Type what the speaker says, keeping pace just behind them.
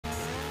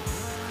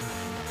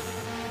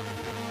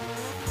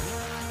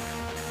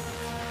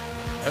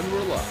And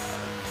we're live.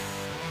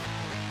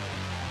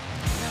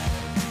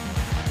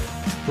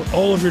 For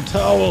all of your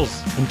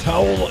towels and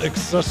towel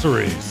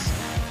accessories.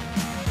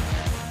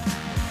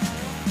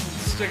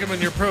 Stick them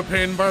in your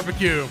propane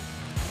barbecue.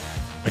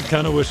 I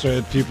kind of wish I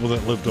had people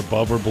that lived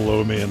above or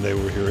below me and they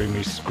were hearing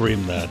me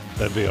scream that.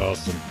 That'd be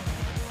awesome.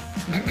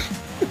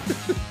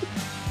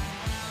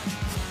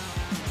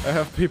 I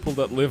have people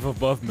that live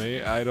above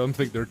me. I don't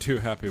think they're too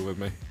happy with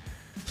me.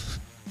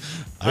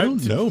 I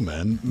don't know,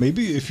 man.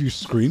 Maybe if you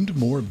screamed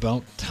more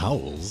about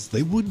towels,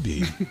 they would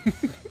be.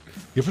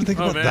 You ever think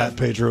about that,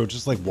 Pedro?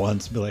 Just like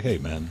once, be like, hey,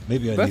 man,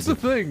 maybe I That's need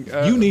the thing.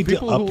 You need to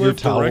people up who your live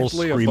towel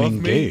directly screaming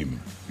above me-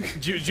 game.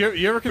 Do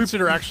you ever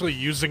consider actually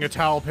using a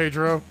towel,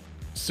 Pedro?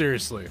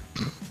 Seriously.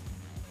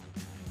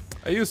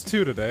 I used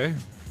 2 today.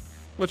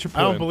 What's your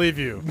I point? don't believe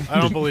you. I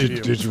don't believe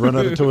you. Did you run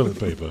out of toilet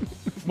paper?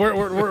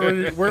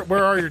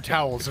 Where are your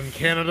towels? In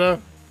Canada?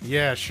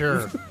 Yeah,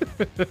 sure.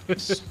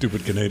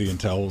 Stupid Canadian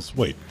towels.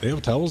 Wait, they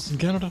have towels in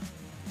Canada?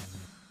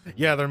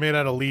 Yeah, they're made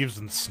out of leaves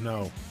and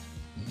snow.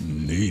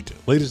 Neat.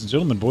 Ladies and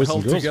gentlemen, boys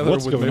and Held girls, together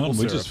what's with going on? maple We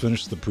syrup. just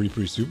finished the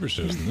pre-super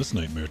shows, and this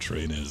nightmare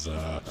train is,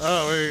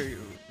 Oh,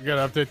 we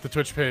gotta update the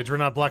Twitch page. We're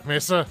not Black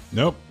Mesa.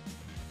 Nope.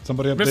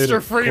 Somebody update it.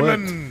 Mr.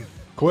 Freeman!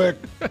 Quick.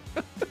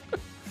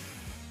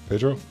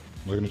 Pedro,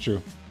 looking at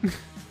you.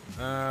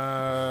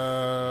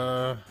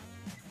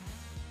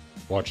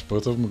 Watch,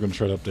 both of them are going to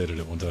try to update it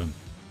at one time.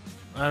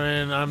 I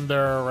mean, I'm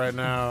there right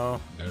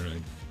now. All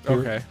right.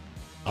 Okay.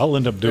 I'll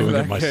end up doing In it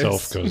that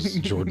myself case. because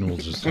Jordan will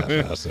just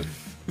half-ass it.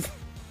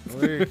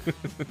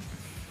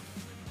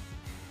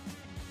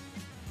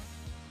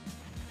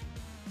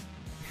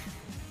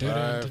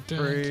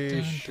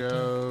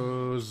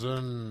 Pre-shows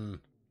and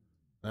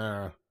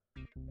there.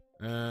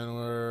 And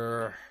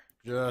we're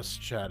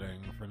just chatting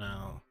for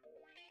now.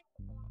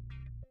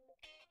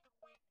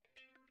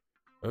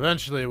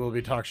 Eventually we'll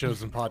be talk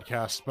shows and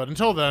podcasts, but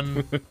until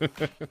then,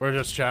 we're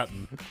just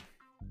chatting.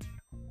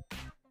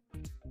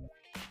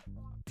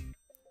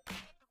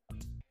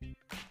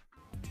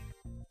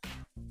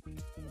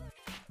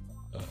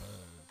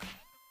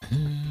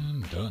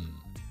 And done.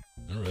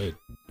 All right.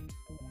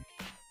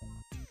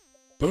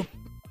 Boop.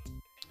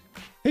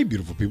 Hey,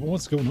 beautiful people,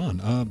 what's going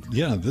on?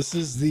 Yeah, this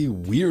is the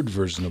weird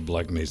version of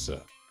Black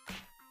Mesa.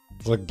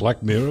 It's like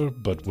Black Mirror,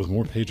 but with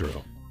more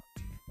Pedro.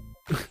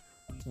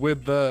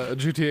 With the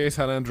GTA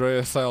San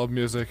Andreas style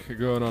music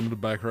going on in the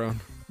background.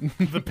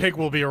 The pig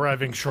will be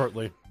arriving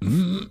shortly.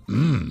 It's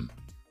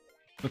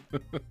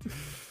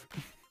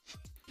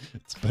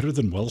better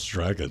than Welsh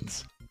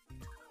Dragons.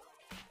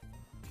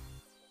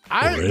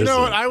 You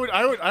know what?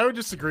 I would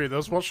disagree.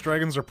 Those Welsh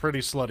dragons are pretty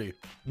slutty.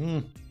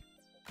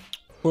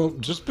 Well,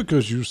 just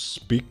because you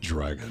speak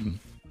dragon,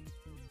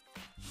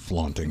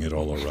 flaunting it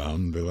all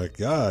around, be like,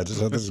 yeah, I just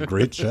had this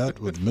great chat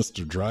with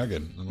Mr.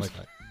 Dragon. I'm like,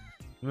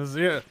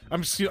 Yeah,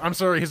 I'm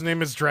sorry. His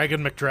name is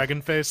Dragon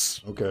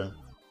McDragonface. okay.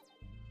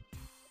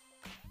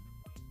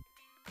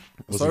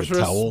 Was Sorceress?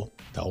 it a towel?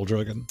 Towel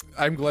dragon?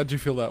 I'm glad you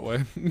feel that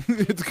way.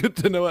 It's good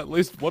to know at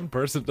least one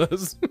person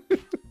does.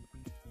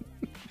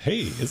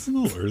 Hey, isn't it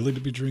a little early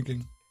to be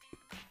drinking?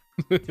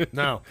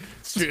 No,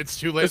 it's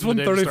too late. It's in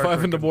the day to start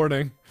 1:35 in the drinking.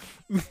 morning.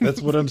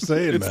 That's what I'm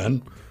saying,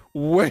 man.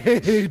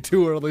 Way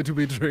too early to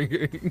be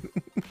drinking.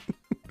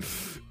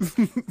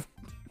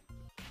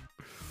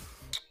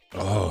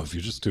 Oh, if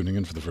you're just tuning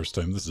in for the first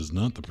time, this is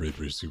not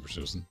the Super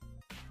Susan.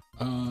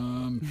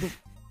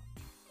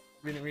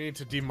 We need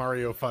to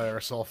de-Mario-fy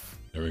ourselves.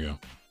 There we go.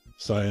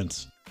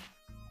 Science.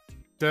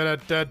 Da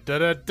da da da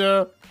da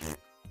da.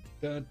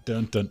 Dun,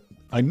 dun, dun.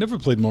 I never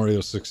played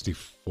Mario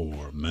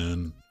 64,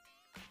 man.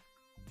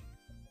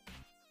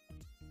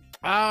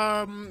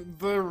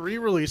 The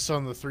re-release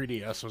on the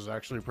 3DS was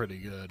actually pretty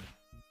good.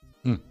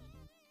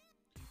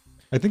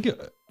 I think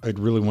I'd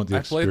really want the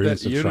I played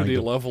experience that of trying Unity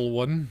to level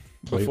 1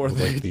 play it before with,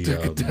 they like, the,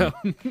 took it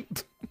down.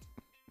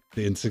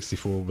 the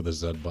N64 with a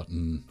Z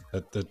button.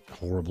 That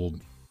horrible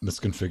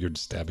misconfigured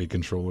stabby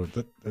controller.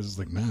 That is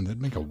like, man,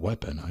 that'd make a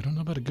weapon. I don't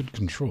know about a good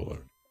controller.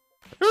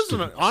 It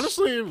was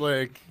honestly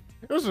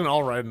it was an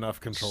all right enough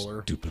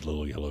controller. Stupid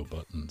little yellow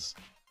buttons.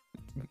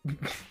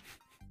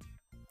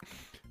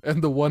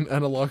 And the one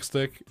analog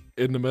stick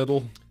in the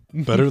middle.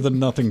 Better than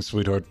nothing,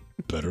 sweetheart.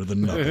 Better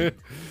than nothing.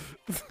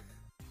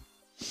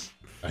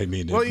 I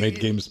mean, it made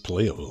games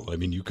playable. I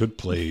mean, you could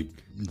play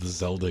the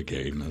Zelda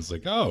game. I was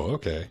like, oh,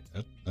 okay.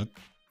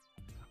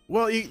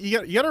 Well, you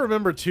got to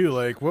remember too,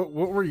 like what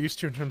we're used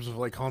to in terms of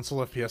like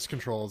console FPS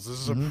controls. This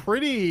is a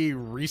pretty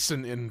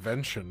recent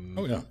invention.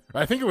 Oh yeah.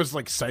 I think it was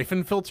like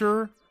Siphon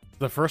Filter,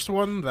 the first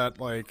one that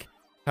like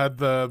had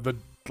the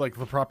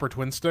proper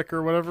twin stick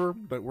or whatever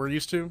that we're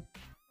used to.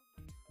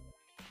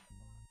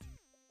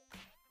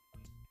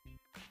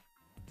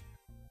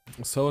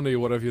 Sony,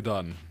 what have you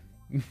done?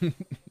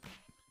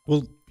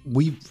 Well,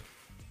 we've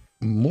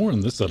more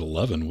on this at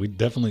 11. We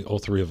definitely, all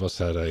three of us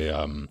had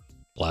a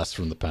blast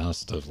from the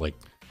past of like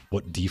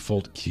what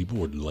default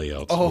keyboard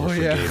layouts were for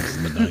games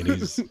in the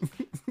 90s.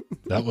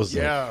 That was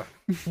like,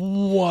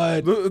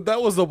 what?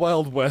 That was the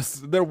Wild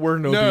West. There were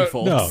no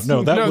defaults.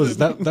 No,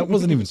 that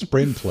wasn't even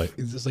sprint play.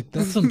 It's just like,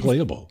 that's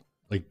unplayable.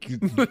 Like, you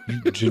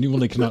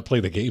genuinely cannot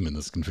play the game in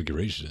this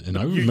configuration. And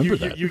I remember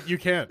that. You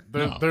can't.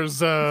 No.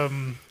 There's,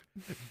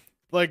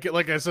 like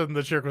I said in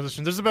the chair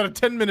acquisition, there's about a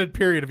 10-minute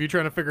period of you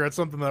trying to figure out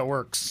something that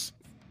works.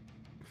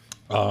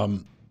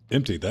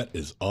 Empty, that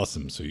is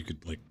awesome. So you could,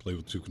 like, play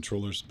with 2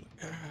 controllers.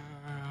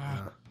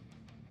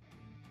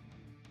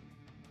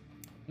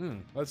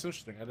 That's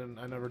interesting.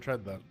 I never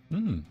tried that.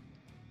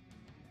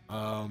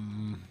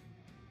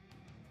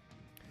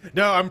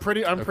 No, I'm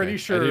pretty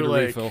sure. I need a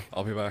like, refill.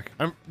 I'll be back.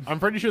 I'm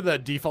pretty sure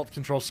that default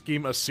control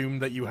scheme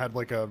assumed that you had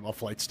like a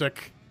flight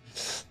stick.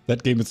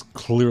 That game is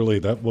clearly,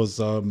 that was,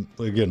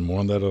 again, more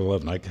on that at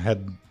 11. I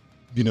had,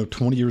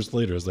 20 years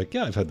later, I was like,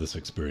 yeah, I've had this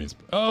experience.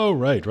 Oh,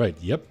 right.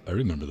 Yep, I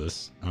remember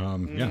this.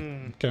 Yeah,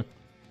 okay.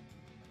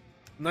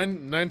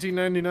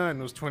 1999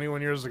 was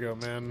 21 years ago,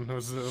 man. It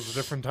was a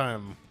different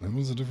time. That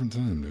was a different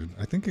time, dude.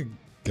 I think I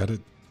got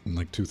it in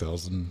like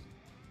 2000.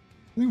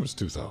 I think it was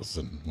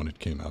 2000 when it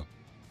came out.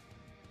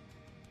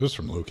 It was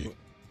from Loki.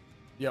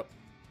 Yep.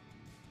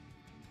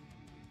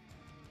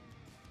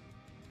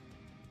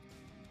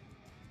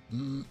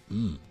 That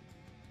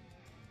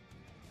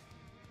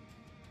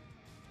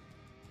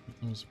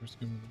was the first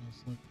game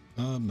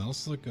of the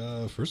Mouse Look.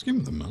 First game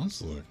of the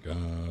Mouse Look.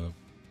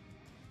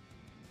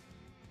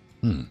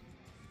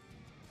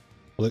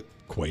 Well,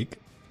 Quake.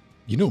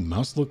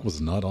 Mouse Look was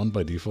not on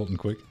by default in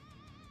Quake.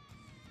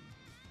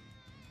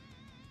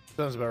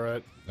 Sounds about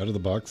right. Out of the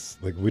box,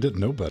 like, we didn't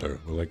know better.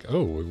 We're like,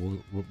 oh,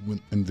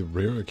 in the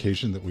rare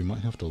occasion that we might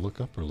have to look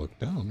up or look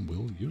down,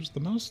 we'll use the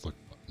Mouse Look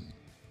button.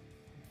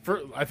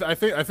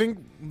 I think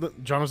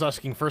John was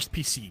asking first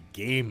PC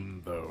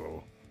game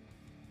though.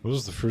 What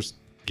was the first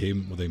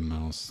game with a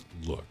mouse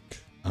look?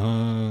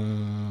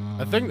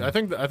 I think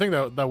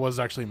that was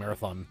actually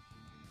Marathon.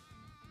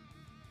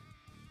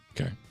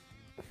 Okay.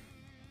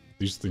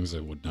 These things I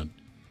would not.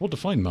 Well,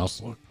 define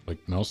mouse look. Like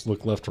mouse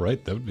look left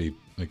right. That would be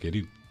like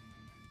 80.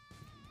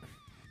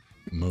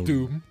 Mode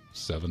Doom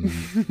 7.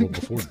 Well,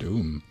 before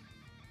Doom.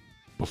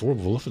 Before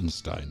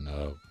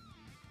Wolfenstein.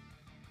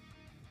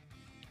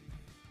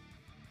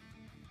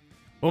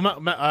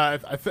 Well, I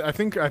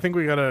think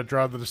we gotta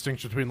draw the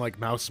distinction between like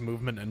mouse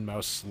movement and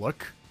mouse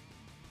look.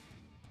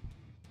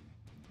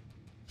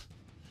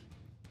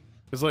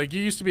 Because like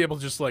you used to be able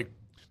to just like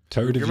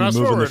tired of you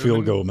moving the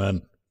field goal,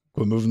 man.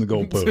 Quit moving the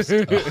goalpost.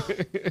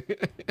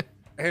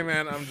 Hey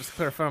man, I'm just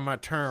clarifying my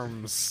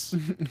terms.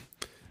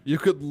 You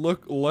could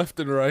look left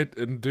and right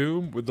in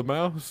Doom with the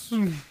mouse.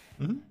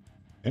 Mm-hmm.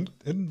 And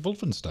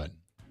Wolfenstein.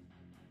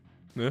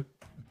 Yeah.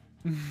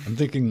 I'm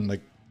thinking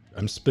like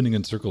I'm spinning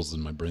in circles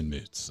in my brain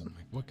mates. I'm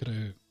like, what could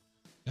I?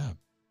 Yeah, a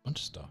bunch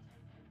of stuff.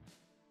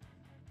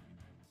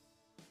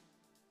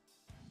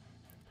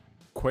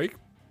 Quake,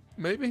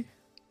 maybe.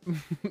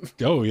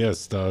 Oh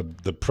yes,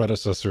 the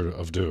predecessor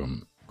of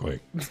Doom,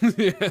 Quake.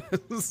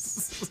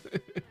 Yes.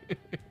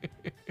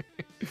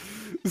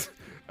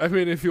 I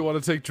mean, if you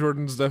want to take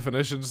Jordan's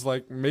definitions,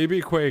 like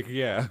maybe Quake,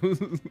 yeah,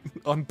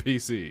 on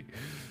PC.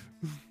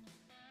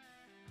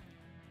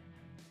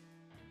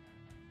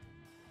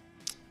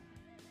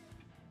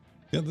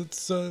 Yeah,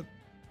 that's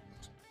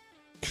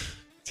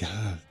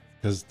yeah,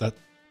 because that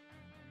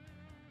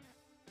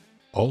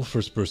all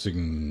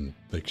first-person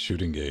like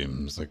shooting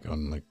games, like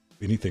on like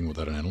anything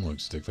without an analog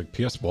stick, like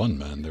PS1,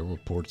 man, there were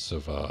ports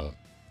of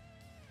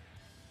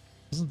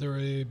wasn't there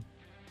a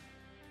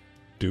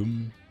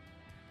Doom?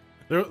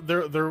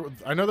 There.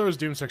 I know there was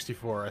Doom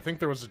 64. I think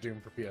there was a Doom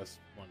for PS1.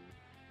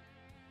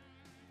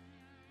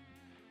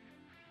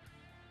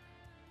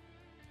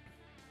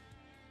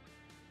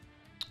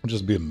 It'd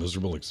just be a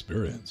miserable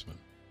experience, man.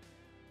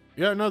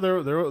 Yeah, no, there.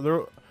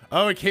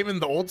 Oh, it came in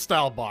the old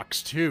style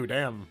box too.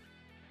 Damn.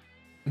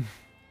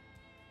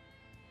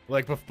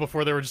 Like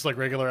before, they were just like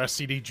regular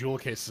SCD jewel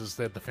cases.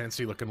 They had the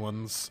fancy looking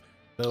ones.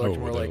 They looked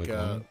more like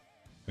yeah.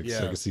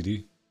 Sega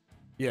CD.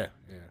 Yeah.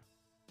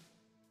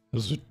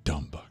 Those are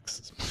dumb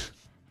boxes.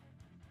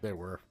 They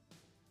were.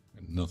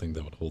 And nothing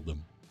that would hold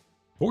them.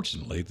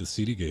 Fortunately, the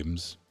CD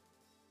games.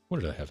 What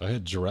did I have? I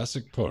had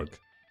Jurassic Park,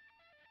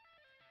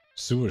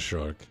 Sewer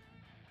Shark,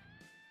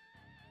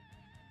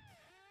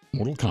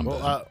 Mortal Kombat.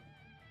 Well,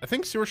 I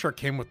think Sewer Shark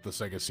came with the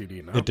Sega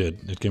CD. No, it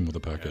did. It came with a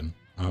pack-in.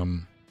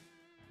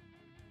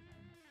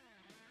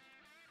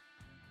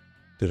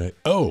 Did I?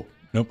 Oh,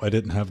 nope, I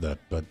didn't have that,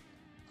 but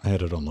I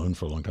had it on loan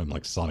for a long time,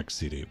 like Sonic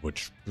CD,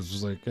 which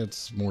was like,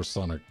 it's more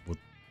Sonic with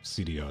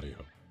CD audio.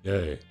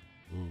 Yay.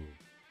 Ooh.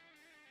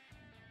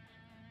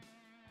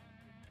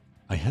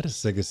 I had a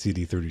Sega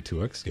CD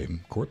 32X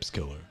game, Corpse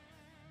Killer.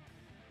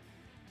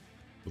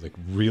 With like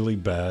really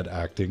bad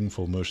acting,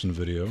 full motion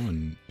video,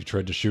 and you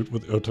tried to shoot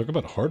with, talk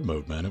about hard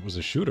mode, man. It was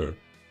a shooter.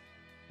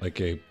 Like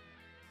a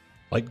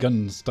light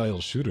gun style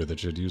shooter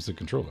that you'd use the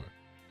controller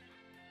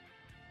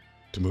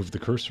to move the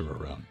cursor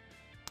around.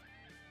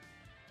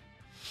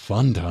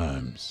 Fun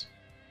times.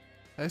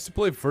 I used to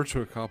play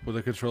Virtua Cop with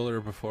a controller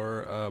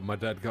before my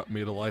dad got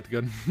me the light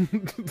gun.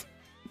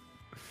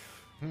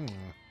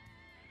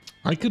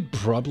 I could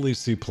probably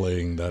see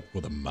playing that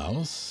with a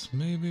mouse,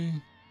 maybe.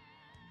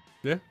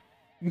 Yeah.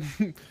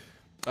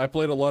 I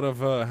played a lot of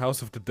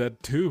House of the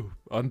Dead 2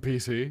 on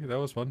PC. That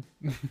was fun.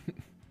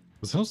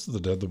 Was House of the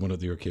Dead the one at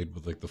the arcade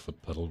with like the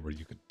foot pedal where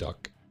you could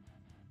duck?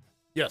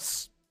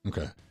 Yes.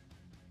 Okay.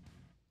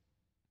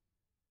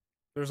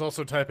 There's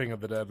also Typing of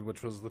the Dead,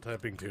 which was the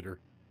typing tutor.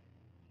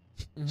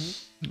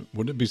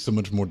 Wouldn't it be so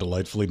much more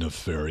delightfully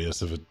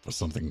nefarious if it was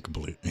something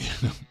completely,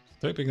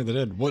 Typing of the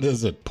Dead, what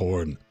is it?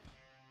 Porn.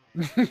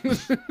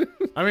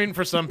 I mean,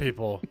 for some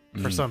people,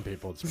 it's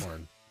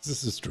porn.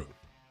 This is true.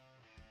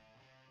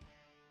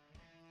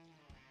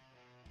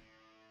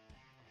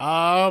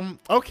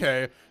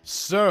 Okay,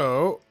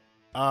 so,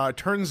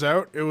 turns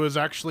out it was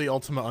actually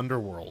Ultima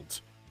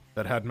Underworld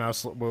that had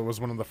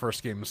was one of the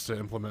first games to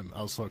implement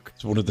mouse look.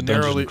 It's one of the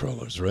dungeon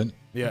crawlers, right?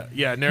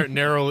 Yeah,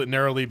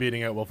 narrowly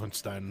beating out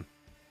Wolfenstein.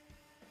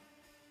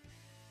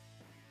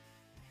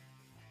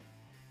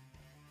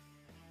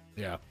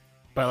 Yeah,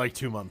 by like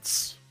 2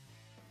 months.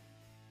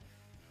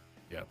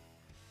 Yep.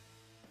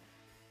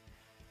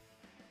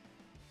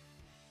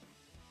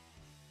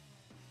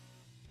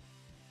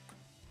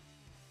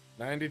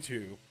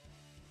 '92.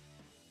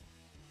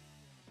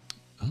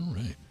 All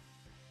right.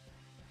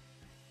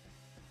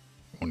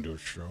 Want to do a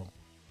show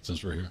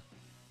since we're here?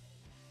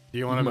 Do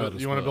you want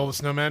to build a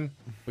snowman?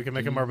 We can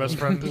make him our best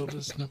friend. Build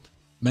a snow.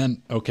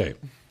 Man, okay.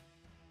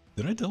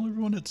 Did I tell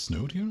everyone it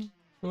snowed here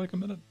for like a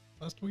minute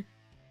last week?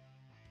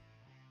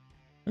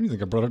 I don't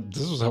think I brought it.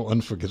 This was how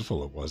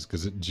unforgettable it was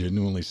because it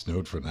genuinely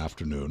snowed for an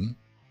afternoon.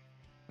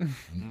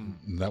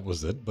 And that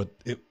was it. But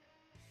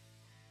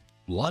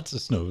lots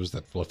of snow. It was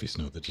that fluffy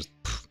snow that just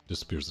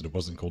disappears. And it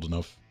wasn't cold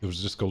enough. It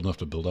was just cold enough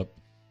to build up.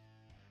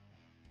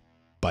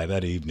 By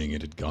that evening,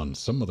 it had gone.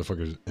 Some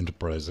motherfuckers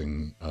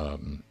enterprising,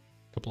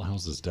 couple of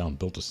houses down,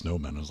 built a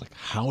snowman. I was like,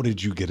 how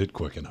did you get it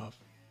quick enough?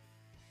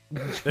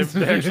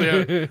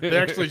 They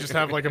actually just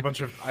have like a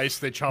bunch of ice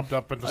they chopped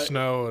up into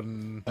snow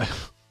and.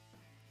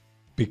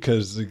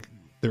 Because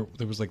there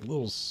was like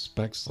little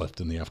specks left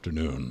in the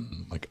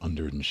afternoon, like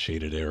under and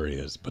shaded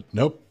areas. But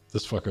nope,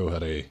 this fucko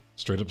had a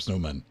straight up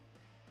snowman.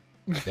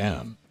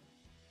 Damn.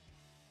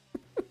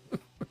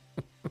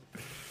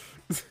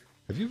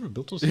 Have you ever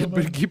built a snowman?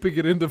 You've been keeping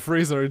it in the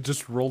freezer and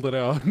just rolled it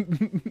out.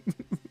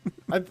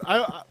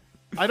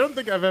 I don't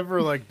think I've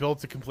ever like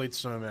built a complete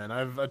snowman.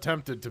 I've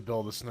attempted to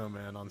build a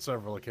snowman on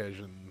several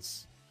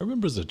occasions. I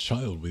remember as a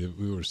child we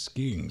were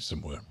skiing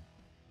somewhere,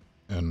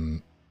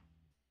 and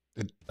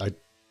I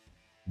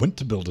went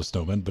to build a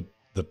snowman, but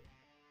the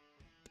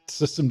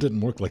system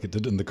didn't work like it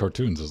did in the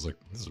cartoons. I was like,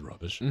 this is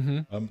rubbish.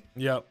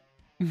 Yep.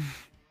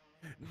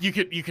 You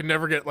could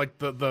never get like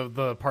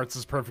the parts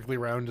as perfectly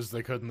round as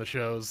they could in the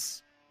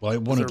shows. Well, I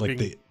wanted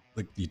like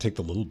you take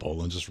the little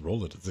ball and just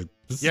roll it. It's like,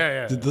 this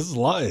is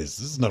lies.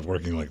 This is not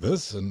working like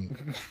this.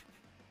 And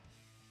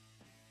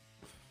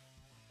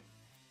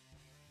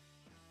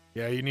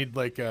yeah, you need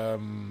like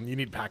you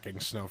need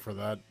packing snow for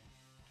that.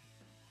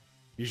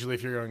 Usually,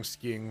 if you're going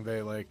skiing,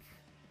 they like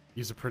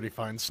use a pretty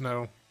fine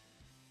snow.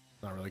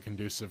 Not really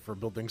conducive for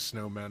building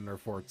snowmen or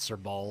forts or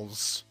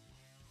balls.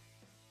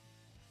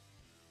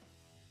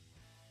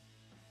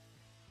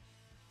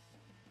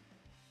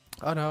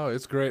 Oh no,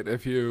 it's great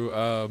if you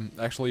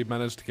actually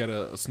manage to get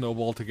a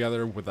snowball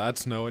together with that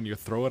snow and you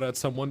throw it at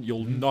someone,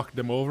 you'll knock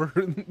them over.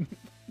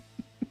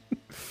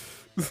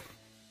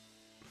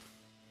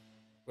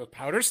 With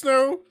powder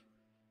snow?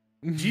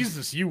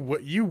 Jesus, you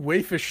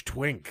waifish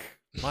twink.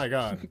 My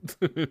God.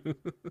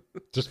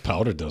 just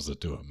powder does it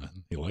to him,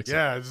 man. He likes it.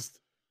 Yeah, just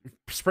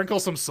sprinkle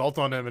some salt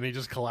on him and he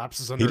just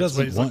collapses under. He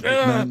doesn't want.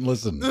 Like, man,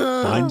 listen,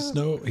 fine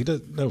snow. He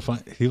does no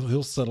fine.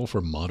 He'll settle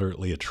for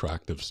moderately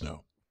attractive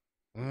snow.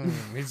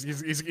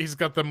 He's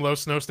got them low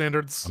snow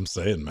standards. I'm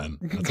saying, man,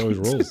 that's how he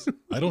rolls.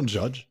 I don't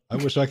judge. I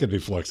wish I could be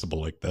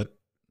flexible like that.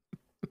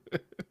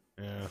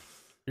 Yeah,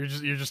 you're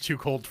just too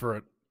cold for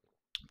it.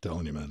 I'm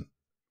telling you, man.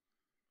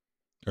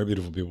 All right,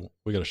 beautiful people,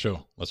 we got a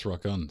show. Let's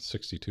rock on.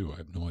 62. I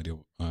have no idea.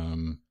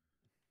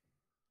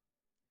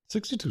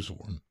 62's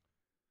warm.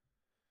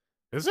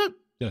 Is it?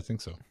 Yeah, I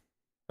think so.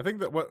 I think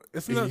that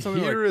isn't that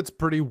something here? Like it's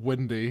pretty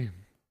windy.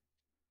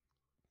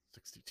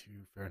 62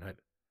 Fahrenheit.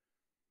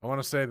 I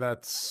want to say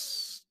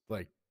that's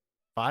like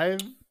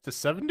 5 to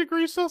 7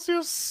 degrees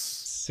Celsius.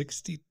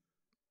 60.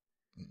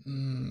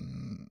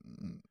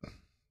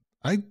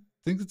 I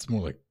think it's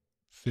more like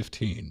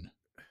 15.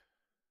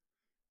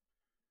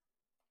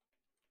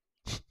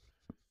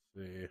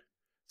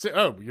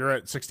 Oh, you're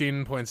at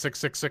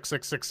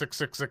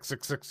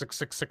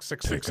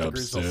 16.66666666666666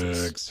 degrees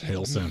Celsius.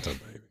 Hail Santa,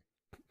 baby.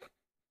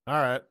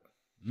 All right.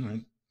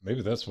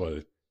 Maybe that's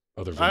why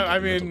other. I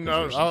mean,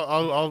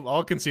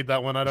 I'll concede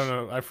that one. I don't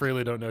know. I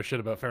freely don't know shit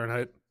about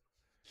Fahrenheit.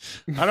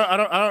 I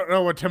don't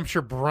know what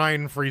temperature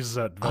brine freezes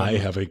at. I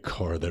have a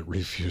car that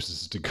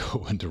refuses to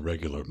go into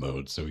regular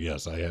mode, so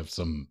yes, I have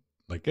some.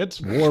 Like, it's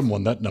warm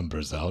when that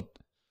number's out.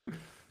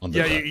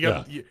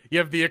 You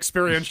have the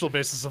experiential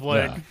basis of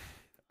like. Yeah.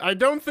 I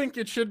don't think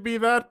it should be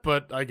that,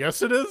 but I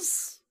guess it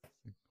is.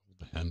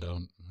 Hand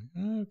down.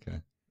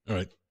 Okay. All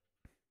right.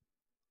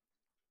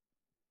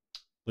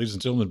 Ladies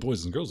and gentlemen,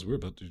 boys and girls, we're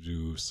about to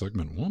do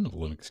segment 1 of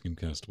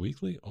LinuxGameCast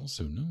Weekly,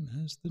 also known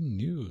as the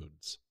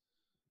Nudes.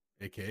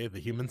 aka the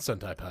human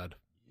centipad.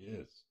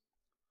 Yes.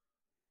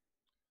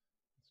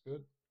 That's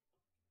good.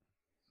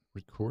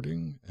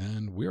 Recording,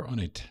 and we're on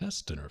a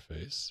test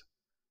interface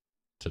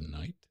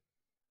tonight.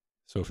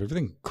 So if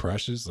everything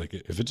crashes, like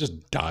if it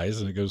just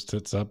dies and it goes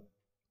tits up,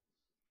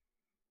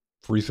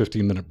 free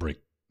 15-minute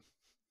break.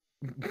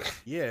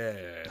 Yeah.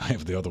 I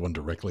have the other one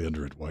directly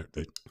under it. Why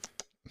they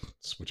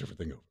switch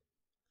everything over?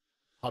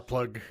 Hot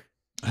plug.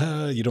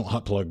 You don't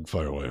hot plug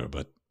Firewire,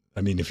 but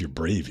I mean, if you're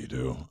brave, you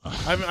do.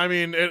 I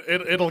mean,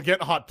 it'll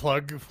get hot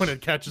plug when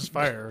it catches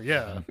fire.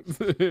 Yeah.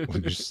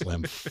 When you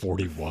slam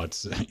 40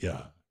 watts.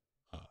 Yeah.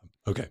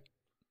 Okay.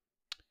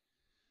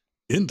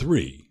 In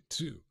 3,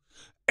 2,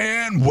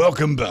 and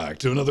welcome back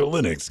to another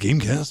Linux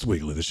Gamecast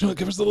Weekly. The show that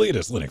covers the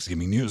latest Linux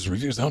gaming news,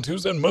 reviews,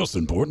 how-tos, and most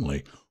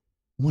importantly,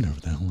 whenever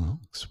the hell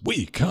else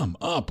we come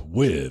up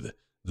with.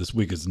 This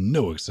week is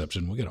no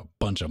exception. We got a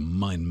bunch of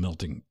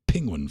mind-melting,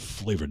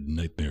 penguin-flavored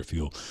nightmare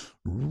fuel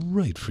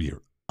right for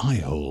your eye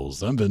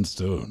holes. I'm Ben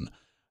Stone.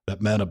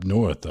 That man up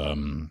north,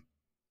 one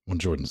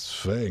Jordan's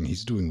Fang,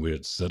 he's doing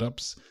weird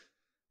setups.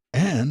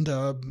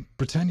 And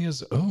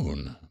Britannia's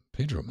own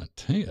Pedro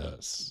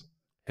Mateus.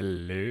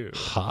 Hello.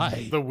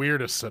 Hi. The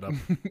weirdest setup.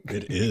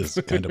 It is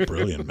kind of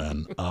brilliant,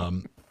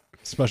 man.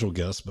 Special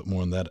guest, but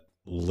more on that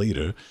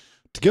later.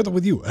 Together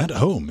with you at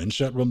home in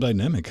Chat Room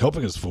Dynamic,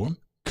 helping us form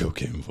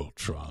Cocaine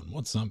Voltron.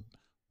 What's up?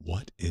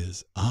 What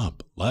is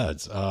up,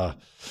 lads? I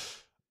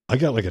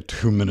got like a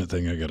 2-minute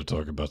thing I got to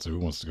talk about, so who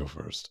wants to go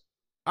first?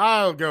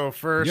 I'll go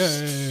first.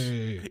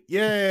 Yay!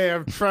 Yay!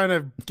 I'm trying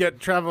to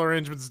get travel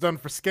arrangements done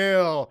for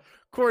scale,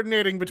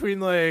 coordinating between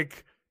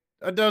like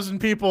a dozen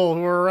people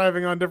who are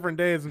arriving on different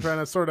days and trying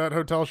to sort out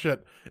hotel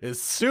shit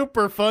is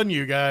super fun,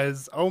 you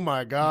guys. Oh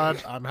my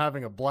god, I'm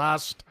having a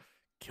blast.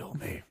 Kill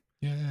me.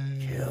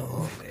 Yay!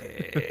 Kill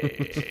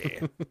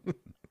me.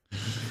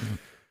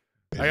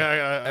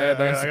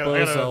 I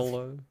suppose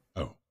I'll...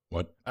 Oh,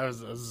 what? I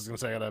was just gonna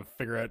say I gotta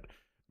figure out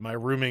my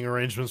rooming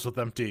arrangements with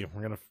Empty.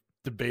 We're gonna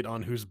debate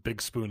on who's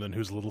big spoon and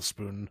who's little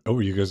spoon. Oh,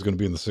 are you guys going to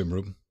be in the same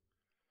room?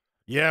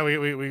 Yeah, we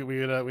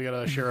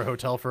gotta share a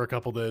hotel for a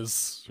couple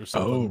days or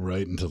something. Oh,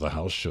 right, until the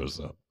house shows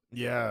up.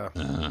 Yeah.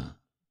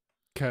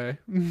 Okay.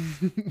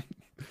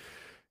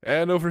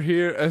 And over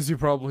here, as you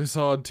probably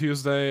saw on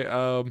Tuesday,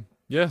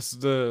 yes,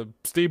 the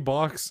Steam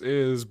box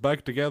is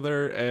back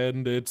together,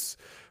 and it's,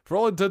 for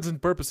all intents and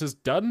purposes,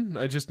 done.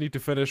 I just need to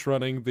finish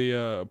running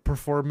the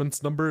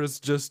performance numbers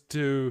just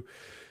to,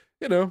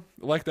 you know,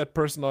 like that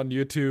person on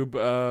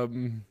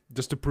YouTube,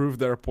 just to prove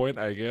their point,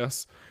 I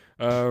guess.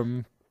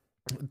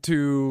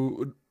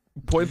 To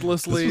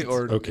pointlessly,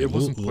 or okay, it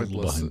wasn't little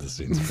pointless. behind the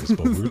scenes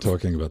baseball. We were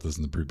talking about this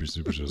in the previous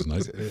Super Shows, and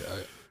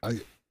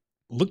I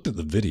looked at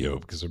the video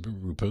because I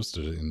remember we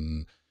posted it,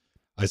 and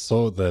I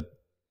saw that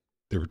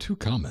there were 2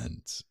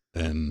 comments,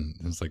 and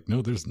it was like,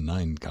 no, there's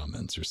 9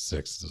 comments or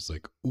 6. It was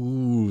like,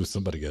 ooh,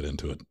 somebody got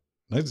into it.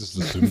 And I just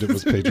assumed it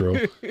was Pedro.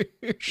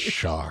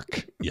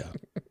 Shock. Yeah.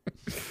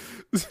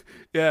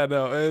 Yeah,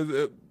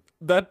 no,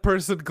 that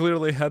person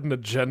clearly had an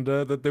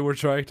agenda that they were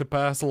trying to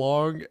pass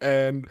along,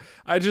 and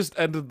I just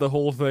ended the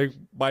whole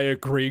thing by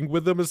agreeing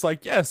with them. It's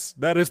like, yes,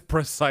 that is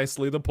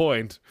precisely the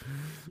point.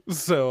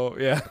 So,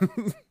 yeah.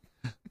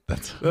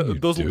 That's how you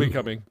those do. will be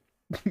coming.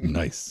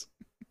 Nice.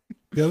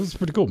 Yeah, this is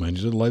pretty cool, man.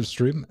 You did a live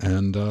stream,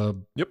 and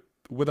Yep,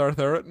 with our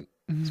Theron.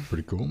 it's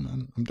pretty cool,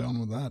 man. I'm down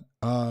with that.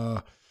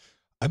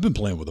 I've been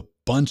playing with a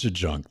bunch of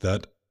junk.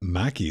 That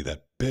Mackie,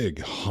 that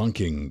big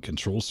honking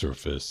control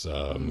surface,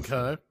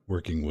 Okay.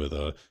 working with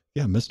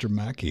Mr.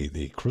 Mackie,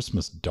 the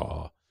Christmas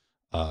DAW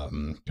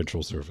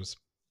control surface.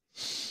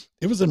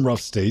 It was in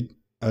rough state.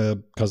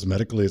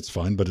 Cosmetically, it's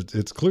fine, but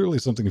it's clearly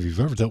something, if you've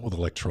ever dealt with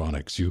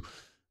electronics, you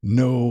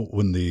know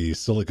when the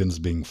silicon's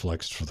being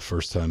flexed for the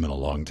first time in a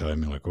long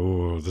time, you're like,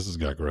 oh, this has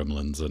got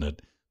gremlins in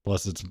it.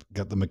 Plus, it's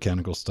got the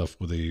mechanical stuff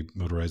with the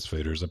motorized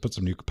faders. I put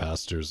some new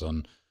capacitors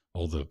on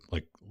all the,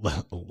 like,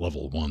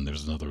 level 1.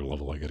 There's another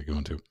level I got to go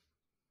into.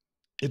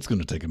 It's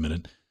going to take a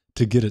minute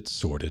to get it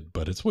sorted,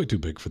 but it's way too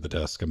big for the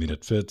desk. I mean,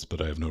 it fits,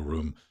 but I have no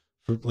room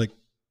for, like,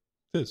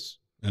 this.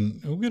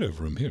 And we'll get a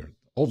room here.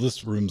 All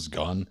this room's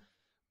gone,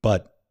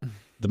 but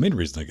the main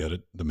reason I got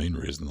it, the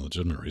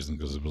legitimate reason,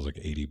 because it was like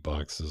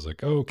 $80, is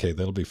like, oh, okay,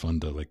 that'll be fun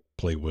to, like,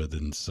 play with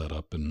and set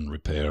up and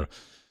repair.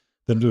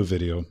 Then do a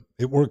video.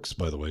 It works,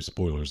 by the way.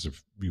 Spoilers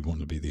if you want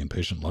to be the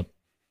impatient lot.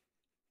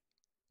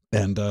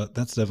 And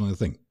that's definitely the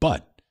thing.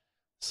 But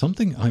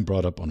something I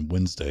brought up on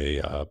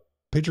Wednesday,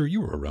 Pedro,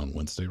 you were around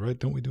Wednesday, right?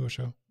 Don't we do a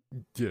show?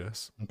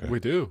 Yes, Okay.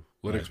 we do.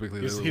 Linux Right.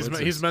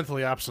 Weekly. He's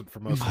mentally absent for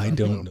most of I them.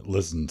 don't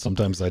listen.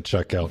 Sometimes I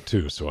check out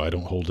too, so I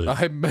don't hold it.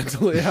 I'm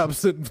mentally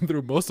absent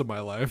through most of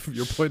my life.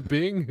 Your point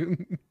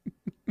being?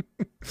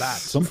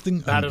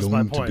 Something That I'm is my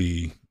going to point.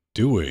 be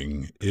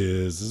doing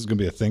is, this is going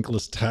to be a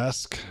thankless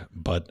task,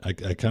 but I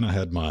kind of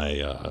had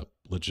my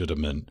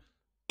legitimate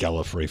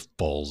Gallifrey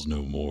Falls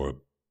No More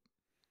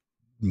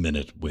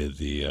minute with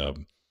the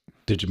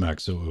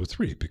Digimax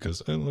 003,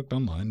 because I looked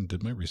online and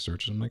did my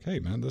research, and I'm like, hey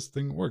man, this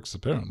thing works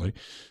apparently.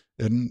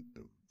 And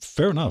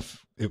fair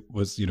enough, it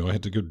was, I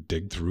had to go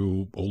dig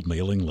through old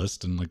mailing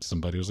list, and like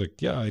somebody was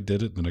like, yeah, I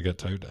did it, and I got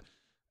tired.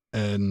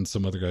 And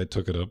some other guy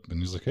took it up and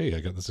he's like, hey, I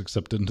got this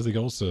accepted into the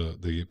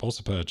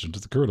BALSA patch, into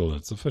the kernel,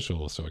 and it's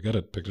official. So I got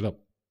it, picked it up.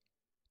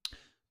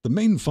 The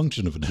main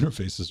function of an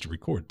interface is to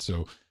record.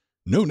 So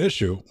known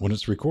issue when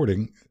it's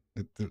recording,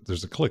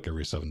 there's a click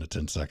every 7 to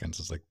 10 seconds.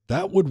 It's like,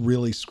 that would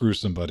really screw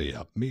somebody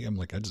up. Me, I'm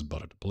like, I just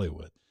bought it to play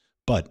with.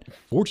 But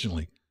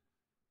fortunately,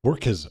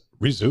 work has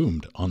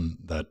resumed on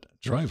that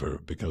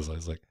driver because I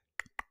was like,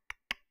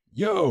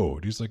 yo,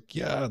 and he's like,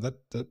 yeah,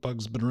 that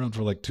bug's been around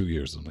for like 2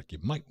 years. I'm like, you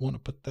might want to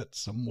put that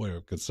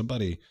somewhere because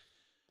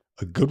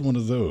a good one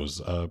of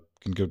those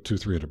can go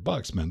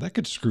 $200-300, man. That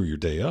could screw your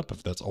day up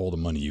if that's all the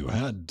money you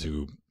had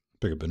to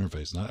pick up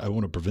interface. And I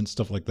want to prevent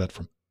stuff like that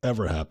from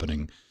ever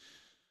happening.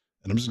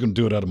 And I'm just going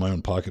to do it out of my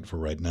own pocket for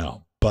right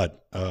now.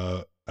 But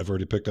I've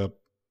already picked up,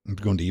 I'm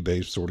going to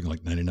eBay, sorting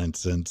like 99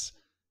 cents,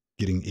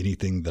 getting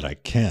anything that I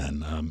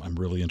can. I'm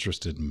really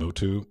interested in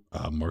Motu,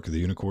 Mark of the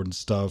Unicorn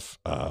stuff,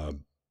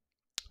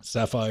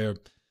 Sapphire,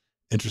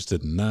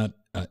 interested in that.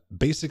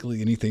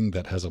 Basically anything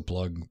that has a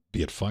plug,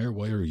 be it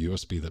Firewire or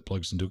USB, that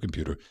plugs into a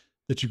computer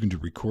that you can do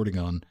recording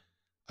on.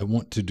 I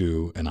want to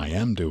do, and I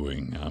am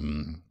doing,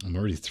 I'm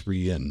already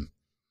 3 in,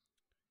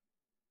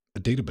 a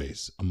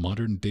database, a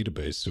modern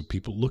database. So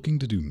people looking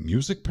to do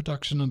music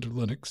production under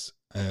Linux,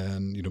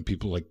 and, you know,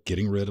 people like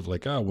getting rid of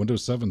like,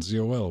 Windows 7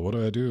 ZOL, what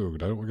do I do? I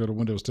don't go to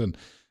Windows 10.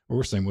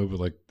 Or same way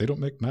with like, they don't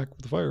make Mac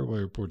with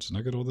Firewire ports and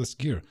I got all this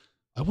gear.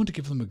 I want to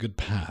give them a good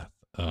path.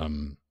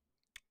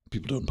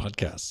 People doing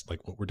podcasts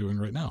like what we're doing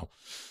right now,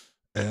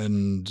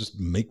 and just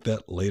make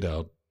that laid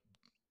out,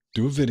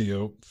 do a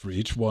video for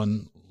each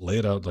one, lay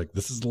it out like,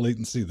 this is the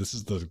latency, this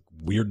is the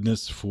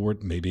weirdness for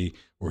it, maybe,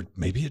 or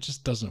maybe it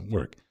just doesn't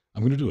work.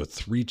 I'm going to do a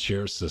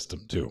 3-chair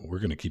system too. We're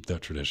going to keep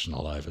that tradition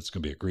alive. It's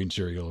going to be a green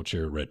chair, yellow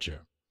chair, red chair.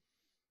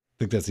 I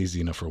think that's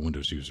easy enough for a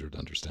Windows user to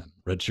understand.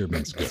 Red chair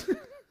means good.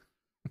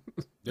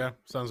 Yeah,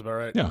 sounds about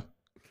right. Yeah.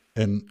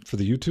 And for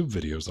the YouTube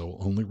videos, I will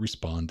only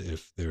respond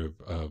if they're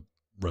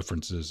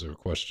references or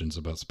questions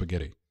about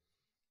spaghetti.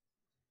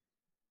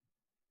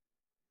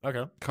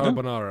 Okay.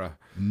 Carbonara.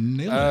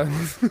 Nailed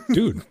it.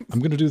 Dude, I'm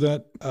going to do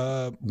that.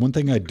 One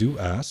thing I do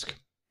ask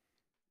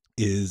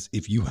is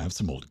if you have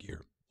some old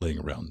gear laying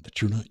around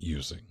that you're not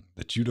using,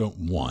 that you don't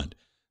want,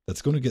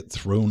 that's going to get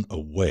thrown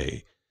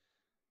away,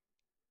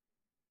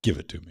 give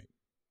it to me.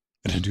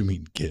 And I do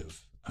mean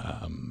give.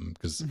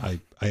 Because I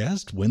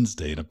asked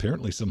Wednesday, and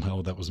apparently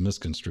somehow that was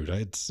misconstrued. I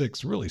had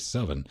 6, really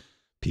 7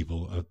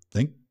 people. I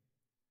think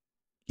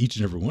each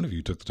and every one of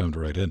you took the time to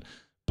write in,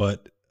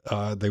 but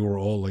they were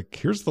all like,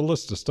 here's the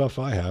list of stuff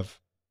I have.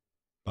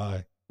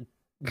 Bye.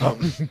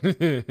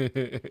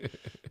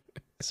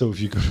 So if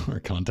you go to our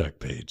contact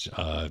page,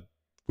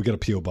 we got a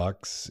P.O.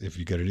 box. If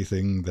you got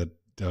anything that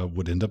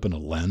would end up in a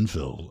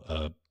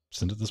landfill,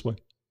 send it this way.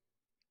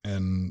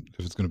 And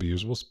if it's going to be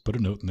usable, put a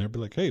note in there, be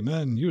like, hey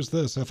man, use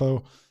this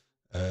FO.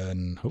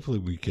 And hopefully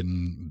we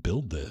can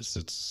build this.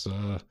 It's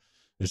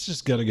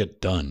just got to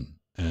get done.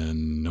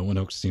 And no one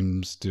else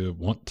seems to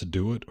want to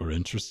do it or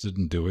interested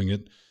in doing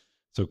it.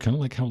 So kind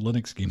of like how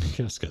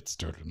LinuxGameCast got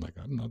started. I'm like,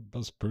 I'm not the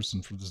best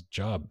person for this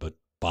job, but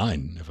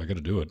fine. If I got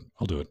to do it,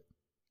 I'll do it.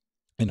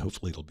 And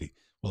hopefully it'll be,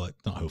 well,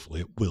 not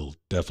hopefully, it will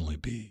definitely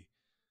be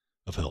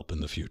of help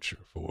in the future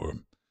for,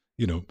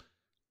 you know,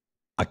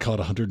 I caught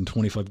a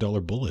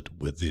 $125 bullet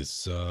with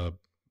this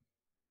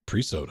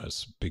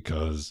PreSonus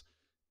because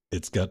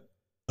it's got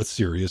a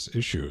serious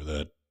issue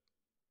that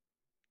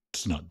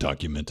it's not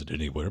documented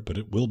anywhere, but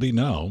it will be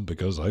now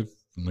because I'm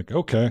like,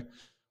 okay,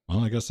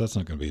 well, I guess that's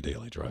not going to be a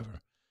daily driver.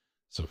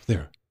 So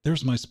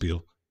there's my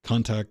spiel.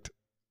 Contact,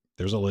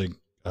 there's a link.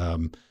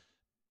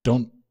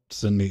 Don't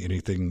send me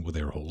anything with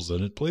air holes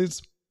in it,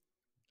 please.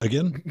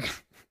 Again,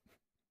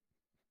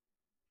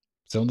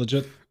 sound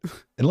legit?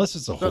 Unless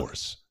it's a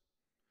horse.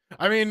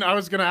 I mean, I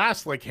was gonna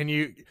ask, like, can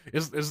you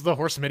is the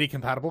horse MIDI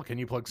compatible? Can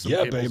you plug some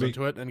cables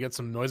into it and get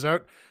some noise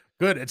out?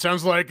 Good. It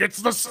sounds like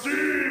it's the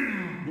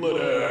Steam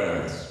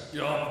Linux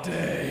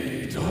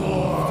update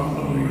of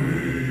the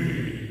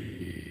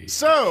week.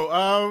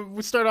 So,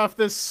 we start off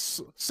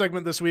this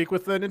segment this week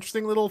with an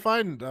interesting little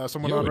find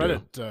someone on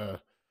Reddit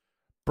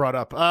brought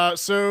up.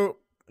 So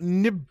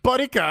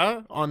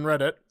Nibotica on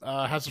Reddit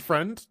has a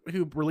friend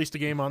who released a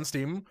game on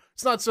Steam.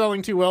 It's not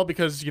selling too well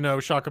because, you know,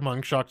 shock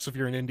among shocks, if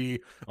you're an indie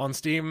on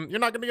Steam, you're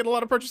not going to get a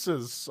lot of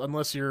purchases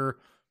unless you're,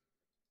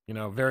 you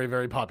know, very,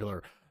 very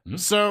popular. Mm-hmm.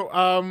 So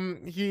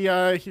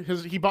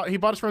he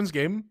bought his friend's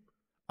game.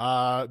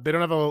 They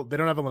don't have a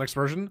Linux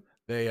version.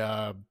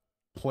 They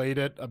played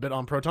it a bit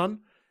on Proton,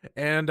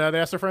 and they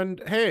asked their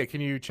friend, "Hey, can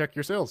you check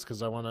your sales?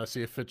 Because I want to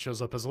see if it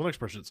shows up as a Linux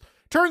purchase."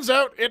 Turns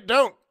out it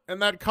don't. And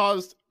that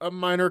caused a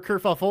minor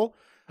kerfuffle.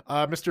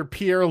 Mr.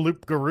 Pierre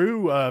Luc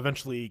Garou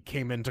eventually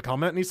came in to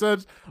comment, and he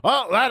said,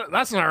 "Well,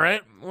 that's not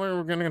right.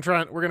 We're gonna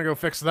go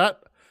fix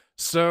that."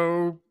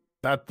 So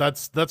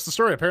that's the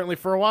story. Apparently,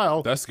 for a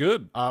while, that's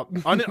good.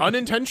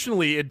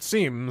 Unintentionally, it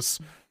seems,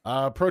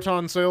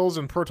 Proton sales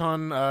and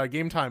Proton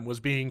game time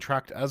was being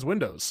tracked as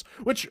Windows.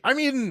 Which, I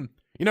mean,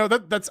 you know,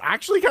 that's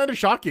actually kind of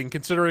shocking,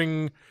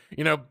 considering,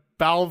 you know,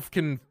 Valve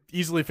can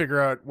easily figure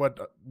out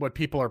what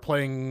people are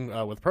playing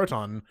with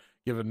Proton,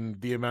 given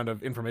the amount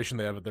of information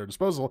they have at their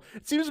disposal.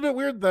 It seems a bit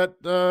weird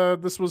that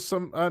this was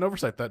an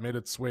oversight that made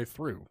its way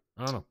through.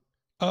 I don't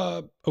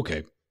know.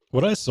 Okay.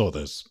 When I saw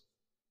this,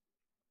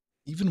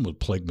 even with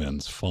Plague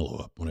Man's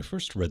follow-up, when I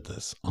first read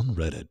this on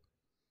Reddit,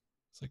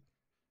 it's like,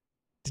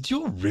 did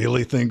you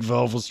really think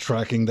Valve was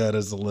tracking that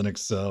as a Linux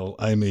cell?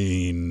 I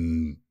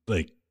mean,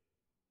 like,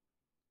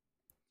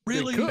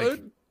 really? They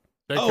could.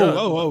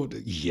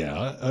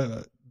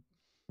 Yeah.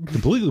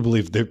 Completely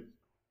believe the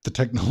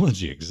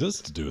technology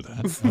exists to do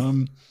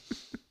that.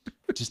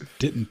 Just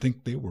didn't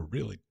think they were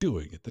really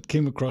doing it. That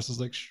came across as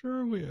like,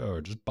 sure we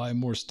are. Just buy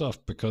more stuff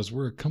because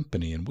we're a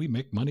company and we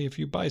make money if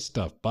you buy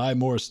stuff. Buy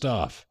more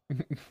stuff.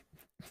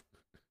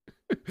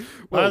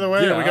 By the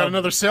way, we got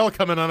another sale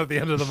coming on at the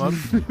end of the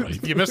month.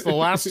 Right. You missed the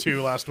last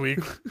two last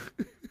week.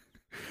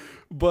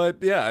 But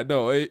yeah,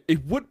 no,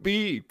 it would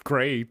be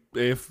great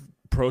if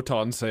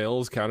Proton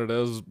sales counted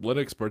as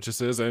Linux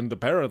purchases, and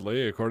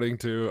apparently, according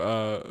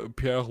to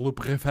Pierre Le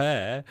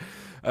Préfet,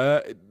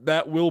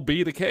 that will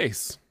be the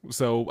case.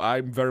 So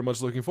I'm very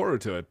much looking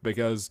forward to it,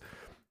 because,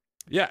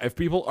 yeah, if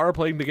people are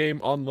playing the game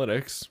on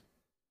Linux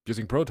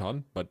using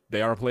Proton, but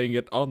they are playing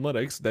it on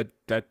Linux,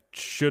 that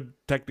should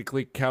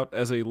technically count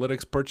as a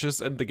Linux purchase,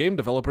 and the game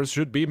developers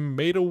should be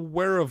made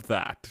aware of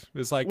that.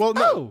 It's like, well,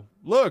 no,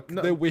 look,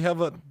 we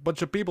have a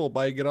bunch of people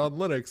buying it on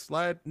Linux.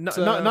 Not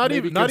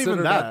even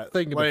that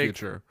thing in the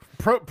future.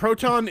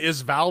 Proton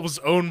is Valve's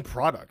own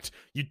product.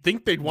 You'd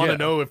think they'd want to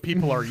know if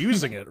people are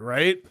using it,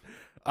 right?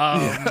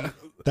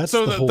 That's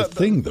the whole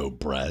thing, though,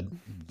 Brad.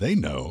 They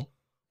know.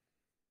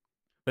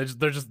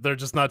 They're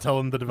just not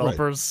telling the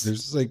developers. Right.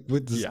 There's like,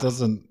 this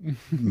doesn't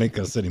make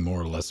us any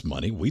more or less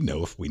money. We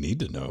know if we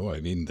need to know.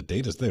 I mean, the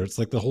data's there. It's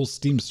like the whole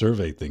Steam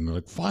survey thing. We're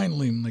like,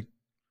 finally, I'm like,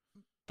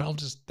 Valve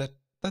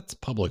that's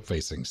public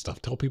facing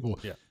stuff. Tell people.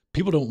 Yeah.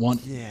 People don't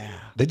want. Yeah.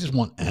 They just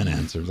want an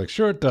answer. Like,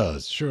 sure it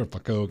does. Sure,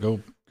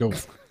 fucko, go.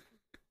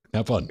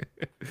 Have fun.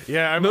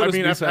 Yeah, I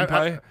mean,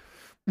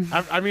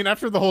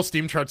 after the whole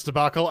Steam charts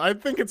debacle, I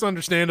think it's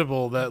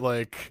understandable that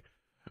like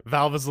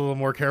Valve is a little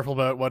more careful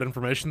about what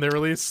information they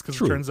release,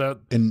 because it turns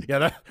out,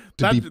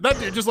 that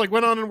dude just like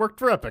went on and worked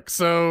for Epic.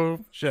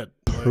 So shit.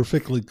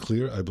 Perfectly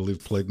clear. I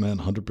believe Plague Man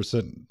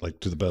 100%, like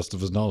to the best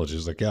of his knowledge,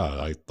 is like, yeah,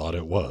 I thought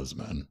it was,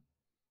 man.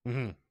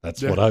 Mm-hmm.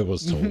 That's what I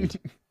was told.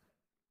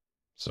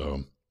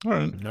 So all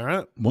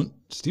right.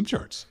 Steam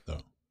charts though.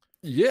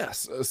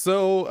 Yes.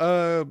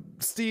 So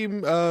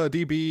Steam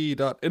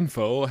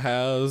db.info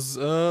has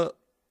a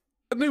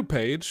new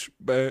page,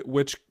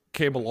 which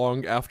came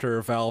along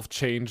after Valve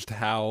changed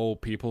how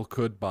people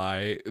could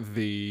buy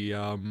the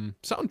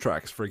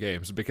soundtracks for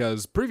games.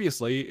 Because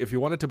previously, if you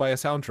wanted to buy a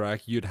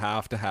soundtrack, you'd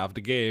have to have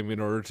the game in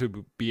order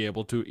to be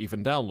able to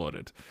even download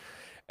it.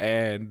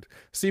 And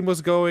Steam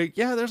was going,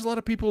 yeah, there's a lot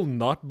of people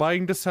not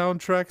buying the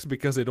soundtracks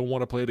because they don't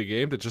want to play the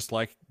game. They just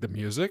like the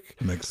music.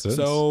 Makes sense.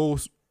 So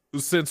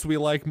since we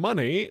like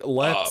money,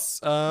 let's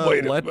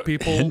let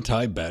people...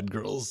 Hentai bad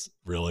girls?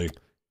 Really?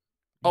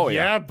 Oh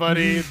yeah,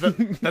 buddy.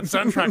 That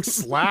soundtrack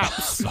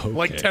slaps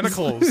like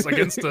tentacles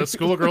against a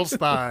schoolgirl's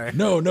thigh.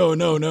 No.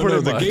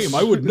 The game.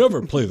 I would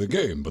never play the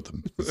game, but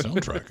the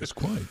soundtrack is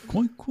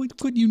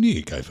quite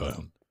unique, I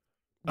found.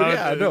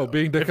 But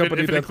being the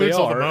company that they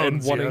are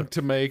and wanting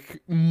to make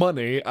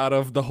money out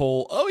of the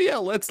whole,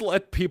 let's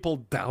let people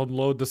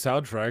download the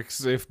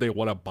soundtracks if they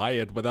want to buy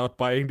it without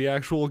buying the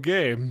actual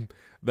game.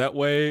 That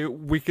way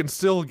we can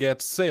still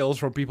get sales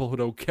from people who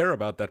don't care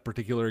about that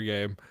particular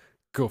game.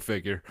 Go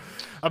figure.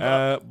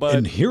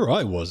 And here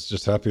I was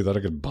just happy that I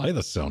could buy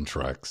the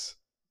soundtracks.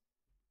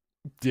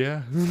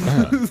 Yeah.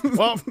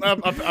 Well,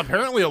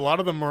 apparently a lot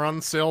of them are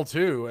on sale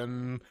too,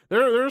 and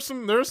there are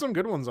some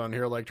good ones on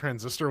here. Like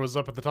Transistor was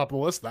up at the top of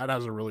the list. That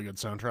has a really good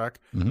soundtrack.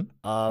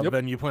 Mm-hmm.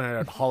 Then you pointed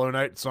out Hollow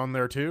Knight's on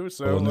there too.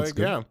 So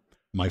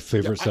my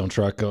favorite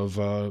soundtrack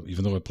of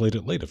even though I played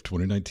it late of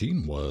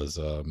 2019 was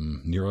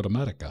Nier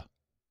Automata.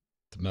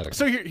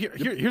 So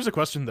here's a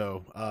question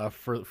though,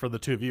 for the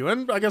two of you,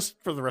 and I guess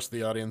for the rest of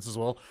the audience as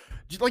well.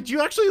 Do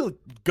you actually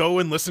go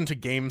and listen to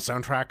game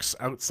soundtracks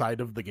outside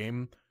of the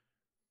game?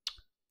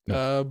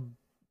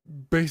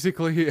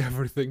 Basically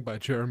everything by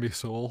Jeremy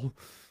Soule.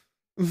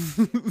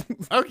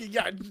 Okay,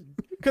 yeah,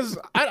 because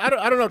I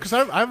don't know, because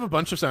I have a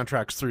bunch of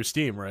soundtracks through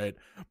Steam, right?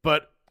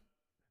 But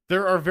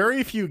there are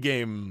very few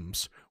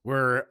games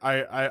where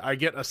I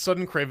get a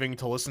sudden craving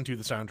to listen to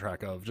the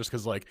soundtrack of, just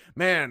because, like,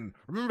 man,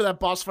 remember that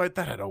boss fight?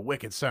 That had a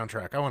wicked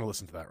soundtrack. I want to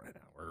listen to that right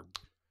now.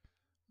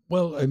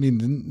 Well, I mean,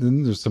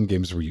 then there's some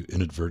games where you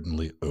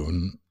inadvertently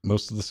own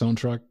most of the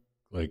soundtrack,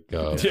 like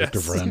Victor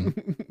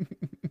Vran.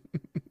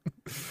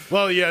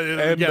 Well,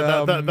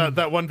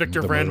 that one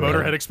Victor Vran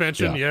Motorhead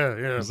expansion. Yeah.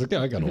 I was like,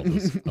 I got all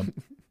this.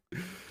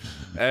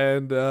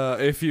 And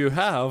if you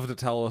have the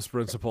Talos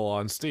Principle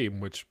on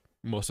Steam, which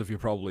most of you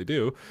probably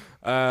do,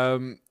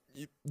 some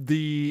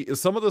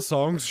of the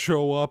songs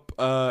show up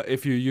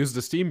if you use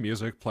the Steam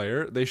music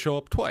player. They show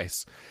up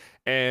twice,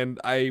 And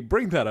I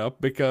bring that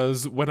up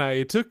because when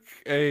I took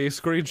a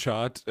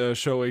screenshot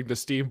showing the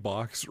Steam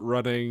box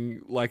running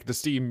like the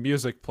Steam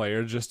music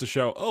player just to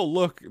show, oh,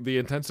 look, the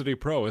Intensity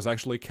Pro is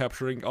actually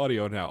capturing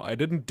audio now. I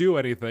didn't do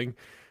anything.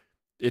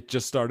 It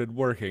just started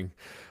working.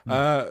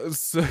 And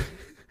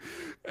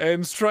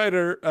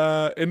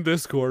Strider in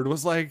Discord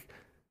was like,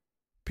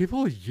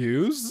 people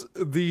use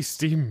the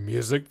Steam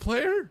music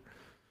player?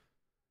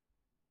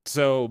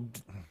 So...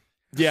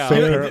 yeah,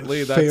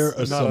 apparently that's fair not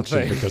a assumption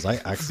thing. because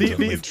I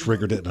accidentally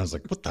triggered it and I was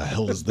like, what the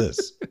hell is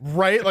this?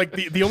 Right? Like,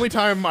 the only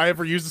time I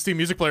ever used the Steam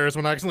music player is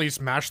when I accidentally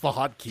smashed the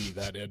hotkey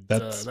that it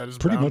That's that is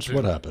pretty bound much to.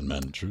 what happened,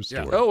 man. True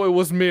story. Oh, it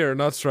was Mir,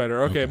 not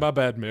Strider. Okay, my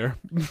bad, Mir.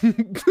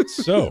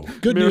 So,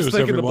 good Mir's news,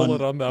 taking the everyone.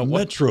 bullet on that one.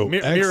 Metro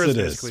Mir is Exodus.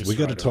 basically We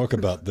got to Strider. talk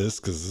about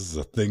this because this is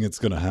a thing that's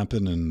going to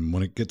happen. And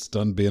when it gets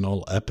done being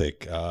all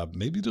epic,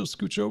 maybe they'll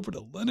scooch over to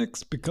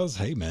Linux because,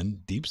 hey, man,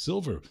 Deep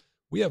Silver.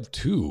 We have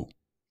 2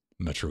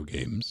 Metro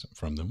games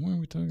from them. Why are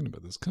we talking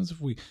about this? Because if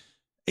we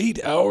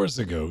 8 hours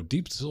ago,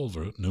 Deep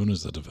Silver, known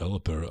as the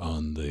developer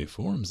on the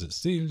forums at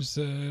Steam,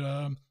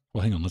 said,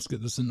 well, hang on, let's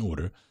get this in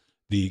order.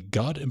 The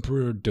God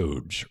Emperor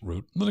Doge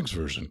wrote Linux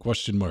version,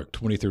 question mark,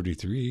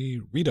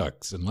 2033,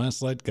 Redux, and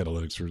last light got a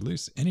Linux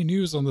release. Any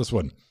news on this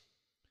one?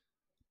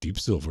 Deep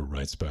Silver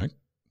writes back,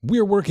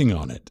 we're working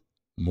on it.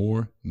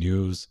 More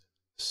news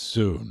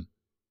soon.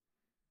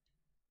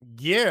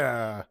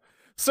 Yeah.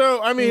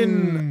 So, I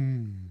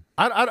mean...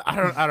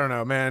 I don't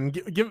know, man.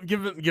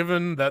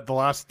 Given that the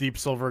last Deep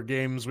Silver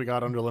games we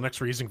got under Linux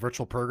were using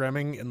virtual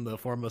programming in the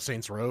form of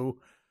Saints Row,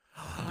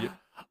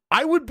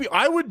 I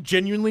would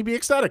genuinely be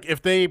ecstatic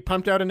if they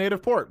pumped out a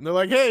native port. And they're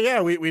like, hey,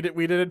 yeah, we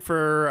did it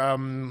for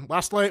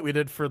Last Light, we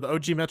did for the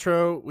OG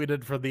Metro, we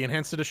did for the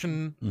Enhanced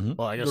Edition. Mm-hmm.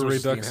 Well, I guess The it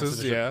was Reduxes, Enhanced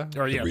Edition. yeah.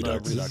 Or yeah, the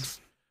Reduxes.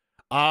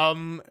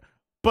 Redux.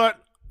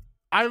 But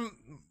I'm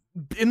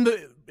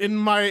in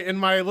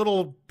my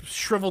little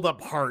shriveled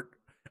up heart.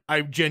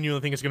 I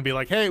genuinely think it's going to be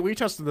like, hey, we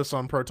tested this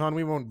on Proton.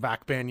 We won't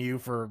back ban you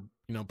for,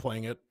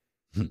 playing it.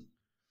 Dude,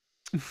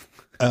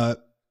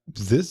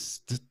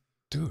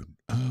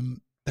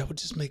 that would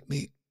just make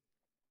me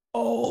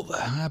all the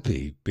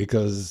happy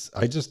because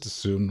I just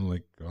assumed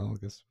like, well, I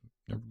guess I'm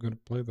never going to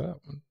play that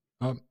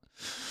one.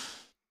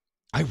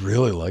 I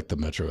really like the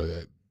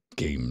Metro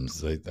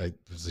games. I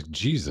was like,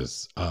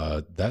 Jesus,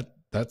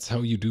 that's how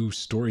you do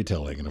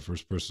storytelling in a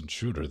first-person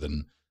shooter.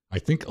 Then I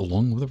think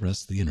along with the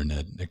rest of the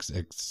internet,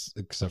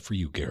 except for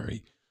you,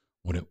 Gary,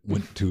 when it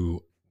went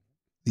to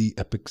the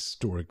Epic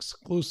Store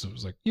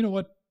exclusives, like, you know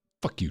what?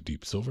 Fuck you,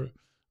 Deep Silver.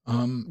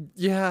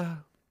 Yeah.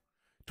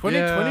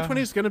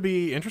 2020 is going to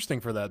be interesting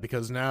for that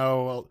because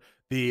now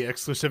the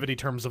exclusivity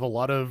terms of a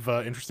lot of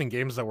interesting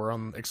games that were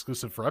on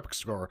exclusive for Epic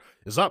Store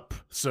is up.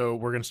 So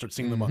we're going to start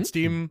seeing them on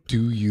Steam.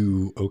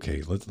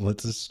 Okay,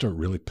 let's just start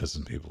really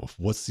pissing people off.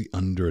 What's the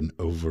under and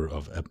over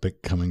of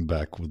Epic coming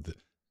back with the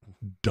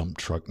dump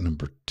truck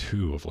number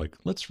 2 of like,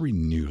 let's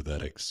renew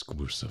that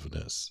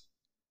exclusiveness?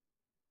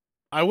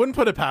 I wouldn't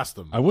put it past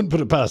them. I wouldn't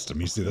put it past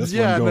them. You see, that's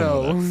where I'm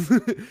going with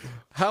that.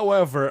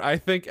 However, I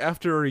think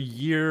after a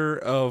year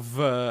of,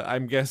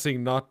 I'm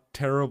guessing, not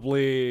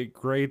terribly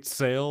great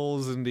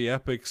sales in the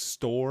Epic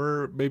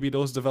Store, maybe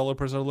those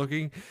developers are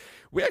looking.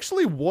 We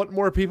actually want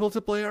more people to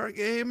play our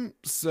game,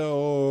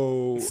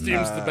 so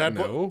Steam's the bad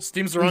no.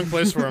 Steam's the wrong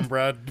place for him,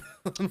 Brad.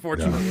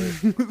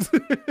 Unfortunately.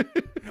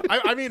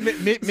 I mean,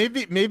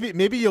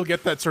 maybe you'll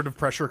get that sort of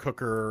pressure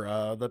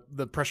cooker,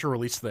 the pressure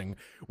release thing,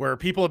 where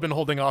people have been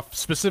holding off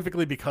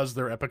specifically because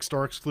they're Epic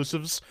Store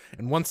exclusives,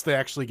 and once they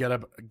actually get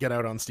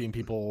out on Steam,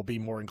 people will be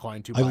more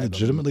inclined to buy I them.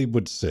 legitimately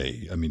would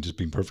say, I mean, just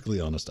being perfectly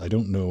honest, I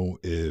don't know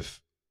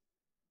if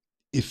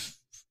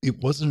it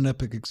wasn't an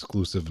Epic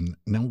exclusive, and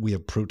now we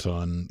have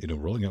Proton,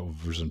 rolling out with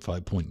version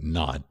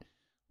 5.0,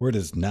 where it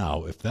is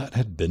now. If that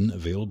had been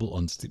available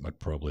on Steam, I'd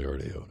probably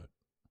already own it.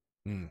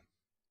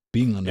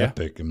 Being on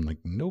Epic, I'm like,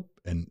 nope.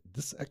 And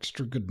this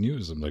extra good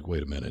news, I'm like,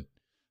 wait a minute.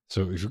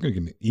 So if you're going to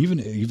give me,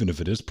 even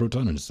if it is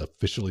Proton and it's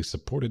officially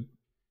supported,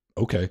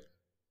 okay.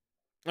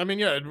 I mean,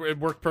 yeah, it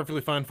worked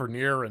perfectly fine for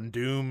Nier and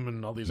Doom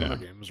and all these other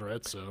games,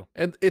 right? So,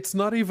 and it's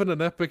not even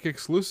an Epic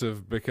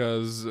exclusive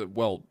because,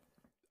 well,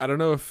 I don't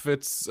know if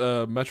it's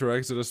Metro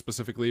Exodus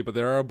specifically, but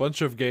there are a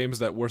bunch of games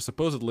that were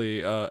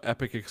supposedly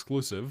Epic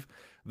exclusive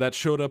that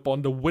showed up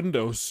on the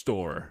Windows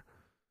Store.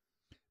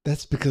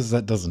 That's because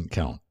that doesn't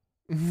count.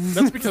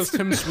 That's because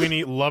Tim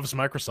Sweeney loves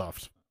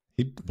Microsoft.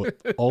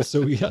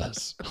 Also,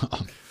 yes.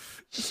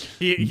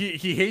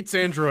 He hates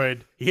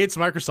Android. He hates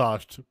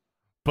Microsoft,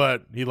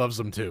 but he loves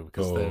them too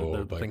because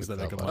they're the things that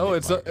make him. Oh,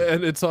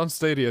 it's on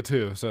Stadia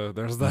too, so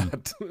there's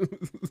that.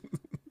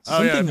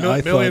 Something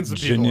I thought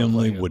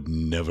genuinely would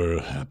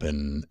never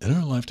happen in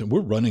our lifetime.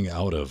 We're running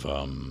out of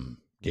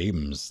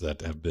games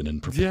that have been in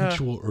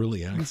perpetual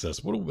early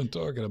access. What have we been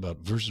talking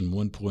about? Version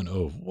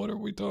 1.0. What are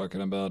we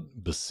talking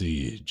about?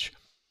 Besiege.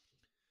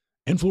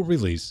 And full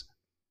release,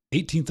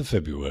 18th of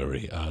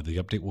February. The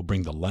update will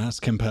bring the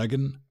last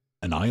Campaign,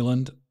 an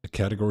island, a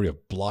category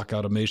of block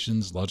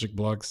automations, logic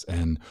blocks,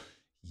 and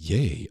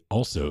yay,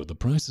 also the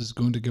price is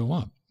going to go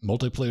up.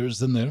 Multiplayer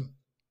is in there.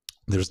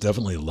 There's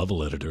definitely a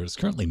level editor. It's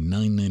currently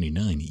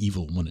 $9.99,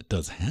 evil when it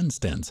does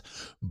handstands.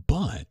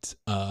 But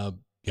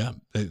yeah,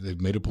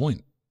 they've made a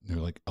point. They're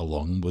like,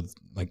 along with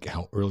like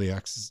how early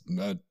access,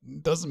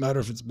 doesn't matter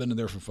if it's been in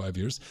there for 5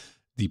 years,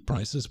 the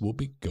prices will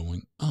be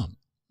going up.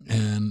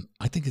 And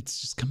I think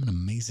it's just come an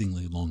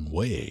amazingly long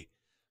way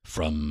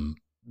from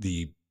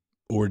the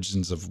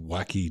origins of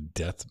wacky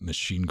death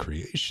machine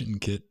creation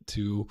kit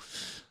to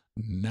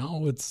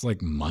now it's like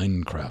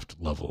Minecraft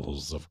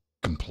levels of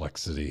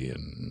complexity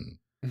and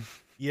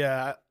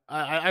Yeah,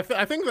 I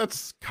think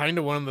that's kind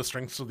of one of the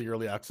strengths of the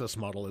early access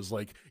model is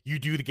like you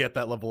do get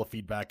that level of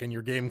feedback and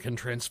your game can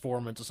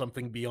transform into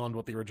something beyond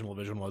what the original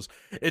vision was.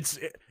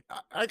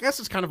 I guess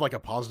it's kind of like a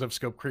positive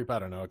scope creep. I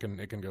don't know.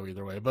 It can go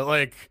either way, but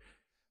like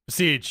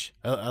Siege,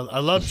 I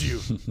loved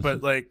you,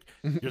 but like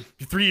you're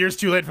 3 years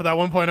too late for that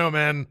 1.0,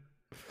 man.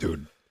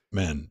 dude,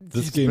 man,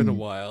 this It's game been a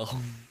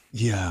while.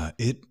 Yeah,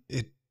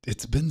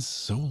 it's been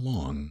so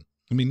long.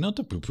 I mean, not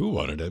to poo-poo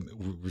on it.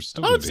 We're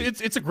still. Oh,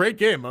 it's a great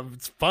game.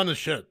 It's fun as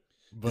shit.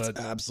 But it's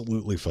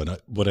absolutely fun.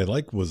 What I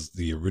like was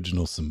the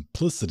original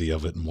simplicity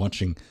of it, and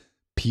watching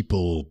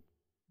people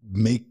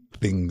make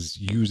things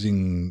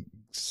using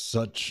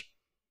such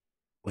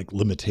like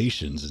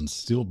limitations and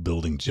still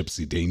building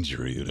Gypsy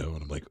Danger, you know.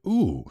 And I'm like,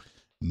 ooh,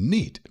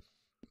 neat.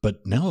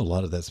 But now a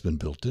lot of that's been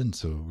built in,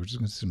 so we're just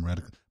gonna see some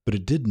radical. But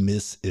it did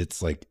miss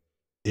its like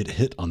it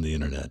hit on the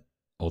internet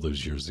all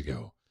those years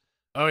ago.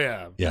 oh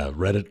yeah, Yeah,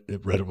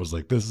 Reddit was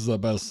like, this is the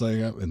best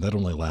thing, and that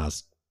only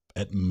lasts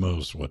at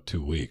most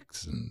 2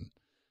 weeks, and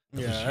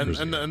yeah,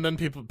 and then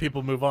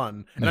people move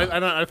on, and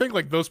No. I think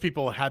like those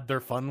people had their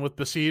fun with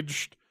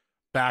Besieged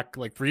back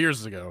like 3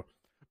 years ago,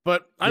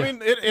 but I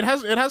mean it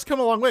has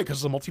come a long way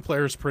because the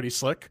multiplayer is pretty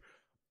slick.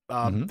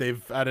 Mhm.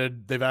 They've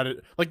added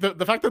like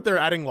the fact that they're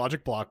adding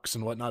logic blocks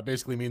and whatnot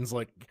basically means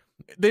like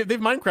they've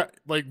Minecraft,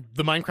 like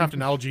the Minecraft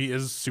analogy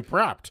is super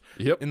apt.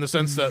 Yep. In the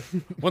sense that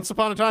once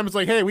upon a time it's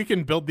like, hey, we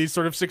can build these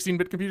sort of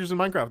 16-bit computers in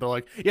Minecraft. They're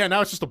like, yeah, now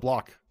it's just a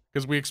block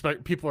because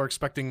people are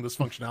expecting this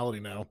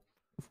functionality now.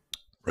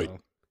 Right.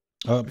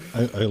 So,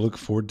 I look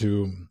forward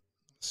to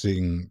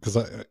seeing, because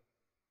I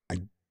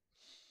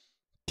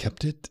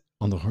kept it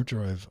on the hard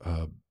drive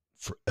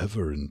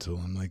forever until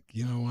I'm like,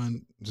 you know what,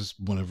 just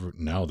whenever.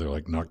 Now they're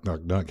like, knock,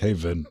 knock, knock, hey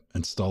Vin,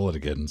 install it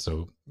again.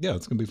 So yeah,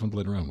 it's gonna be fun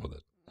playing around with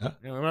it.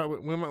 yeah,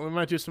 we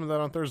might do some of that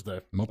on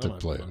Thursday.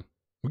 Multiplayer.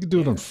 We could do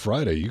it on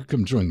Friday. You could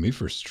come join me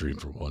for a stream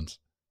for once.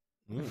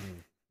 Mm.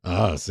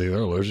 See, they're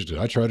allergic to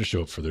it. I try to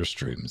show up for their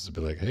streams and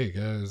be like, hey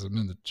guys, I'm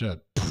in the chat.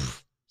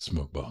 Poof,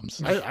 smoke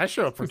bombs. I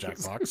show up for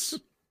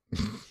Jackbox.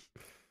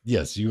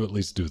 Yes, you at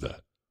least do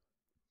that.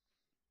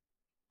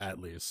 At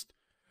least.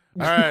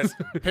 All right,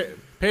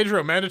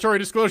 Pedro, mandatory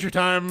disclosure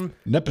time.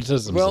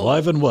 Nepotism's Well,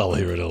 alive and well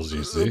here at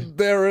LGC.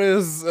 There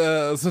is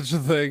such a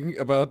thing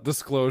about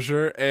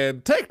disclosure,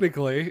 and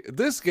technically,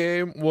 this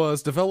game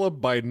was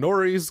developed by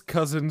Nori's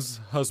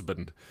cousin's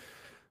husband.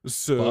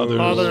 So,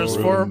 Brothers,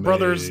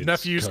 roommates,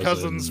 nephews,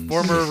 cousins,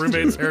 former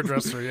roommates,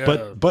 hairdresser. Yeah,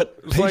 But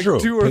it's like Pedro,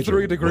 2 or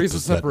Pedro, 3 degrees what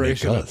of does that make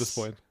separation at us? this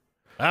point.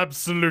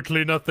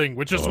 absolutely nothing,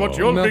 which is what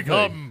you'll Nothing.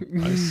 become.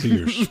 I see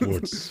your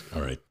Schwartz.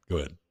 All right, go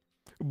ahead.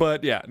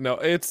 But yeah, no,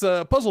 it's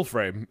a puzzle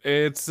frame.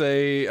 It's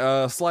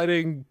a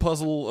sliding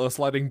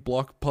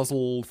block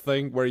puzzle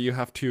thing where you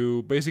have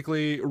to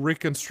basically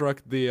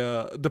reconstruct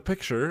the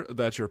picture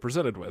that you're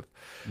presented with,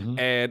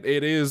 and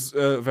it is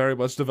very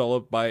much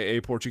developed by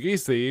a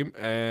Portuguese team,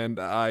 and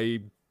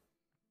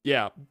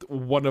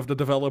one of the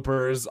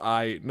developers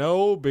I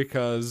know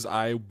because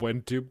I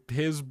went to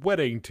his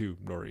wedding to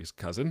Nori's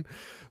cousin,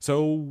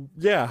 so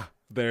yeah,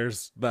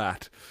 there's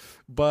that.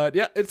 But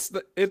yeah, it's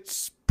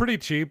pretty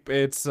cheap.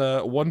 It's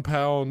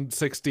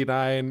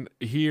 £1.69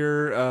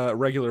 here,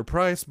 regular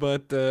price,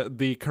 but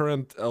the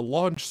current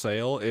launch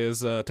sale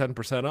is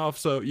 10% off,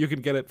 so you can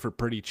get it for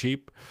pretty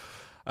cheap.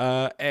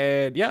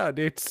 And yeah,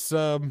 it's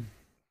a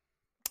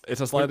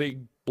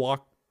sliding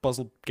block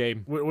puzzle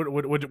game.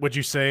 Would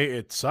you say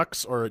it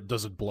sucks or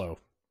does it blow?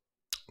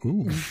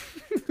 Ooh,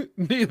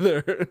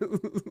 Neither.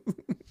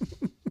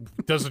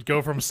 Does it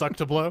go from suck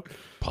to blow?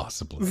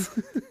 possibly.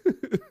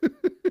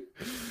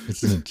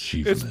 It's an It's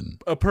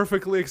achievement. a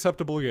perfectly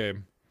acceptable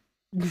game.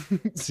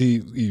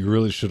 See, you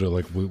really should have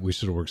we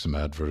should have worked some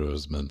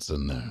advertisements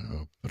in there.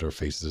 Put our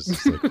faces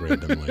just like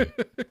randomly.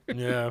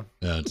 Yeah,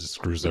 Yeah, it just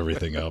screws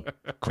everything up.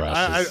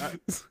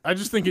 Crashes. I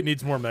just think it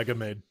needs more Mega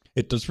Made.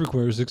 It does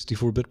require a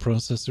 64-bit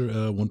processor,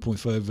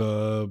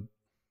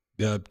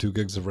 1.5, 2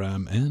 gigs of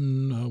RAM,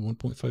 and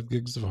 1.5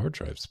 gigs of hard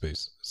drive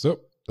space.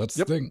 So that's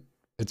the thing.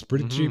 It's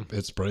pretty cheap.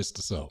 It's priced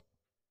to sell.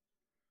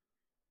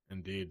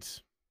 Indeed.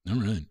 All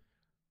right.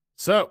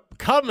 So,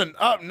 coming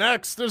up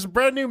next, there's a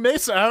brand new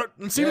Mesa out,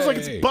 and seems like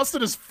Yay. it's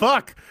busted as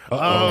fuck.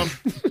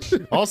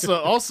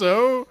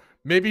 Also,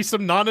 maybe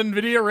some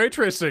non-NVIDIA ray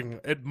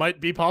tracing. It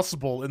might be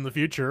possible in the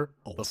future.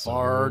 The Also,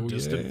 far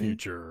distant yay.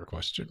 future.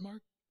 Question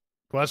mark?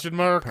 Question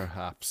mark?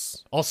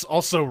 Perhaps.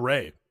 Also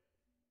Ray.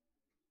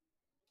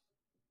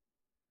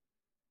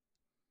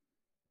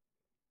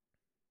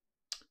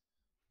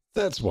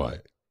 That's why.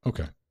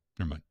 Okay.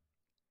 Never mind.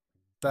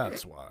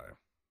 That's why.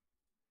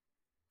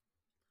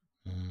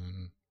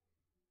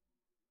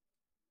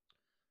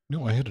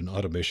 No, I had an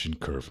automation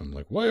curve. I'm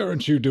like, why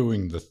aren't you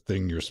doing the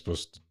thing you're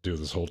supposed to do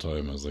this whole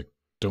time? I was like,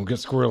 don't get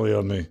squirrely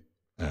on me.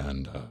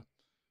 And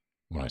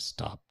when I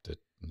stopped it,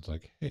 it's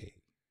like, hey,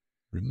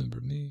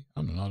 remember me?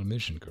 I'm an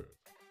automation curve.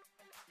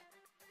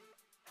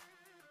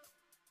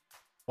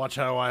 Watch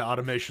how I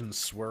automation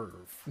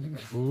swerve.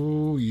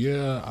 Oh,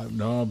 yeah.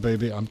 No,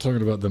 baby, I'm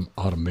talking about them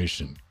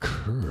automation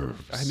curves.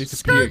 I need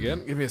to pee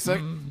again. Give me a sec.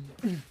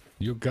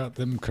 You got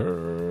them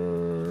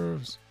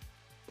curves.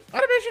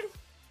 Automation!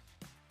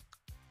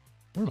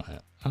 Where am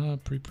I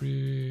at?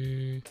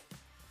 Pre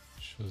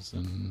shows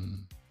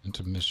and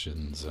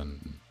intermissions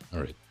and...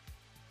 Alright.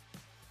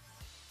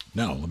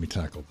 Now, let me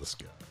tackle this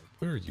guy.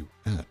 Where are you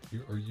at?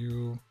 Are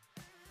you...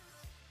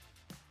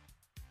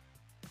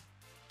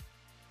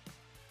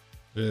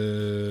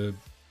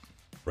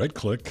 right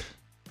click.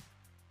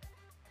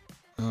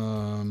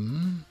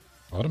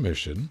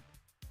 Automation.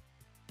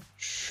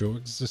 Show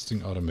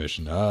existing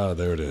automation. Ah,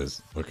 there it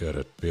is. Look at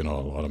it. Being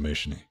all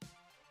automation-y.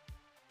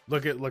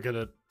 Look at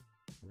it.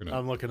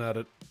 I'm looking at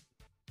it.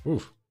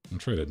 Oof. I'm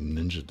trying to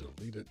ninja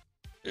delete it.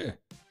 Yeah.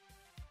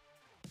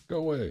 Go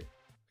away.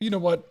 You know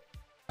what?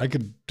 I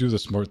could do the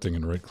smart thing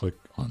and right click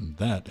on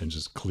that and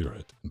just clear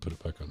it and put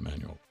it back on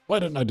manual. Why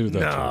didn't I do that?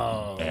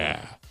 No.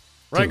 Yeah.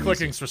 Right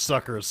clicking's for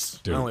suckers.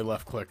 Dude. I only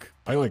left click.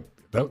 I like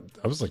that.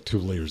 I was like 2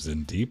 layers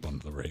in deep on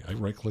the right. I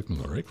right clicked on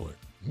the right click.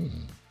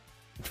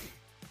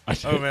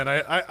 Oh man,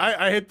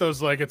 I hit those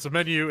like it's a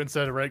menu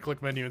instead of right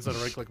click menu instead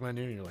of right click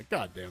menu, and you're like,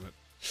 God damn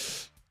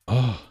it.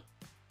 Oh,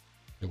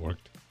 it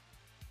worked.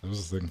 That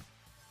was the thing.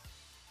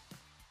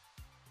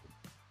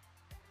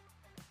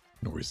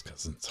 Nori's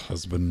cousin's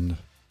husband.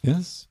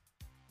 Yes.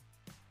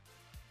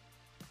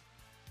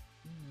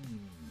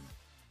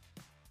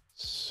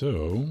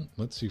 So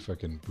let's see if I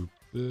can boop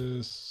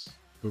this.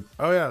 Boop.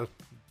 Oh yeah.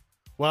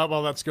 Well,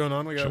 while that's going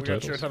on, we got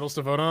titles. show titles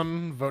to vote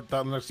on.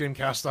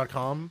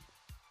 Vote.linuxgamecast.com.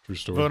 True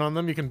story. Vote on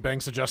them. You can bang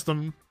suggest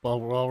them while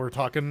we're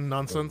talking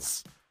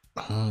nonsense.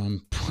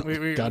 God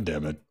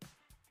damn it.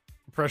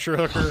 Pressure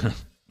hooker.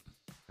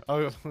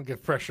 I'll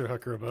give pressure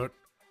hooker a vote.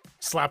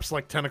 Slaps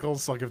like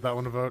tentacles. I'll give that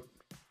one a vote.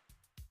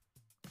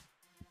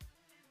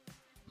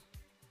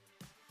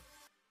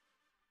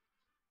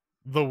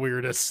 The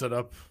weirdest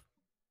setup.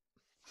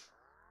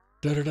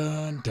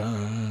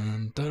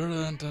 Dun-dun-dun,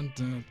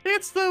 dun-dun-dun-dun.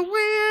 It's the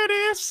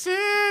weirdest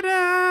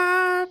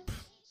setup.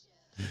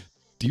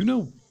 Do you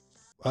know?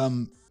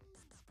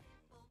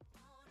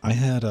 I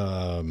had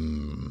I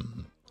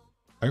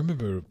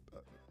remember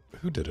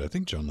who did it. I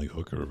think John Lee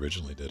Hooker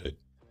originally did it.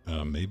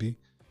 Maybe,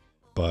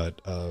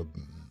 but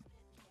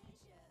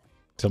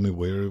Tell Me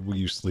Where Will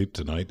You Sleep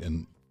Tonight,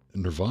 and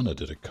Nirvana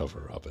did a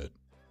cover of it.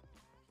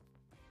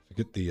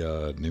 Forget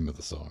the name of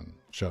the song.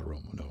 Shot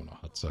Rome will know in a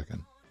hot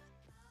second.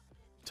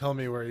 Tell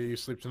me where you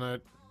sleep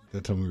tonight.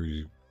 Tell me where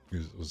you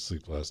was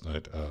asleep last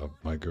night.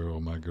 My girl,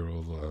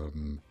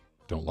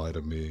 don't lie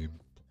to me.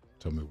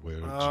 Tell me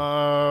where.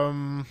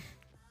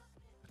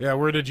 Yeah,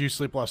 where did you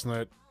sleep last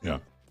night? Yeah.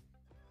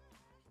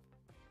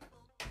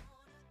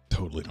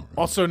 Totally don't remember.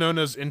 Also known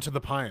as Into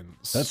the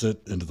Pines. That's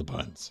it. Into the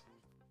Pines.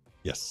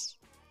 Yes.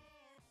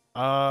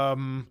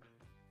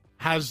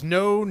 Has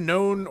no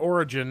known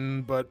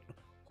origin, but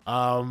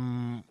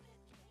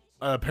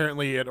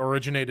apparently it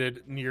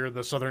originated near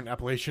the Southern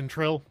Appalachian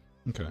Trail.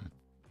 Okay.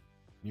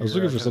 I was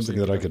looking for something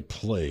that I could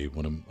play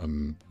when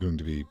I'm going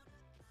to be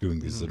doing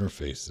these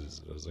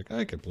interfaces. I was like,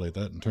 I could play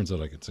that, and turns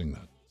out I could sing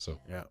that. So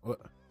yeah,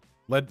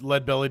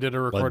 Lead Belly did a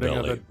recording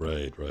of it.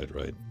 Right.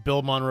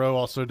 Bill Monroe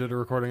also did a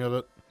recording of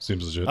it.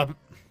 Seems legit.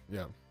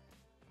 Yeah.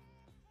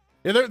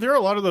 There are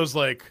a lot of those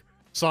like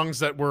songs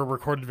that were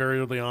recorded very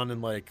early on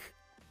in like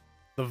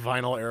the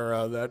vinyl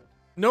era that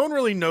no one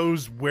really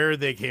knows where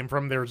they came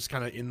from. They were just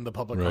kind of in the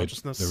public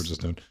consciousness. They were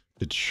just known.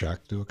 Did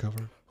Shaq do a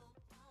cover?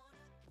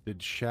 Did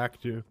Shaq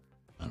do?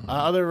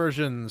 Other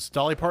versions.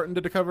 Dolly Parton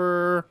did a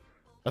cover.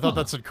 I thought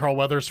that said Carl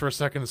Weathers for a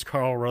second. It's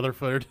Carl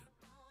Rutherford.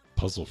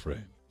 Puzzle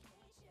Frame.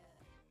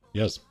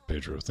 Yes,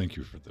 Pedro. Thank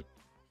you for the...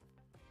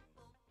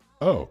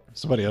 Oh,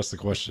 somebody asked the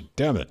question.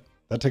 Damn it.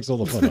 That takes all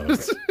the fun out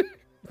of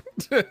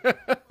it.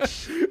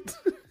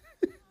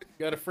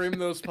 Gotta frame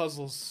those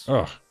puzzles.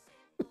 Oh,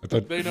 I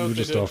thought They you know were what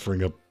they just did.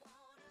 offering up...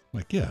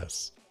 Like,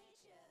 yes.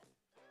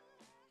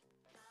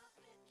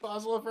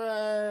 Puzzle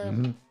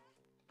frame.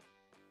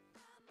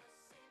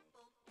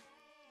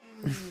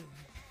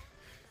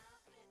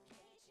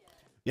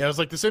 Yeah, it was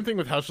like the same thing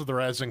with House of the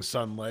Rising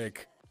Sun.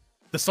 Like,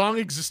 the song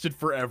existed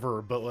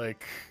forever, but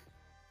like,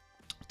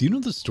 Do you know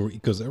the story?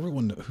 Because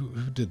everyone who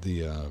did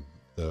the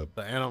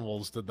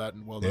Animals did that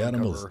well. the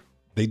Animals, cover.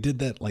 they did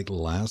that like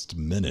last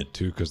minute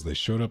too, because they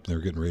showed up and they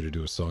were getting ready to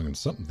do a song and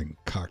something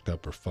cocked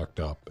up or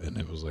fucked up, and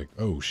it was like,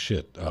 oh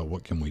shit,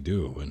 what can we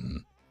do?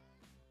 And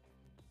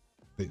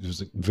it was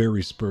a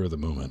very spur of the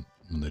moment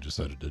when they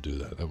decided to do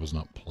that. That was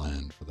not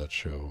planned for that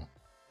show.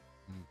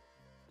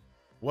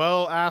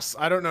 Well,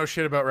 I don't know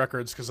shit about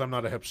records because I'm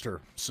not a hipster.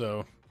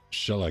 So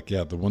Shellac,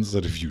 yeah, the ones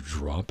that if you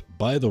drop.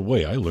 By the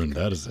way, I learned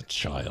that as a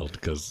child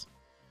because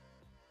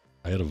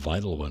I had a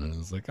vinyl one and it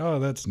was like, oh,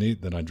 that's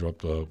neat. Then I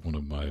dropped one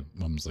of my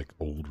mom's like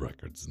old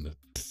records and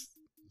it's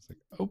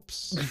like,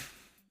 oops.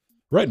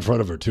 Right in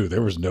front of her, too.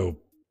 There was no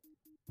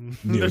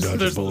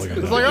neo-Nazis It's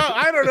like, oh,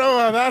 I don't know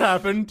how that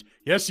happened.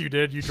 Yes, you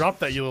did. You dropped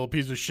that, you little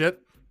piece of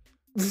shit.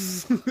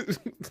 So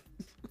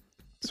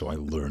I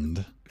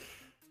learned.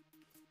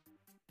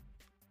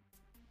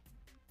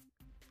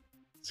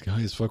 It's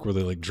high as fuck. Were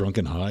they like drunk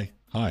and high?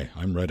 Hi,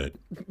 I'm Reddit.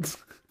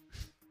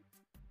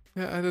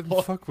 Yeah, I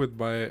didn't fuck with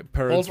my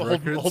parents'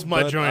 records, hold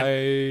my but joint.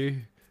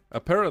 I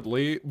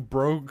apparently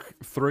broke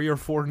 3 or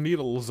 4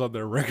 needles on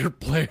their record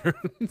player.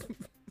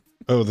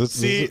 Oh,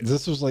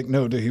 this was like,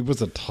 no, he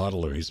was a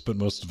toddler. He spent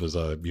most of his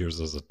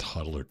years as a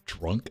toddler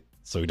drunk,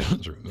 so he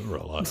doesn't remember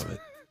a lot of it.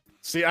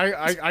 See,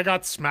 I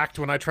got smacked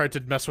when I tried to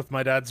mess with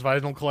my dad's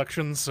vinyl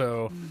collection,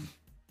 so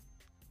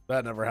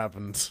that never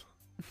happened.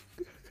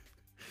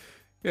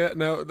 Yeah,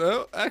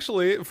 no,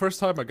 actually, first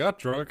time I got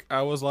drunk,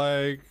 I was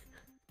like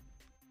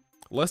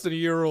less than a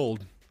year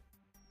old.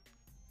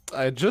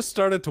 I just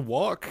started to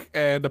walk,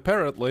 and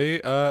apparently,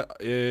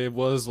 it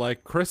was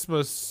like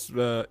Christmas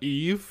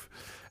Eve,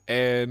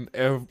 and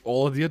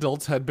all of the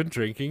adults had been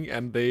drinking,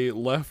 and they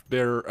left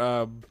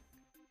their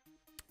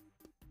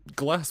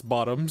glass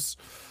bottoms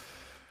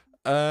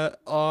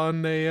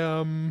on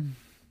a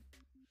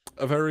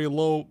very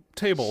low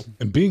table.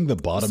 And being the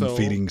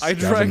bottom-feeding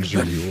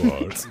scavenger you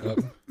are.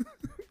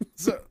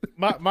 So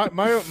my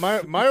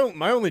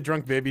only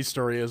drunk baby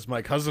story is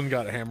my cousin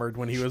got hammered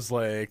when he was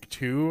like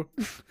 2,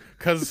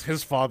 because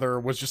his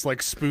father was just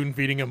like spoon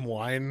feeding him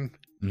wine.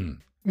 Mm.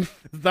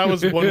 That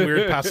was one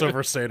weird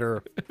Passover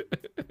Seder.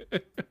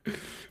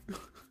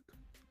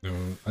 No,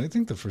 I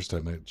think the first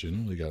time I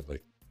genuinely got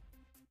like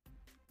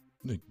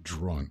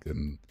drunk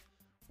and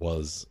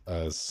was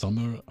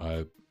summer.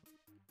 I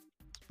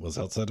was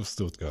outside of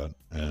Stuttgart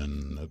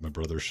and at my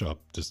brother's shop,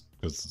 just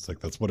because it's like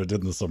that's what I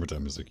did in the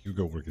summertime. It's like, you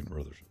go work in your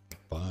brother's shop.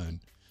 Fine.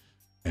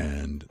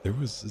 And there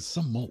was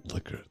some malt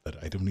liquor that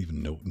I don't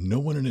even know. No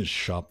one in his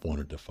shop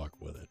wanted to fuck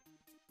with it.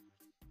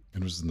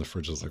 And it was in the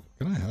fridge. I was like,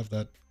 can I have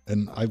that?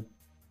 And I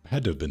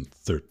had to have been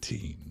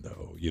 13,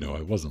 though. You know,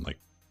 I wasn't like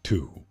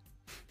 2.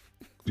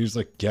 He was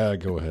like, yeah,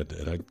 go ahead.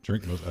 And I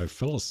drank most. I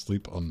fell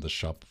asleep on the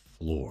shop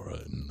floor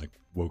and like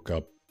woke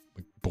up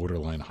like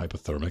borderline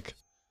hypothermic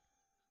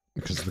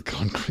because the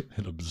concrete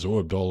had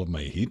absorbed all of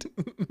my heat.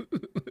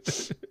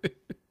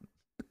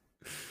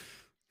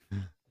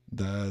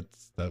 That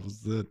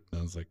was it.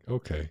 I was like,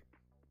 okay.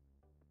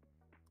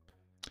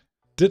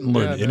 Didn't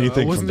learn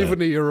anything. I wasn't from even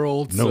that. a year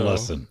old. No so,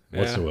 lesson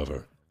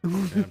whatsoever.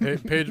 Yeah,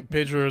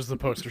 Pedro is the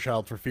poster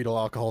child for fetal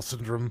alcohol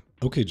syndrome.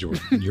 Okay,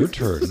 Jordan, your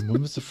turn.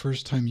 When was the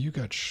first time you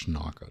got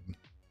schnocked?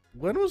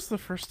 When was the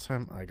first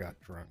time I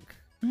got drunk?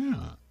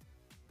 Yeah.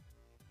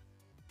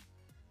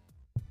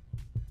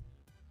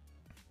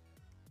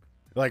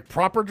 Like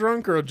proper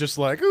drunk, or just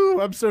like,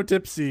 ooh, I'm so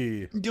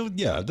tipsy?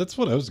 Yeah, that's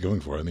what I was going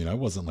for. I mean, I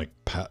wasn't like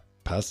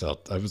pass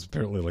out. I was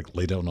apparently like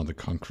lay down on the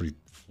concrete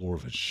floor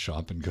of his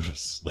shop and go to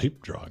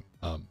sleep drunk.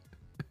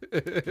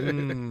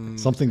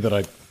 Something that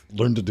I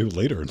learned to do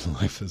later in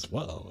life as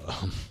well.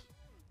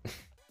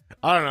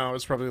 I don't know. It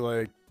was probably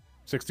like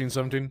 16,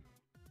 17.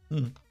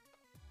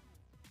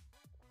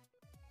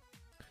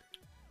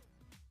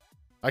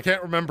 I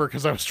can't remember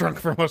because I was drunk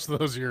for most of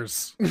those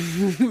years.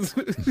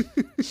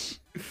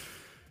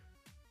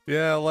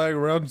 Yeah, like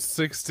around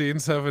 16,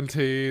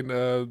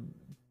 17,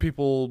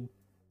 people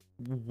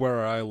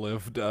where I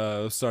lived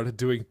started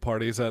doing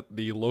parties at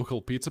the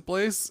local pizza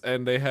place,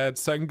 and they had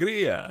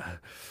sangria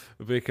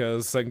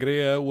because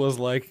sangria was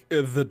like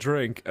the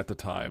drink at the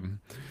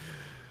time.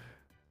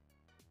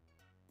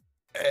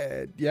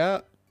 And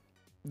yeah,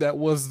 that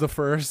was the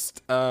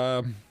first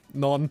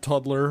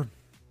non-toddler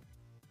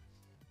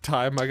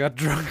time I got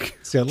drunk.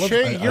 See, I love.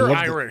 Che, you're love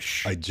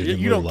Irish. I You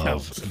genuinely don't love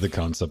count. the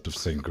concept of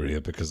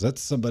sangria because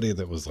that's somebody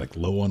that was like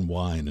low on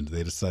wine and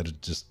they decided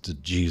just to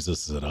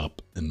Jesus it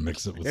up and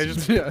mix it with some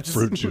just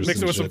fruit juice. Mix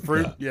it and with some shit.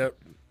 fruit. Yeah. Yep.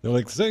 They're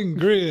like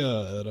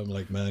sangria, and I'm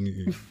like, man,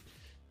 you're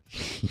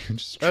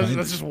just trying.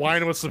 That's just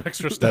wine with some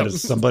extra stuff. That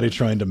is somebody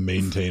trying to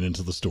maintain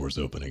until the stores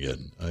open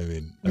again. I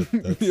mean,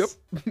 that's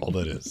all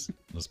that is.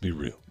 Let's be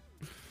real.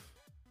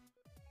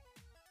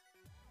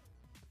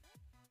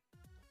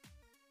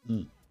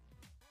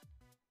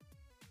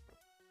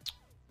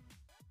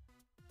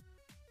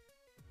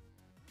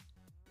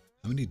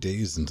 How many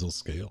days until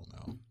scale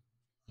now?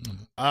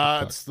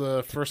 It's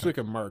the first week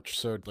of March,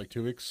 so like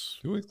 2 weeks.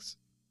 2 weeks?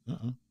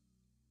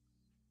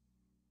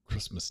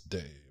 Christmas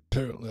Day.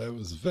 Apparently, that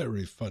was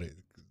very funny.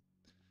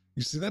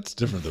 You see, that's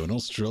different though. In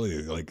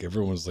Australia, like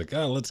everyone was like,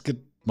 let's get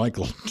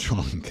Michael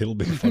drunk. It'll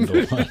be fun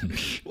to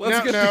watch.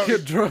 Let's get the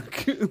kid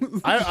drunk.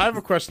 I have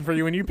a question for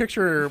you. When you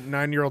picture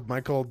 9-year-old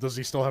Michael, does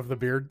he still have the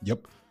beard?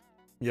 Yep.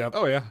 Yep.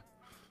 Oh yeah.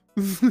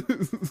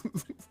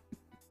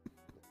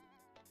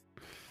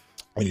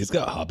 I mean, he's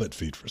got hobbit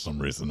feet for some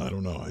reason. I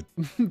don't know.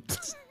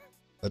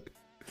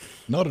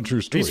 Not a true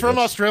story. He's from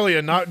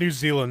Australia, not New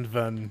Zealand,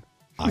 then.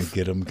 I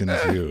get him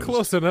confused.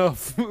 Close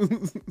enough.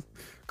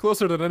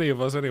 Closer than any of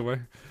us,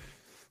 anyway.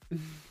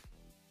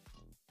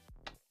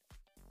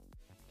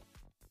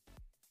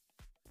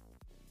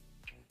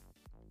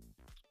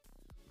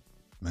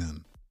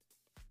 Man.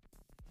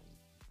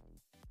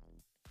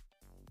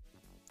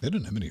 They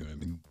didn't have any. I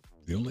mean,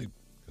 the only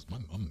because my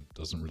mom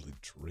doesn't really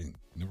drink.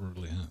 Never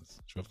really has.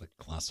 She'll have like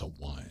a glass of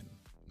wine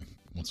like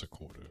once a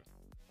quarter.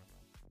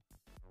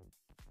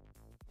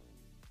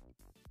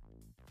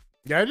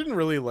 Yeah, I didn't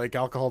really like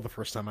alcohol the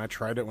first time I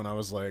tried it when I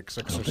was like 6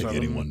 I don't or think 7.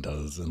 anyone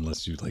does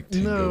unless you like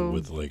tingo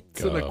with like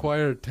it's an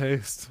acquired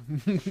taste.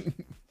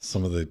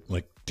 some of the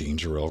like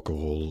danger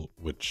alcohol,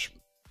 which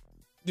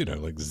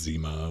like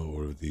Zima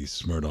or the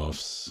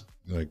Smirnoffs,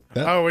 like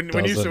that. Oh, when you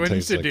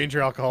taste say like,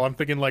 danger alcohol, I'm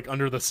thinking like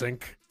under the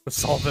sink, the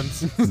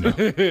solvents.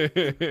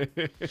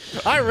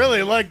 I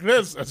really like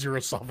this as your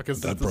esophagus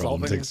is that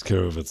problem dissolving. takes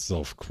care of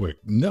itself quick.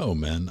 No,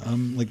 man,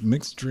 like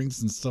mixed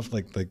drinks and stuff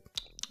like.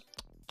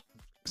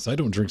 Because I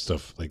don't drink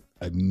stuff like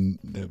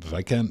if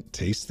I can't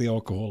taste the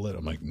alcohol,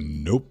 I'm like,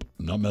 nope,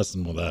 I'm not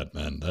messing with that,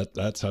 man.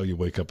 That's how you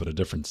wake up in a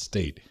different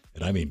state,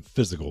 and I mean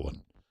physical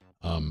one.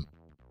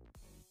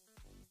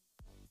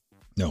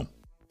 No,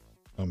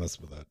 I'll mess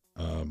with that.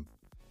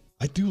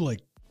 I do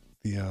like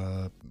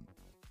the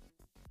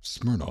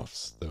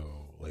Smirnoffs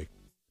though, like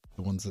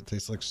the ones that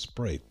taste like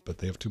Sprite, but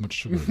they have too much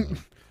sugar in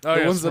them.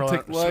 The ones that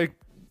take like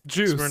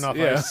juice. Smirnoff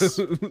yeah. Ice.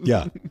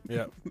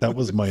 Yeah. That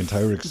was my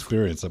entire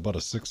experience. I bought a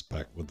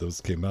 6-pack when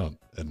those came out,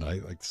 and I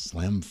like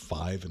slammed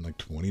 5 in like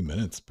 20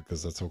 minutes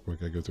because that's how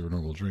quick I go through a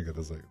normal drink. And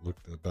as I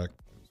looked at the back,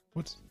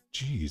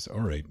 geez,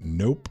 all right,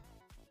 nope.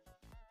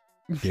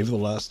 Gave the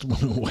last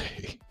one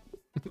away.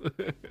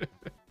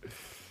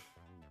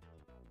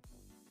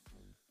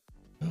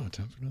 Oh,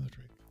 time for another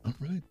drink. All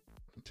right,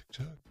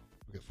 TikTok.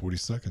 We got 40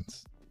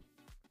 seconds.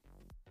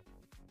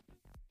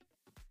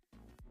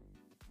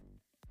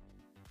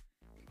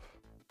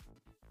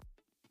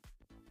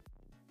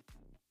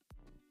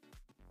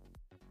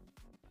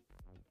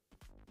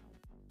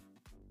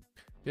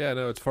 Yeah,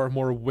 no, it's far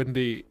more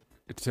windy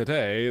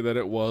today than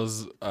it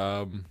was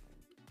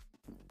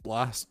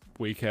last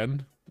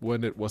weekend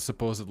when it was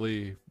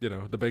supposedly,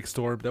 the big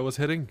storm that was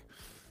hitting.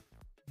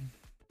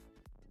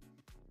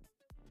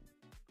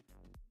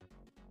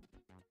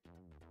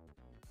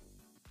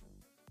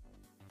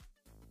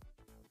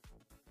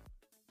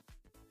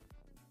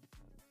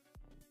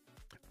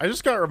 I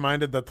just got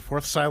reminded that the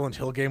 4th Silent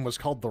Hill game was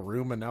called The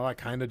Room, and now I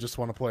kind of just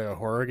want to play a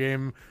horror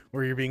game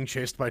where you're being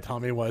chased by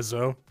Tommy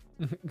Wiseau.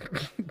 You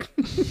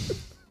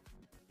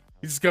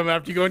just come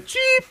after you going,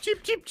 cheep,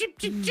 cheep, cheep, cheep,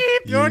 cheep,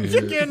 cheep, your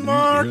chicken,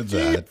 Mark, You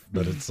hear that,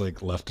 but it's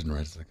like left and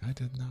right. It's like, I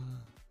did not.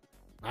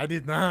 I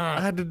did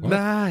not. I did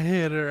not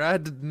hit her. I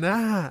did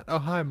not. Oh,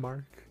 hi,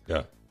 Mark.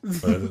 Yeah.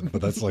 But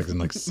that's like in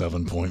like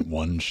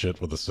 7.1 shit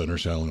with the center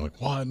channel.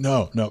 Like, what?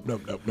 No.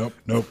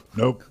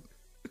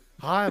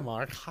 Hi,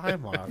 Mark. Hi,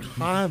 Mark.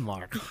 Hi,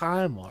 Mark.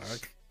 Hi,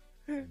 Mark.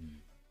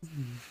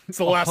 It's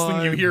the last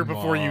thing you hear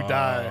before you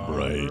die.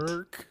 Right.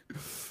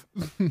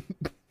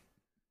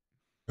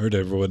 All right,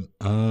 everyone.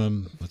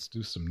 Let's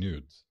do some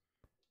nudes.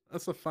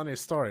 That's a funny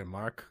story,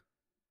 Mark.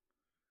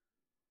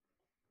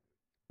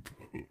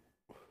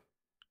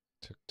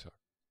 Tick tock,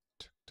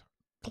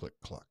 click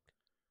clock.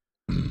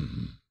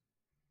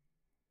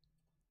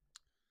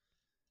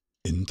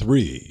 In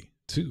 3,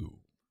 2.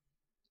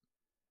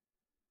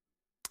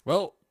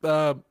 Well,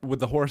 with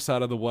the horse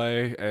out of the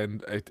way,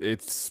 and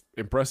it's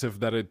impressive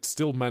that it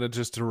still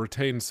manages to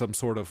retain some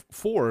sort of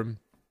form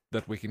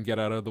that we can get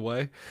out of the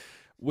way,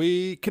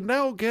 we can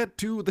now get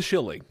to the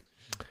shilling.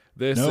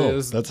 That's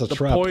a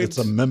trap. Point. It's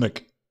a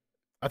mimic.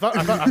 I thought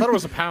it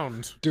was a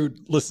pound.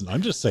 Dude, listen,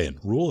 I'm just saying,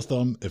 rule of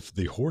thumb, if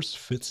the horse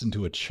fits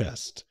into a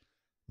chest,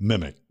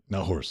 mimic,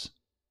 not horse.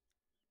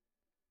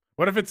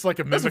 What if it's like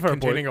a That's a mimic fair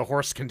containing a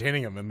horse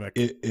containing a mimic?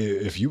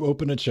 If you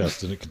open a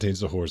chest and it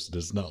contains a horse, it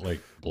is not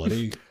like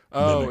bloody.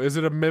 Oh, mimic. is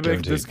it a mimic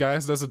Guaranteed.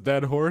 disguised as a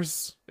dead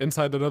horse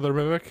inside another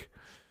mimic?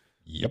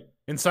 Yep.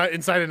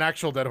 Inside an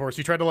actual dead horse.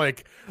 You try to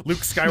like Luke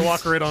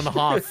Skywalker it on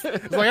Hoth.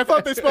 It's like, I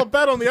thought they smelled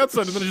bad on the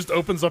outside, and then it just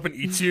opens up and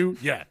eats you.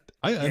 Yeah.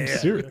 I'm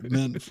serious,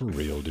 man, for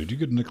real, dude. You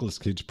get a Nicolas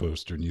Cage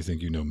poster and you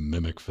think you know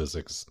mimic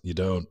physics. You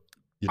don't.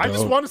 I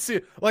just want to see,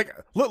 like,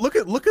 look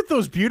at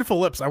those beautiful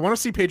lips. I want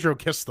to see Pedro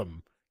kiss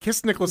them.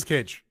 Kiss Nicolas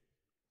Cage.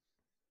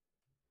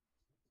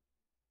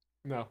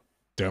 No.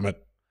 Damn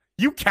it.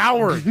 You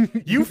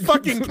coward. You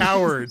fucking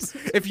cowards.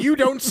 If you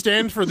don't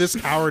stand for this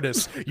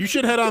cowardice, you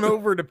should head on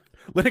over to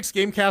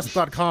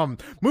LinuxGameCast.com.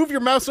 Move your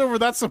mouse over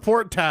that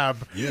support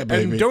tab. Yeah,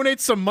 baby. And donate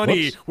some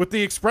money Whoops. with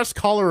the express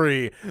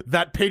colory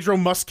that Pedro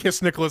must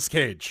kiss Nicolas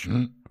Cage.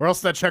 Or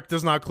else that check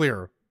does not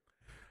clear.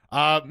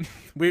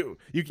 You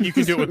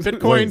can do it with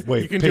Bitcoin.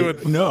 Wait, you can do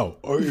it. No.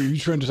 Are you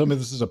trying to tell me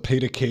this is a pay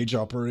to cage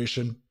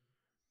operation?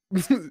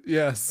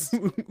 Yes.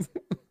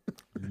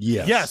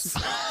 Yes.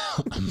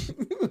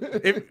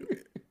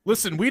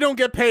 Listen, we don't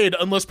get paid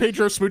unless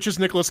Pedro smooches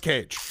Nicolas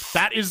Cage.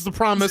 That is the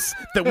promise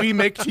that we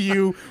make to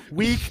you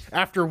week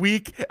after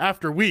week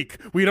after week.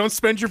 We don't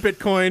spend your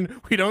Bitcoin.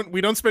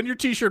 We don't spend your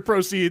T-shirt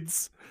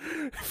proceeds.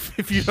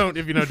 If you don't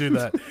do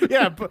that,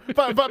 yeah.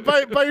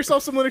 Buy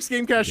yourself some Linux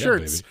Gamecast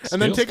shirts,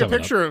 and then take a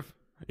picture of.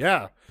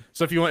 Yeah.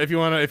 So if you want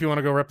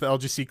to go rep the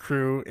LGC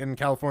crew in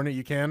California,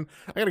 you can.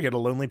 I gotta get a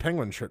Lonely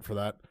Penguin shirt for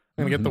that.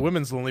 I'm gonna get the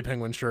women's Lonely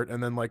Penguin shirt,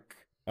 and then like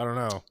I don't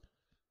know.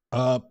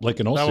 Like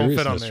in all That won't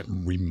fit on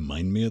seriousness,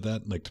 remind me of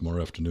that like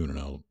tomorrow afternoon, and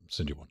I'll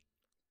send you one.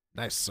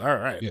 Nice. All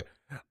right. Yeah.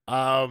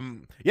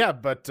 Yeah,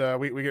 but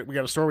we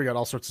got a store. We got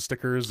all sorts of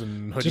stickers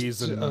and hoodies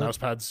Just, and mouse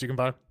pads you can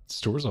buy.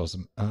 Store's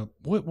awesome.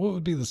 What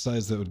would be the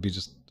size that would be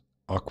just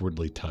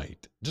awkwardly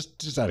tight?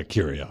 Just out of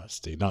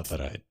curiosity, not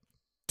that I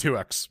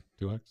 2X.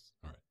 2X.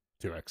 All right.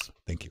 2X.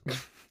 Thank you.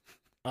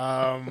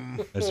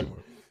 As you were.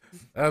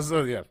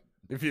 Yeah.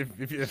 If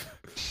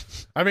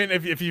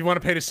you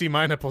want to pay to see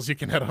my nipples, you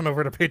can head on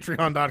over to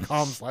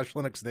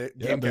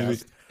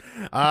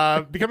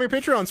patreon.com/LinuxGameCast. Becoming a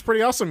Patreon is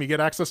pretty awesome. You get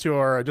access to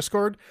our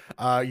Discord.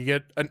 You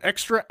get an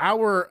extra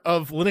hour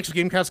of Linux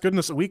Gamecast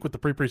goodness a week with the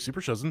pre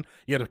super shows. You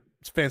get a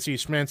fancy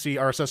schmancy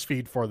RSS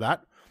feed for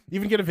that. You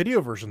even get a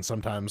video version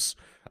sometimes.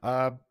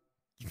 You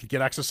can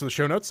get access to the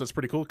show notes. That's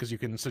pretty cool because you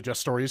can suggest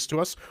stories to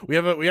us.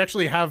 We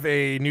actually have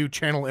a new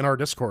channel in our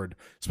Discord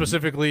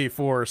specifically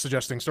for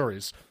suggesting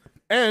stories.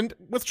 And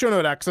with show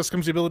note access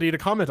comes the ability to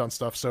comment on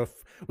stuff. So if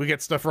we get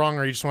stuff wrong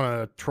or you just want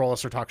to troll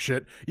us or talk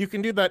shit, you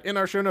can do that in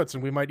our show notes,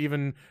 and we might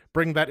even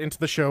bring that into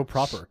the show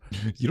proper.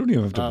 You don't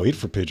even have to wait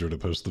for Pedro to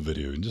post the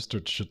video and just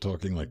start shit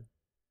talking like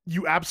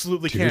you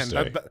absolutely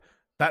Tuesday. Can.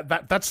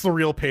 That's the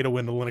real pay to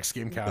win the Linux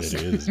Gamecast.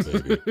 It is,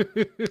 baby.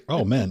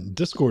 Oh man,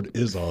 Discord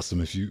is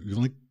awesome. If you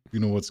like,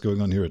 what's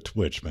going on here at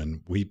Twitch, man,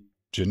 we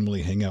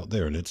genuinely hang out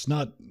there, and it's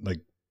not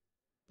like.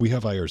 We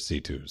have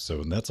IRC too,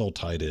 and that's all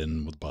tied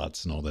in with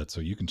bots and all that.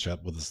 So you can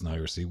chat with us in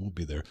IRC. We'll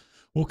be there.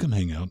 We'll come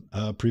hang out.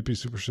 Pre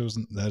super shows.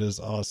 That is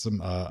awesome.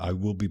 I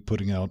will be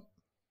putting out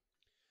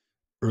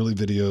early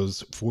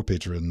videos for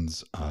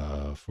patrons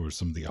for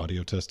some of the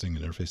audio testing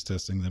and interface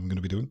testing that I'm going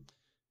to be doing.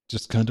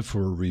 Just kind of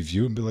for a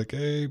review and be like,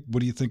 hey,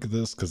 what do you think of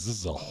this? Because this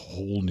is a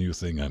whole new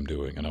thing I'm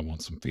doing, and I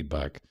want some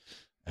feedback.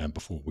 And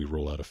before we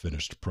roll out a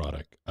finished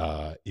product,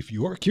 if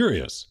you are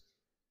curious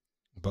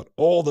about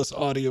all this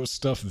audio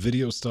stuff,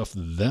 video stuff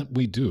that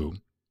we do,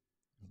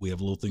 we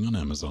have a little thing on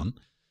Amazon,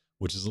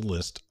 which is a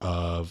list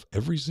of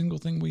every single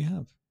thing we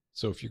have.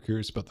 So if you're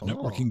curious about the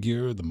networking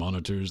gear, the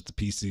monitors, the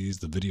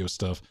PCs, the video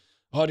stuff,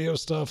 audio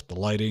stuff, the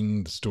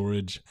lighting, the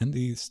storage, and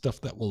the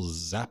stuff that will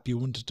zap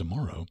you into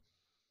tomorrow.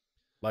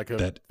 Like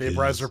a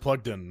vaporizer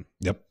plugged in.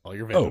 Yep. While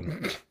you're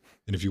vaping.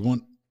 And if you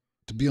want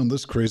to be on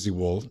this crazy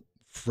wall,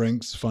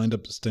 Frank's Find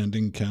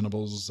Upstanding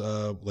Cannibals,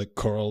 like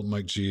Carl,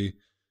 Mike G,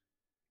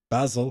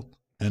 Basil,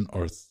 and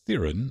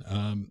Arthurian.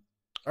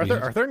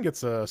 Arthurian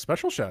gets a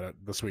special shout out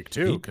this week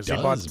too because he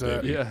bought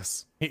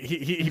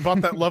he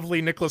bought that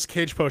lovely Nicolas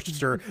Cage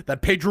poster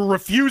that Pedro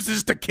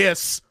refuses to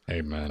kiss.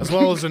 Hey man, as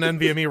well as an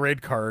NVMe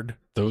raid card.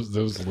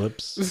 Those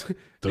lips,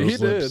 he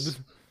did.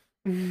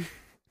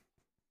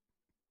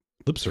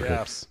 Lips are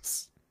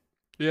hips.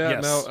 Yeah,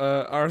 yes.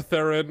 no,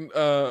 Arthurian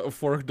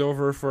forked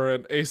over for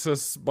an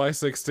Asus by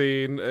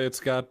 16. It's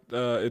got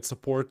it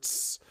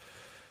supports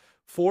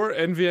 4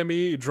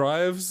 NVMe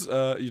drives.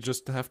 You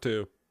just have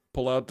to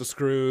pull out the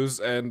screws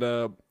and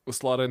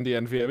slot in the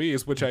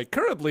NVMe's, which I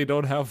currently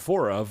don't have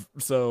 4 of.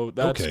 So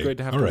that's going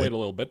to have to wait a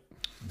little bit.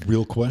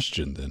 Real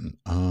question then.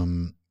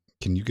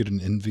 Can you get an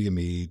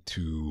NVMe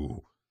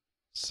to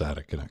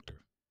SATA connector?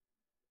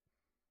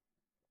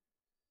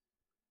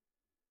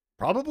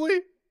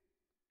 Probably.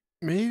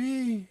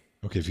 Maybe.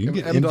 Okay, if you can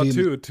get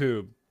M.2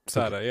 to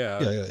SATA, okay. Yeah,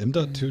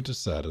 M.2 to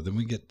SATA. Then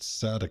we get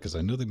SATA, because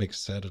I know they make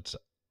SATA to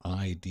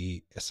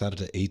ID, SATA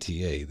to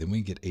ATA. Then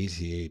we get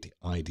ATA to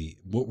ID.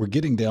 What we're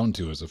getting down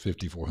to is a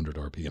 5400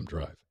 RPM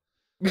drive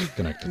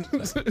connected to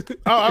that.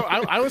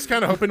 I was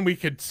kind of hoping we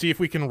could see if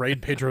we can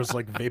raid Pedro's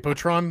like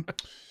Vapotron.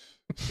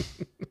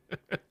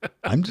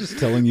 I'm just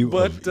telling you,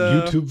 a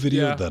YouTube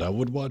video that I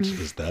would watch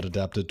is that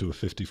adapted to a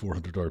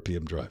 5400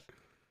 RPM drive.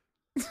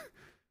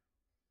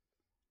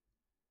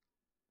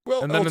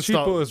 Well, El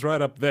Cheapo is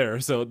right up there,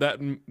 so that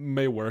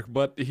may work.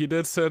 But he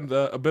did send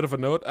a bit of a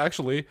note.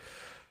 Actually,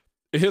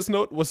 his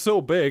note was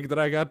so big that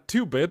I got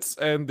 2 bits,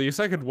 and the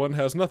second one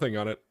has nothing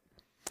on it.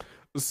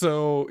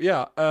 So,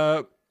 yeah.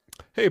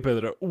 Hey,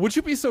 Pedro, would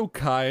you be so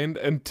kind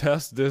and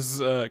test this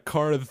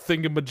card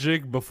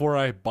thingamajig before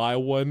I buy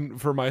one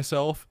for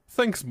myself?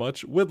 Thanks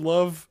much. With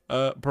love,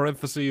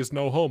 parentheses,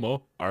 no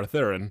homo,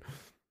 Arthurian.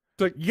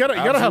 Like, you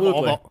gotta have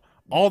all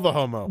the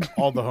homo.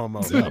 All the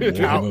homo. Yeah,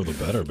 more homo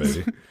the better,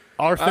 baby.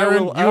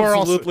 Arthurian,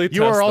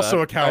 you are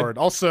also a coward.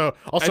 Also,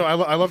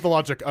 I love the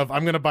logic of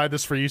I'm going to buy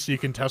this for you so you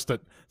can test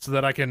it so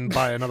that I can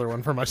buy another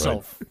one for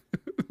myself.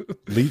 Right.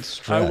 Lead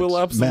strat. I will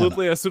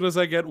absolutely, as soon as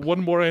I get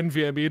one more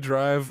NVMe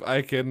drive,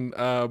 I can,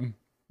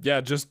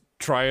 just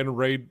try and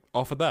raid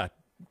off of that.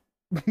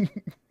 Okay.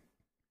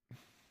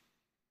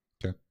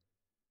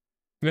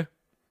 Yeah.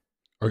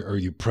 Are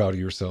you proud of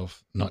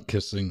yourself not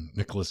kissing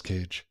Nicolas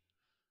Cage?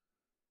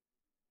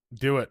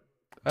 Do it.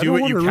 Do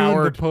it, you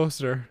coward. The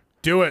poster.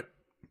 Do it.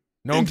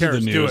 No one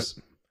cares. Do it.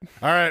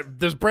 All right.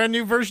 There's a brand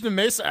new version of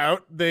Mesa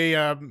out. They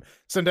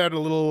sent out a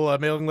little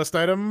mailing list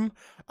item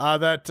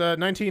that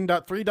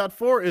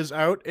 19.3.4 is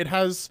out. It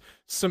has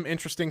some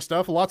interesting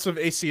stuff. Lots of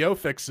ACO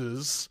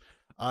fixes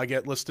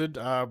get listed.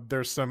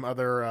 There's some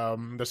other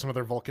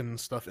Vulkan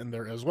stuff in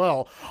there as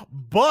well.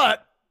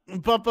 But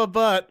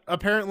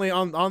apparently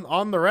on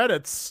the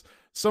Reddits,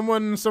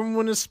 someone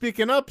is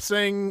speaking up,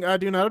 saying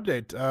do not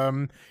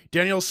update.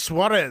 Daniel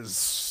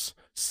Suarez,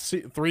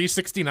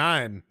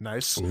 369,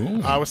 nice.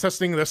 Was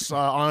testing this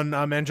on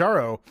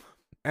Manjaro,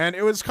 and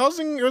it was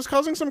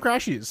causing some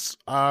crashes.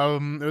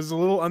 It was a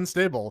little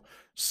unstable,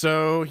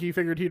 so he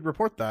figured he'd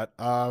report that.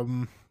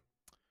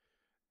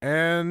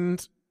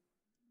 And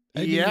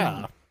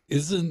yeah,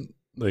 isn't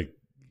like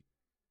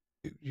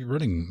you're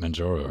running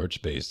Manjaro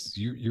Archbase,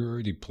 you're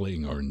already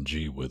playing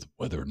RNG with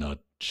whether or not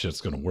shit's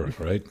gonna work,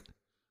 right?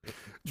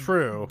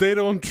 True. They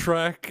don't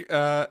track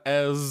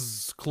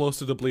as close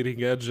to the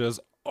bleeding edge as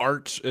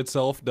Arch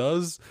itself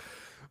does,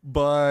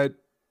 but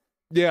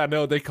yeah,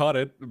 no, they caught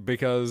it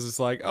because it's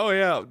like, oh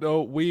yeah,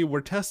 no, we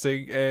were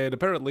testing, and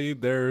apparently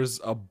there's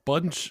a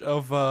bunch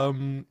of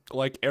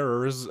like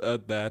errors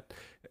that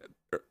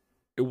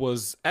it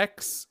was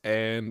X,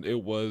 and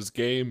it was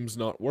games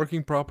not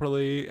working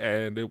properly,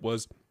 and it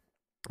was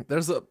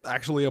there's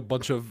actually a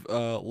bunch of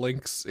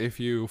links if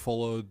you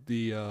follow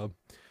the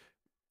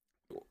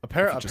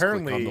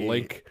apparently on the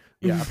link.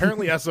 Yeah,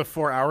 apparently as of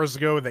 4 hours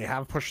ago, they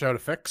have pushed out a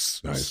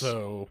fix. Nice.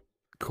 So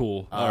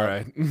cool. All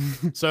right.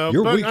 So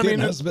your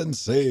weekend has been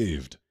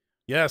saved.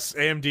 Yes,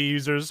 AMD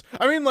users.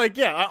 I mean, like,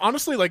 yeah,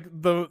 honestly, like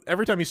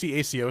every time you see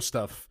ACO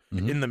stuff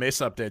in the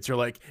Mesa updates, you're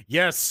like,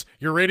 yes,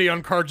 your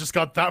Radeon card just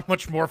got that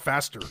much more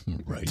faster.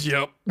 Right.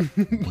 Yep.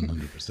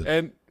 100%.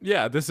 And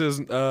yeah, this is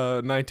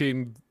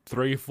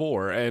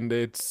 1934, and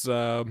it's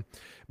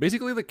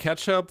basically the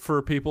catch-up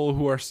for people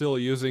who are still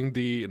using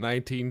the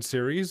 19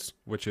 series,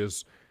 which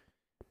is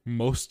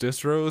most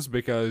distros,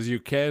 because you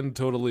can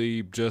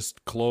totally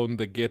just clone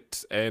the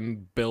Git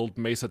and build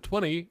Mesa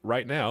 20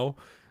 right now,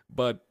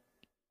 but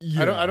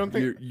yeah, I don't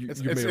think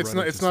it's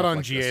not on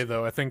like GA this.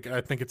 though. I think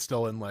it's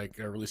still in like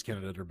a release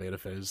candidate or beta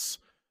phase.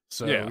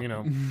 So Yeah. you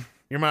know,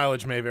 your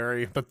mileage may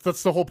vary, but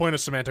that's the whole point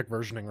of semantic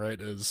versioning, right?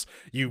 Is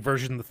you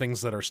version the things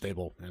that are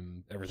stable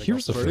and everything.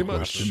 Here's a else fair pretty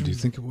question: much. do you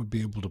think it would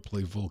be able to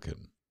play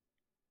Vulkan?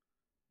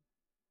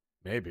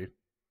 Maybe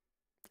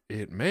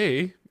It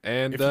may,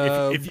 and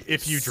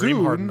if you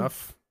dream hard soon-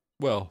 enough.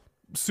 well,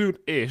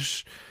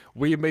 soon-ish,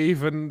 we may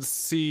even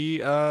see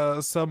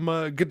some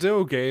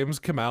Godot games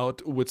come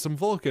out with some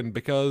Vulkan,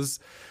 because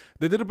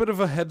they did a bit of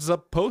a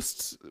heads-up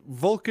post.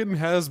 Vulkan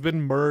has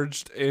been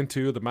merged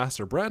into the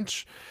master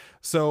branch,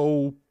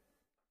 so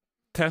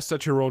test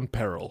at your own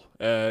peril.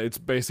 It's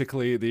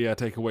basically the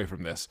takeaway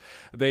from this.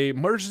 They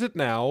merged it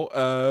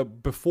now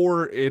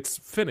before it's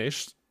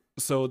finished,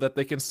 so that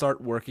they can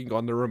start working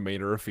on the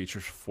remainder of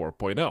features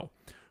 4.0,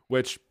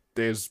 which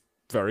is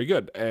very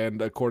good.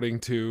 And according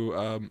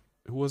to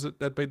who was it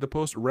that made the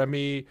post?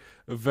 Remy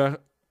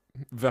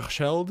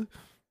Verscheld?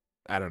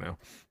 I don't know.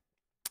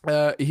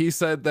 He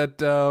said that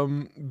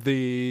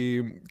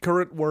the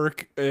current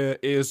work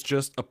is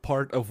just a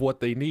part of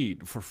what they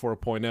need for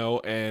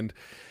 4.0, and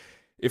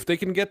if they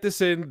can get this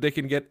in, they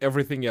can get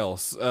everything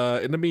else.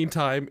 In the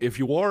meantime, if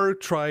you are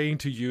trying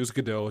to use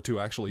Godot to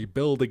actually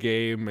build a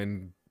game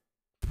and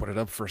put it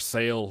up for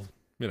sale,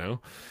 you know,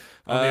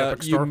 On the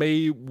Epic you Store?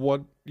 may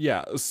want,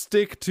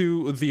 stick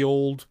to the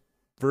old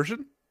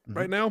version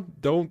right now.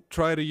 Don't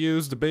try to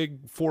use the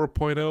big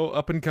 4.0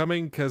 up and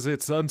coming, because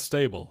it's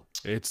unstable.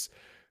 It's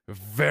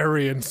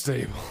very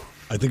unstable.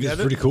 I think it's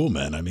pretty cool,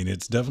 man. I mean,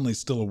 it's definitely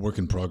still a work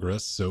in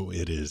progress, so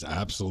it is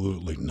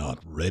absolutely not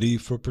ready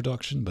for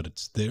production, but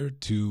it's there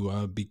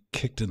to be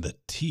kicked in the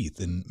teeth.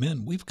 And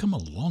man, we've come a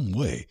long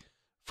way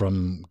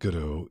from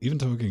Godot, even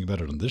talking about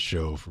it on this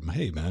show, from,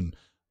 hey man,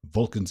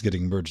 Vulkan's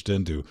getting merged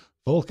into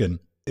Vulkan.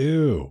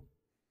 Ew.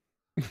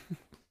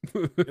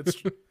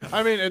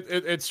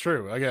 It's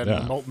true. Again,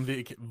 Yeah. Molten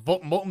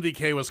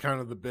DK was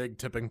kind of the big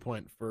tipping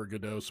point for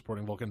Godot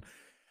supporting Vulkan.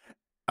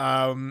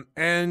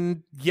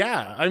 And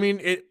yeah, I mean,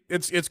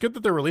 it's good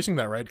that they're releasing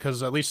that, right?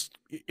 Because at least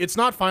it's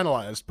not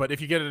finalized, but if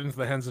you get it into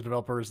the hands of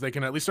developers, they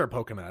can at least start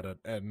poking at it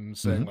and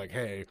saying like,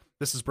 "Hey,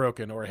 this is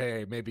broken," or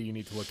 "Hey, maybe you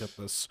need to look at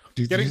this."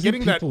 Do you think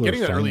Getting that people are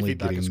early finally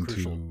feedback is getting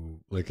crucial. to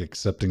like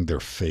accepting their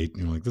fate?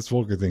 You know, like this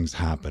Vulkan thing's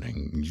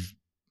happening. You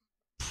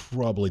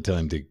probably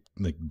time to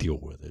like deal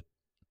with it.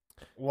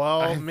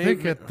 Well, I maybe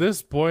think at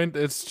this point,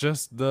 it's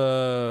just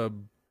the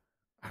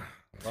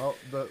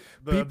the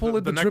people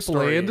in the next AAA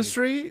story-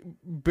 industry,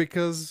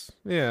 because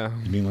You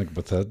mean like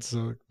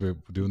Bethesda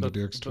doing the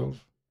DX12?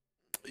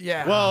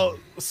 yeah. Well,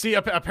 see,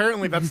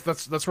 apparently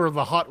that's where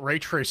the hot ray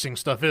tracing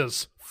stuff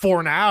is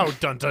for now.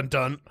 Dun dun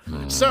dun.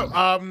 So,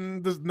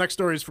 the next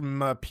story is from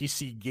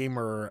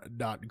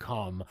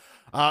PCGamer.com.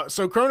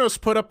 So Kronos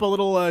put up a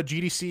little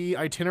GDC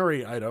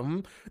itinerary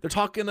item. They're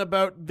talking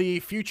about the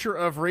future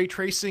of ray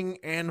tracing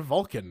and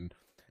Vulkan,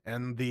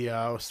 and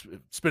the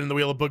spinning the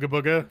wheel of Booga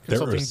Booga,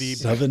 There are consulting the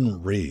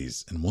 7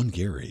 Rays and 1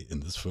 Gary in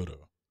this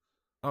photo.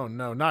 Oh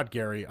no, not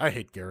Gary. I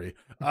hate Gary.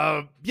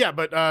 Yeah,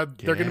 but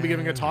they're going to be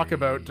giving a talk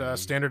about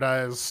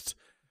standardized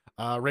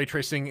ray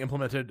tracing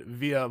implemented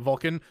via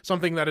Vulkan,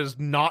 something that is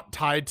not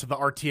tied to the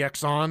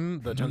RTX on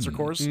the tensor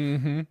cores.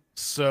 Mm-hmm.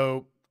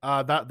 So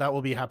that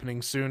will be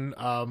happening soon.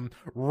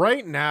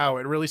 Right now,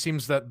 it really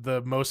seems that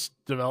the most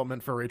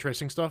development for ray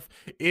tracing stuff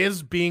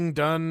is being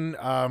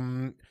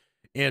done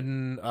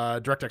in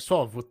DirectX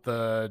 12 with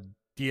the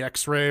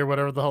DX Ray or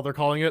whatever the hell they're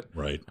calling it.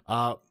 Right.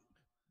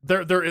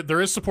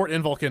 There is support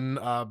in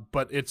Vulkan,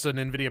 but it's an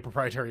NVIDIA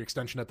proprietary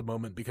extension at the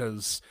moment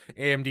because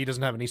AMD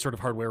doesn't have any sort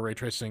of hardware ray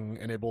tracing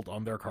enabled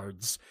on their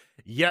cards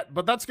yet.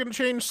 But that's going to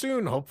change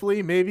soon,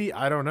 hopefully, maybe.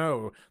 I don't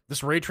know.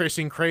 This ray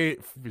tracing crate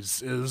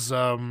is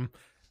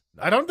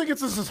I don't think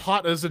it's as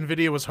hot as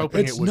NVIDIA was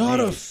hoping it would be. It's not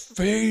a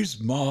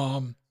phase,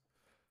 Mom.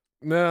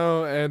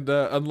 No, and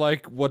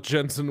unlike what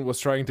Jensen was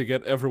trying to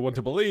get everyone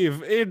to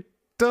believe, it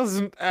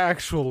doesn't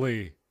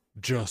actually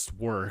just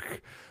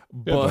work.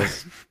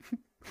 But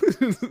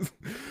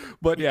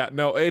but yeah,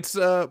 no, it's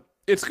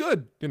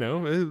good, you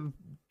know,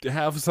 to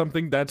have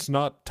something that's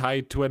not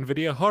tied to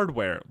NVIDIA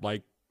hardware,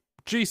 like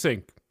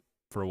G-Sync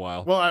for a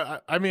while.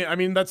 Well, I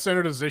mean that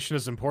standardization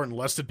is important,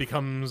 lest it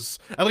becomes,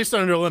 at least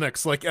under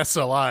Linux, like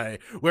SLI,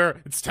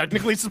 where it's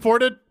technically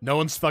supported, no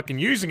one's fucking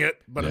using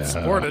it, but it's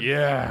supported.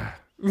 Yeah.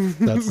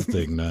 That's the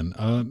thing, man.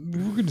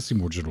 We're going to see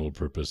more general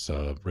purpose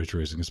ray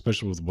tracing,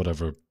 especially with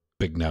whatever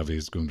big Navi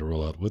is going to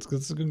roll out.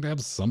 It's going to have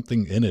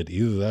something in it.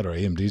 Either that or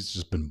AMD's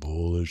just been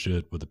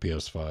bullshit with the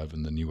PS5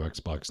 and the new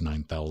Xbox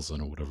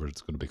 9000 or whatever it's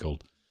going to be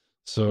called.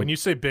 So when you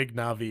say big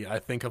Navi, I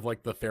think of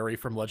like the fairy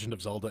from Legend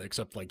of Zelda,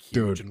 except like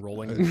huge and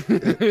rolling.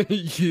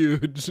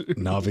 Huge.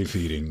 Navi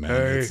feeding, man.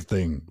 Hey, that's the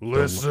thing.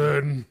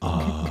 Listen.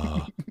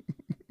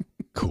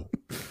 Cool.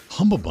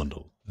 Humble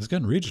Bundle has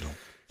gotten regional.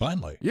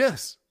 Finally.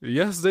 Yes,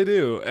 they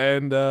do.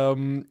 And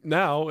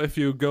now, if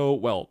you go,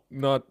 well,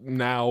 not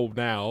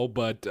now,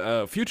 but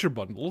future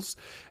bundles,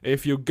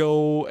 if you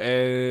go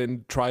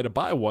and try to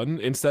buy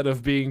one, instead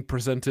of being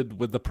presented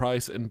with the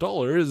price in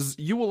dollars,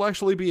 you will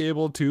actually be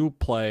able to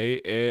pay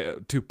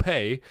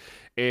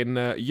in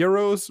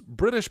euros,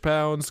 British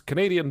pounds,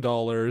 Canadian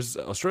dollars,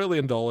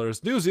 Australian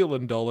dollars, New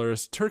Zealand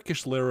dollars,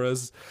 Turkish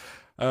liras,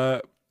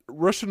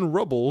 Russian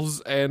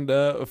rubles, and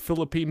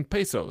Philippine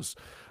pesos.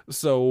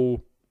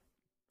 So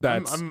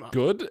that's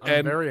good.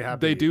 I'm very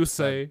happy. They do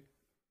say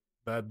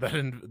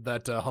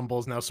that Humble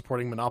is now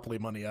supporting Monopoly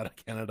money out of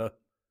Canada.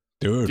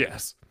 Dude.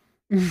 Yes.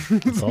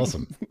 That's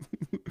awesome.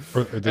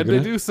 They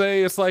do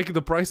say it's like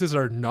the prices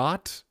are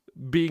not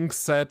being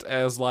set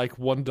as like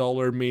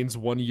 $1 means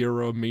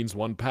 €1 means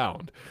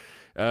 £1.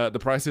 The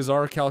prices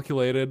are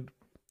calculated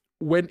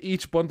when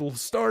each bundle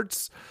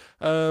starts,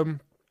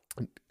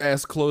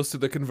 as close to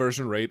the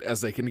conversion rate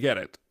as they can get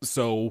it.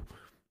 So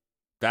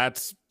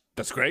that's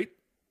great.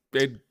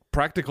 In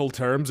practical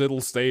terms,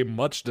 it'll stay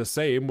much the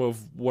same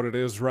of what it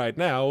is right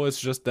now. It's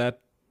just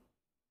that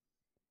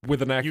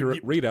with an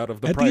accurate readout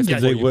of the price,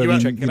 you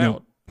check it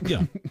out.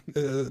 Yeah.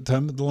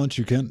 Time at the launch,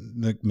 you can't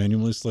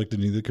manually select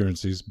any of the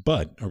currencies,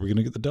 but are we going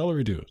to get the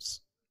dollary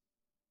dues?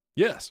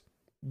 Yes.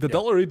 The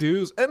dollary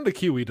dues and the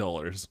Kiwi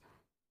dollars.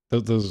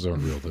 Those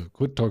aren't real.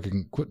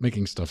 Quit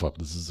making stuff up.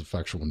 This is a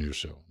factual news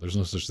show. There's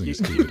no such thing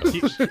as Kiwi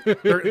dollars.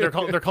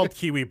 they're called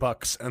Kiwi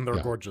bucks, and they're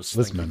gorgeous.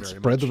 Listen, man,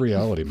 spread the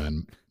reality,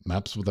 man.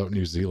 Maps without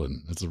New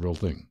Zealand. It's a real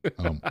thing.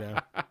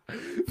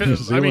 New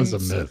Zealand's a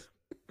myth.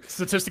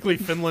 Statistically,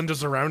 Finland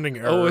is a rounding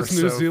error. Oh, it's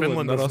New so Zealand,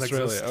 Finland not doesn't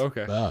Australia. exist.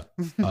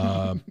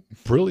 Okay.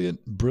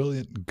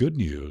 Brilliant good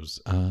news.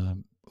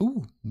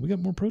 We got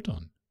more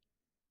Proton.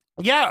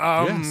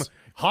 Yeah, yes.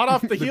 hot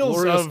off the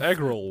heels of egg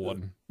roll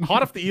one.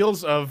 Hot off the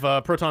heels of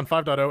Proton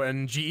 5.0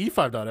 and GE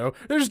 5.0,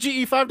 there's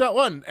GE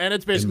 5.1, and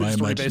it's basically in my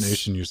story-based.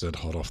 imagination, you said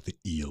hot off the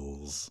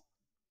eels.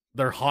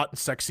 They're hot,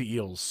 sexy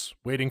eels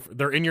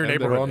they're in your And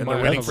neighborhood, and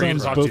they're waiting That for you to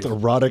sounds talk both to you.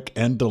 erotic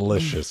and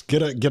delicious.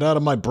 Get out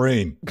of my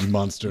brain, you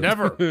monster.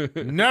 Never.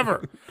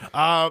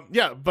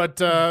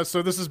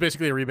 So this is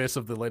basically a rebase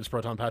of the latest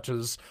Proton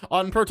patches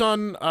on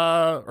Proton,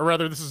 or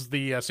rather, this is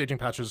the staging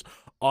patches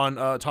on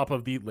top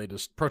of the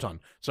latest Proton.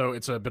 So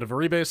it's a bit of a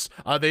rebase.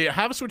 They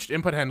have switched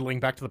input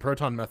handling back to the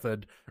Proton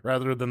method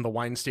rather than the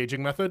wine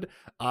staging method.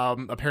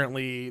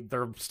 Apparently,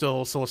 they're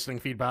still soliciting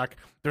feedback.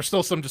 There's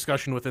still some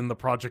discussion within the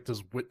project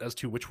as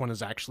to which one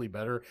is actually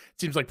better. It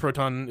seems like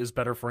Proton is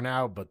better for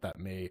now, but that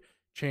may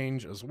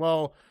change as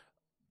well.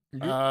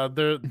 They have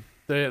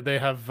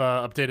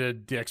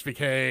updated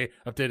DXVK,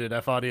 updated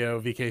F audio,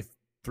 VK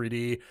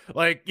 3D.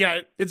 Like,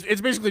 yeah,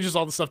 it's basically just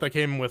all the stuff that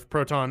came with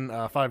Proton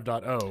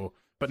 5.0,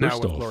 but now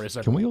with Glorious.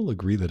 Can we all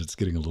agree that it's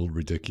getting a little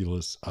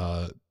ridiculous?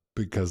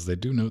 Because they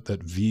do note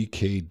that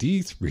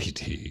VKD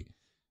 3D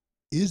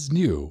is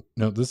new.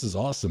 Now, this is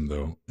awesome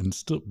though,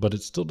 but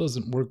it still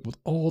doesn't work with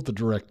all the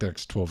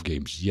DirectX 12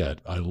 games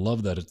yet. I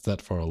love that it's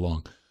that far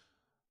along.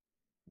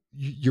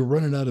 You're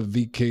running out of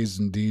VKs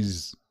and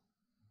Ds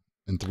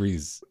and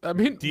 3s. I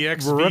mean,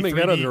 DX, we're running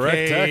out of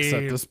V3DK. DirectX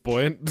at this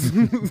point.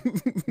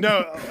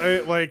 No,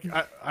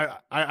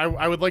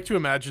 I would like to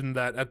imagine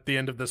that at the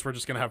end of this, we're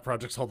just gonna have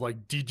projects called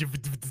like Just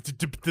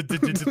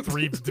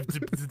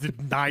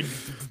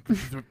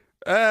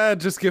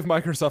give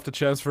Microsoft a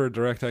chance for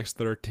DirectX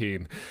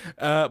 13.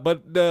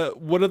 But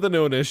one of the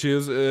known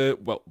issues,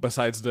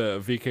 besides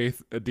the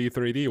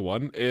VKD3D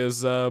one,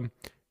 is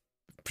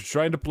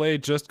trying to play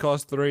Just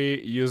Cause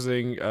 3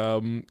 using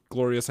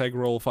Glorious Egg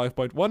Roll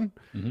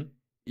 5.1.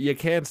 You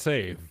can't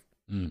save.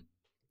 You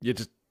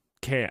just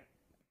can't.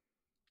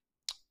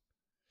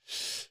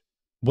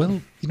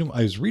 Well,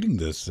 I was reading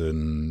this,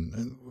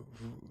 and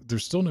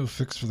there's still no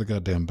fix for the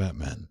goddamn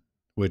Batman,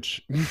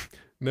 which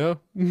No.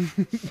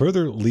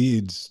 further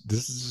leads.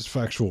 This is just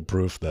factual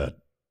proof that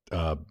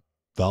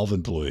Valve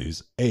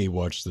employees A,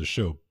 watch the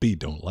show, B,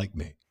 don't like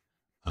me.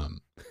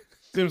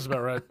 Seems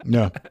about right.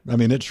 No, I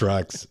mean it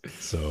tracks.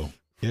 So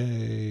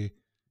yay!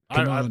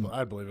 Come on,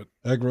 I believe it.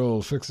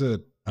 Eggroll, fix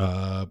it.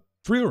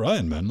 Free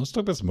Orion, man. Let's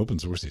talk about some open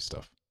sourcey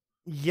stuff.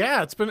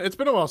 Yeah, it's been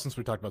a while since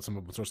we talked about some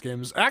open source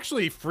games.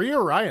 Actually, Free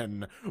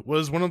Orion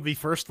was one of the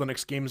first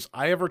Linux games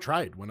I ever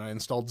tried when I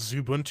installed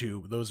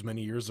Xubuntu those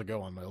many years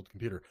ago on my old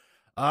computer.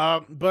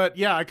 But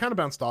yeah, I kind of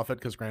bounced off it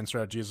because grand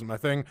strategy isn't my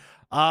thing.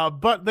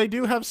 But they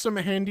do have some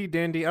handy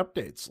dandy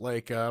updates,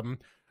 like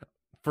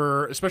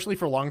especially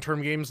for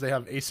long-term games, they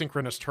have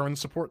asynchronous turn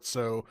support,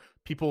 so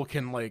people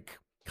can like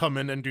come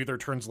in and do their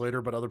turns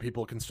later, but other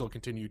people can still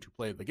continue to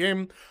play the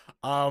game.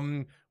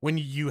 When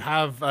you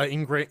have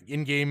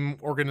in-game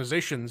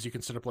organizations, you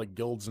can set up like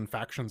guilds and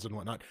factions and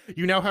whatnot.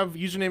 You now have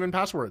username and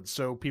passwords,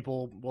 so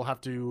people will have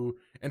to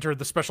enter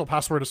the special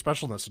password of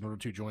specialness in order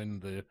to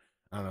join the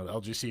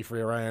LGC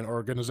Free Orion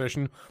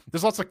organization.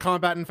 There's lots of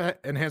combat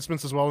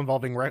enhancements as well,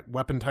 involving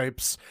weapon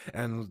types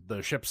and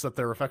the ships that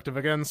they're effective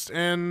against.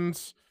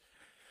 And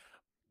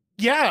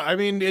yeah, I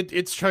mean,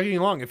 it's chugging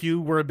along. If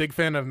you were a big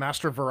fan of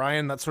Master of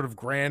Orion, that sort of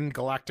grand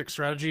galactic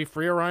strategy,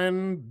 Free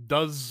Orion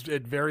does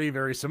it very,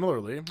 very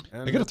similarly.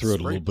 And I gotta throw out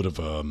a little bit of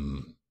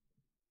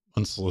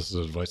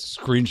unsolicited advice.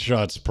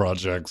 Screenshots,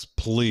 projects,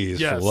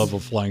 please, for the love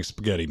of flying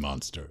spaghetti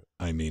monster.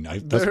 I mean,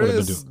 that's what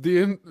I've been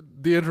doing.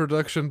 The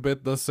introduction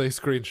bit does say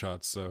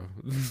screenshots, so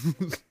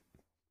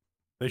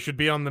they should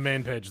be on the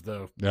main page,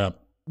 though. Yeah,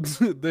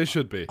 they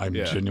should be. I'm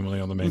genuinely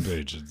on the main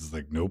page. It's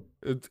like, nope.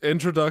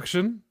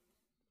 Introduction.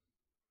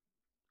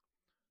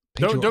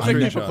 Pedro, don't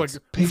make people click.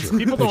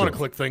 People don't want to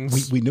click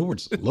things. We know where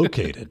it's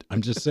located.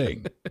 I'm just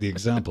saying the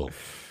example.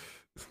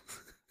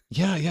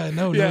 No.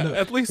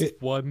 At least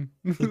one.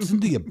 It's in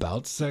the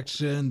about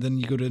section. Then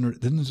you go to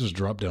then there's this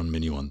drop down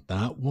menu on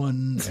that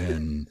one,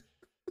 and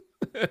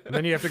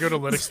then you have to go to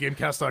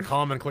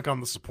LinuxGameCast.com and click on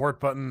the support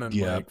button and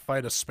like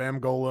fight a spam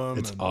golem.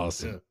 It's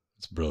awesome. Yeah.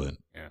 It's brilliant.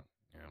 Yeah.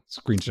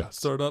 Screenshots.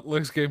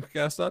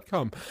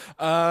 Store.linuxgamecast.com.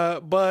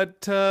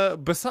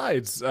 But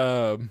besides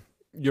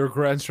your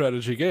grand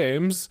strategy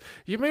games,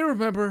 you may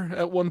remember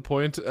at one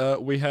point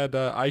we had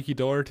Ike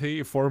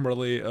Doherty,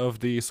 formerly of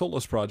the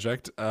Solus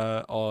Project,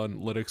 on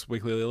Linux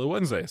Weekly Daily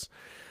Wednesdays.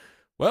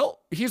 Well,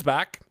 he's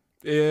back.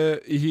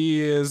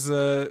 He's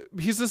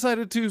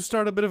decided to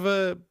start a bit of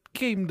a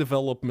game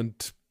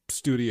development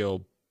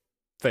studio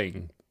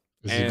thing.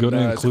 Is he going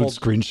to include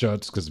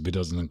screenshots? Because if he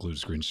doesn't include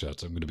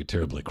screenshots, I'm going to be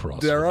terribly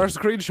cross. There are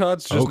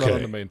screenshots, just not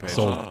on the main page.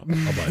 So I'll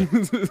buy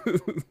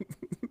it.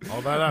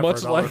 All that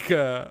much like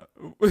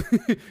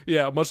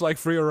much like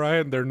Free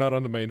Orion, they're not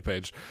on the main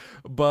page.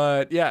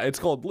 But yeah, it's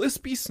called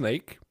Lispy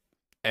Snake,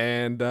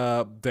 and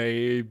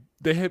they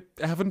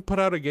haven't put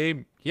out a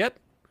game yet.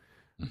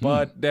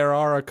 But there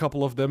are a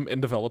couple of them in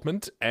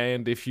development,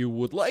 and if you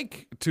would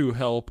like to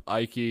help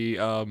Ike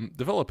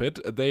develop it,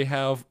 they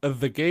have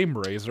the Game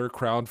Raiser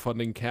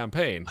crowdfunding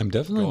campaign. I'm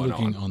definitely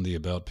looking on the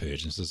About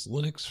page, and it says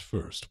Linux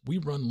first. We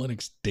run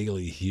Linux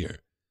daily here.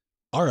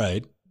 All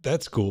right,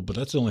 that's cool, but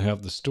that's only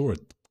half the store.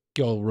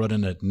 Y'all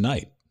running at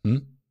night,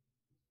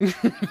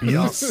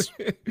 Yes.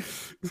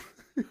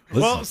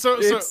 Well, so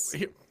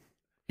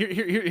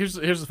here's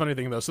the funny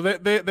thing though. So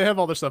they have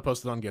all their stuff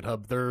posted on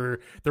GitHub. They're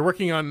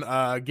working on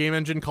a game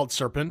engine called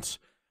Serpent,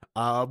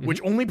 which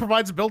only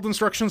provides build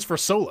instructions for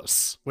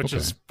Solus, which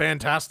is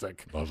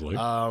fantastic. Lovely.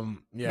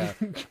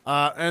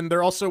 And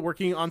they're also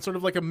working on sort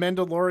of like a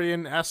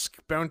Mandalorian-esque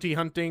bounty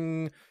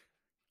hunting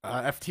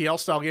FTL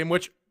style game,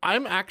 which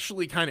I'm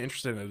actually kind of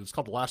interested in. It's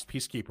called The Last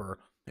Peacekeeper.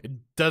 It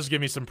does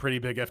give me some pretty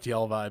big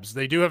FTL vibes.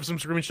 They do have some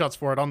screenshots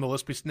for it on the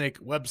Lispy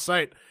Snake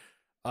website.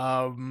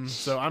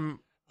 So I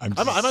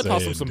might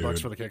toss them some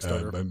bucks for the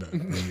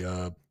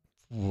Kickstarter.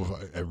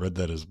 I read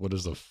that as, what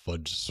is a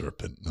fudge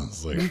serpent? And I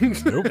was like,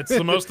 nope. It's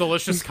the most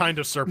delicious kind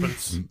of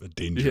serpent.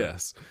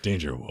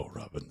 Danger, Will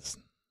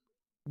Robinson.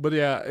 But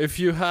yeah, if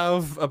you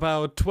have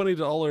about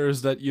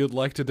 $20 that you'd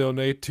like to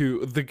donate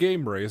to the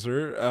Game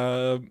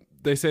Raiser,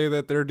 they say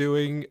that they're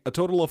doing a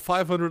total of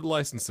 500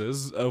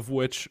 licenses, of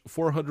which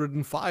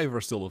 405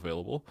 are still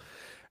available.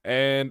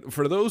 And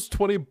for those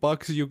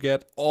 $20, you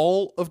get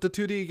all of the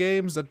 2D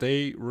games that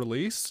they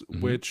release,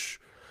 which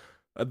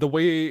the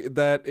way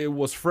that it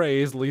was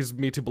phrased leads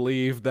me to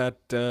believe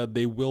that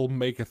they will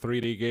make a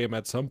 3D game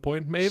at some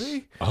point,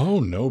 maybe?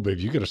 Oh, no, babe.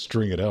 You got to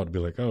string it out and be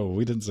like, oh,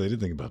 we didn't say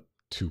anything about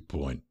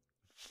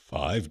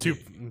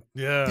 2.5D.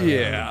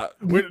 Yeah.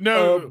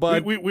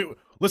 But we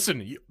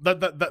listen,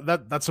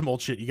 that's some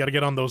old shit. You got to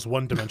get on those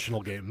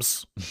one-dimensional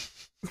games.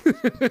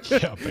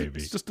 Yeah, baby.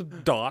 It's just a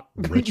dot.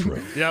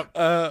 Retro. Yep.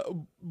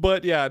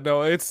 But yeah,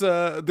 no, it's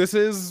this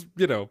is,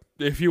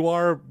 if you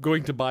are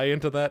going to buy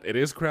into that, it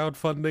is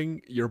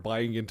crowdfunding. You're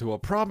buying into a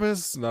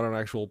promise, not an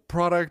actual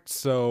product,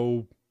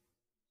 so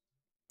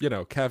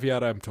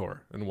caveat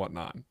emptor and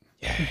whatnot.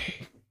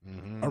 Yay.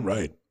 All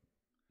right.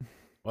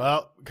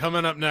 Well,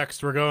 coming up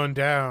next, we're going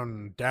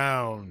down,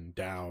 down,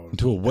 down.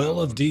 Into a well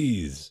down. of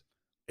D's.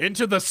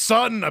 Into the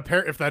sun,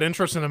 if that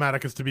intro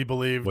cinematic is to be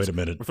believed. Wait a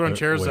minute. We're throwing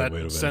chairs wait at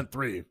a Cent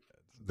 3.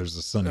 There's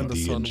a Sunny And the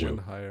D sun intro.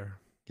 went higher.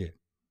 Okay.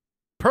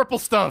 Purple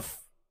stuff.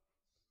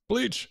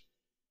 Bleach.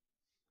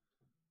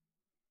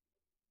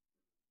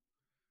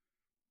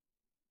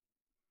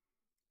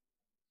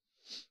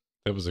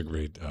 That was a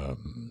great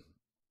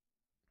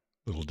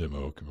little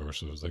demo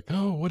commercial. It was like,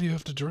 oh, what do you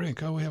have to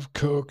drink? Oh, we have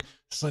Coke,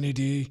 Sunny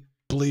D,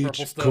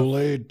 Bleach,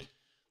 Kool-Aid.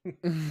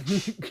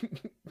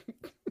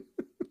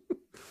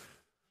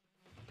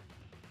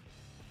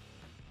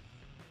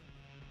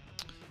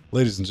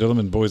 Ladies and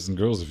gentlemen, boys and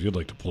girls, if you'd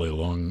like to play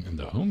along in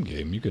the home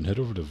game, you can head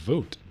over to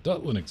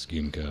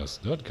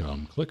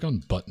vote.linuxgamecast.com, click on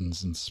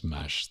buttons, and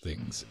smash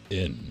things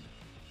in.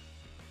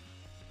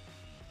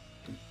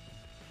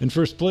 In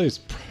first place,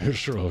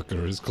 Pressure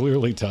Hooker is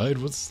clearly tied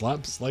with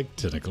Slaps Like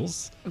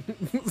Tentacles.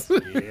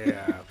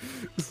 Yeah.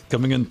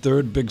 Coming in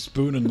third, Big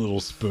Spoon and Little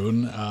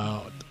Spoon,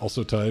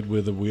 also tied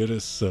with the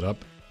weirdest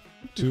setup.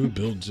 To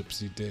Bill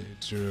Gypsy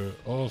Danger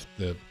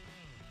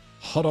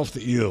hot off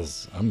the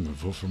eels. I'm gonna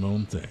vote for my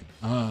own thing.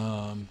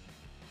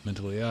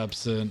 Mentally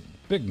absent,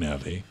 Big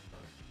Navi,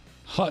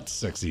 hot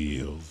sexy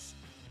eels,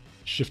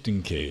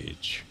 shifting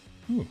cage.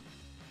 Ooh.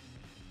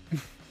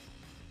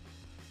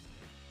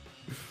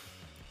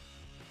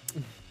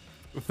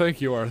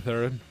 Thank you,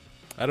 Arthur.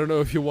 I don't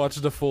know if you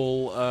watched the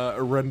full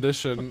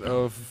rendition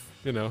of,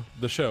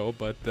 the show,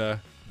 but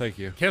thank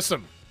you. Kiss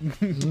him.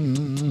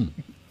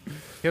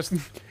 Kiss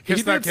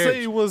He that did say he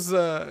cage. was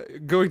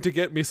going to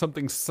get me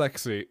something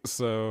sexy,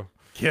 so...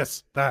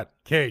 Kiss that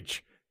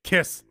cage.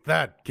 Kiss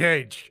that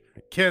cage.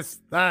 Kiss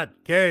that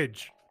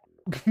cage.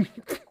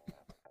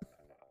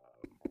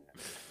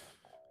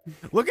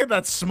 Look at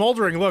that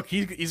smoldering look.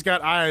 He's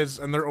got eyes,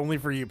 and they're only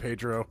for you,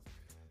 Pedro.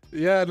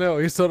 Yeah, no,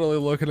 he's totally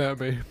looking at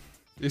me.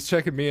 He's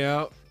checking me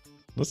out.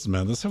 Listen,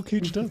 man, that's how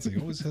Cage does. He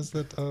always has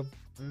that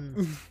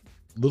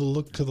little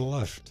look to the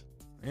left.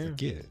 Yeah.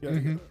 Yeah.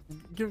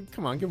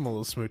 Come on, give him a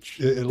little smooch.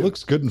 It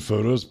looks good in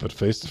photos, but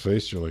face to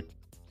face, you're like,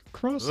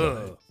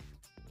 cross-eyed.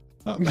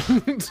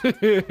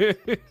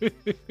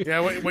 Yeah,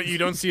 what you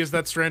don't see is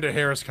that strand of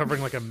hair is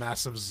covering like a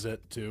massive zit,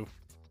 too.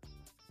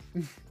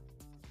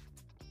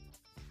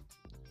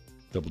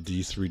 Double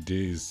D, 3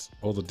 Ds,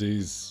 all the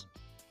Ds.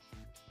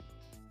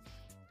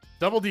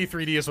 Double D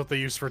 3D is what they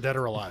use for Dead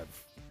or Alive.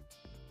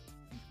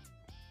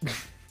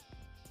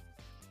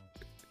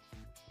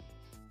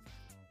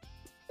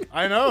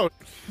 I know.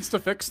 It's to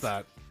fix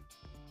that.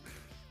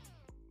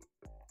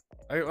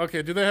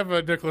 Okay, do they have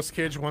a Nicolas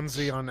Cage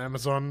onesie on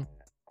Amazon?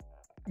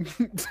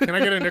 Can I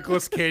get a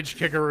Nicolas Cage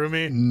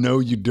Kigurumi? No,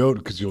 you don't,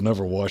 because you'll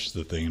never wash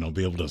the thing and I'll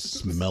be able to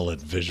smell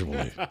it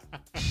visually.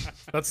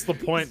 That's the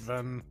point,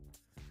 then.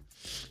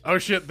 Oh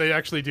shit, they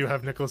actually do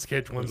have Nicolas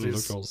Cage It'll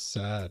onesies. look all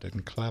sad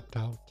and clapped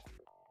out.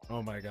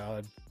 Oh my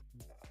god.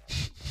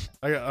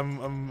 I'm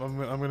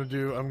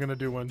gonna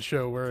do one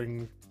show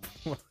wearing.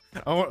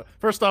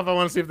 First off, I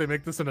want to see if they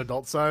make this an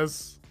adult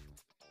size.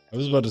 I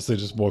was about to say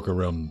just walk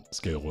around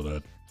scale with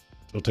that.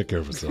 It'll take care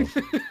of itself.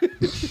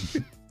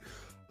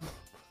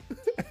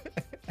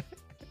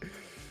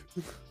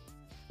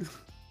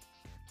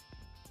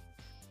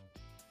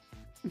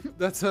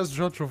 That says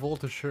John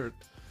Travolta shirt.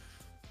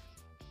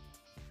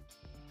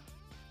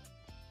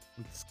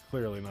 It's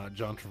clearly not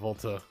John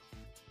Travolta.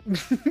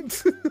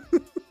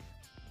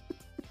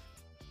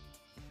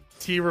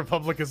 T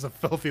Republic is a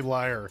filthy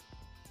liar.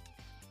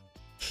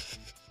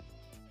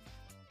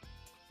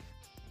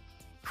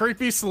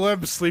 Creepy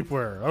celeb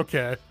sleepwear.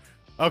 Okay.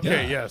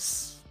 Okay, Yeah.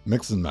 yes.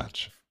 Mix and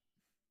match.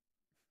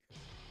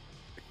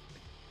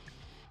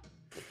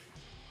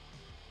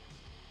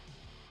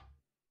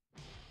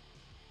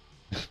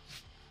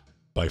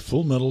 By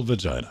Full Metal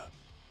Vagina.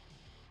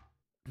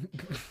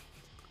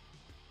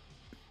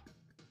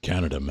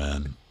 Canada,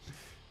 man.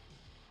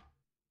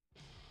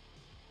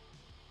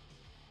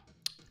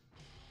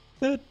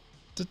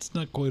 That's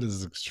not quite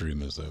as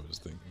extreme as I was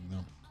thinking,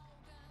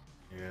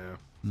 though. Yeah.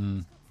 Hmm.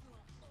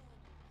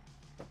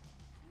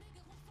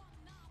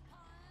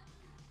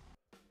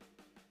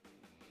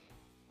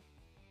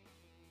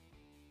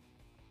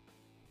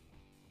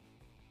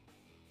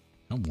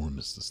 How warm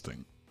is this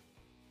thing?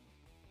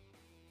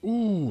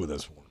 Ooh,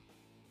 that's warm.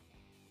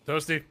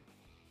 Toasty.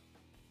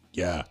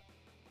 Yeah.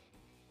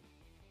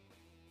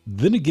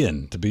 Then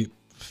again, to be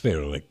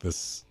fair, like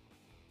this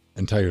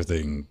entire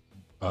thing,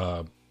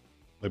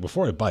 like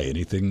before I buy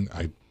anything,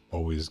 I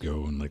always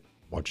go and like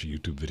watch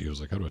YouTube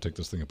videos like, how do I take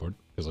this thing apart?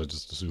 Because I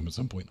just assume at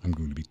some point I'm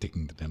going to be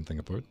taking the damn thing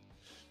apart.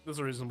 That's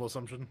a reasonable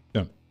assumption.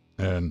 Yeah.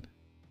 And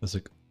it's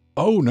like,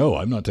 oh no,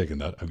 I'm not taking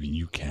that. I mean,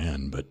 you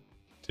can, but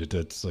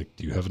it's like,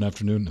 do you have an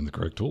afternoon and the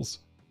correct tools?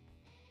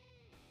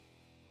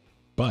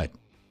 But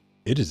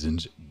it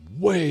is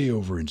way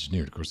over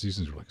engineered. Of course, these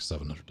things were like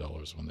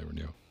 $700 when they were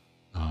new.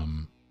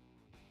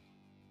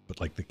 But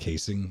like the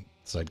casing,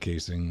 side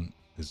casing,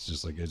 is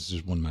just like, it's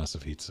just one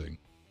massive heat sink.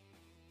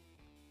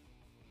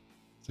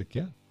 It's like,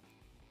 yeah.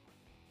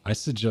 I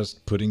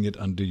suggest putting it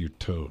under your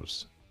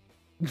toes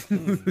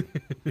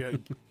Yeah,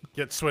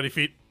 get sweaty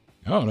feet.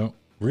 I don't know.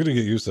 We're gonna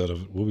get used to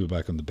it. We'll be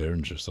back on the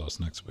Derringer sauce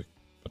next week.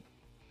 But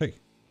hey,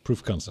 proof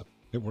of concept.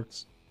 It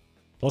works.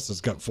 Plus,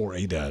 it's got 4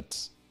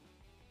 ADATs.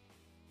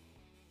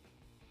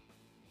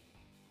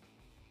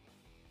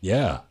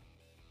 Yeah.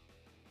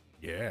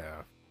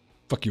 Yeah.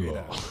 Fuck you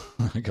all.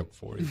 I got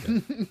 4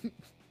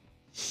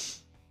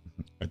 ADATs.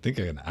 I think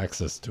I can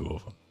access 2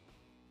 of them.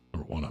 Or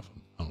 1 of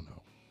them. I don't know.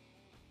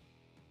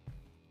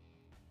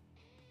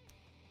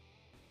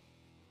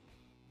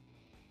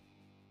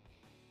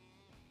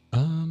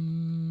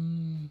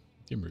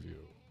 Game review.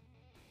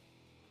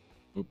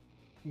 Oop.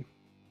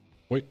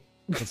 Wait,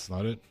 that's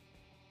not it.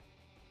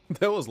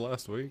 That was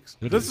last week's.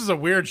 This is a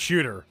weird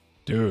shooter.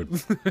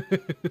 Dude.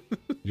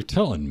 You're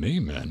telling me,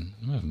 man.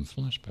 I'm having a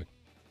flashback.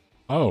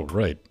 Oh,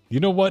 right.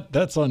 You know what?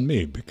 That's on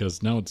me,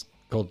 because now it's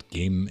called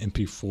Game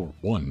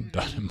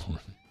MP41.mor.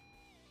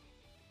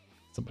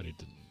 Somebody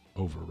didn't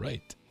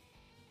overwrite.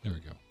 There we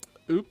go.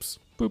 Oops.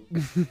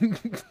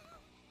 Boop.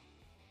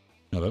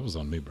 No, that was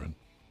on me, Brent.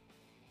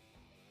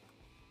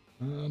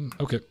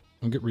 Okay.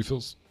 I'll get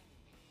refills.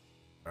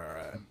 All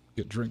right.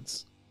 Get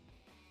drinks.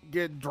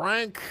 Get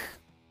drank.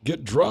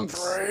 Get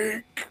drunks.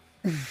 Drink.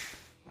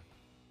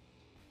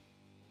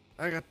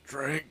 I got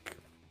drink.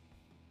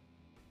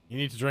 You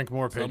need to drink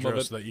more, Pedro,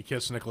 so that you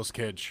kiss Nicolas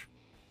Cage.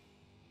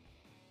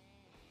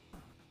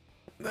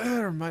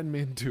 Remind me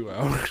in 2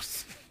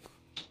 hours.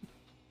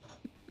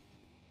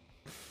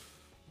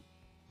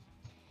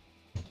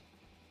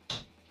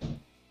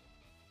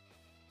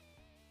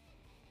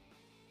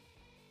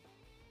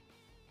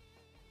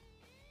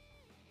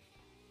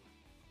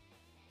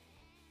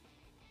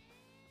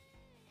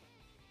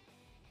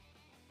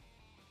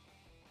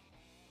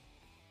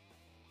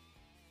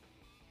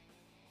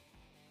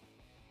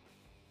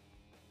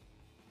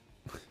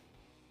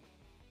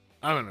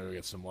 I'm gonna go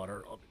get some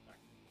water. I'll be back.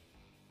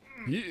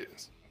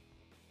 Yes.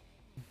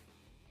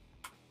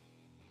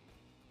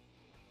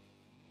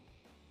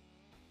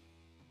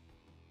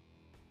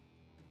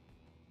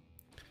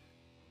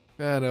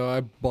 I know, I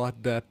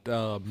bought that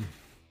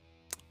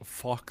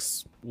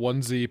Fox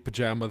onesie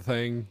pajama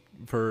thing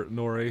for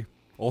Nori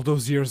all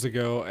those years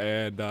ago,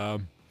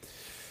 and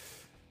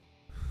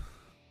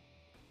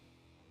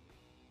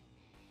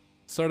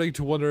starting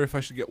to wonder if I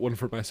should get one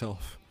for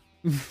myself.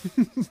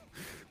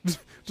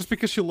 Just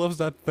because she loves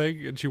that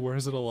thing and she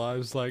wears it a lot,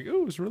 it's like,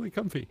 oh, it's really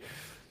comfy.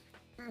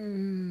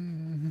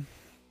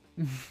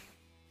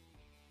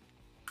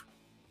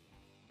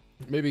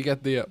 Maybe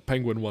get the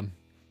penguin one.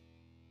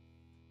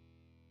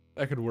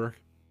 That could work.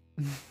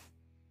 So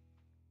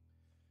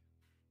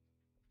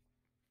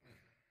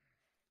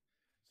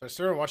I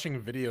started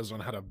watching videos on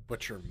how to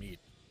butcher meat.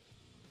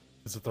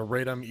 Because at the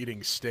rate I'm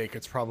eating steak,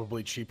 it's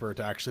probably cheaper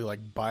to actually like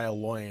buy a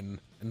loin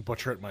and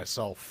butcher it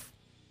myself.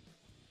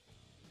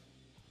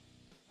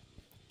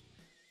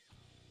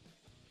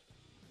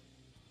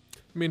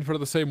 I mean, for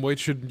the same weight,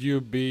 shouldn't you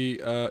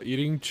be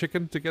eating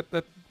chicken to get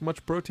that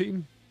much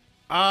protein?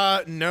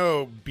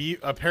 No. Beef.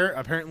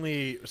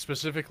 Apparently,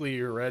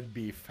 specifically, red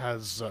beef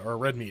has or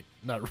red meat,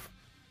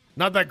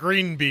 not that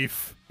green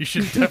beef. You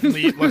should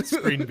definitely eat less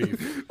green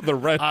beef. The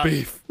red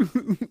beef.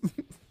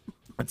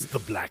 It's the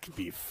black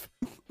beef.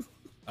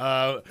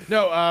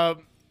 No.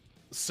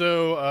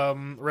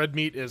 So red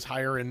meat is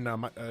higher in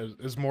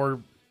is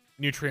more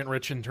nutrient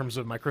rich in terms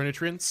of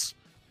micronutrients.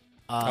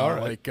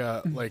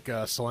 Like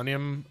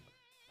selenium.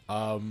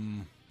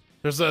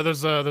 There's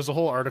a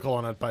whole article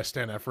on it by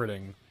Stan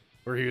Efferding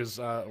where he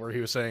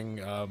was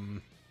saying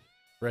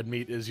red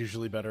meat is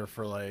usually better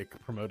for like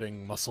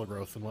promoting muscle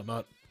growth and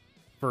whatnot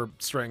for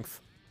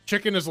strength.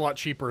 Chicken is a lot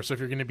cheaper, so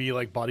if you're going to be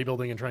like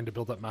bodybuilding and trying to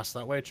build up mass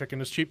that way,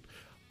 chicken is cheap.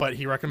 But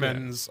he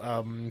recommends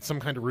some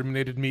kind of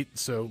ruminated meat,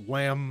 so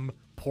lamb,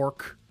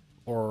 pork,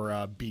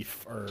 or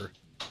beef, or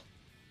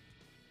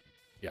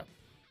yeah.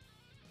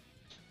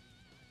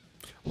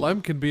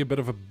 Lamb can be a bit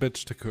of a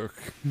bitch to cook.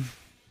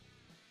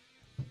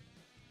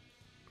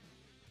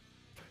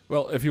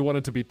 Well, if you want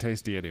it to be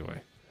tasty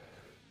anyway.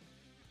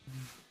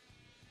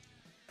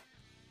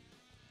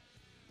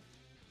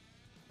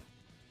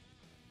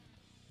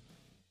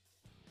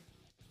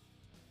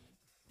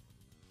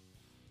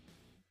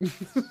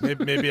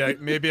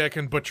 maybe I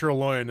can butcher a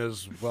loin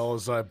as well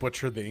as I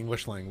butcher the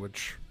English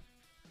language.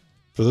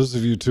 For those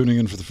of you tuning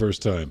in for the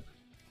first time,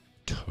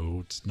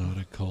 Toad's not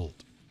a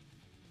cult.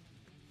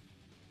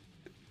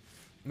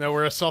 No,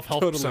 we're a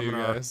self-help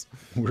seminar. Guys.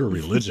 We're a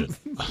religion.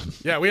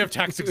 Yeah, we have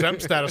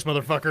tax-exempt status,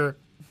 motherfucker.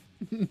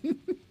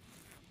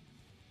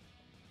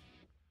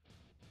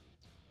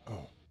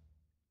 Oh,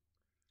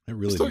 I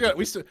really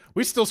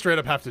we still straight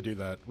up have to do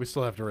that. We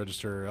still have to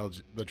register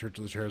the Church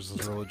of the Chairs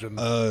as a religion.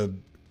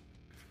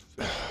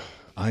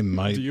 I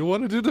might. Do you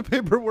want to do the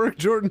paperwork,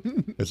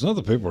 Jordan? It's not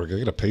the paperwork. I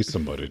gotta pay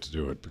somebody to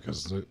do it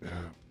because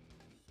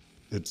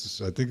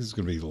it's. I think it's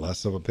gonna be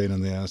less of a pain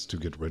in the ass to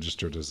get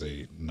registered as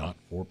a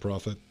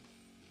not-for-profit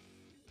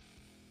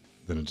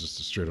than it's just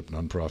a straight-up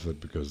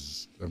non-profit,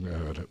 because I'm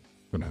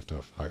gonna have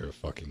to hire a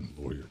fucking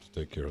lawyer to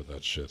take care of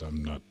that shit.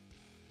 I'm not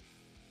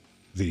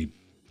the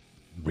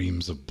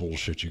reams of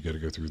bullshit you got to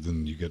go through.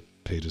 Then you get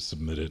paid to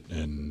submit it,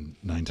 and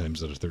 9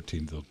 times out of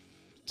 13,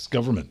 it's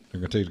government.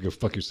 They're going to tell you to go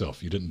fuck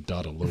yourself. You didn't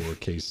dot a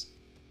lowercase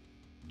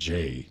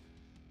J.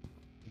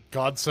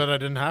 God said I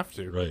didn't have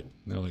to. Right. And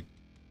they're like,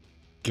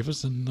 give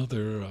us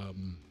another,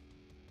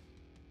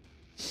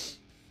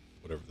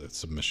 whatever that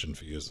submission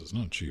fee is. It's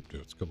not cheap,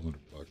 dude. It's a couple $100.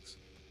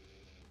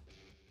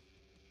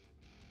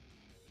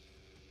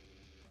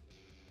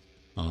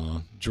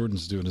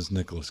 Jordan's doing his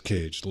Nicolas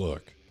Cage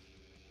look.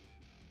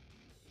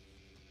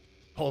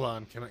 Hold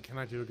on, can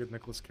I do a good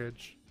Nicolas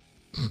Cage?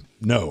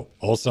 No.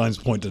 All signs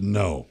point to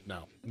no.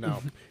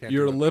 No.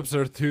 Your lips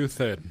are too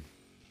thin.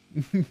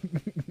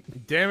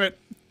 Damn it.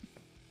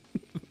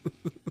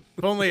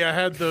 If only I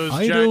had those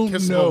I Jack don't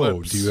Kissable know.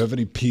 lips. Do you have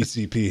any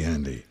PCP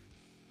handy?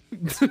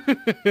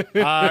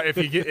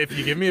 If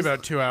you give me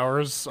about 2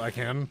 hours, I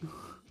can.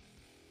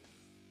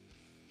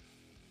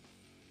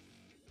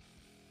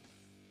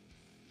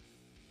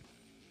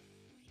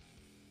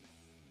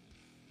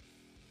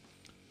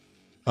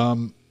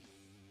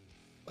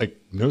 Like,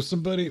 know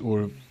somebody,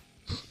 or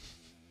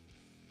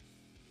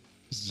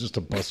it's just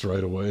a bus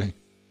right away?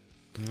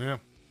 Yeah.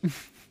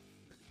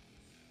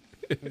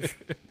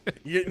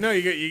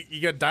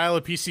 you got dial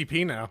a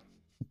PCP now.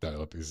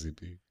 Dial up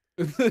PCP.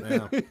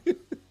 Yeah.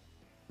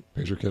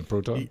 PagerCat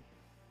Proton.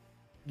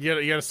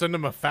 You gotta send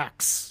them a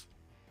fax,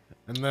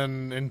 and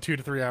then in 2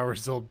 to 3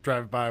 hours they'll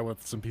drive by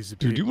with some PCP.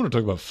 Dude, you want to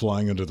talk about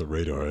flying under the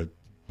radar?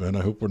 Man,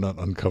 I hope we're not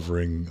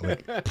uncovering,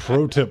 like,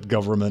 pro tip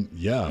government.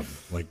 Yeah,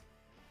 like,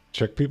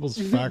 check people's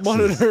faxes.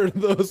 Monitor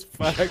those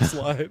fax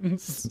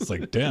lines. It's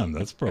like, damn,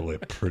 that's probably a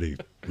pretty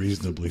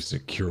reasonably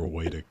secure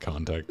way to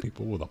contact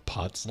people, with a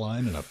POTS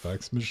line and a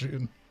fax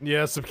machine.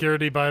 Yeah,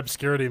 security by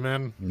obscurity,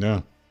 man.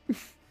 Yeah.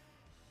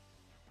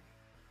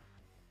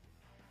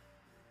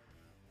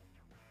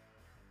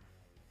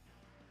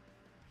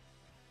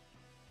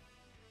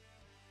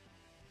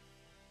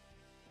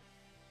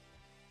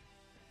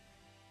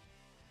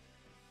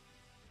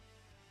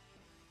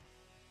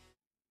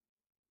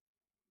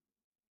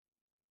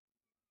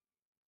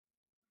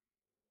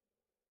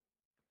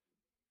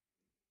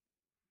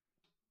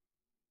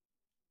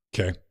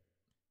 Okay.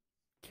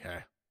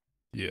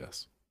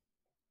 Yes.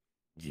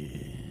 Yeah.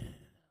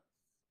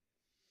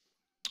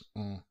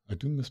 Oh, I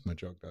do miss my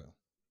jog dial.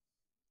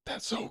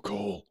 That's so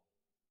cool.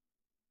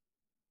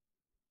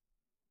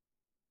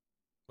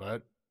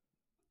 What?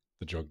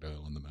 The jog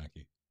dial on the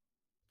Mackie.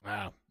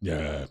 Wow.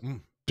 Yeah,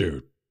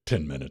 dude.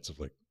 10 minutes of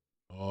like,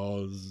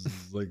 oh, this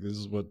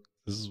is what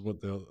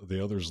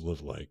the others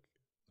live like.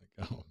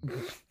 Like, oh,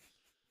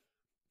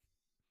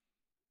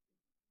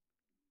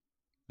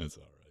 that's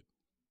all right.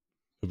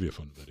 It'll be a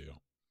fun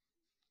video.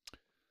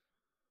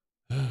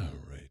 All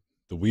right,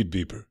 the weed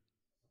beeper.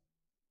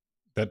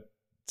 That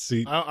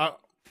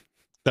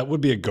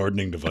would be a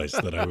gardening device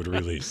that I would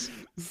release.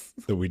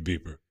 The weed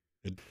beeper.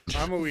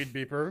 I'm a weed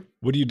beeper.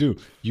 What do?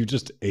 You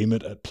just aim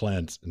it at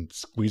plants and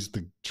squeeze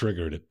the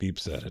trigger and it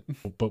beeps at it.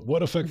 But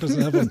what effect does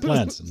it have on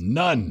plants?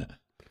 None.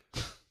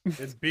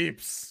 It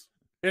beeps.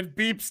 It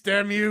beeps,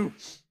 damn you.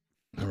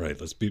 All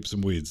right, let's beep some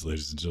weeds,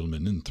 ladies and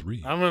gentlemen, in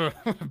 3. I'm gonna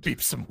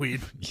beep some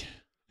weed.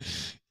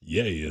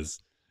 Yeah, he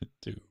is.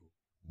 2,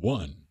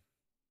 1.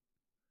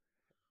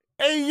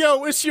 Hey,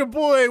 yo, it's your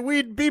boy,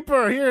 Weed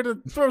Beeper, here to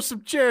throw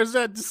some chairs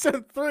at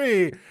Descent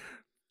 3.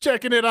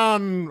 Checking it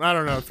on, I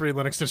don't know, 3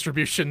 Linux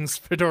distributions,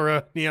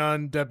 Fedora,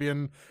 Neon,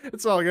 Debian.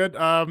 It's all good.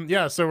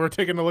 Yeah, so we're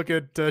taking a look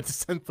at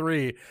Descent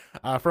 3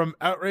 from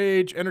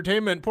Outrage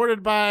Entertainment,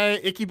 ported by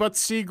Icky Butt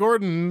C.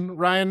 Gordon,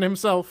 Ryan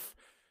himself.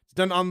 It's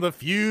done on the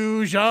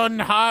Fusion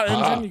Hot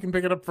engine. You can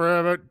pick it up for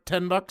about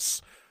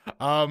 $10.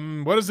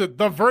 What is it?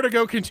 The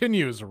Vertigo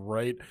continues,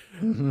 right?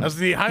 As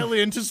the highly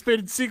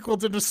anticipated sequel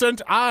to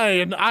Descent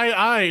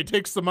I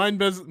takes the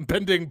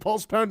mind-bending,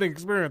 pulse-pounding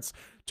experience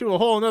to a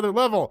whole another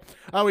level.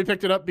 We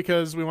picked it up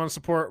because we want to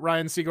support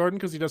Ryan C. Gordon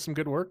because he does some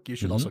good work. You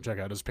should also check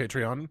out his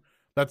Patreon.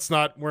 That's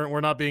not,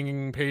 we're not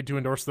being paid to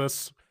endorse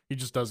this. He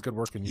just does good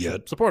work and you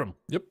should support him.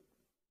 Yep.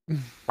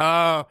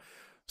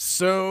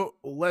 So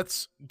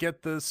let's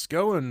get this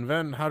going.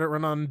 Ven, how'd it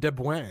run on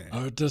Debuin?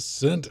 Our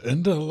descent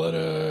into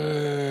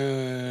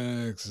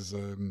Linux as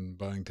I'm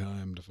buying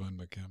time to find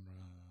my camera.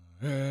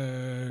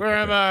 Hey, Where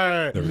am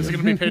I? Is it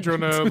going to be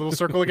Patreon a little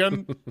circle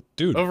again?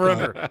 Dude. Over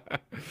under.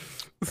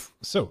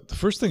 So the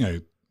first thing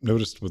I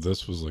noticed with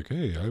this was like,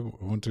 hey, I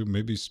want to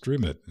maybe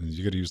stream it. And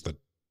you got to use the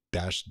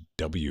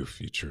 -W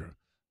feature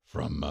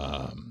from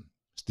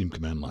Steam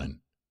command line.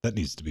 That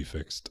needs to be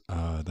fixed.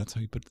 That's how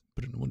you put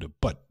it in the window.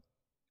 But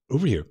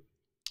over here,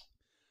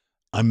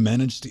 I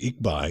managed to eke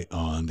by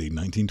on the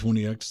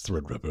 1920X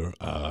Threadripper,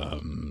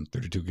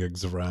 32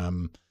 gigs of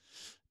RAM,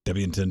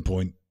 Debian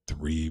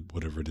 10.3,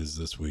 whatever it is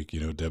this week. You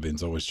know,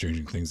 Debian's always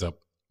changing things up.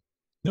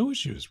 No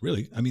issues,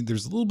 really. I mean,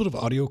 there's a little bit of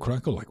audio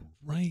crackle, like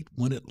right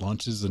when it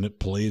launches and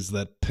it plays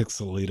that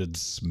pixelated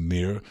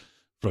smear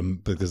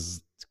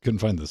because couldn't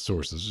find the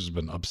source. This has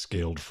been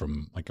upscaled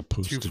from like a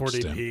postage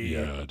 240p. stamp.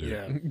 Yeah, dude.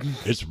 Yeah.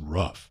 It's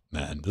rough,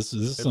 man. This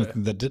is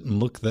something that didn't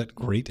look that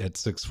great at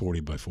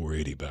 640 by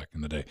 480 back in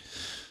the day. A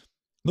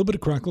little bit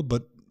of crackle,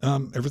 but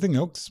everything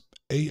else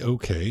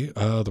a-okay.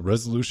 The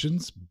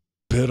resolution's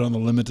bit on the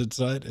limited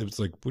side. It was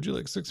like, would you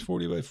like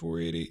 640 by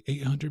 480,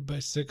 800 by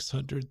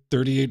 600,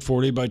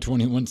 3840 by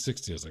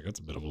 2160? I was like, that's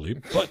a bit of a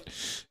leap. But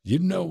you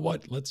know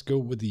what? Let's go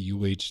with the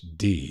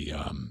UHD.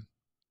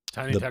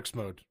 Tiny text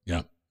mode.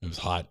 Yeah, it was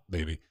hot,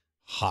 baby.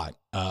 Hot.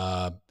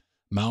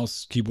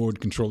 Mouse, keyboard,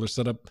 controller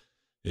setup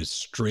is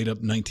straight up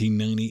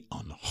 1990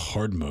 on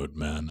hard mode,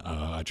 man.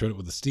 I tried it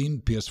with the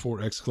Steam,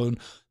 PS4, Xclone.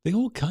 They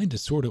all kind of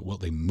sort of, well,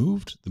 they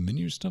moved, the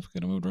menu stuff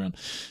kind of moved around.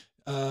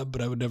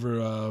 But I would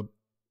never,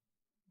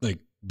 like,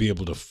 be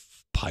able to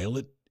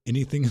pilot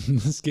anything in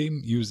this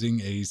game using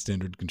a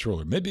standard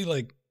controller. Maybe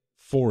like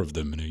 4 of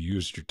them and you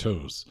used your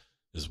toes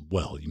as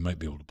well. You might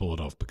be able to pull it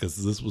off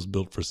because this was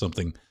built for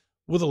something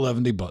with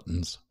 11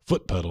 buttons,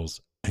 foot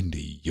pedals, and a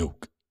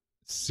yoke.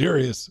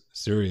 Serious,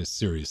 serious,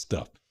 serious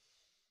stuff.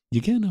 You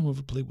can,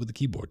 however, play with the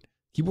keyboard.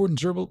 Keyboard and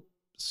gerbil,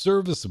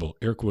 serviceable,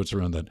 air quotes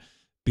around that,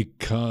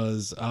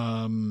 because,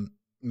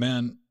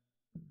 man,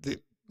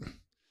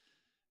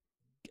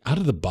 out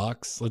of the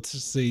box, let's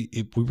just say,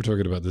 if we were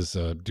talking about this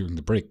during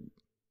the break,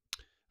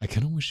 I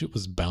kind of wish it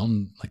was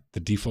bound, like the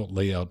default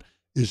layout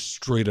is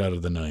straight out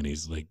of the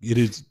 90s. Like, it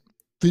is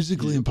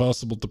physically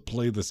impossible to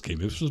play this game.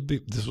 This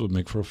would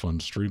make for a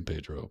fun stream,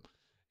 Pedro,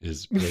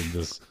 is playing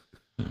this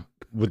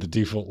with the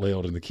default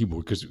layout in the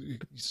keyboard, because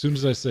as soon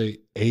as I say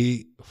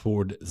A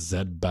forward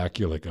Z back,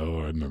 you're like,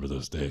 oh, I remember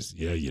those days.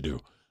 Yeah, you do.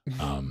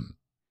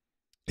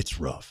 It's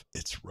rough.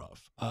 It's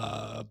rough.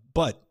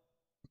 But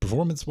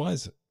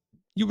performance-wise,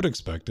 you would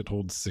expect it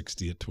holds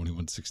 60 at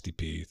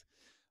 2160p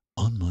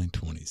on my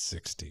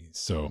 2060.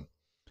 So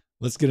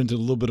let's get into a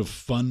little bit of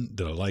fun.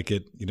 Did I like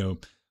it? You know,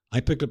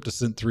 I picked up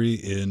Descent 3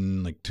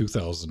 in like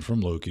 2000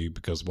 from Loki,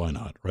 because why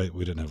not, right?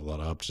 We didn't have a lot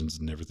of options,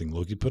 and everything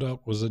Loki put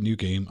out was a new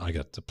game I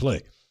got to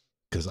play.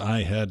 Because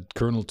I had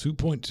kernel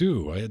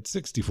 2.2, I had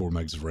 64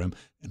 megs of RAM,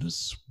 and a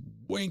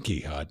swanky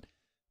hot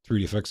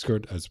 3DFX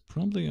card. I was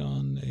probably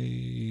on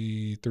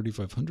a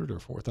 3500 or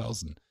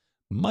 4000.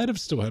 Might have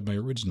still had my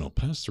original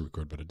pass-through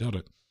card, but I doubt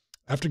it.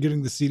 After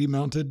getting the CD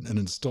mounted and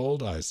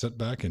installed, I sat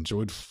back and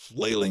enjoyed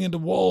flailing into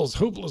walls,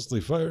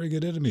 hopelessly firing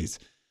at enemies,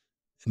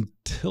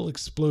 until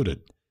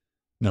exploded.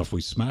 Now, if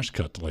we smash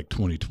cut to like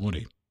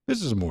 2020,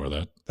 this is more of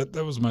that.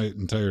 That was my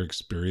entire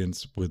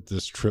experience with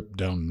this trip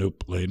down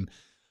Nope Lane.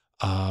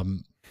 I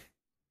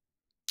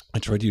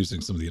tried using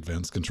some of the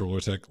advanced controller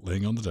tech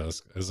laying on the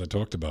desk, as I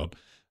talked about,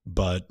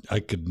 but I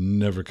could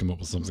never come up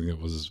with something that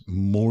was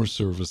more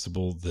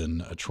serviceable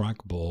than a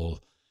trackball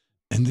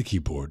and the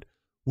keyboard,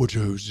 which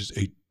I was just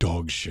a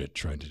dog shit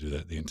trying to do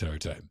that the entire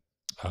time.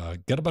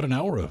 Got about an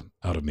hour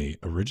out of me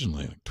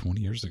originally, like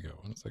 20 years ago.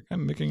 And it's like,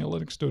 I'm making a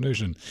Linux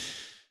donation.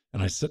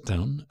 And I sat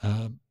down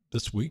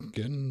this week,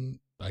 and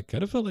I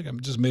kind of felt like I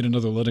just made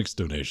another Linux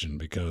donation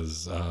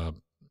because,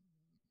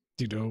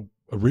 you know,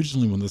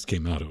 originally when this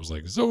came out, it was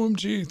like,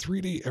 OMG,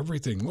 3D,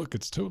 everything. Look,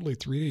 it's totally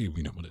 3D.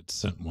 We know when it's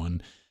Descent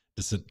 1,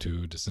 Descent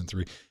 2, Descent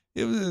 3.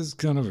 It was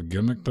kind of a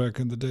gimmick back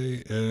in the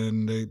day,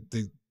 and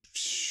they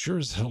sure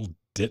as hell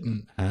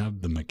didn't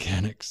have the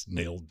mechanics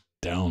nailed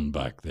down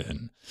back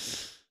then.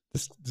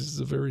 This is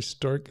a very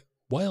stark,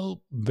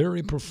 while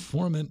very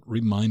performant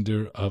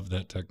reminder of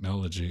that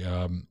technology.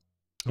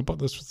 I bought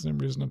this for the same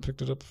reason I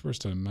picked it up the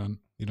first time, man.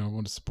 You know, I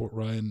want to support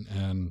Ryan,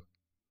 and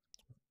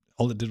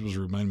all it did was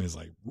remind me, is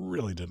like,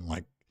 really didn't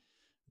like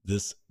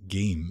this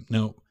game.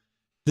 Now,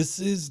 this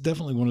is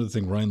definitely one of the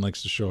things Ryan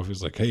likes to show off.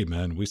 He's like, hey,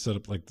 man, we set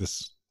up like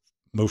this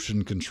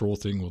motion control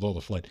thing with all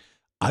the flight.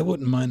 I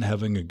wouldn't mind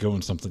having a go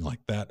in something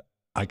like that.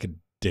 I could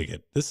dig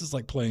it. This is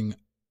like playing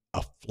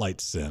a flight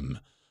sim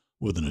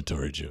with an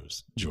Atari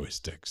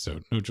joystick. So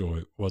no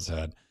joy was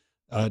had.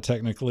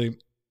 Technically,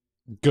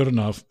 good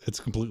enough. It's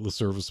completely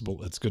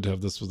serviceable. It's good to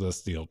have this with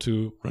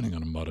SDL2 running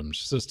on a modem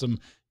system.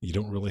 You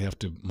don't really have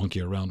to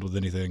monkey around with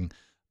anything.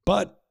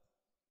 But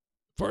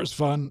as far as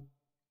fun,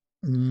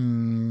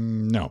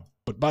 no.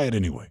 But buy it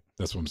anyway.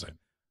 That's what I'm saying.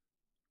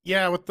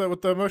 Yeah, with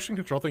the motion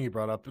control thing you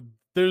brought up,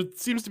 there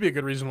seems to be a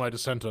good reason why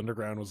Descent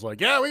Underground was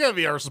like, yeah, we got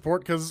VR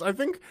support, because I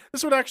think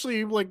this would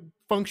actually like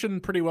function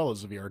pretty well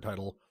as a VR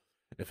title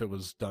if it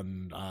was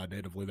done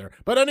natively there.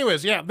 But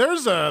anyways, yeah,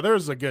 there's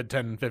a good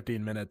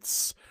 10-15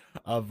 minutes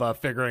of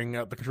figuring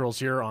out the controls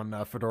here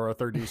on Fedora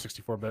 30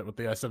 64-bit with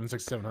the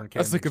i7-6700K.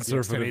 That's the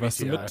conservative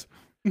estimate.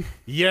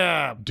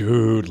 Yeah,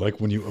 dude, like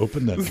when you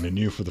open that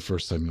menu for the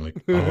first time, you're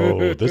like,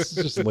 oh, this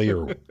is just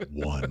layer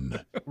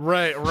 1.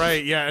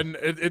 Right, yeah, and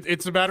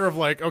it's a matter of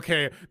like,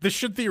 okay, this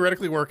should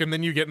theoretically work, and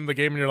then you get in the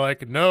game and you're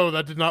like, no,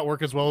 that did not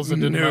work as well as it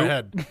did in my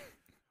head.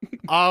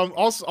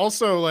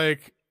 Also,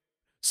 like,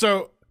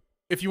 so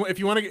if you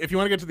want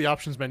to get to the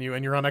options menu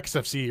and you're on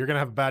XFC, you're gonna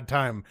have a bad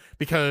time,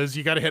 because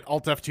you got to hit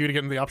Alt F2 to get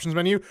into the options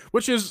menu,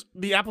 which is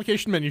the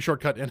application menu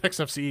shortcut in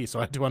XFCE. So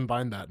I had to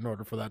unbind that in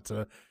order for that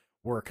to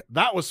work.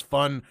 That was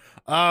fun.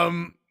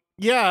 While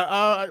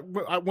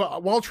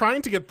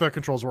trying to get the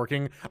controls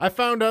working, I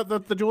found out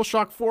that the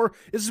DualShock 4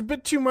 is a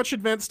bit too much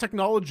advanced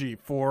technology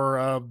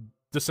for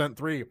Descent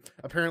 3.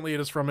 Apparently, it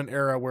is from an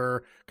era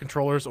where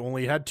controllers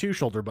only had 2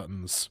 shoulder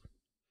buttons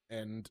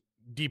and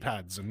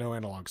D-pads and no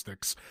analog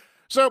sticks.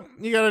 So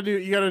you gotta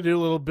do a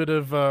little bit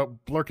of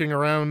lurking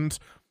around.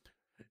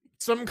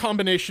 Some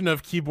combination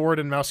of keyboard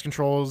and mouse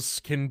controls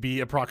can be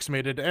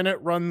approximated, and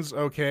it runs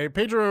okay.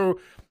 Pedro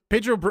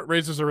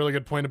raises a really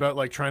good point about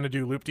like trying to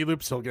do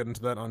loop-de-loops. He'll get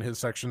into that on his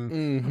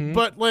section.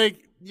 But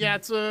like, yeah,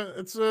 it's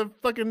a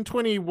fucking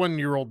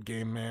 21-year-old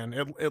game, man.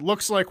 It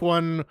looks like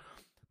one.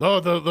 Oh,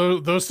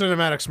 those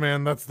cinematics,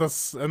 man.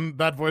 That's and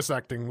that voice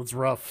acting was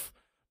rough,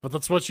 but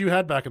that's what you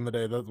had back in the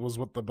day. That was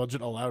what the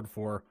budget allowed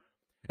for.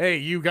 Hey,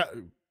 you got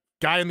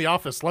guy in the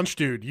office, lunch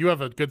dude. You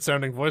have a good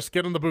sounding voice.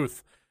 Get in the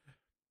booth.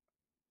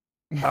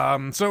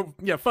 So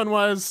yeah, fun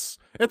wise,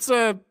 it's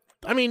I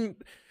mean,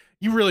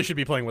 you really should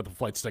be playing with the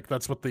flight stick.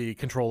 That's what the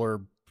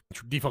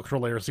default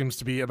controller seems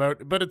to be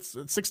about. But it's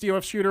a 60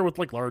 OF shooter with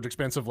like large,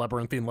 expansive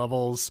labyrinthine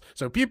levels.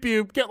 So pew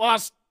pew, get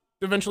lost,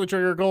 eventually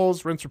trigger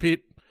goals, rinse,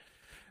 repeat.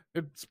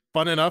 It's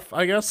fun enough,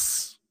 I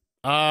guess.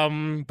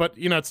 But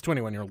you know, it's a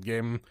 21-year-old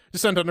game.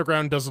 Descent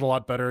Underground does it a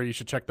lot better. You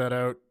should check that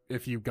out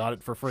if you got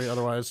it for free.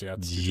 Otherwise, yeah.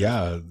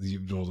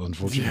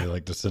 Unfortunately,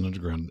 like Descent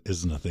Underground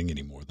isn't a thing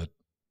anymore. That.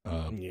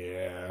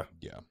 Yeah.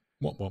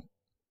 Womp womp.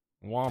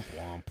 Womp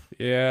womp.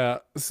 Yeah.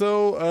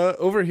 So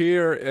over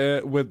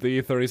here with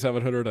the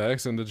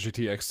 3700X and the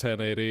GTX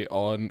 1080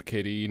 on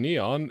KDE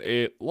Neon,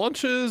 it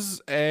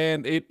launches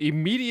and it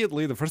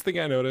immediately, the first thing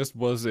I noticed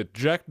was it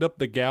jacked up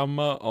the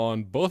gamma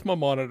on both my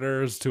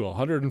monitors to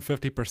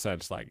 150%.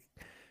 It's like,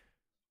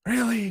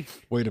 really?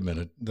 Wait a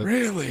minute.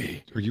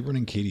 Really? Are you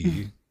running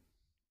KDE?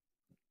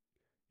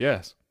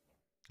 Yes.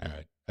 All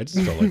right. I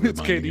just felt like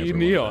it's KDE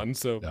Neon,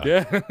 so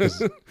yeah.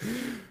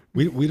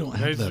 We don't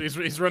have that.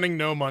 He's running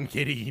GNOME on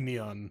KDE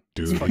Neon.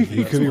 Dude,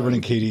 you could be running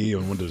KDE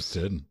on Windows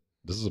 10.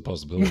 This is a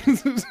possibility.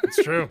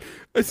 It's true.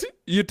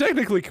 You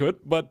technically could,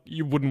 but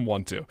you wouldn't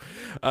want to.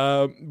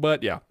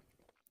 But yeah.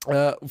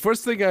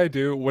 First thing I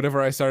do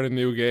whenever I start a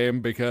new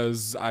game,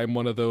 because I'm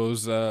one of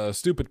those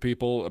stupid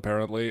people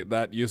apparently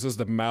that uses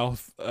the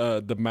mouse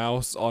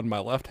on my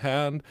left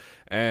hand,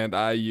 and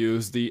I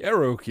use the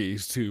arrow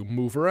keys to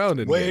move around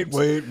in games.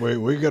 Wait,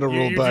 we gotta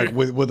roll back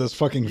with this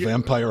fucking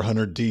Vampire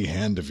Hunter D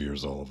hand of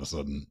yours all of a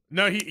sudden.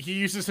 No, he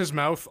uses his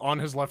mouth on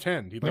his left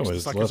hand. He likes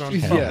to suck his own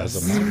hand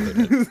has a mouth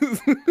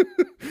in it.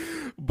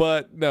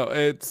 But no,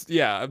 it's,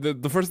 yeah,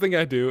 the first thing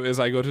I do is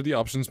I go to the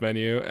options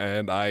menu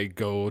and I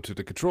go to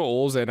the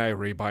controls and I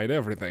rebind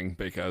everything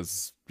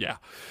because, yeah.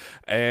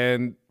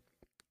 And,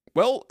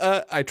 well,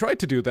 I tried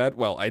to do that.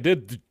 Well, I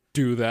did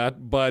do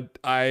that, but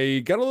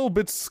I got a little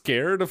bit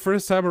scared the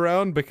first time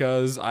around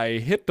because I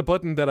hit the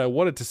button that I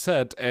wanted to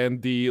set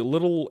and the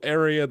little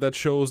area that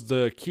shows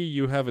the key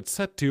you have it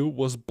set to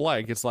was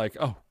blank. It's like,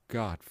 oh,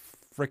 God,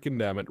 freaking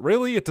damn it.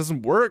 Really? It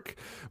doesn't work?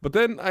 But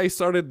then I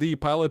started the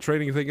pilot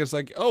training thing. It's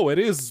like, oh, it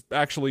is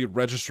actually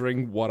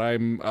registering what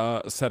I'm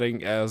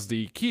setting as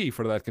the key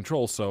for that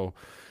control. So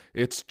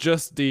it's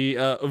just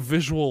the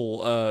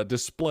visual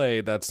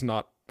display that's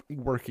not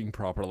working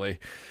properly.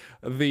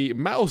 The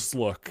mouse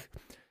look,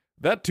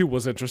 that too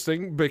was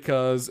interesting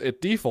because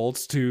it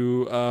defaults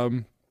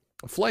to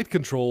flight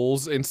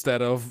controls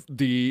instead of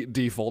the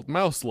default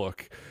mouse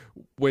look,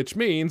 which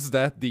means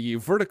that the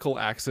vertical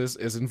axis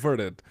is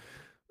inverted.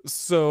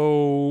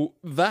 So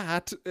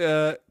that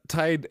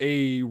tied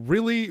a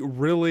really,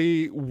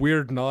 really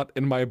weird knot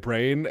in my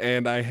brain,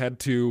 and I had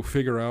to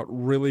figure out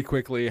really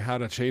quickly how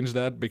to change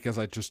that because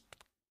I just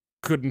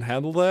couldn't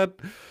handle that.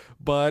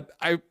 But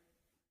I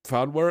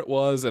found where it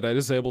was, and I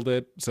disabled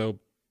it, so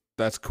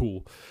that's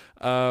cool.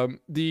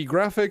 The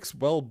graphics,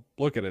 well,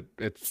 look at it.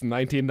 It's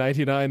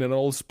 1999 in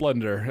all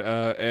splendor,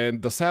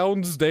 and the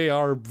sounds, they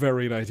are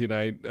very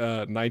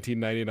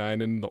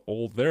 1999 in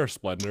all their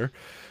splendor.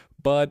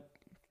 But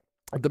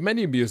the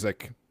menu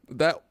music,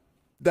 that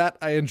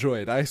I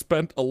enjoyed. I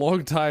spent a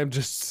long time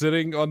just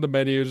sitting on the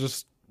menu,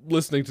 just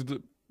listening to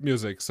the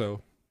music,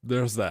 so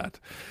there's that.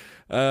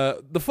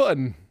 The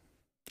fun,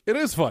 it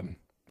is fun.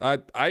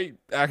 I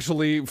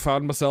actually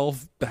found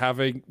myself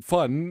having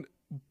fun,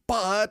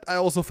 but I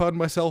also found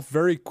myself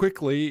very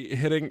quickly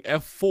hitting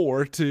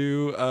F4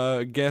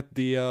 to get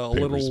the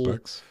little...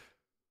 Respects.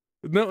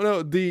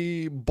 No,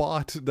 the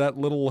bot, that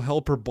little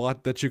helper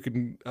bot that you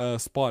can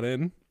spot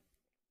in,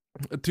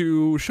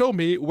 to show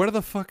me where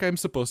the fuck I'm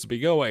supposed to be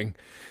going,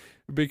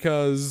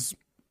 because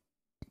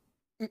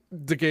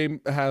the game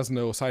has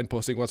no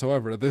signposting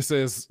whatsoever. This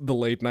is the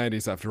late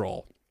 90s after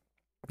all.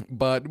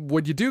 But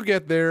when you do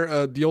get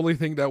there, the only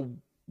thing that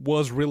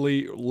was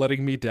really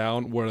letting me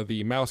down were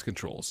the mouse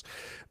controls.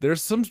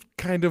 There's some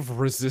kind of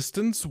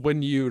resistance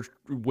when you're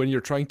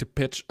trying to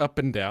pitch up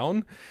and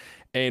down,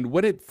 and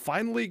when it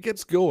finally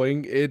gets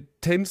going,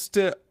 it tends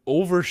to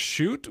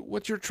overshoot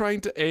what you're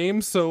trying to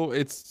aim, so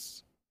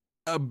it's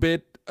a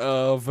bit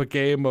of a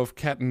game of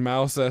cat and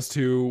mouse as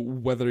to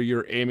whether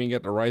you're aiming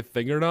at the right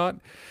thing or not.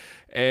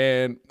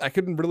 And I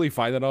couldn't really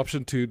find an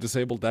option to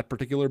disable that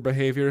particular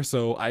behavior,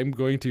 so I'm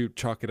going to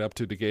chalk it up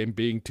to the game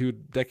being 2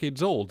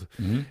 decades old.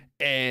 Mm-hmm.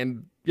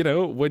 And, you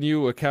know, when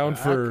you account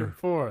for...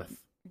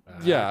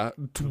 Back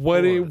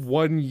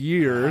 21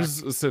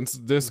 years since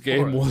this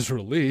game was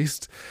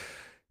released,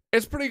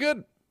 it's pretty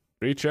good.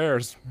 3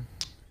 chairs.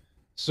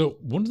 So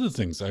one of the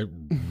things I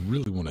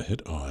really want to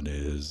hit on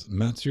is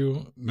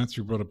Matthew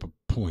brought up a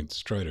point,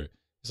 Strider.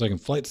 It's like in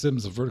flight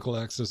sims, the vertical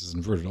axis is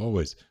inverted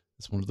always.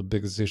 It's one of the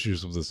biggest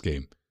issues of this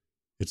game.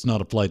 It's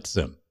not a flight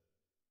sim.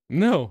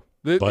 No,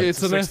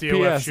 it's an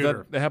FPS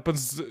shooter. that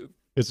happens.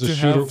 It's a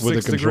shooter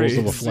with the controls of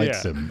a degrees, flight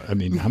sim. I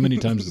mean, how many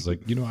times it's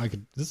like, I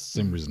could, this is the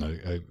same reason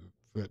I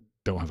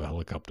don't have a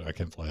helicopter. I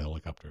can't fly a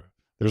helicopter.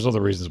 There's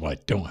other reasons why I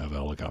don't have a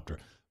helicopter.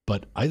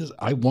 But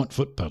I want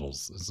foot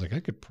pedals. It's like I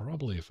could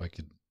probably, if I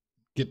could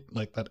get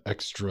like that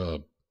extra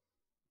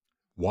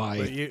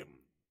bullshit. You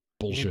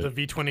need the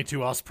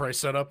V22 Osprey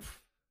setup.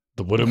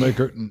 The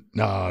Widowmaker?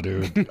 Nah,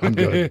 dude. I'm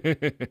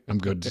good. I'm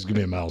good. Just give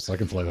me a mouse. I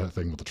can fly that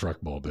thing with a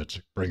trackball,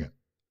 bitch. Bring it.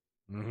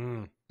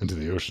 Into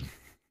the ocean.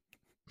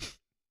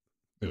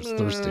 It was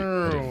thirsty.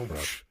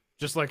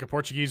 Just like a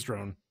Portuguese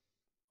drone.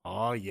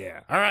 Oh,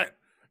 yeah. All right.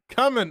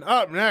 Coming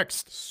up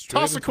next.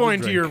 Toss a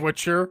coin to your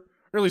Witcher.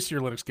 Or at least to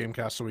your Linux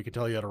Gamecast so we can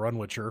tell you how to run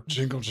Witcher.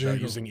 Jingle, jingle.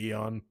 Using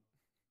Eon.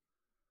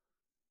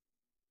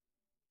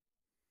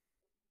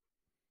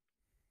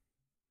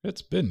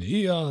 It's been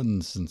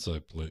eons since I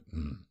played.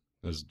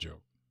 That's a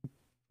joke.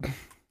 Get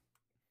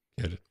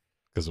it?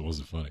 Because it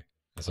wasn't funny.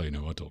 That's how you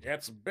know I told you.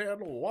 It's been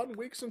 1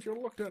 week since you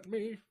looked at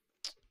me.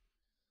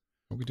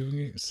 What are we doing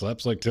here?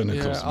 Slaps like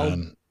tentacles,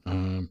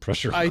 man.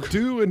 Pressure. I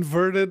do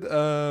inverted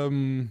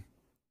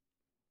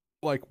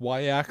like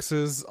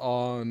y-axis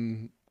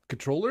on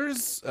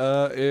controllers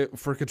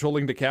for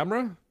controlling the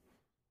camera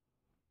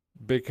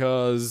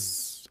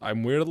because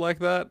I'm weird like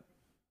that.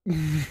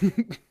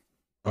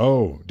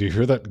 Oh, do you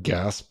hear that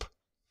gasp?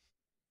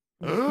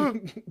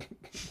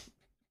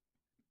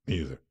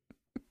 Either.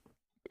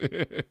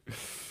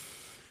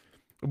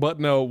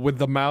 But no, with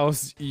the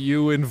mouse,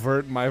 you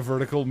invert my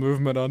vertical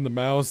movement on the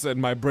mouse,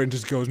 and my brain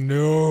just goes,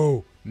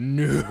 no,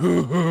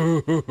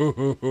 no.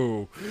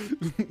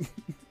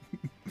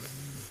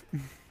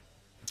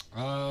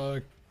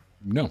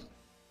 No.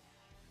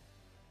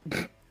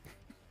 If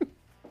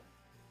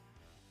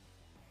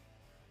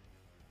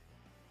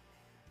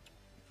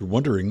you're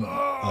wondering,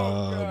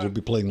 we'll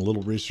be playing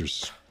Little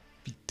Racer's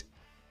Feet.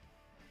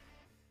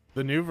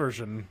 The new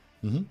version.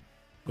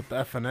 With the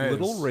FNAs.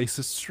 Little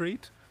Racist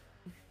Street?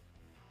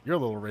 You're a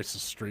little racist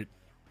street.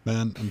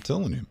 Man, I'm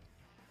telling you.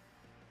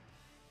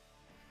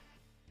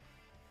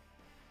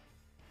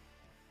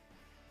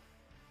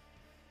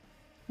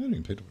 I didn't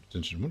even pay too much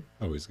attention.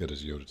 Oh, he's got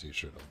his Yoda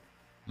t-shirt on.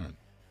 All right.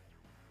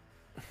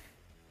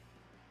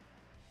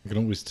 I can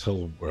always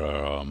tell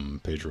where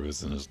Pedro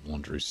is in his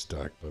laundry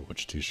stack by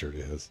which t-shirt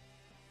he has.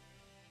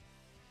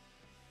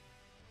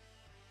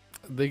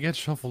 They get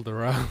shuffled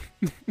around.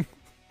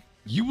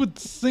 You would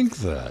think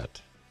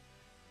that.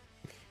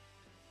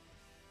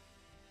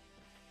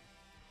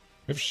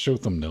 I have show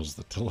thumbnails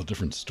that tell a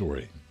different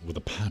story with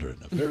a pattern,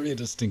 a very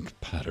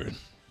distinct pattern.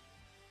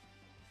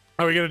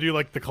 Are we gonna do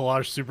like the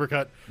collage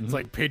supercut? It's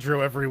like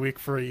Pedro every week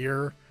for a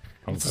year.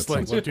 Oh, it's just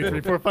like 1, 2, 3,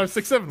 4, 5,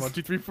 6, 7. 1,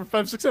 2, 3, 4,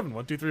 5, 6, 7.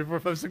 1, 2, 3, 4,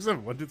 5, 6,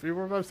 7. 1, 2, 3,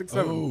 4, 5, 6,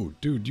 7. Oh,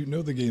 dude, you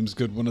know the game's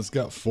good when it's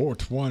got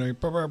 420.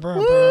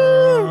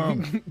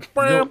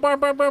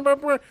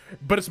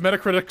 But its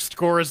Metacritic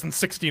score isn't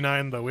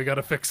 69 though. We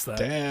gotta fix that.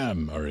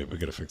 Damn. All right, we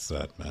gotta fix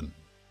that, man.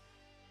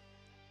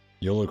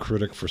 Yellow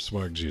critic for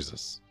Swag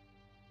Jesus.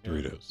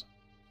 Doritos.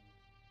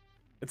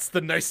 It's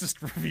the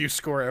nicest review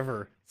score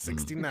ever.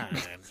 69.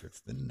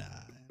 69.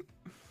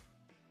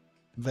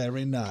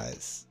 Very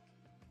nice.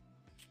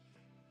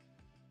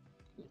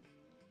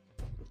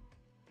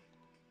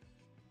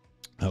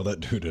 How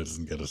that dude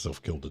doesn't get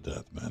himself killed to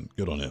death, man.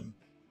 Good on him.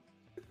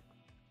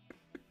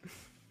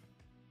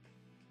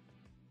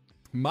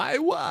 My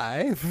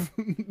wife.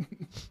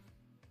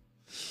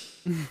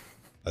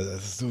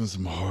 That's doing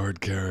some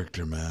hard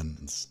character, man,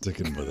 and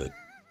sticking with it.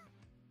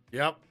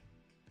 Yep.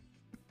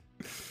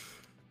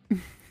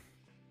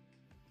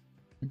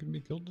 You're gonna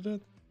be killed to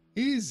death?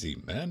 Easy,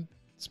 man.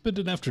 Spend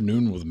an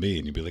afternoon with me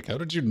and you'd be like, how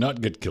did you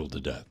not get killed to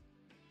death?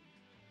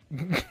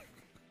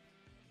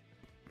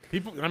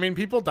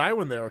 People die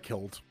when they are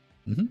killed.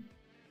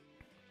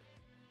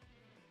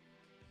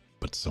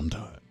 But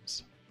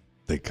sometimes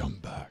they come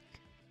back.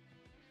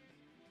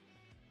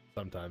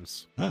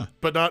 Sometimes. Ah.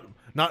 But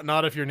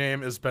not if your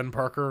name is Ben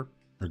Parker.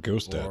 Or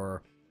Ghost Dad.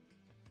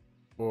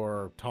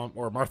 Or Tom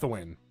or Martha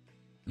Wayne.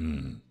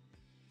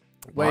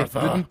 Wait, Martha.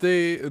 didn't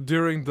they,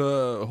 during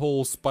the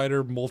whole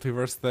spider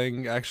multiverse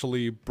thing,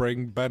 actually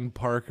bring Ben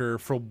Parker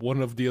from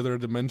one of the other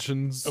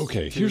dimensions?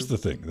 Okay, here's the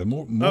thing. The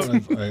more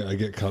I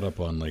get caught up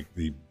on like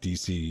the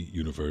DC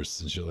universe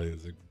and shit like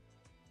that,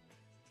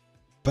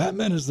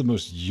 Batman is the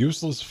most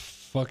useless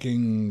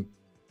fucking,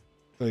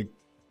 like,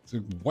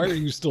 why are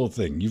you still a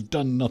thing? You've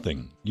done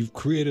nothing. You've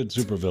created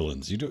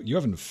supervillains. You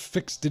haven't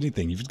fixed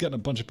anything. You've just gotten a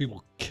bunch of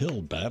people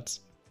killed, Bats.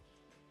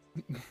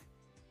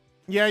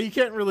 Yeah, you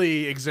can't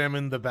really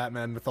examine the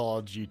Batman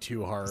mythology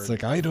too hard. It's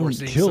like, I don't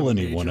kill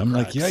anyone. I'm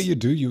like, yeah, you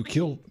do. You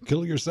kill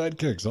your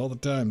sidekicks all the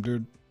time,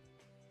 dude.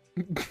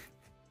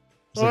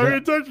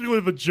 Technically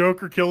the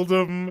Joker killed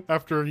him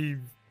after he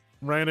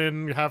ran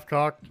in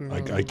half-cocked.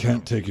 I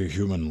can't take a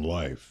human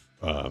life.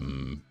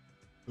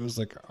 it was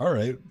like, all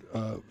right,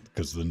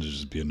 because then there'd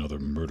just be another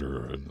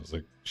murderer, and it was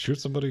like, shoot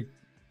somebody,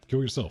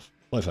 kill yourself.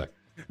 Life hack.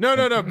 No.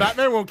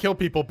 Batman won't kill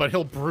people, but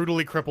he'll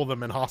brutally cripple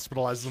them and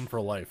hospitalize them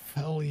for life.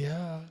 Hell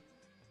yeah.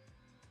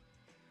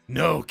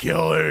 No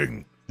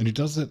killing. And he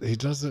does it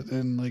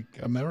in like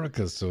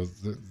America, so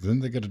then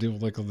they got to deal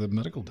with like all the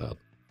medical debt.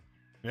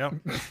 Yeah.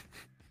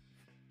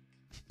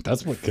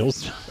 That's what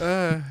kills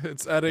them.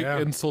 It's adding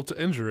insult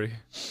to injury.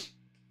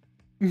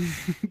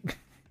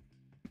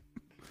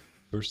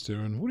 First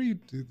Aaron, what do you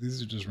do?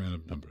 These are just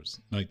random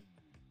numbers. Like,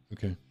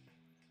 okay.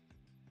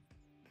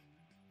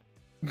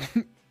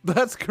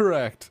 That's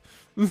correct.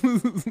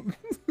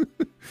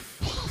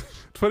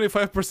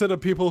 25% of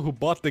people who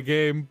bought the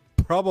game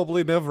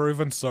probably never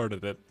even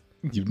started it.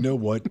 You know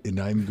what? And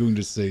I'm going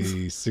to say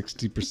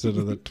 60%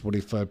 of that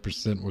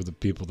 25% were the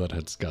people that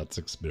had Scott's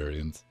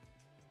experience.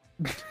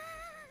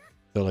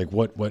 They're like,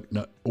 what,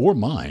 no, or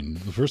mine.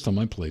 The first time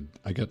I played,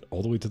 I got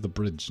all the way to the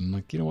bridge, and I'm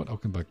like, you know what? I'll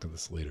come back to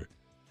this later.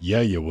 Yeah,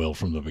 you will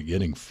from the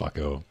beginning,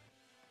 fucko.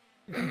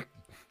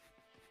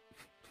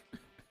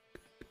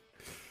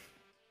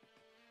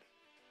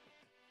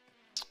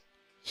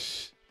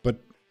 But,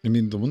 I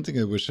mean, the one thing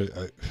I wish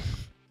I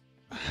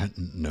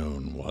hadn't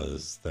known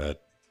was that,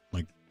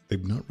 like,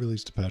 they've not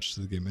released a patch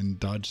to the game in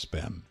dodge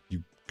spam.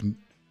 You can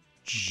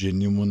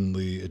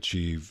genuinely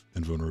achieve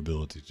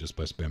invulnerability just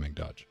by spamming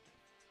dodge.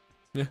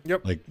 Yeah.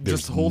 Yep. Like,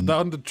 just hold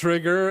down the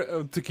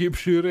trigger to keep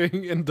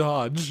shooting and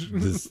dodge.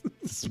 This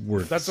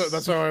works.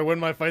 That's how I win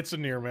my fights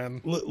in Nier, man.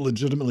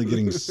 Legitimately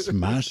getting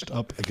smashed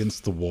up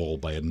against the wall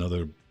by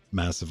another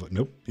massive.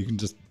 Nope. You can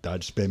just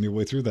dodge spam your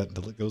way through that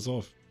until it goes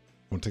off.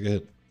 Won't take a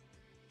hit.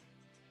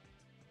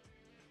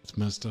 It's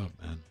messed up,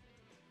 man.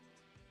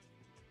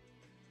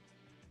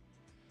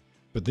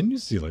 But then you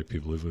see like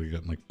people who've really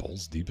gotten like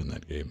balls deep in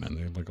that game, man.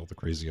 They have like all the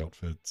crazy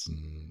outfits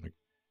and like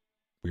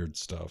weird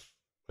stuff.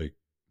 Like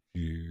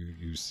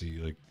you see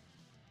like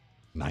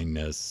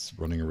 9S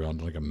running around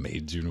in like a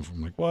maid's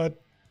uniform. Like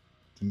what?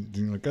 And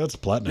you're like, that's a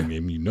platinum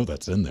game. You know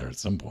that's in there at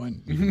some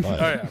point. You can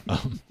buy it.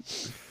 Oh,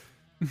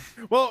 yeah.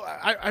 Well,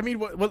 I mean,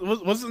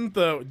 didn't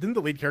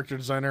the lead character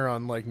designer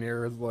on like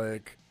Nier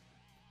like,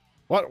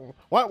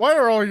 why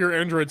are all your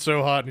androids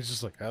so hot? And he's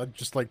just like, I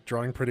just like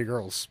drawing pretty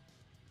girls.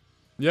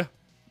 Yeah.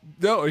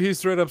 No, he's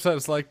straight up said,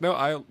 it's like, no,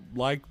 I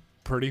like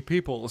pretty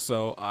people,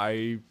 so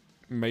I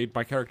made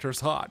my characters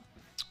hot.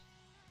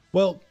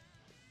 Well,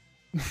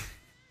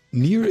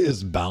 Nier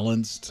is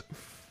balanced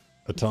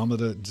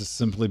Automata just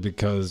simply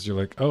because you're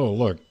like, oh,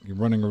 look, you're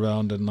running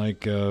around in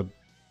like a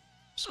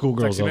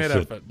schoolgirl's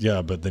outfit.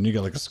 Yeah, but then you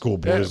got like a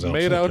schoolboy's outfit.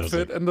 Maid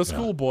outfit like, and the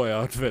schoolboy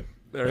outfit.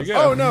 There you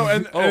go. Oh no,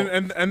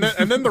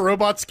 and then the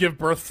robots give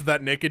birth to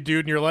that naked dude,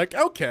 and you're like,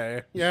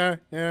 okay, yeah.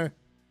 Yep.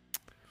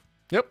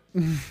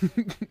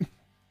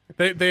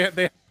 They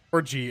have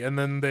orgy, and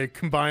then they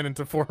combine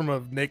into form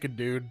of naked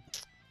dude.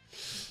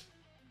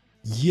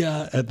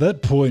 Yeah, at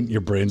that point,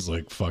 your brain's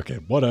like, fuck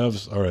it,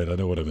 whatevs. All right, I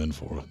know what I'm in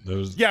for.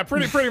 Yeah,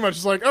 pretty much.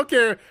 It's like,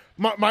 okay,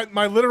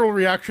 my literal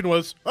reaction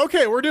was,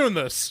 okay, we're doing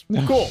this.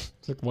 Cool.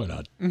 It's like, why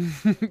not?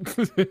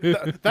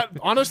 that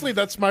honestly,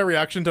 that's my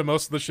reaction to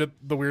most of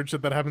the weird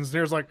shit that happens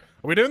here. Is like,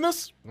 are we doing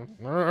this?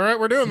 All right,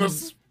 we're doing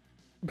this.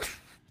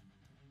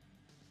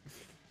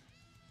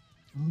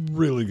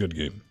 Really good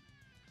game.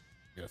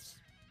 Yes.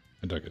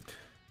 I dug it.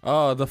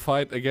 The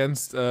fight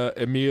against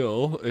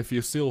Emil, if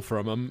you steal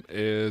from him,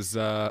 is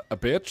a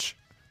bitch.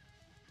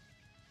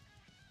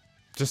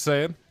 Just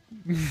saying.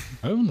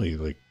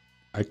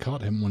 I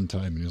caught him one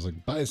time and he was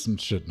like, buy some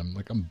shit. And I'm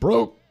like, I'm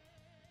broke.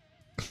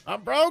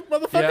 I'm broke,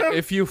 motherfucker. Yeah,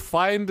 if you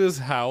find his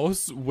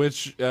house,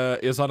 which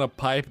is on a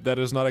pipe that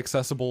is not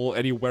accessible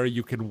anywhere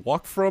you can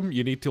walk from,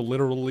 you need to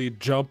literally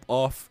jump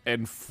off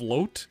and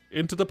float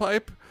into the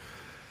pipe.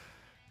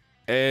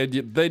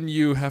 And then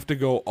you have to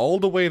go all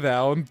the way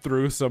down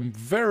through some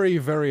very,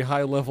 very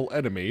high-level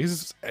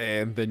enemies,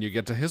 and then you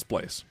get to his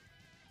place.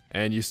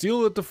 And you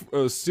steal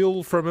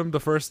from him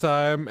the first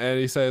time, and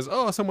he says,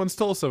 oh, someone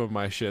stole some of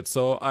my shit,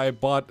 so I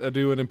bought a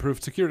new and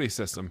improved security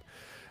system.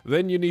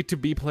 Then you need to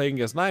be playing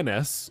as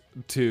 9S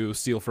to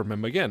steal from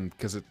him again,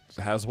 because it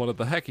has one of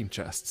the hacking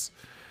chests.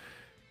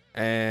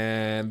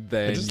 And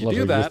then you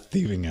do that. Your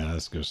thieving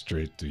ass goes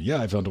straight to,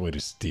 yeah, I found a way to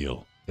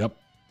steal. Yep.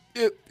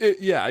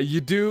 Yeah,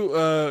 you do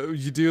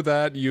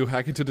that, you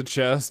hack into the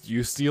chest,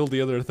 you steal the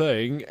other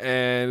thing,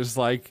 and it's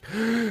like,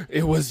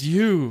 it was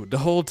you the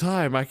whole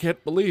time, I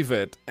can't believe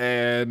it.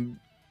 And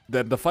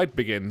then the fight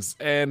begins,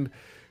 and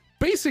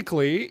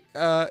basically,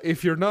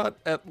 if you're not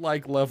at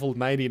like level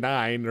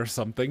 99 or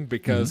something,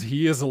 because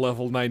he is a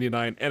level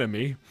 99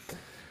 enemy,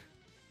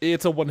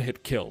 it's a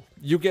one-hit kill.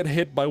 You get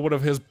hit by one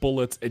of his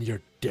bullets and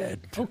you're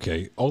dead.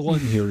 Okay, all I'm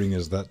hearing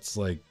is that's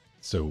like,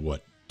 so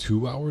what,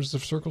 2 hours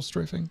of circle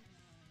strafing?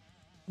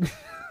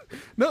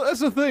 No, that's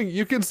the thing.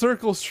 You can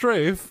circle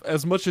strafe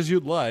as much as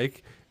you'd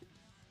like.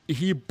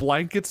 He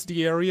blankets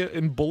the area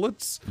in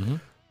bullets,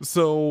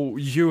 so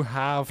you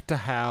have to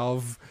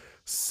have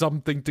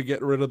something to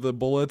get rid of the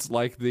bullets,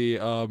 like the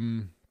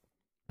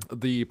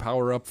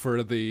power up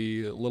for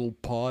the little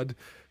pod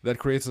that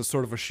creates a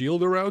sort of a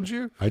shield around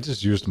you. I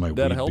just used my weed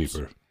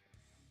beeper.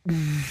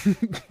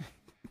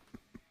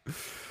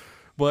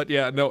 But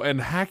yeah, no,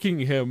 and hacking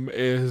him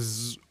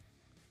is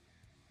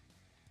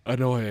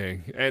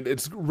annoying, and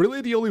it's really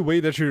the only way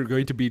that you're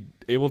going to be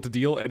able to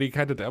deal any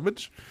kind of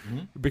damage,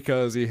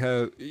 because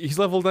he's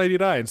level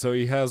 99, so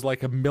he has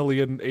like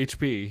 1,000,000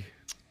 HP.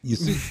 You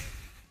see,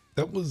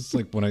 that was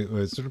like when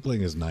I started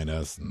playing as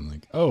 9S, and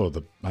like, oh,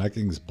 the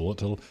hacking's bullet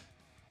hell.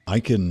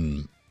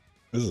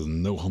 This is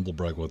no humble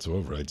brag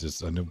whatsoever. I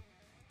know,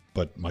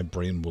 but my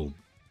brain will,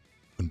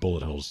 when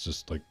bullet hells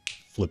just like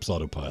flips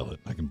autopilot,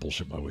 I can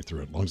bullshit my way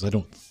through it, as long as I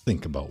don't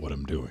think about what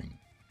I'm doing.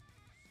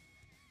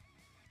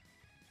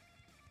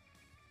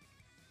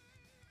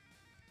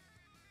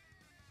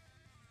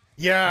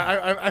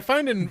 Yeah, I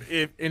find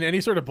in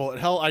any sort of bullet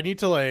hell, I need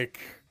to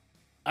like,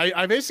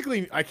 I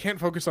basically I can't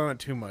focus on it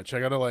too much. I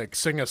gotta like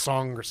sing a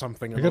song or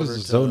something. I gotta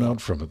zone out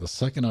from it. The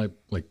second I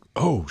like,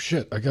 oh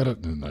shit, I gotta,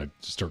 and I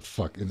just start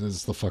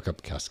it's the fuck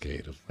up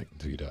cascade of like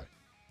until you die.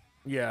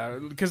 Yeah,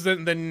 because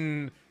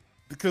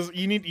because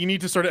you need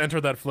to sort of enter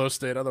that flow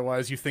state.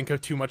 Otherwise, you think of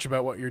too much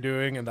about what you're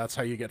doing, and that's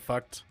how you get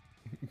fucked.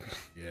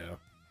 Yeah.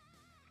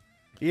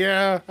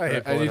 Yeah, I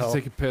hate I need hell. to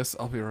take a piss.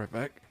 I'll be right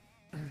back.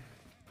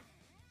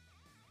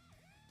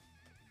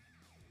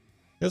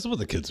 That's what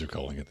the kids are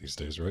calling it these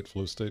days, right?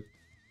 Flow state?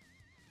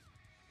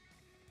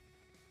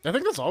 I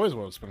think that's always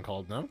what it's been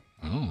called, no?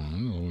 I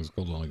don't know. It's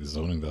called like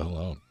zoning the hell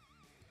out.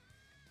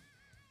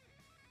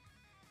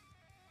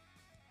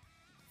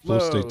 Flow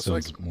state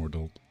sounds more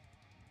adult.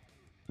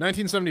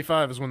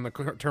 1975 is when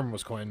the term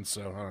was coined,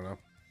 so I don't know.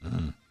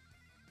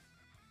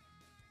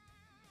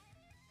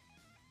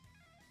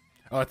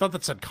 Oh, I thought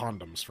that said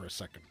condoms for a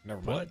second.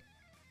 Never mind. What?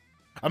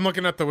 I'm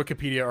looking at the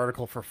Wikipedia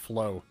article for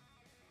flow.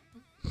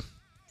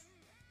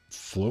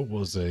 Flo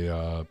was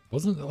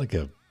wasn't it like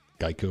a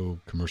Geico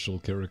commercial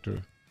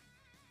character?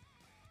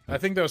 I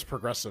think that was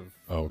Progressive.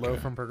 Oh, okay. Flow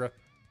from Progressive.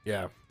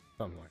 Yeah,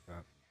 something like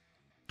that.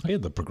 I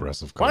had the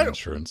Progressive car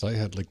insurance. I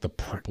had like the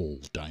purple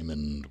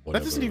diamond,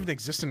 whatever. That doesn't even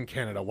exist in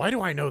Canada. Why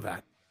do I know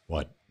that?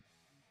 What?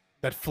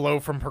 That Flow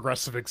from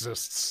Progressive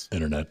exists.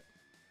 Internet.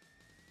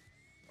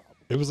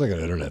 It was like an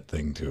internet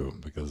thing too,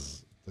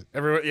 because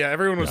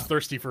everyone was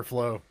thirsty for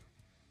Flow.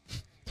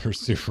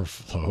 Thirsty for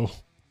Flow?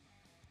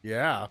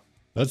 Yeah.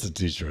 That's a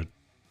t-shirt.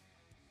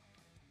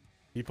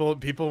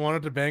 People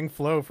wanted to bang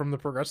Flow from the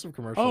Progressive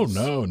commercials.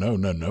 Oh,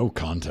 no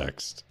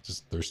context.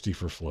 Just thirsty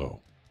for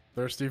Flow.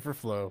 Thirsty for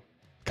Flow.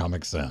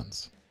 Comic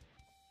Sans.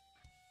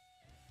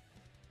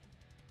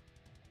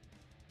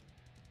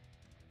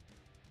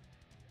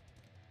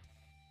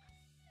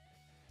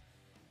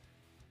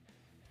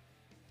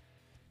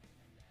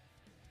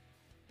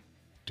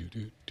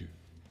 Do.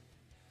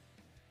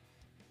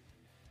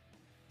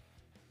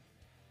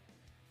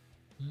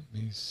 Let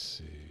me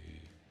see.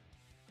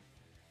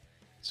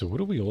 So what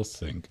do we all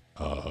think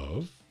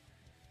of?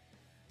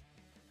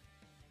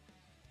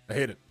 I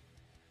hate it.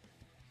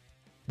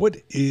 What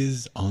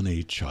is on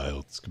a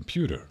child's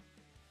computer?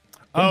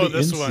 Oh, the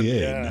this NCA, one,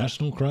 yeah.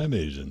 National Crime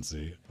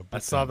Agency. I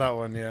saw that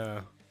one,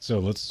 yeah. So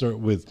let's start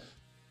with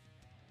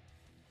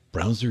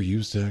browser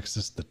used to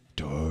access the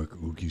dark,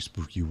 oogie,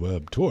 spooky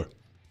web. Tor.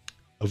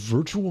 A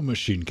virtual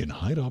machine can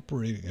hide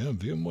operating... Yeah,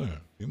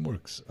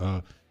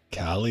 VMworks.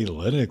 Kali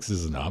Linux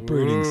is an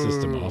operating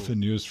system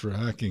often used for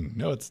hacking.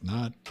 No, it's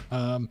not.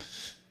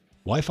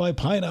 Wi-Fi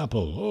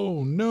Pineapple.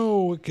 Oh,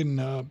 no, it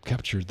can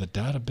capture the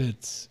data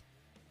bits.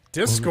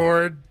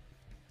 Discord.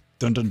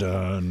 Dun, dun,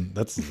 dun.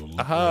 That's...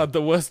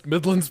 the West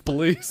Midlands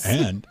Police.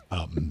 And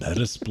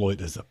Metasploit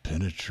is a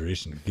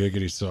penetration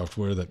giggity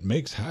software that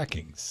makes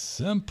hacking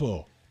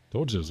simple.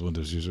 Told you it was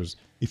Windows users.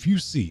 If you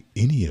see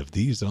any of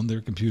these on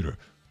their computer...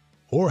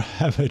 or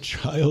have a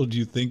child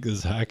you think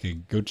is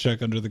hacking, go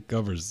check under the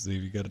covers, see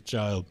if you got a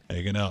child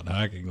hanging out and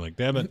hacking. Like,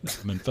 damn it,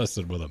 I'm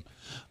infested with them.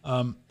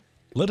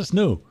 Let us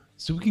know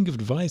so we can give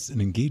advice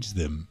and engage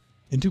them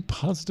into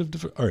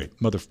positive... All right,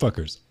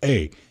 motherfuckers.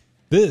 A,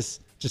 this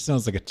just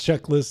sounds like a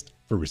checklist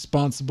for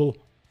responsible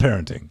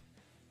parenting.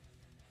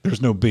 There's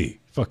no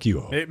B. Fuck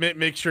you all.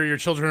 Make sure your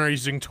children are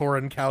using Tor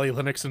and Kali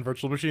Linux and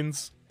virtual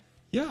machines.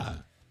 Yeah.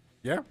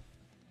 Yeah.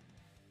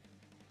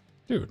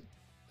 Dude,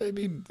 I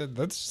mean,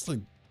 that's just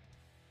like...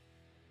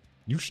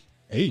 your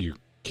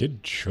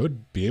kid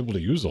should be able to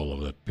use all of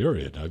that,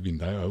 period. I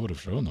mean, I would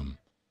have shown them.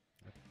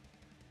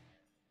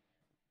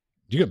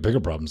 You get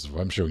bigger problems if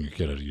I'm showing your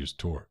kid how to use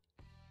Tor.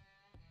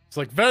 It's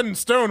like, Ven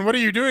Stone, what are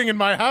you doing in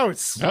my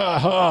house?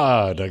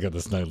 Aha! And I got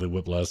this nightly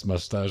whiplash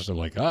mustache. I'm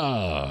like,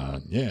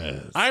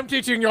 yes. I'm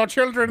teaching your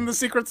children the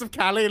secrets of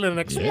Kali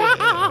Linux.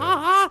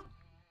 Yeah.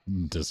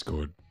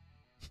 Discord.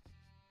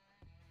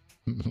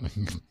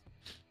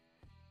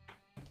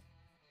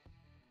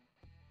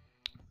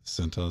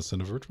 CentOS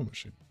and a virtual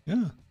machine.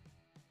 Yeah.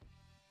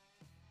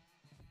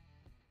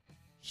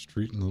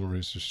 Street and Little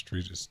Racer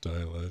Street is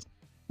stylized.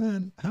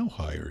 Man, how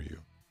high are you?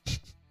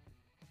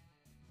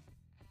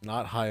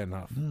 Not high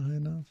enough. Not high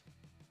enough.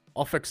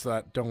 I'll fix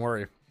that. Don't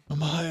worry. I'm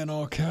high in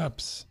all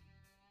caps.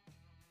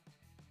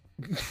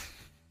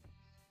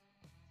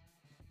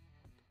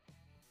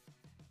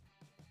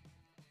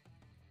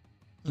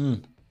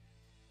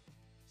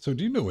 So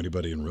do you know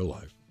anybody in real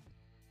life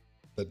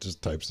that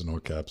just types in all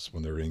caps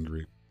when they're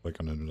angry, like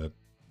on the internet?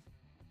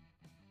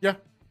 Yeah.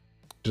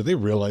 Do they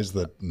realize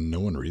that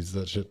no one reads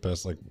that shit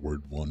past like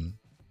word 1?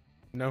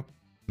 No.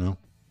 No?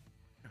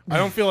 I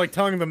don't feel like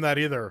telling them that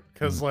either,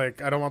 because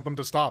like I don't want them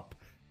to stop.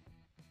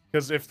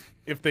 Because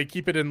if they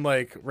keep it in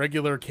like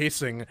regular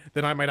casing,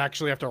 then I might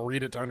actually have to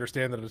read it to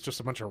understand that it's just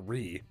a bunch of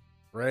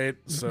right?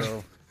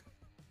 So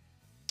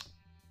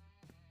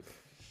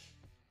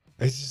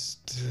it's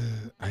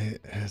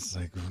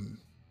like,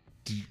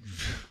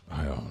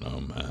 I don't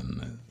know,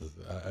 man.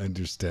 I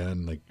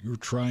understand, like, you're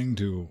trying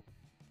to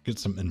get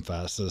some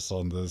emphasis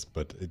on this,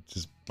 but it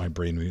just, my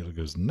brain immediately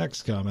goes,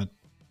 next comment.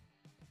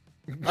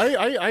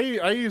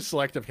 I use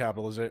selective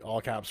capitalization, all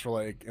caps, for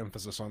like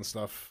emphasis on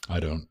stuff. I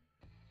don't.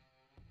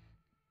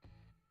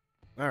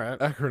 All right.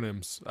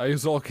 Acronyms. I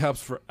use all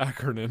caps for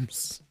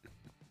acronyms.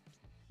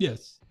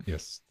 Yes,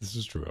 this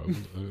is true.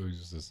 I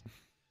use this.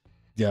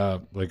 Yeah,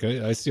 like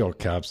I see all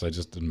caps. I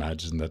just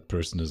imagine that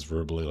person is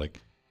verbally like,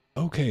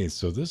 okay,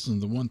 so this is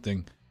the one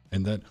thing,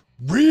 and then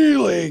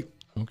really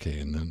okay,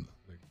 and then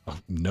like, oh,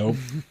 nope.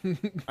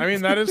 I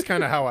mean, that is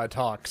kind of how I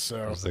talk. I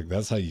So was like,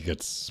 that's how you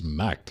get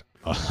smacked.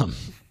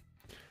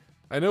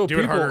 I know Do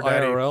it people harder,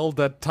 Daddy. IRL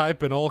that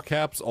type in all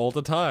caps all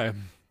the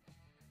time.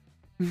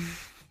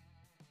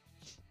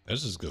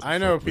 That's just 'cause I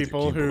know fuck with your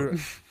people who,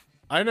 keyboard.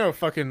 I know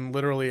fucking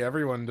literally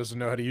everyone doesn't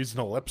know how to use an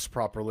ellipse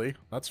properly.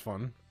 That's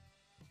fun.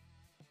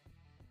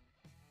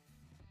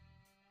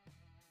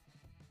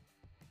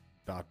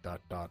 Dot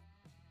dot dot.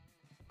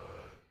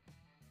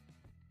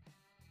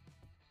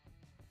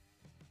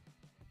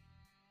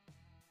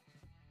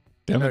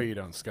 Damn No, it. you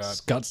don't, Scott.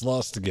 Scott's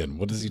lost again.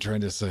 What is he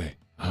trying to say?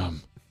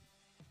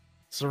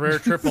 It's a rare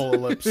triple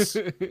ellipse.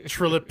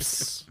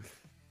 Trillips.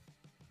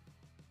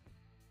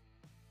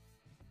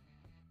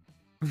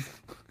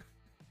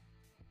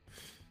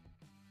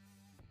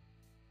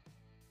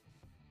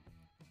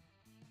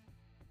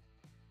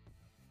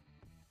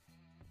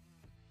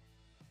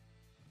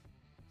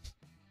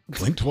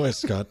 Blink twice,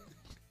 Scott.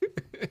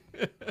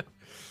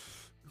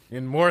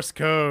 In Morse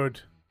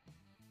code.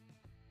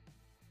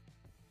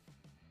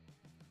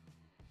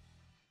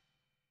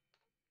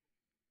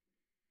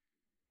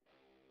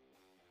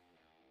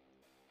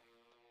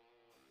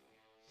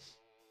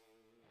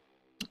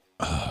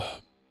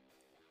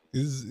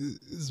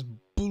 Is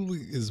bully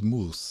is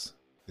moose?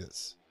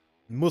 Yes,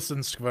 Moose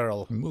and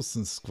squirrel. moose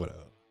and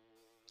squirrel.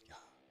 Yeah.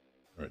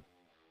 All right.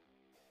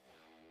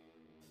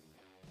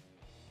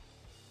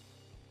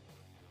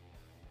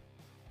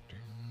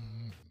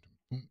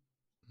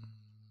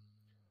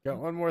 Got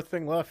one more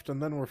thing left,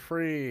 and then we're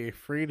free.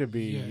 Free to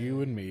be Yeah.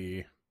 you and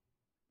me.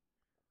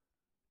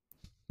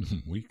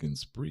 We can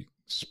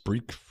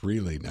spreak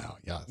freely now.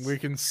 Yes, We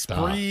can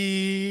Stop.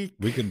 spreak.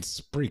 We can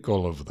spreak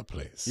all over the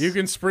place. You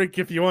can spreak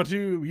if you want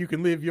to. You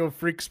can leave your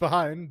freaks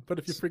behind. But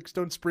if your freaks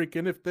don't spreak,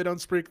 and if they don't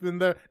spreak, then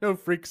they're no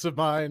freaks of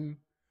mine.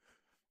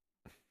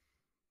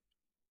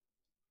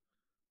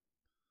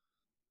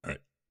 All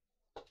right.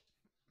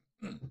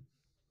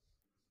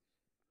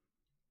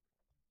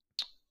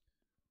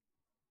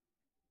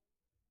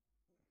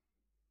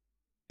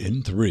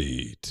 In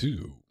 3,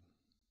 2.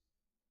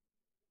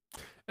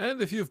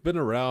 And if you've been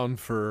around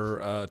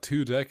for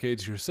 2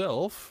 decades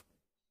yourself,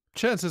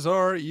 chances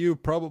are you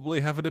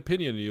probably have an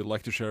opinion you'd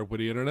like to share with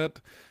the internet.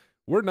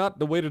 We're not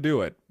the way to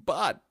do it.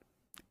 But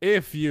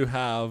if you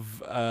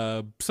have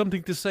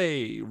something to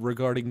say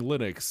regarding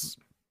Linux,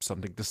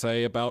 something to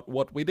say about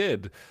what we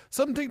did,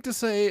 something to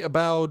say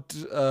about,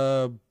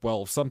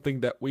 well, something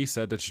that we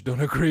said that you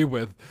don't agree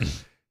with,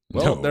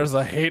 well, No. there's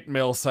a hate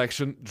mail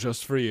section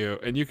just for you.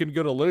 And you can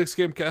go to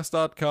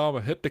linuxgamecast.com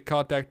and hit the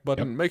contact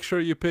button. Yep. Make sure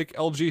you pick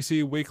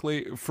LGC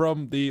Weekly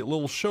from the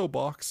little show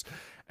box,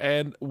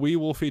 and we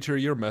will feature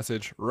your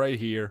message right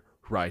here,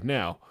 right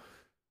now.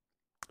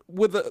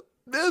 With a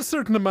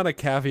certain amount of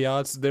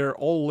caveats, they're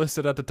all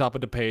listed at the top of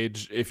the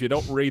page. If you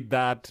don't read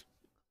that,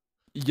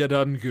 you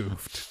done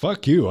goofed.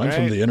 Fuck you. I'm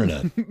from Right. the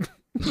internet.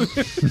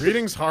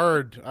 Reading's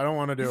hard. I don't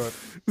want to do it.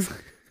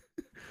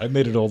 I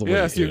made it all the way.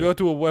 Yes, you here. go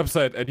to a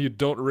website and you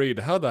don't read.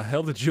 How the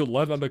hell did you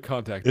land on the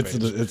contact It's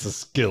page? it's a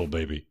skill,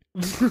 baby.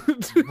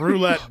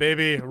 Roulette,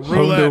 baby. Honed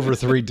Roulette. over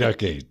 3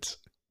 decades.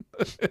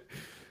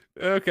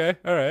 Okay,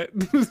 all right.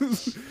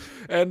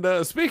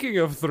 And speaking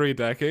of 3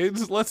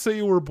 decades, let's say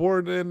you were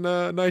born in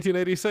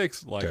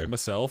 1986, like Okay.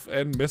 myself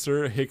and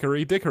Mr.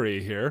 Hickory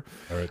Dickory here.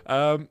 All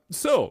right.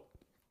 So,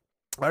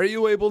 are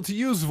you able to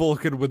use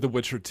Vulkan with The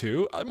Witcher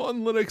 2? I'm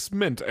on Linux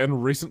Mint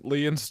and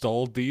recently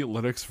installed the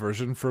Linux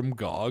version from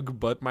GOG,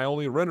 but my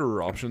only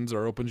renderer options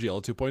are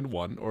OpenGL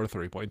 2.1 or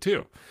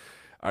 3.2.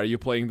 Are you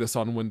playing this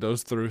on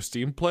Windows through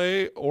Steam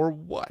Play or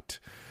what?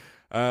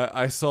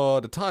 I saw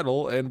the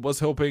title and was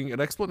hoping an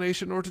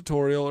explanation or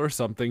tutorial or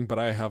something, but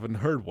I haven't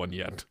heard one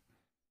yet.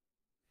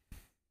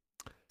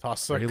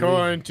 Toss a Really?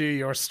 coin to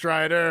your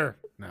Strider.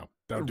 No,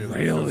 don't do that.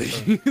 Really?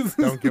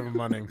 Don't give him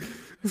money.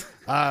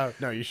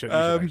 No, you should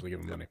actually give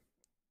him money.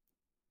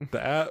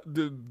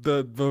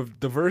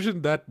 The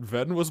version that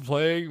Ven was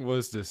playing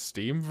was the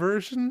Steam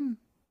version?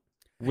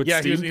 with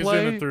Yeah, Steam he was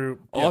Play doing it through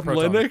on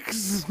Proton.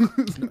 Linux.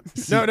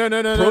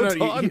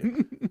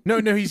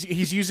 No.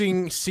 He's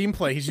using Steam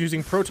Play. He's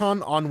using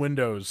Proton on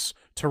Windows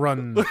to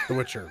run The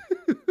Witcher,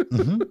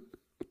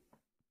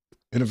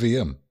 In a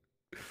VM.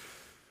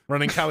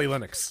 running Kali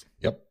Linux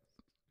Yep.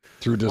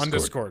 Through Discord. on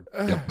Discord.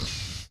 Yep.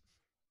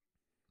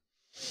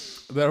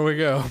 There we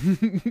go.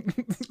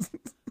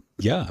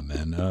 Yeah,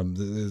 man.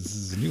 This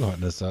is a new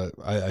hotness.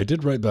 I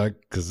did write back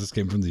because this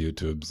came from the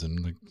YouTubes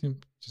and like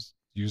just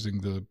using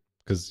the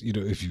because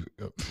if you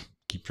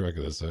keep track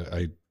of this,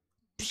 I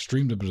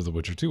streamed a bit of The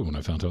Witcher 2 when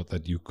I found out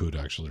that you could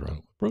actually run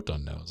it with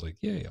Proton now. I was like,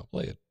 yay, I'll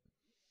play it.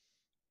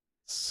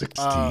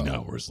 16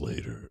 hours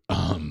later.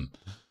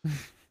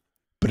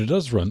 But it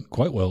does run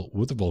quite well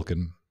with the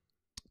Vulkan.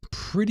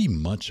 Pretty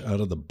much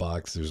out of the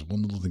box. There's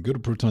one little thing. Go to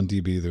Proton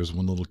DB. There's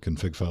one little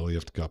config file you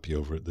have to copy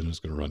over it. Then it's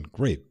going to run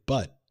great.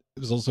 But I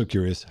was also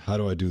curious, how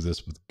do I do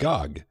this with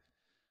GOG?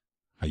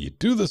 How you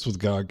do this with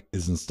GOG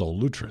is install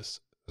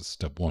Lutris. That's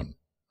step one,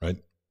 right?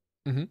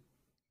 Mm-hmm.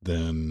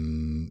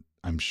 Then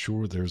I'm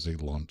sure there's a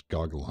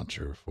GOG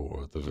launcher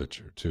for the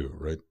Witcher too,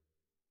 right?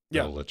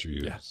 Yeah. That'll let you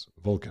use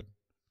Vulkan.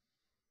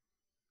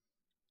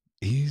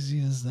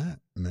 Easy as that,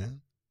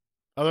 man.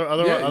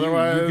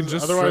 Otherwise, you can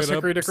just otherwise straight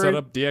up hickory set dickory.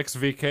 up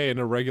DXVK in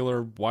a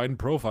regular wine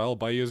profile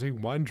by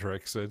using wine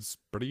tricks. It's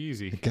pretty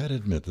easy. I gotta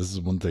admit, this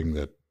is one thing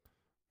that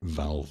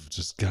Valve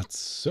just got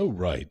so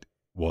right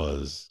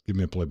was give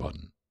me a play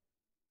button.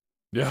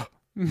 Yeah.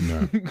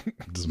 No.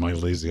 Does my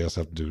lazy ass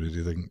have to do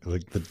anything?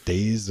 Like the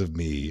days of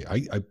me,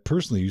 I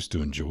personally used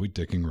to enjoy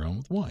dicking around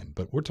with wine,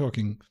 but we're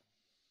talking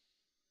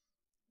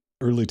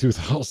early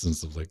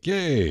 2000s of like,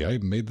 yay, I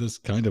made this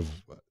kind of,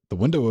 the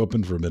window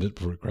opened for a minute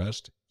before it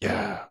crashed.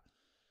 Yeah.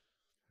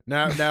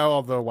 Now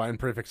all the wine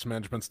prefix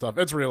management stuff,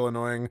 it's real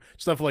annoying.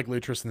 Stuff like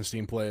Lutris and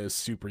Steam Play is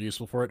super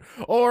useful for it.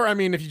 Or, I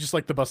mean, if you just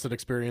like the busted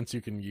experience,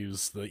 you can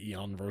use the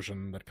Eon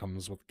version that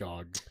comes with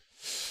GOG.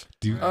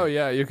 Oh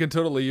yeah, you can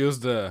totally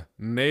use the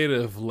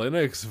native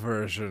Linux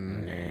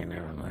version.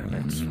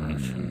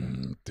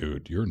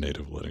 Dude, your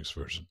native Linux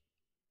version.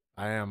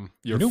 I am.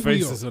 Your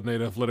face is a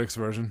native Linux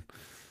version.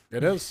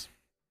 It is.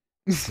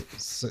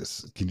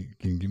 Can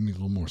you give me a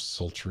little more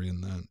sultry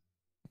in that?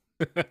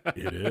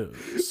 It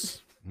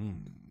is.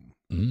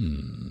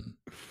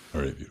 All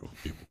right, beautiful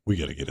people. We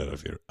got to get out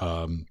of here.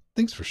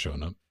 Thanks for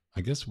showing up.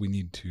 I guess we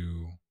need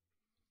to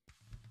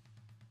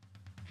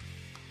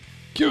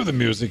cue the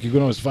music. You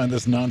can always find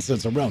this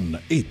nonsense around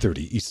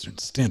 8:30 Eastern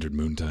Standard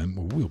Moon Time.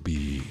 We'll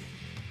be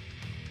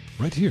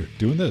right here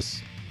doing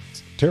this.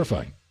 It's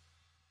terrifying.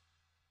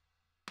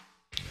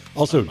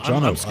 Also,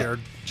 Jono, I'm scared.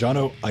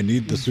 Jono, I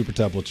need the super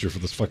tablature for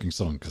this fucking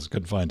song because I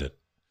couldn't find it.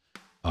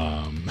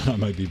 I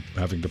might be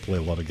having to play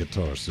a lot of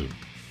guitar soon.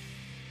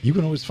 You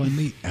can always find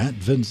me at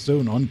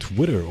Vinstone on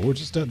Twitter or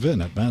just at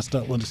Vin at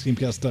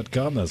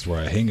mass.linuxgamecast.com. That's where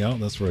I hang out.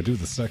 That's where I do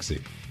the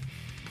sexy.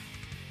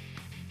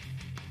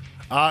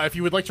 If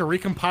you would like to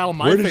recompile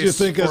my Where face did you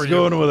think I was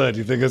going with that? Do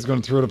you think I was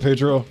going to throw it to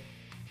Pedro?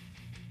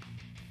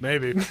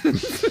 Maybe. Like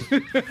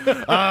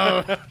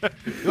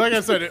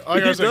I said,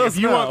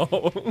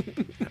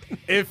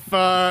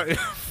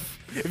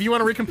 if you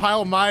want to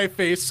recompile my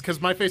face,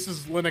 because my face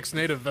is Linux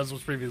native, as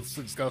was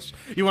previously discussed,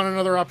 you want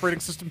another operating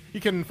system,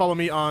 you can follow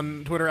me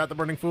on Twitter at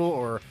TheBurningFool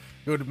or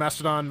go to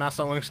Mastodon,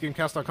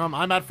 mass.linuxgamecast.com.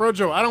 I'm at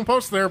Frojo. I don't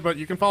post there, but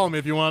you can follow me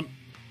if you want.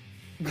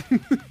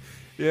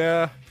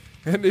 Yeah,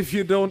 and if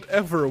you don't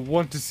ever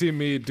want to see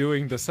me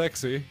doing the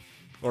sexy,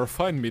 or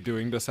find me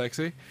doing the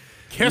sexy,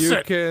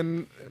 you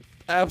can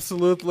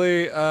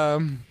absolutely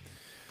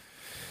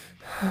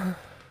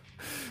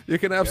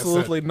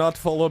not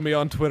follow me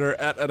on Twitter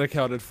at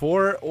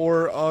unaccounted4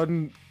 or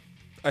on,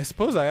 I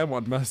suppose I am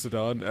on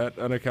Mastodon at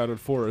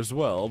unaccounted4 as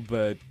well,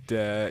 but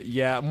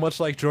yeah, much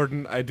like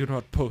Jordan, I do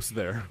not post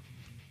there.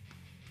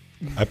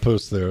 I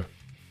post there.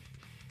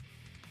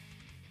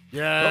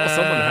 Yeah. Well,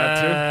 someone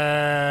had to.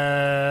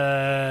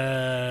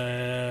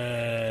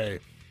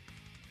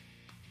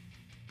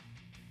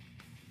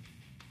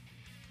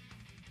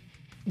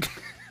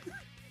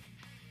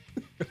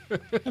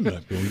 I'm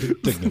not going to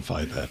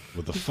dignify that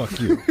with a fuck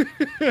you.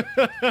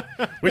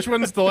 Which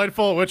one's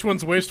delightful, which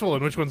one's wasteful,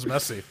 and which one's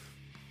messy?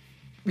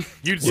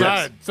 You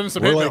decide. Send us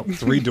some We're hate like mail.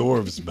 3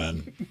 dwarves,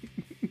 man.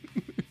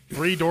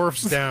 3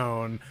 dwarfs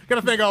down.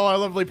 Gotta thank all our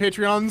lovely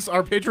Patreons,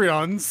 our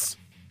Patreons,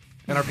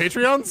 and our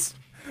Patreons,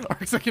 our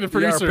executive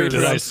producers.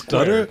 Did I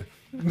stutter?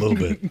 A little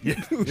bit.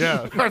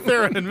 Yeah.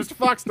 Arthurian, Mr.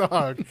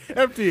 Foxdog,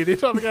 Empty, The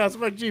Atomic Ass,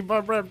 Mike G,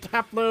 Bob Rep,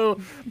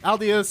 Taplo,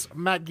 Aldius,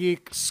 Matt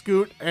Geek,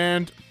 Scoot,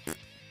 and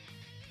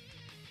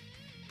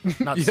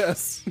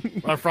Yes.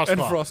 Frostclaw.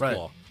 And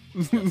Frostclaw.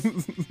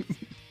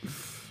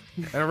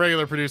 Right. And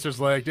regular producers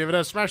like David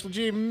S., Smash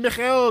G,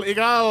 Michael,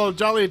 Igal,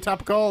 Jolly,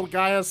 Topical,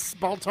 Gaius,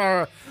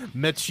 Baltar,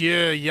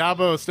 Metier,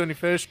 Yabo,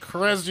 Stonyfish,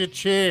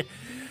 Krezjiche,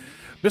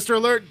 Mr.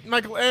 Alert,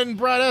 Michael N.,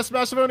 Brad S.,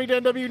 Massivoni,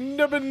 Dan W.,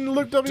 Nubbin,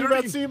 Luke W.,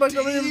 Matt C., Mike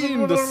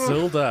W., The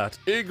Sildat,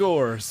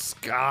 Igor,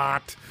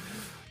 Scott,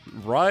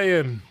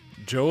 Ryan,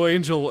 Joe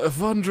Angel,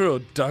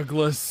 Evandro,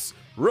 Douglas,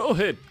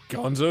 Rohit,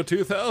 Gonzo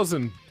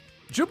 2000,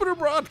 Jupiter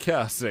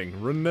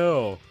Broadcasting,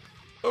 Renault,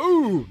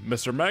 Oh,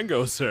 Mr.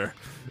 Mango, sir.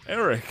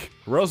 Eric,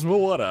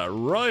 Rosmawada,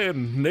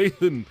 Ryan,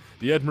 Nathan,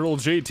 the Admiral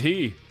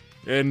JT,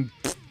 and...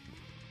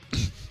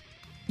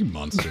 You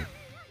monster.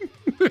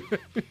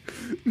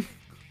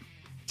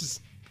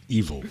 Just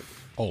evil.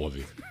 All of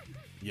you.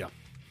 Yeah.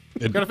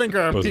 And Gotta thank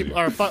both of you.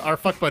 our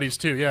fuck buddies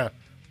too, yeah.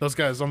 Those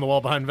guys on the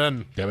wall behind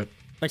Ven. Damn it.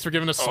 Thanks for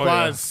giving us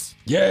supplies.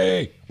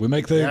 Yay! We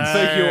make things. Yay.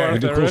 Thank you, We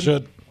do cool Arthur.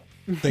 shit.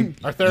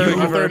 Thank Our third,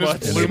 you our very third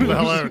much. is bloomed the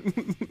hell out.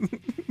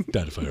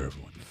 Down to fire,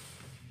 everyone.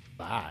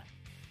 Bye.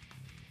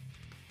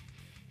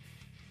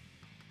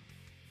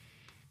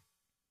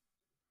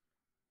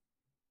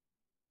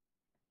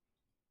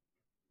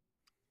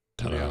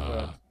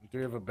 Ta-da. Do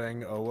we have a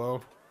bang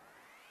OO?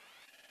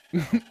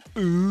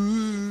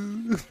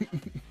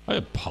 I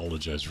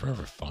apologize for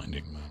ever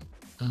finding that.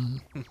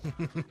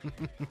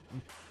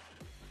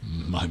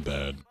 My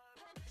bad.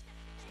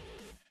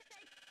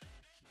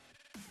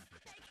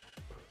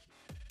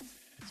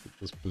 Let's get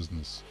this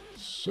business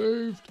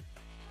saved.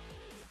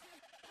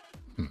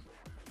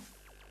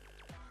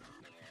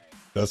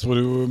 That's what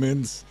it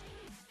means.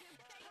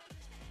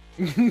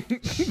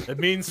 It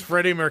means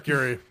Freddie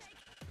Mercury.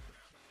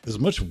 As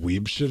much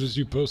weeb shit as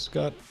you post,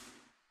 Scott,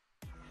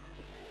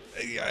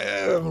 I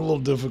have a little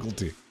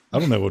difficulty. I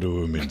don't know what it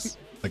means.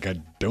 Like,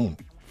 I don't.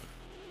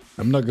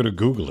 I'm not going to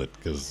Google it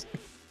because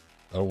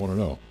I don't want to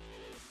know.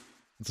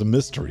 It's a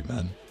mystery,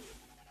 man.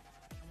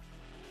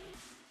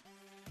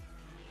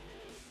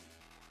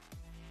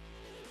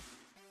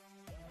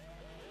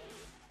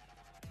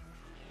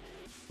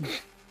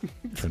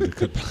 Trying to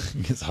cut back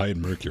his high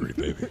in mercury,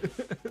 baby.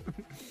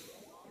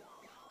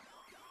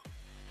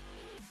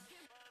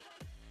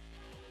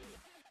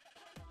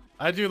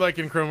 I do like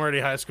in Cromartie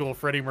High School,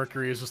 Freddie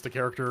Mercury is just a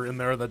character in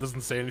there that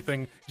doesn't say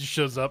anything. He just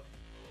shows up.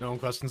 No one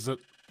questions it.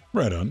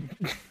 Right on.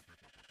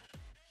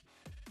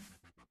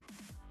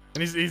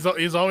 And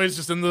he's always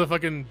just in the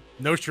fucking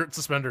no shirt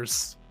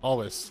suspenders.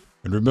 Always.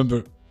 And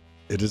remember,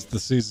 it is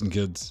the season,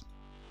 kids.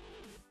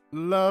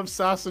 Love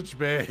sausage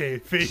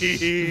baby.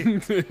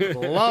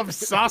 Love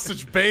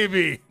sausage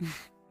baby.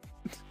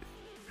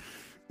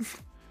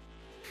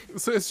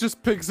 So it's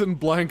just pigs in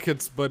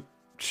blankets, but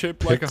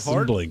shaped like a Picks and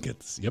heart?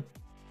 blankets. Yep.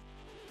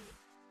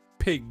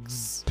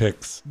 Pigs.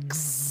 Picks.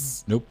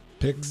 Gzz. Nope.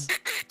 Picks.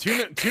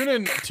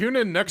 Tune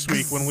in next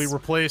week when we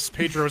replace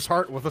Pedro's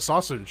heart with a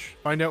sausage.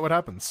 Find out what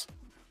happens.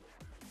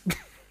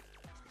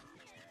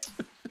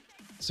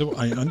 So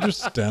I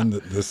understand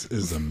that this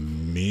is a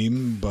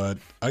meme, but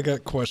I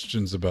got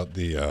questions about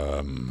the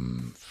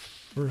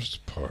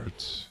first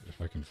part, if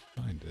I can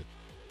find it.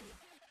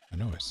 I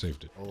know I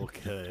saved it.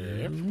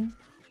 Okay.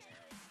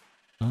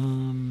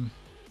 I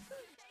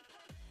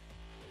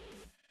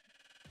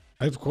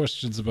have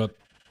questions about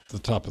the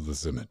top of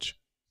this image.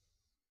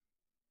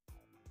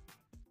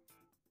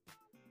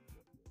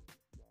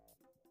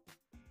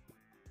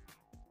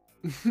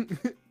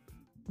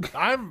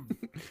 I'm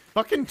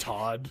fucking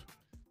Todd.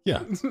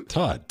 Yeah,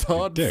 Todd.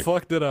 Todd your dick,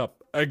 fucked it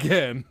up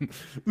again.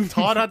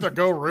 Todd had to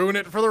go ruin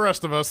it for the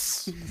rest of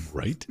us.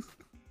 right?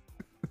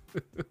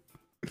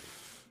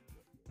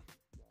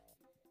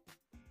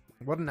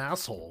 What an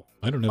asshole.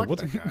 I don't know Fuck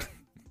what's that guy.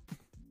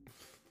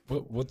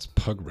 what's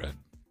pug red?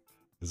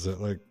 Is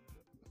that like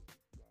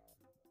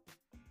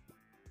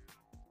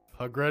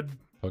Pug red?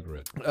 pug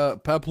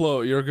red?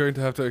 Pablo, you're going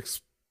to have to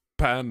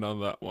expand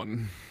on that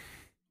one.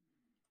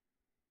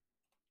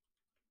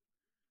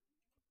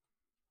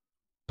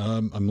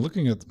 I'm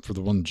looking at for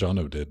the one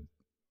Jono did.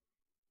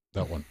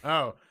 That one.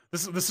 Oh,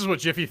 this is what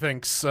Jiffy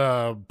thinks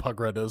pug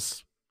red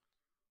is.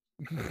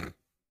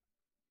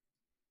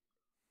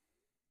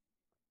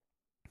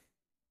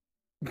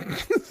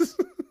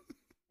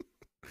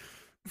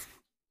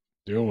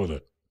 Deal with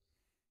it.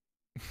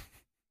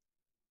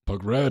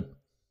 Pug red.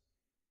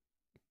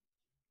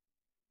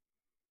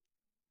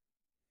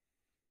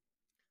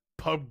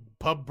 Pug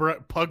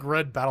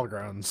red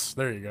battlegrounds.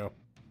 There you go.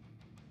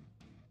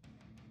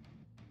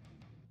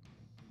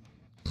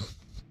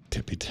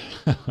 Tippy.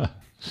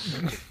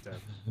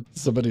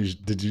 Somebody,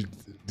 did you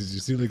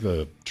see like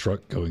the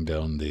truck going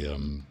down the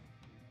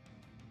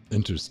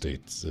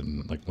interstates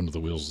and like one of the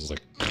wheels is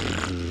like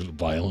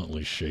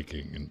violently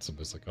shaking and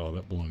somebody's like, oh,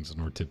 that belongs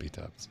in our tippy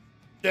taps.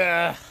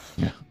 Yeah.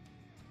 Yeah.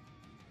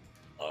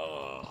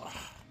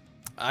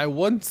 I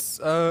once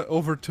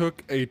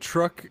overtook a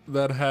truck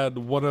that had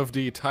one of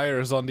the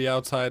tires on the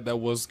outside that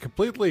was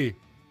completely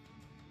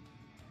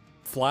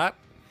flat,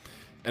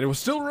 and it was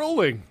still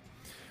rolling.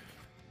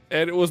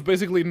 And it was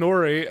basically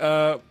Nori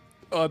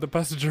on the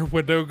passenger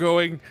window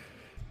going,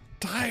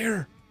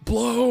 "Tire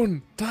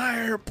blown,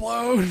 tire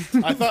blown."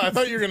 I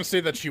thought you were gonna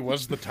say that she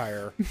was the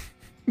tire.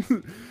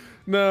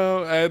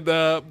 No,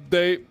 and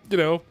they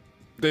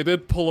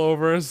did pull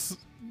over us.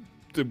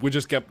 We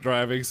just kept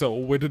driving, so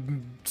we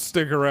didn't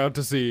stick around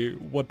to see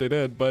what they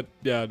did. But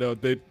yeah, no,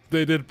 they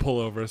did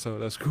pull over, so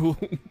that's cool.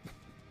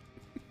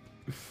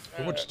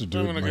 I watched a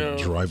dude like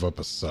drive up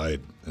a side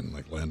and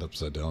like land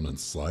upside down and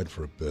slide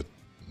for a bit.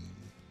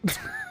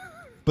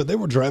 But they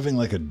were driving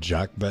like a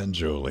jack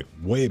banjo, like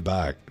way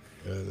back.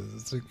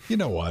 It's like, you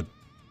know what?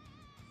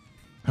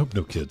 I hope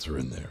no kids are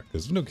in there,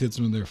 because if no kids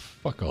are in there,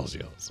 fuck all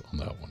yells on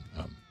that one.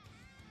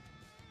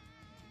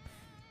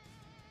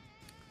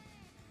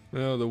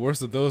 No, the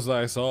worst of those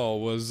I saw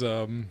was,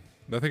 I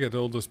think I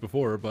told this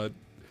before, but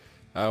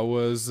I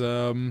was,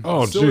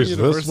 oh, still in jeez,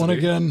 this one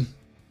again?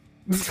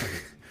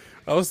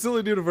 I was still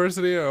in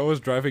university. I was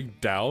driving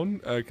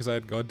down, because I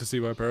had gone to see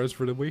my parents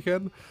for the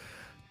weekend,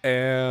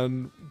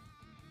 and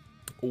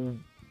the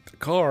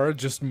car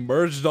just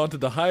merged onto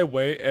the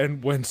highway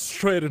and went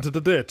straight into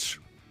the ditch.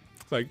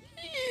 It's like,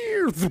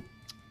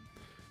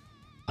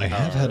 I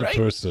have had a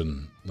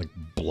person, like,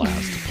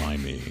 blast by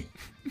me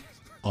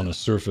on a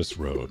surface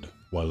road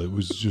while it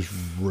was just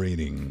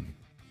raining.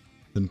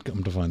 Then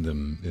come to find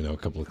them, you know, a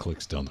couple of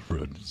clicks down the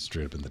road,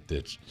 straight up in the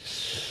ditch.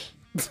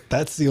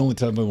 That's the only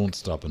time I won't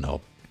stop and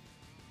help.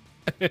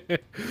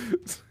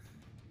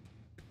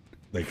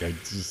 Like, I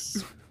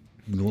just...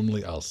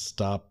 Normally, I'll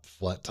stop,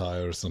 flat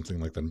tire or something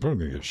like that. I'm probably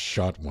going to get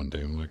shot one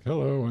day. I'm like,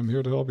 hello, I'm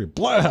here to help you.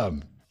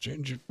 Blam!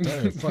 Change your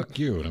tire, fuck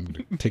you. And I'm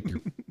going to take your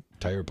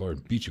tire apart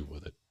and beat you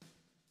with it.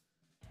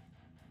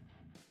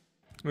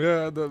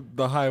 Yeah,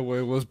 the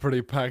highway was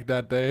pretty packed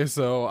that day,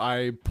 so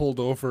I pulled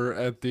over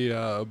at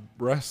the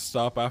rest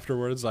stop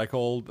afterwards. I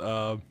called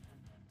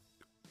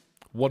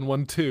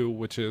 112,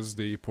 which is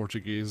the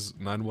Portuguese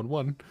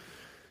 911.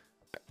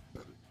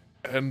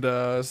 And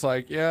it's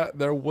like, yeah,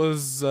 there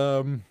was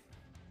a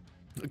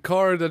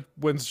car that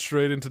went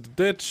straight into the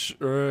ditch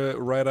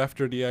right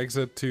after the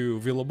exit to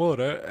Vila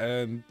Moura,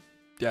 and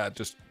yeah,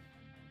 just...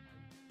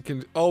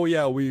 Oh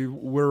yeah,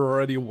 we're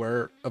already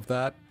aware of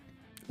that.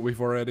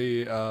 We've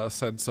already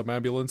sent some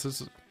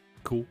ambulances.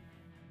 Cool.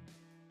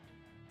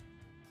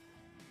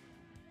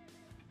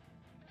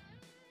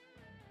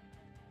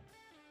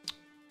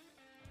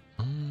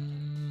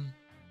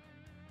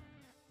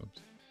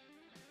 Oops.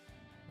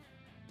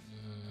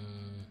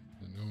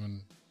 No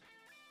one.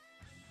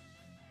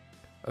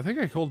 I think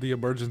I called the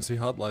emergency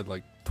hotline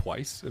like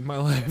twice in my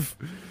life.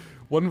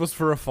 One was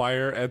for a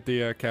fire at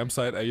the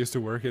campsite I used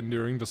to work in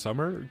during the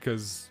summer,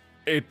 because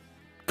it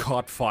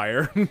caught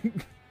fire.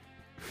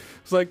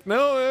 It's like,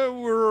 no,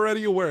 we're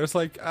already aware. It's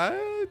like,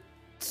 I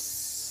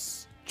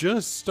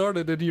just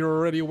started and you're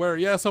already aware.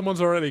 Yeah,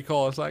 someone's already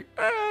called. It's like,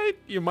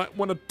 you might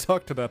want to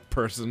talk to that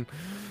person.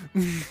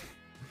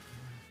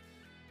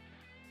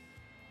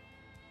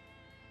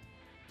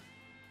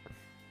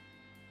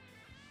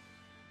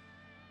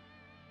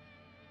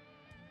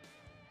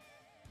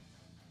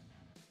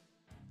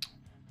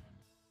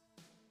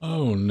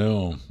 Oh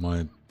no,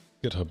 my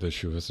GitHub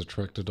issue has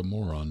attracted a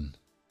moron.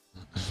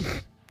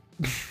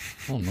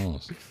 Oh no.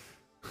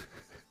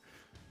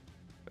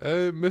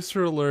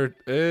 Mr. Alert,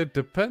 it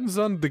depends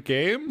on the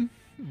game,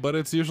 but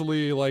it's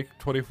usually like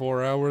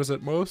 24 hours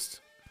at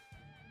most.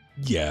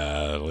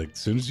 Yeah, like as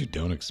soon as you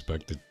don't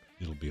expect it,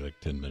 it'll be like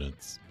 10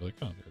 minutes. Like,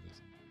 oh, there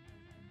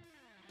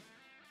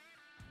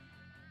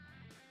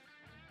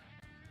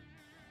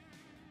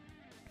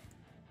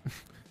it is.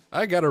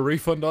 I got a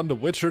refund on The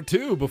Witcher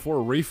 2 before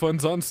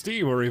refunds on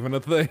Steam are even a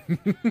thing.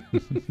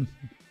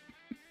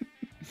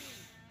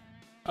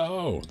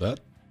 Oh,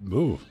 that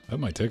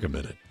might take a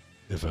minute,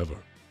 if ever.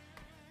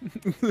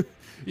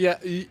 Yeah,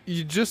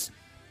 you just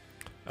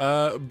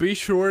be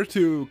sure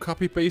to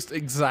copy paste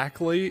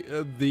exactly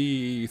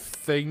the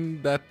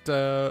thing that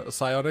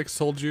Psyonix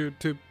told you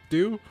to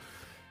do,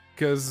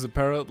 because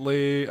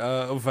apparently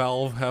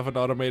Valve have an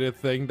automated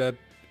thing that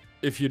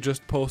if you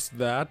just post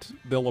that,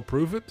 they'll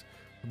approve it,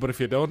 but if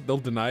you don't, they'll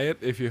deny it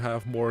if you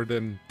have more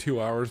than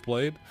 2 hours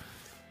played.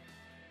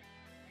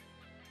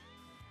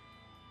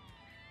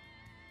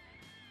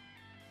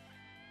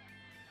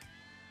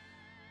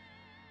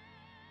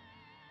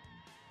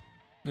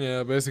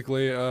 Yeah,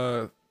 basically,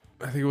 I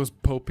think it was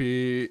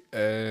Popey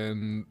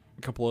and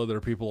a couple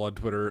other people on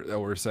Twitter that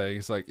were saying,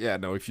 it's like, yeah,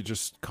 no, if you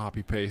just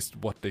copy paste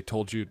what they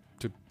told you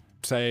to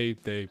say,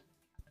 they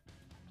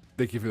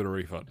give you the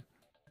refund.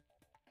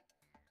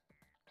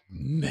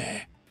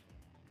 Meh.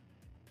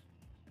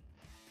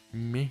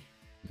 Me?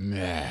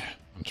 Nah.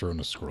 I'm throwing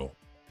a scroll.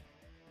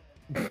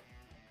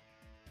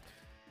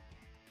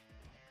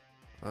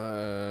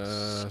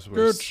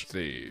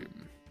 Steam.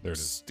 There it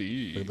is.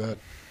 Steam. Look at that.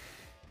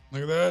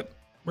 Look at that.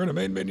 We're in a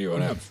main menu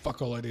and I have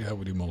fuck all idea how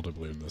we do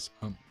multiplayer in this.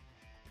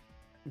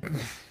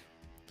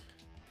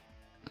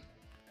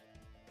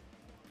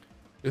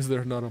 Is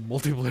there not a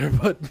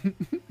multiplayer button?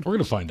 We're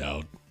gonna find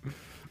out.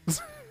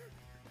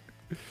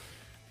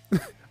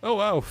 Oh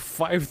wow,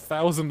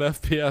 5,000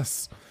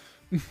 FPS.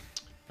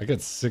 I got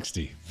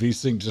 60.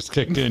 VSync just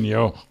kicked in,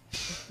 yo.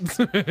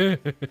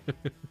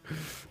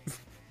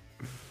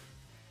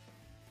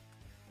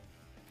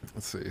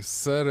 Let's see,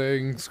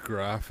 settings,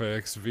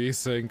 graphics,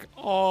 VSync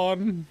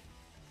on.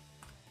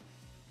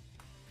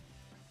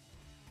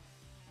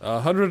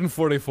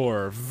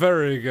 144,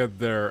 very good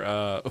there,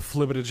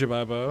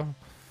 Flibberjibabo.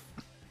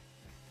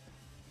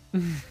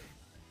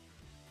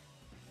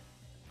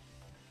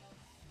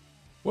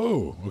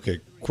 Whoa,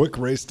 okay. Quick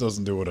race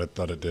doesn't do what I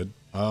thought it did.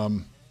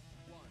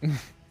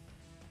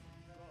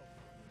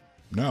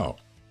 No.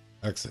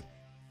 Exit.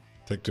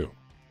 Take two.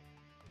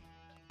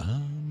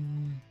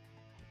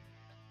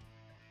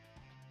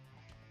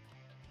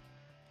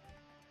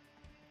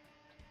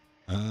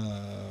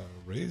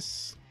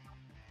 race.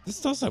 This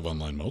does have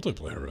online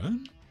multiplayer,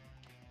 right?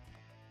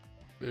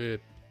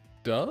 It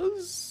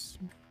does?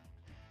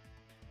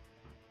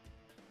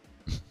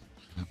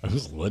 I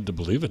was led to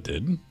believe it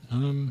did.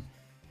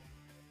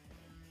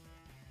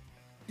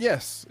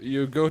 Yes,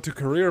 you go to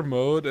career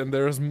mode and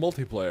there's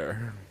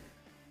multiplayer.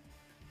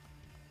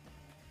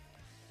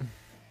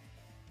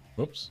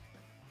 Whoops.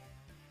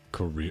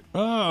 Career.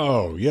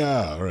 Oh,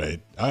 yeah, all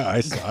right.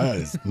 I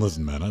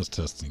listen, man, I was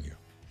testing you.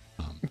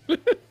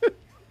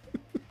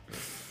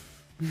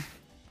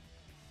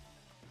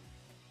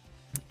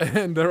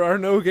 And there are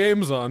no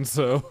games on,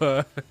 so...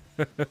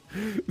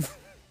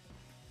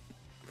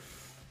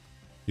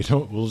 You know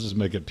what? We'll just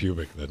make it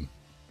pubic then.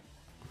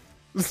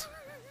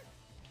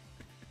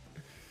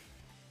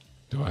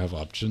 Do I have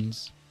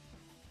options?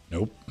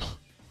 Nope.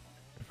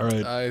 All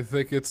right. I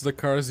think it's the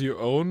cars you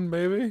own,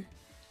 maybe?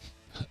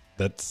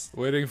 That's...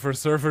 Waiting for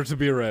server to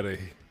be ready.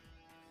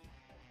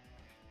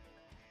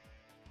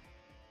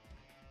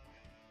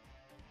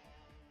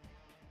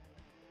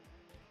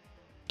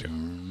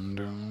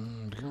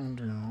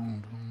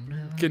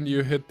 Can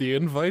you hit the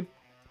invite?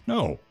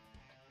 No.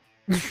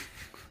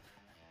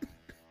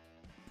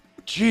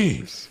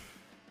 Jeez.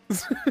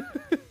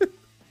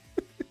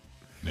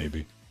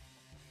 Maybe.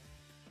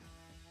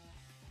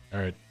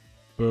 All right.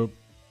 Boop,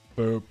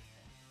 boop,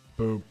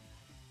 boop.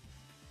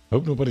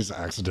 Hope nobody's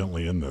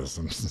accidentally in this.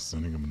 I'm just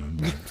sending them an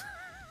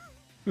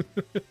invite.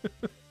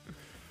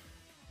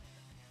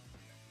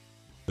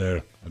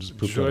 There. I just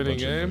pooped out a Joining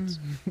bunch of game. invites.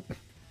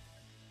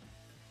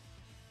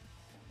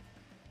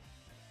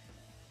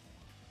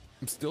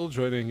 I'm still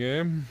joining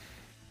game.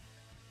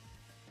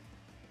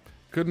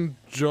 Couldn't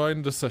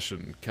join the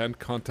session. Can't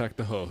contact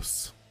the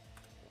hosts.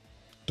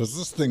 Does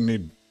this thing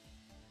need...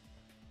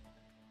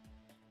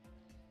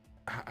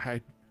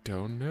 I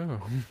don't know.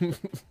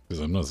 Because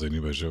I'm not seeing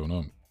anybody showing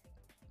up.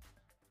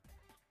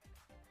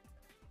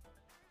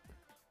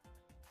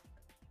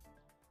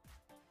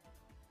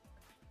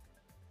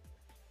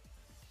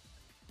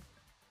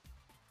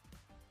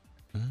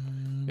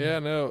 Yeah,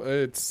 no,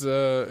 it's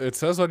it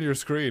says on your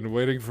screen,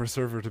 waiting for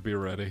server to be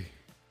ready.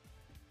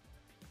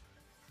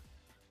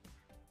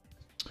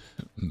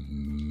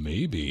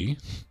 Maybe.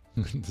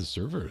 The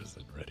server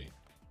isn't ready.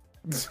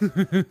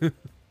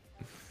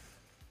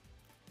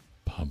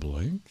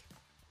 Public.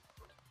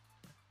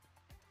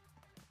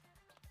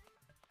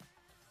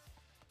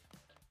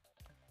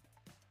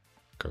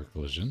 Car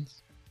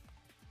collisions.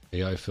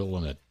 AI fill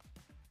limit.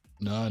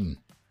 None.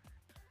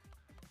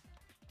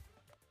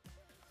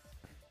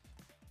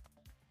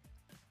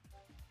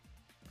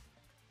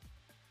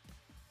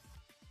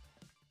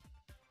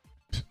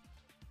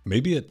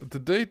 Maybe it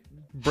Did they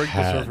break the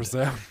Had. servers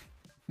down?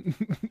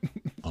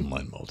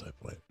 online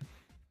multiplayer.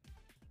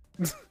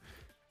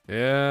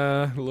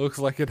 Yeah, looks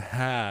like it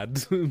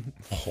had.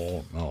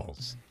 Oh no.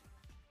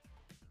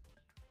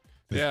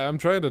 Yeah, I'm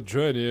trying to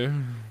join you.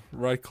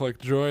 Right click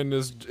join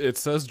is it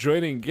says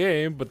joining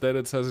game, but then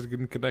it says it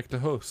can connect to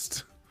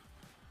host.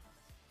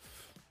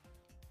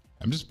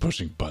 I'm just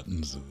pushing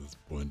buttons at this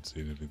point,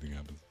 seeing if anything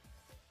happens.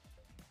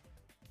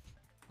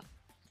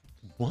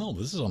 Well,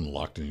 this is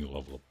unlocked a new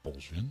level of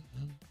bullshit.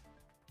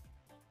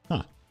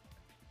 Huh.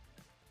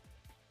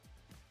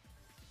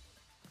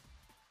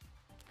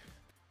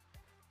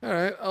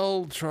 Alright,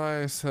 I'll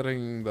try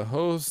setting the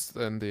host,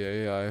 and the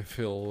AI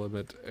fill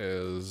limit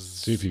is...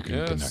 See if you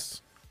can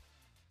connect.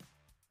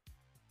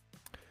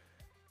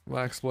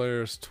 Max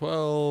players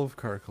 12,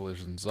 car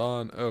collisions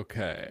on,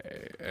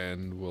 okay.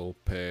 And we'll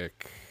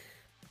pick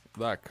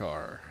that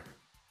car.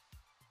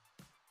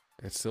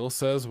 It still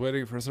says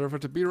waiting for server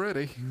to be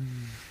ready.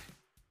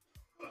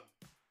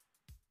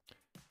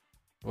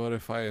 What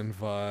if I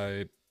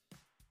invite...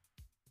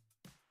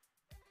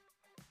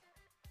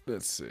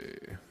 Let's see...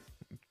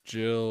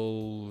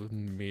 Jill,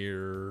 and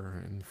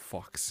Mir, and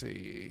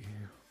Foxy,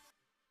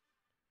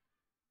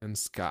 and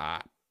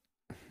Scott.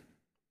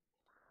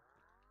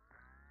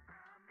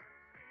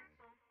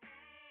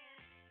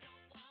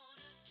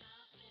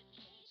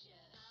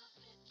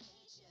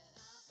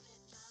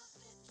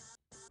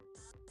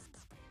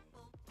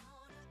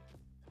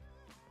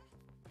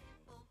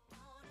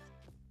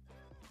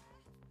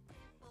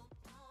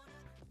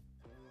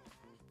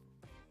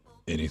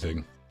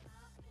 Anything?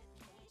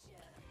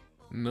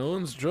 No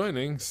one's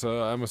joining,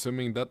 so I'm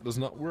assuming that does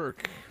not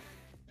work.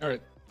 All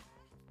right.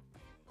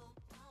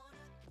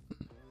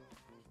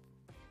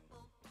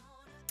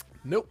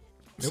 Nope.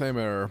 Same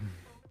error.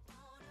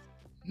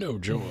 No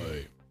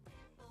joy.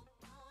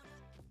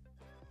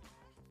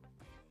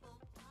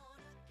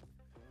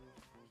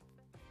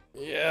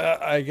 Yeah,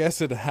 I guess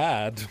it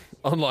had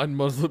online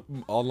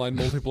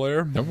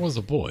multiplayer. That was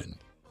a point.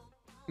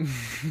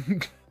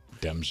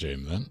 Damn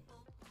shame then.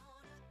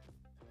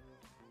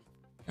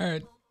 All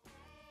right.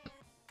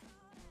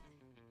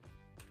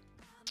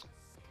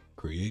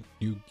 Create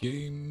new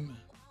game.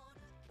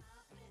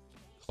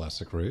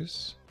 Classic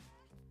race.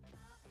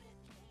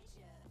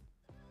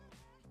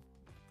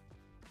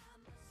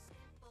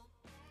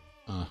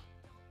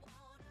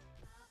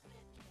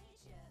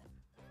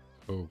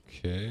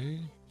 Okay.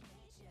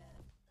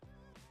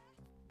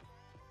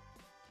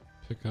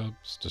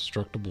 pickups,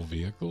 destructible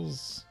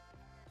vehicles?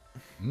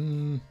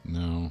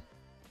 No.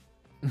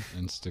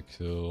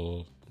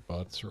 Insta-kill,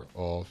 bots are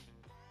off.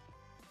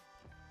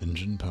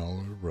 Engine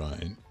power,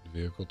 right.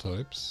 Vehicle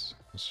types.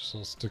 Let's just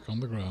all stick on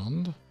the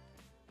ground.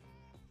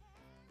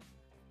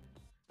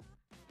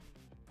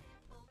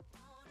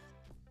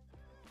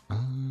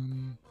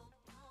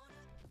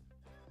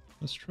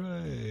 Let's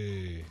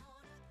try...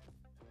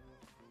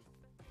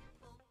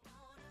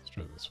 Let's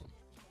try this one.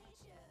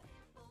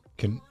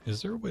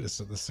 Is there a way to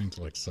set this thing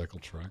to like cycle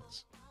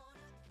tracks?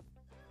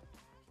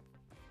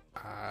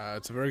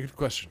 It's a very good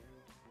question.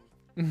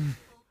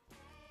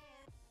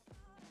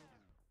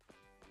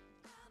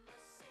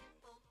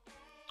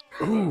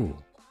 Ooh!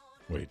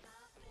 Wait.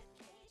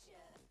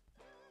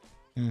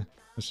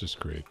 Let's just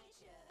create.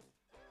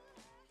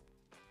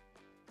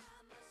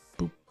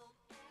 Boop.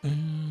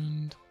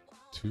 And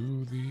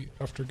to the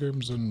after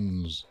game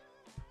zones.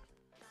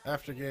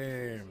 After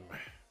game.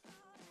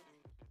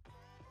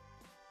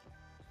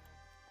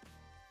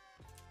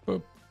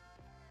 Boop.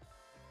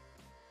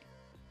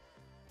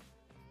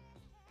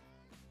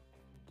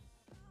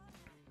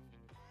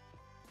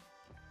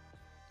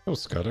 Oh,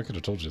 Scott, I could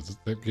have told you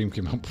that game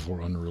came out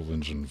before Unreal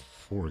Engine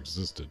 4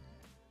 existed.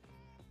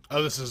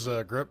 Oh, this is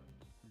Grip?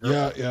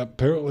 Yeah.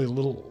 Apparently,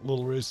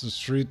 Little Races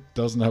Street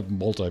doesn't have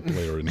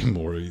multiplayer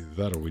anymore. Either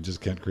that, or we just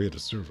can't create a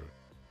server.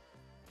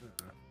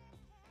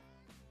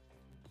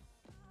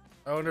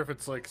 I wonder if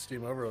it's like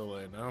Steam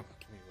Overlay now.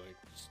 Can you like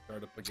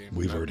start up a game?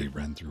 We've already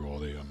ran through all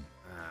the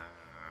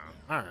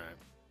all right.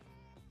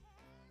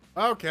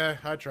 Okay,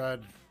 I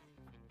tried.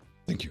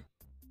 Thank you.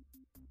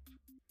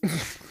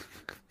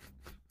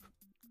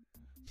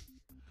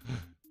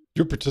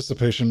 Your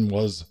participation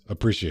was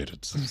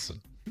appreciated,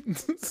 citizen.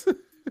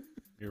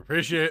 Your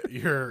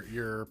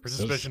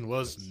participation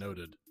was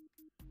noted.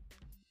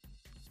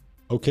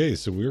 Okay,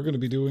 so we're going to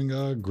be doing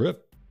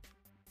Grip.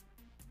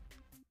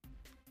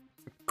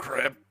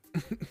 Crap.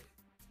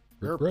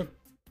 Grip.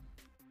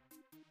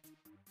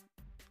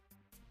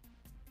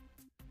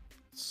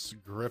 It's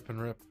Grip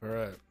and Rip. All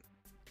right.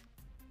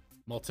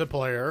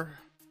 Multiplayer.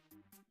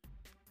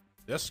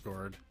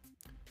 Discord.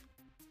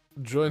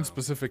 Join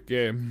specific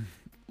game.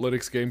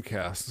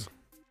 LinuxGameCast.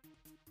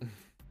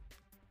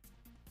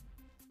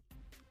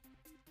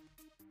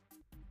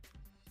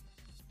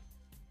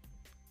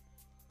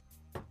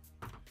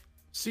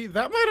 See,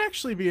 that might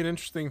actually be an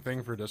interesting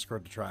thing for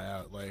Discord to try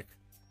out. Like,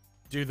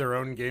 do their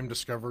own game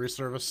discovery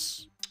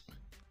service.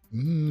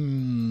 Because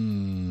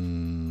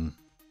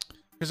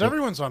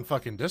everyone's on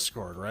fucking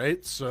Discord,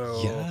 right?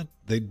 So yeah,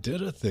 they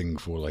did a thing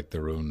for like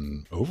their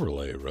own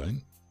overlay, right?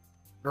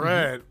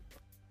 Right.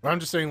 But I'm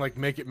just saying, like,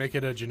 make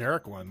it a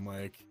generic one.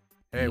 Like,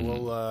 hey,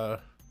 we'll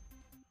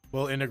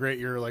integrate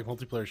your like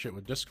multiplayer shit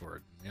with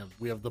Discord.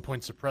 We have the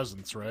points of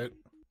presence, right?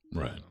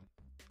 Right.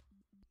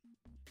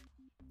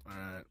 All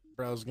right.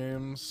 Browse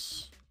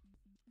games.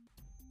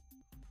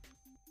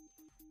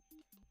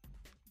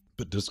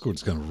 But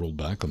Discord's kind of rolled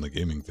back on the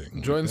gaming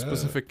thing. Join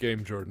specific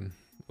game, Jordan.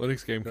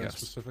 LinuxGameCast.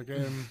 Specific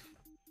game.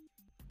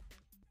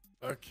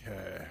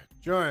 Okay.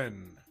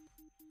 Joining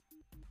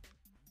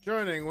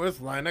with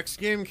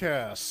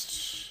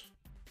LinuxGameCast.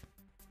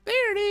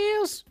 There it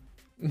is.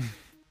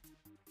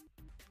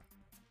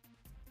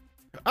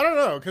 I don't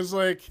know, because,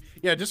 like,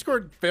 yeah,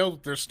 Discord failed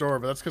with their store,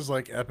 but that's because,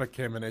 like, Epic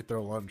came and ate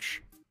their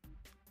lunch.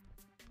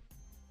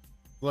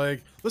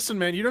 Like, listen,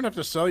 man, you don't have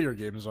to sell your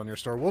games on your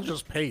store. We'll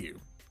just pay you.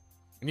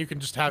 And you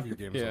can just have your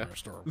games on your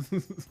store. What's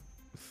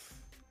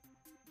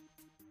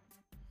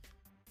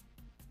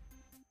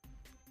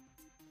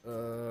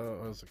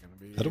it going to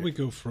be? How do we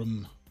go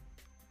from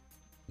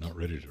not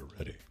ready to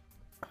ready?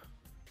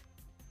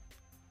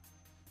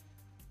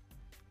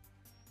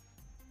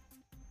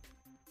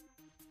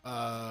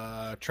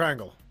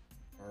 Triangle.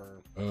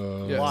 Or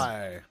yes.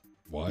 Y.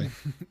 Why?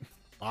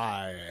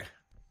 Y.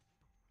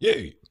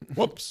 Yay!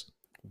 Whoops!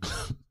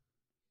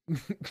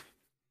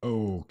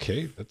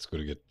 Okay, that's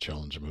going to get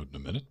challenge mode in a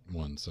minute.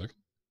 1 second.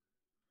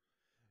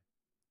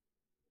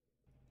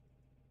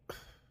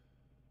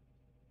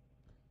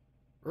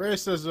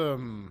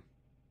 Racism.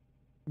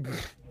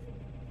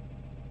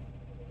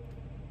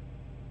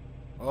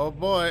 Oh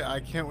boy, I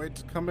can't wait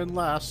to come in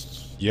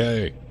last.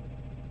 Yay!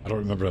 I don't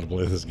remember how to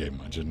play this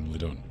game. I genuinely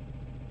don't.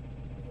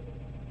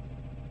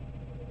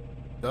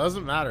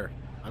 Doesn't matter.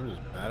 I'm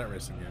just bad at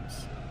racing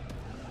games.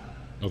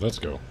 Oh, let's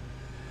go.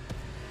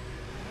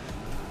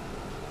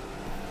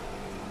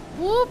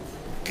 Whoop!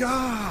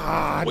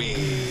 God!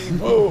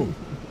 Whoa!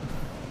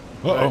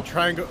 Uh-oh. Right,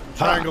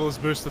 triangle is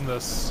boosting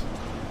this.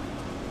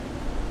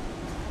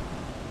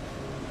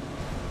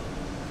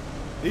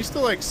 They used to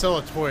like sell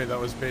a toy that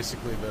was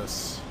basically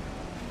this.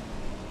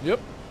 Yep.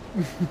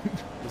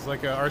 It's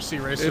like a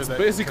RC racer. It's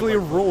basically a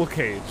roll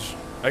cage.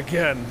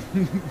 Again.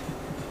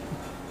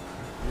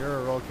 You're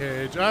a roll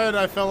cage. And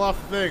I fell off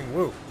the thing.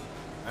 Woo.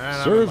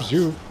 And Serves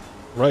you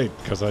right,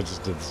 because I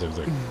just did the same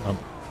thing.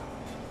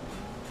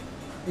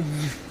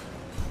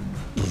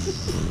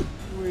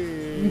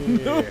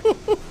 No.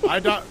 I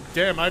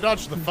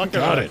dodged the fuck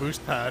out of the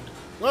boost pad.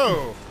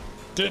 Whoa.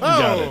 Didn't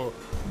get it.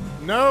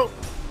 No.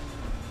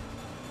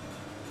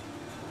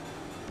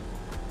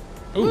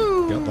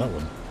 Oh, got that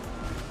one.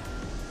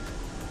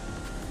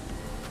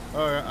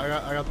 Oh,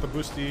 I got the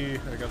boosty.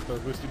 I got the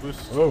boosty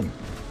boost. Boom.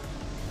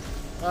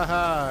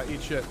 Aha!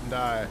 Eat shit and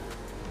die.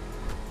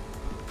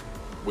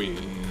 Wee.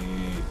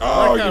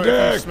 Oh, you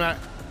dick! I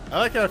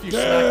like how if you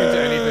smack into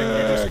anything,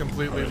 you just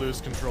completely lose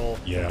control.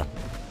 Yeah,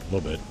 a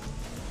little bit.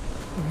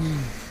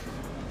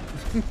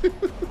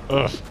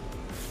 Ugh.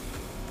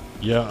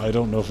 Yeah, I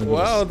don't know if I'm gonna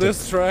Wow, stick.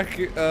 this track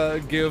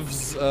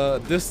gives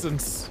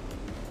distance.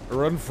 A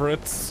run for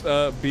its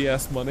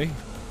BS money.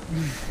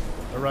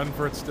 A run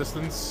for its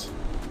distance.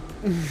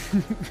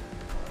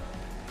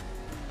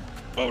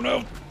 Oh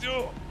no!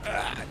 Oh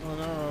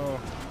no!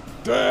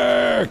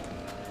 Dick!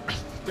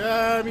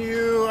 Damn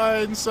you!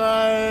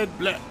 Inside.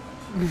 Bleh.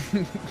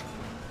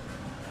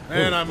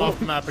 And I'm off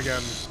the map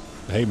again.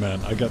 Hey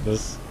man, I got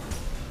this.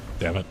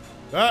 Damn it.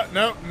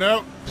 No,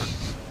 no.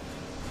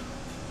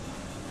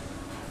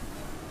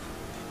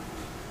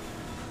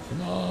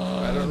 Come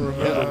on. I don't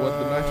remember what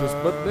the nitrous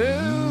button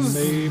is.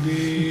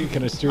 Maybe.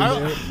 Can I steer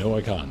there? No,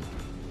 I can't.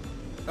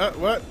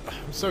 What?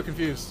 I'm so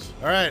confused.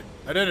 All right,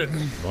 I did it.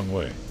 Wrong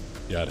way.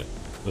 Got it.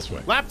 This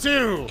way. Lap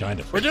 2. Kind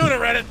of. We're doing it,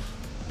 Reddit.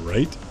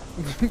 Right?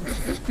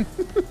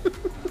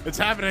 It's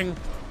happening.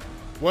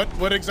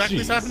 What exactly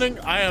is Jeez. happening?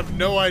 I have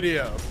no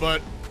idea, but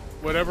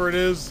whatever it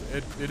is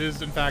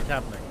in fact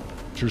happening.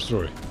 True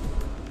story.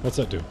 What's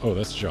that do? Oh,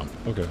 that's jump.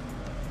 Okay.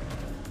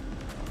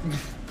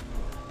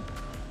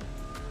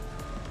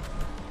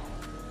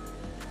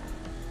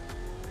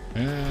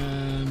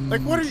 And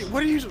Like, what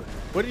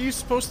are you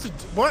supposed to do?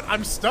 What?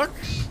 I'm stuck?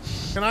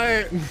 Can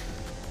I?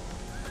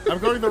 I'm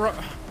going the wrong.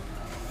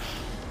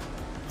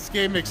 This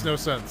game makes no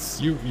sense.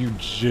 you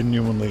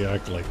genuinely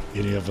act like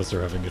any of us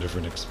are having a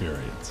different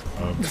experience.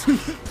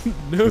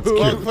 No.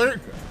 Well,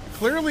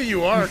 clearly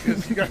you are,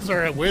 because you guys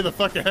are way the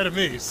fuck ahead of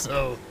me.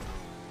 So.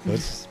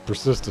 That's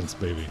persistence,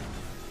 baby.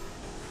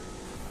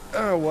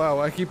 Oh wow,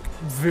 I keep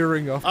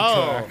veering off the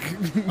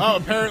track. Oh,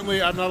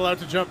 apparently I'm not allowed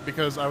to jump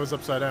because I was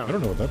upside down. I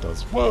don't know what that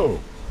does. Whoa!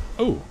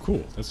 Oh,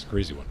 cool. That's a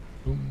crazy one.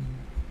 Boom.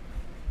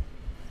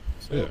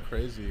 So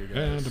crazy, you guys.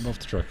 And I'm off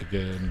the track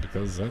again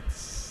because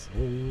that's...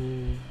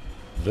 Oh,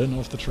 then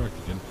off the track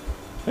again.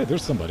 Hey,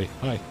 there's somebody.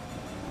 Hi.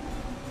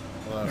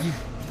 Hello.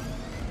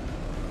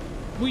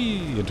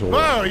 Whee! Into a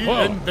Whoa! wall.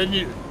 And then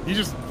you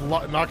just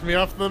knocked me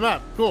off the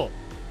map. Cool.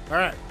 All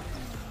right.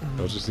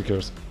 That was just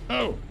because...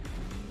 Oh!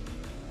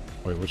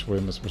 Wait, which way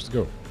am I supposed to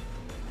go?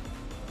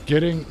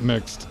 Getting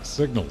mixed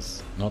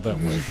signals. Not that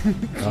way.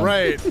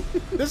 Right.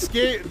 This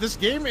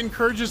game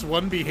encourages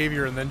one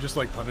behavior and then just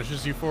like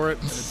punishes you for it,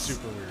 and it's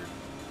super weird.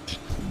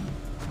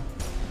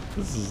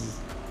 This is...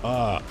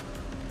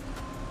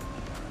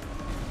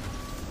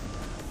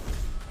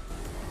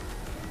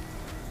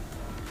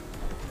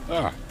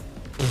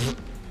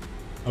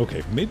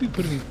 Okay, maybe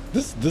putting...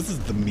 This is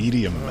the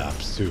medium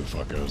maps too,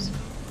 fuckos.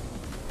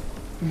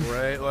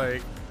 Right,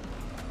 like...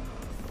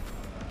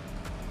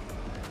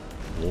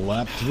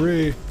 Lap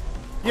 3.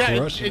 Yeah,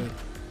 Crushing it.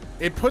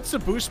 it puts a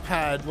boost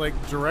pad like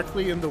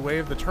directly in the way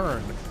of the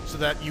turn, so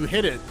that you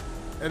hit it,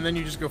 and then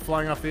you just go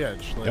flying off the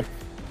edge. Like, Yep.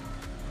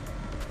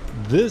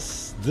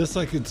 This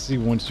I could see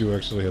once you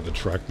actually have the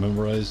track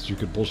memorized, you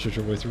could bullshit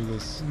your way through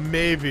this.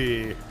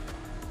 maybe.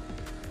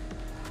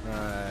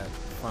 Alright,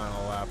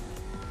 final lap.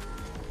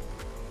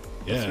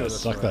 Yeah, go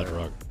suck this that way.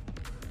 rock.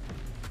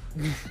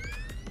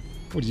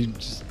 What, are you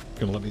just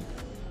gonna let me...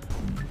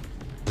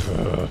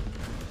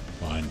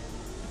 Fine.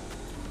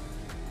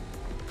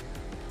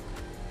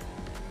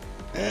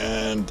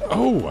 And...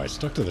 Oh, I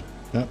stuck to the...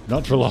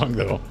 Not for long,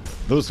 though.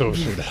 Those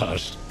hopes were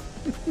dashed.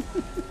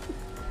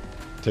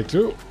 Take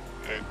 2.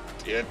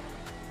 Yeah.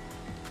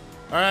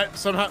 Alright,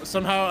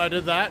 somehow I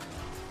did that.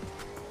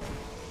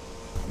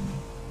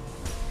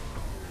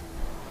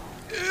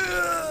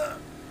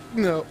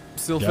 No,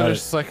 still Got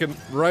finished it. second,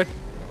 right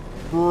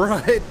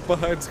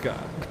behind Scott.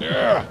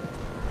 Yeah.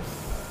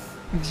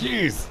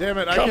 Jeez. Damn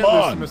it, I Come can't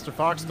on. lose to Mr.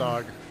 Fox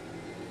Dog.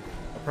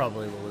 I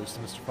probably will lose to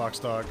Mr. Fox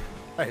Dog.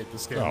 I hate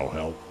this game. Oh,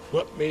 hell.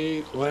 Let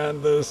me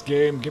land this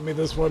game. Give me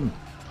this one.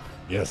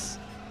 Yes.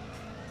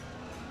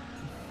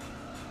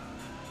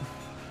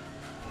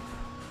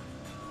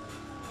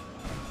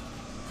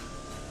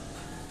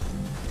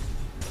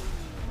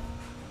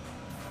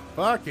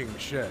 Fucking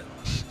shit.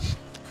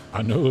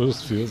 I know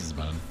those feels,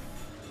 man.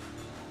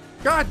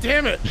 God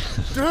damn it!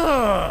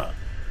 Duh!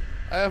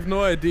 I have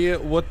no idea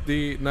what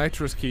the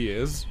nitrous key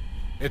is.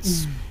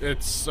 It's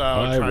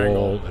High triangle.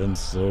 wall in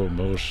slow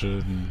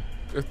motion.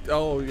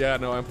 Oh yeah,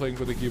 no, I'm playing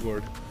with the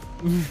keyboard.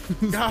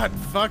 God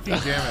fucking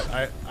damn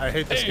it! I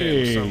hate this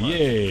Hey, game so much.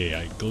 yay!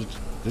 I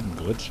didn't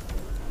glitch.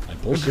 I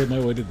bullshit my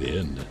way to the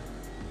end.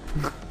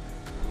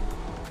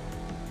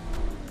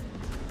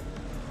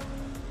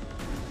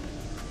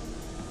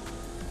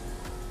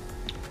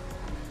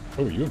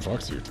 Oh, you and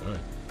Foxy are tied.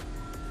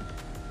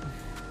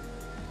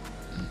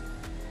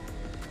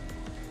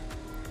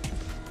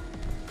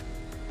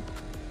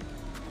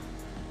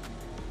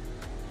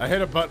 I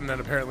hit a button and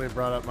apparently it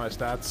brought up my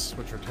stats,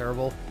 which are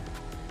terrible.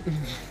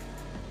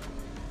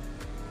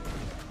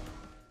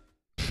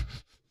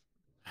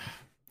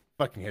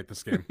 Fucking hate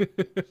this game.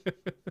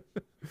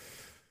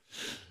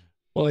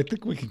 Well, I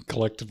think we can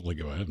collectively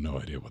go. I have no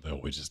idea what the hell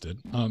we just did.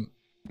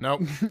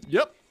 Nope.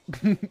 Yep.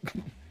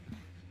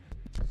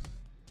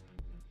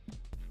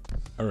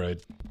 All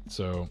right.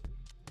 So,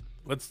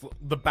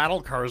 the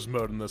battle cars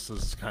mode in this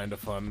is kind of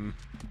fun.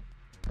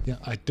 yeah,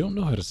 I don't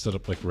know how to set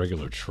up like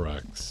regular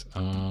tracks.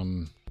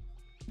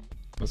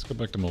 Let's go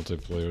back to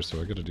multiplayer.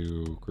 So I got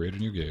to create a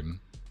new game.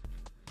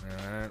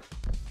 All right.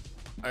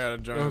 I gotta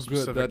join Oh, a good.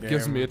 specific That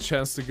gives game. me a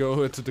chance to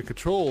go into the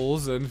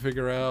controls and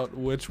figure out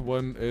which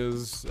one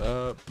is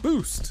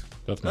boost.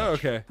 That's Oh,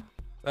 okay.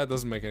 That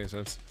doesn't make any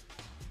sense.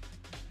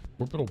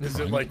 Orbital Is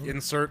it Prime? like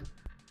insert?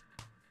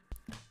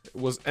 It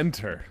was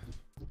enter,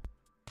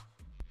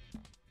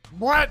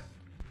 What?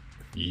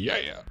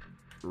 Yeah.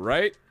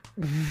 right?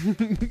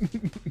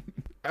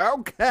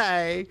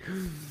 Okay.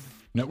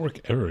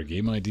 Network error.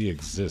 Game ID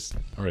exists.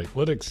 All right.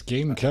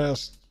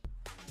 LinuxGameCast.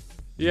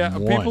 Yeah,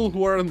 1. people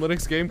who are on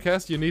Linux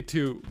Gamecast, you need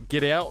to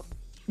get out.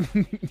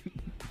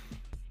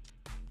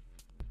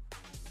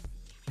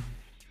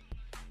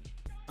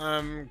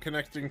 I'm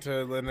connecting to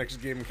Linux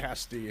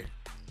Gamecasty.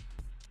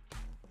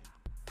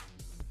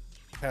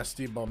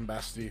 Casty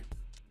Bombasty.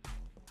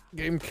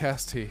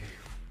 Gamecasty.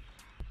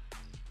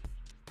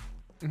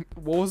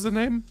 What was the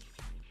name?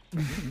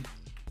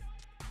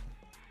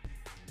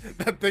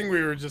 That thing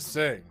we were just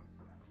saying.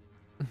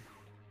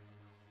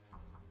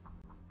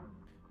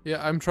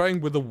 Yeah, I'm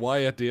trying with a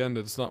Y at the end.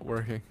 It's not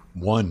working.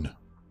 1.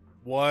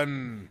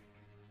 One.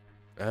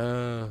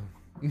 Uh.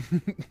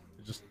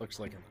 It just looks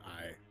like an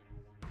eye.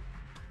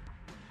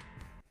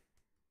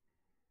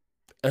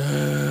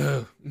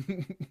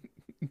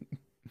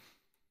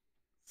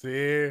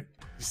 See? You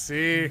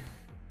see?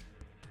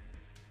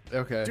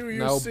 Okay. Do you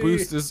Now see?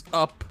 boost is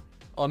up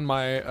on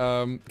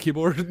my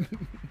keyboard.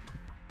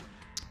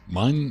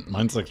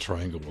 Mine's like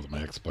triangle with my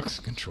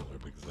Xbox controller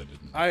because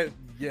I didn't.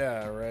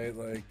 Yeah, right,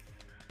 like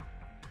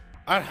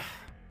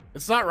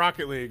it's not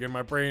Rocket League and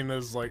my brain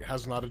is like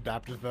has not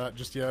adapted to that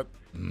just yet.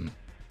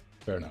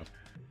 Fair enough.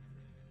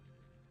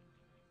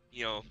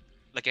 You know,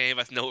 like any of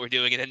us know what we're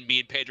doing, and then me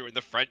and Pedro in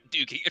the front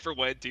duking it for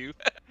 1 and 2.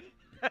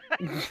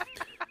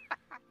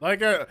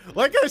 Like I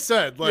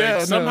said, like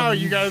Yeah, somehow no.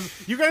 you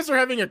guys are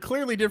having a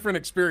clearly different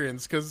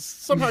experience because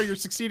somehow you're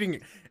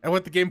succeeding at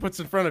what the game puts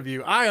in front of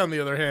you. I, on the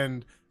other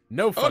hand,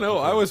 no. Oh no,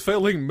 I was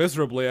failing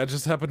miserably. I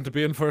just happened to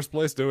be in first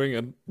place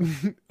doing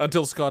it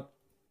until Scott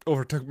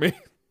overtook me.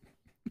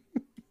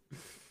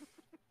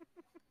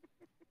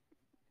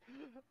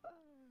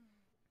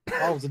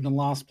 I was in the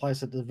last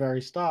place at the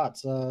very start,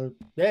 so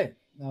yeah, that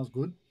was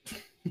good.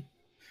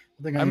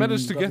 I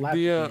managed to got get lapped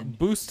the at end.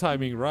 boost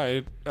timing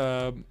right,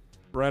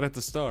 right at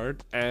the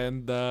start,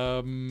 and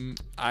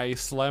I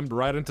slammed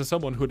right into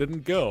someone who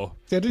didn't go.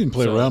 See, I didn't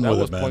play So around that with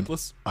was it, man.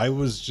 pointless. I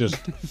was just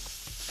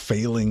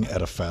failing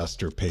at a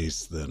faster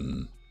pace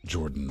than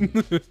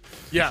Jordan.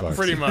 Yeah, Fuck.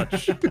 pretty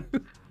much.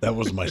 That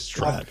was my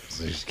strat.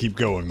 So just keep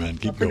going, man. I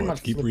Keep pretty going.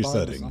 much Keep flipped over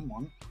resetting.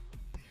 someone.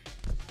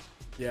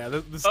 Yeah,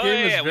 this Oh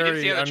game yeah, is we did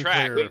very see on the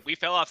track. unclear. We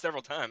fell off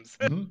several times.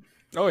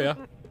 Oh yeah.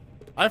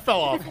 I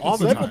fell off all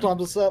the Several time.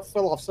 times, I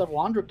fell off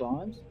several hundred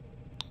times.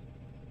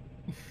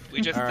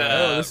 We just Alright.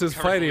 Oh, this is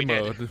recovered what we fighting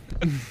did.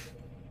 mode.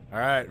 All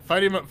right,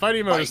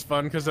 fighting mode is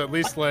fun because at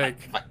least like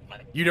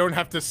you don't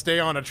have to stay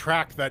on a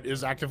track that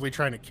is actively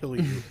trying to kill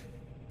you.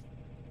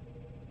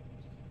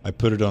 I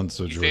put it on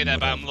so You Jordan say that, would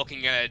but have- I'm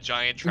looking at a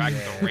giant track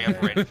with a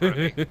ramp right in front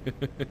of me.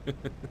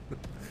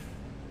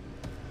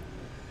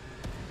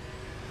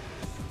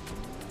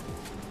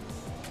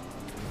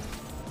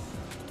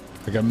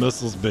 I got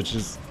missiles,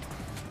 bitches.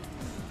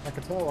 I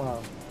could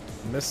tell.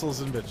 Missiles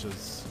and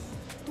bitches.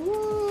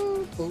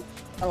 Woo, oh,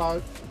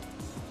 hello.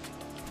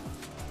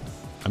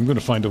 I'm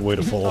gonna find a way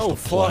to fall Oh,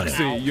 off the planet.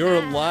 Foxy,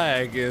 your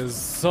lag is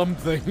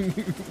something.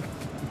 Here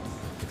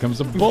comes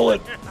a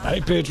bullet.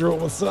 Hey, Pedro,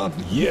 what's up?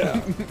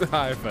 Yeah.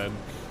 Hi, Fen.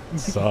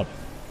 What's up?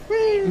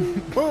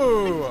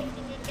 Boo!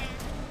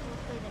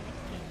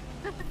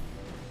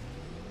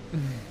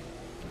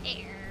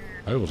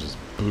 I will just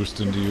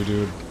boost into you,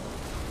 dude.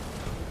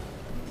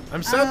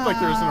 I'm sad like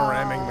there isn't a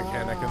ramming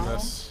mechanic in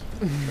this.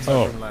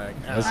 Oh, Lag.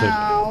 that's Ah. it.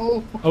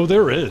 Ow. Oh,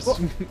 there is.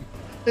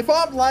 If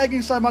I'm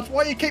lagging so much,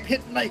 why do you keep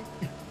hitting me?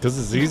 Because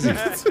it's easy.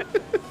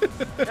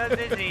 That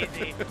is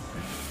easy.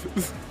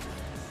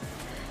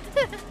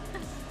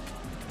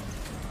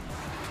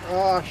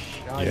 Oh,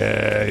 shit.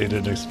 Yeah, you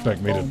didn't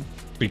expect me to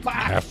be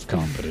half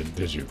competent,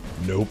 did you?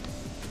 Nope.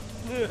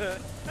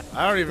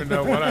 I don't even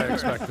know what I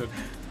expected.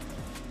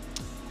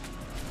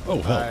 Oh,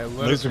 I hell.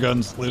 lit- Laser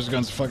guns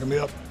are fucking me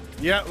up.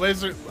 Yeah,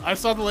 laser. I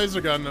saw the laser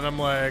gun and I'm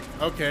like,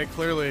 okay,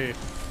 clearly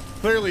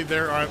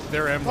there am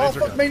Oh, laser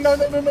fuck guns. me. No.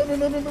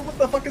 What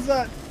the fuck is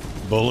that?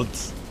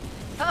 Bullets.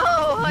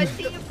 Oh, I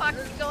see you,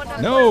 Foxy, going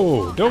down.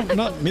 No, don't,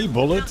 not me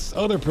bullets.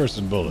 Other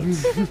person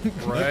bullets.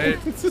 Right?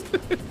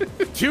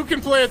 Two can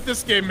play at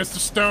this game, Mr.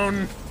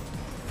 Stone.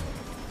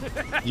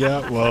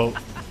 Yeah, well,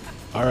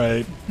 all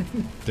right,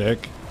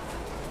 Dick.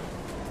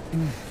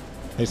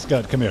 Hey,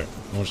 Scott, come here.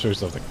 I want to show you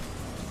something.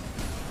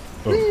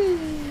 Boom.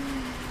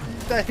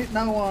 that hit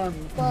no one.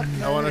 Fuck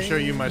I want to me. show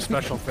you my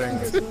special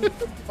things.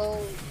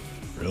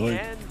 Really?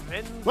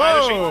 And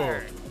Whoa!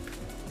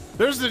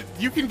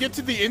 You can get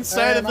to the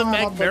inside of the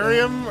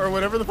Magnarium, or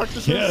whatever the fuck this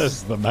is.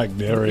 Yes, the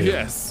Magnarium.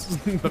 Yes.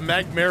 The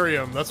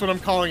Magnarium. That's what I'm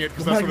calling it,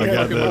 because that's what it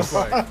got fucking looks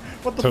this. like.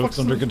 What the Totes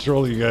fuck? under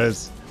control, you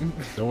guys.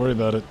 Don't worry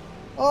about it.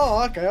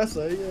 Oh, okay, I see,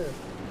 yeah.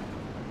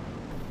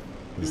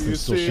 This You thing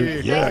still see-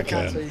 shoot. Yeah, I I can't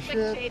can. see Quick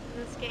shit. shade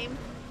in this game.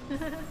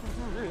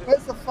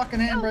 Where's the fucking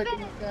handbrake in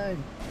this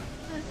game?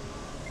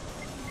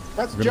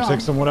 That's I'm gonna jump.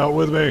 take someone out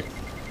with me.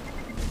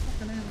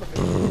 Fucking handbrake.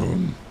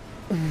 Boom.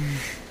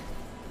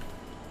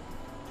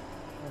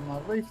 And my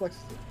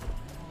reflexes.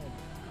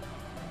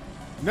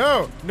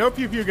 No, no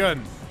pew pew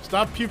gun.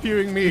 Stop pew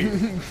pewing me.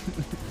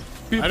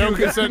 I don't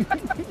consent.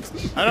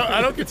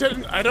 I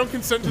don't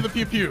consent to the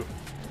pew pew.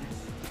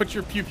 Put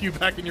your pew pew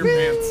back in your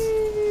pants.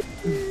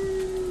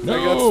 I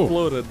got No.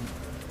 exploded.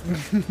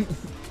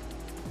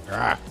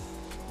 Ah.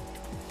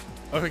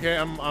 Okay,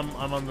 I'm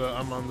on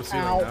the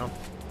ceiling Ow. now.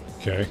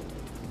 Okay,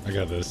 I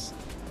got this.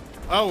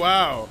 Oh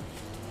wow,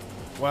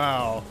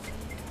 wow.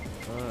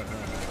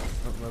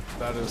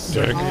 That is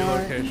Dick.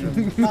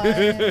 location.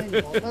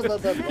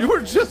 You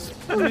were just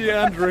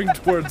meandering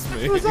towards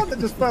me. Who was that that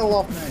just fell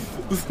off me?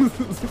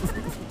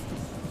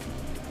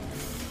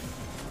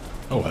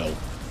 Oh well.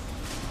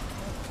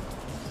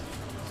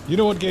 You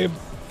know what, Gabe?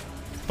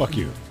 Fuck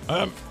you.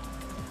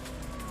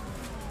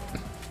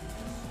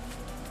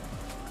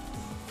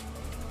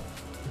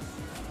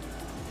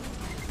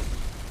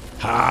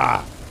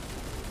 Ha!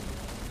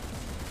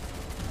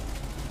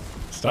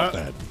 Stop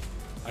that.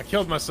 I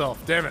killed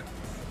myself. Damn it.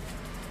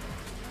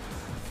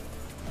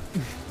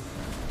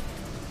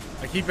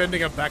 I keep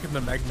ending up back in the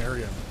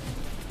Magnarium.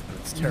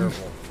 It's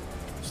terrible.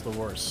 It's the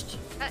worst.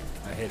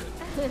 I hate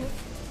it.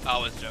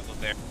 Always juggled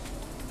there.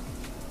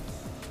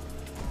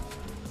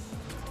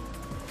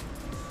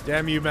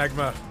 Damn you,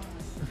 Magma.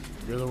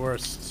 You're the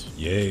worst.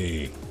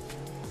 Yay.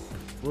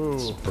 Woo.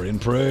 Spray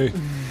and pray.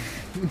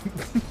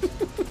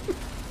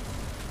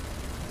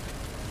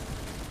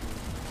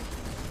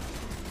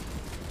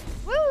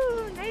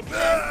 Woo! Nice.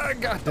 Ah,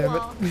 God damn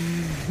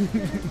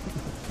it.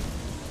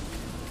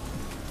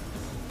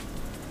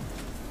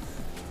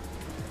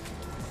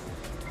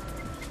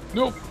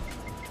 Nope.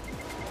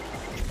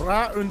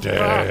 Bra und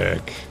bra.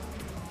 Dick.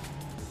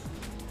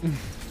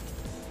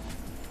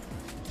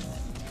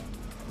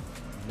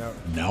 No,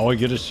 Now I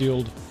get a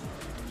shield.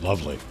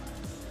 Lovely.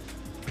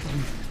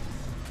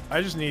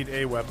 I just need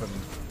a weapon.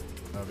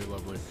 That'd be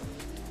lovely.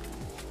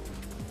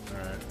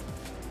 Alright.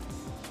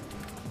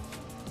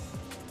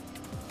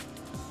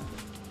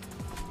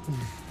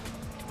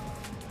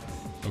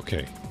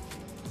 Okay.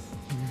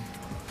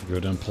 Go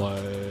down floor.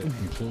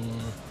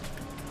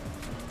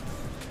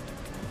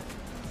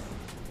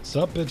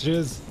 Sup,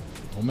 bitches?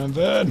 Oh man,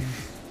 Van.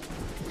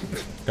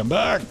 Come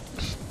back.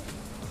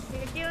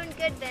 You're doing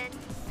good,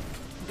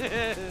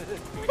 Ben.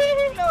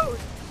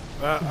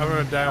 I'm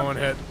gonna die in one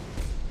hit.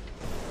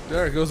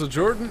 There goes a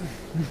Jordan.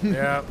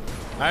 Yeah.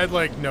 I had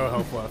like no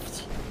health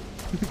left.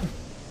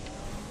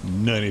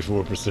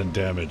 94%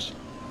 damage.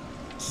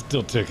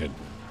 Still ticking.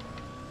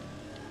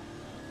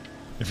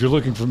 If you're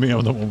looking for me,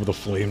 I'm the one with the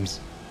flames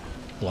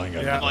flying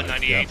out Yeah. of my On eyes.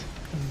 98. Yep.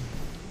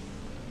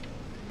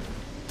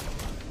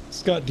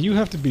 Scott, do you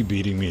have to be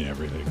beating me in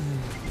everything?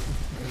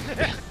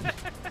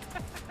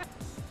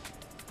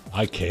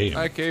 I came.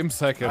 I came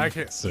second.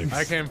 Six.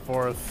 I came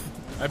fourth.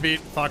 I beat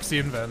Foxy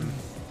and Ven.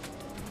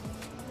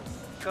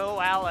 Go,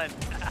 Alan.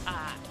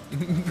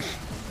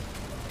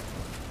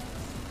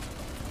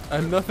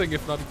 I'm nothing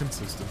if not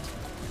consistent.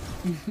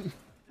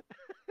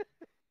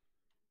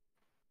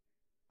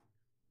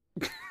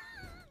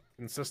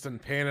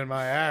 Consistent pain in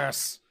my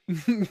ass.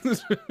 All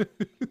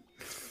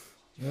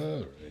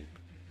right.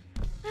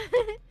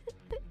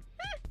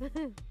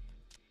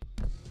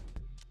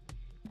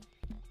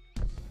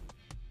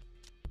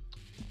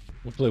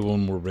 We'll play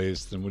one more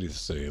race, then what do you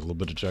say? A little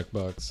bit of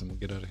Jackbox and we'll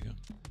get out of here.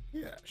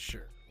 Yeah,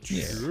 sure.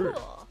 Yeah.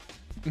 Cool.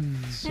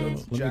 So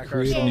let me Jack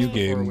create a new ourselves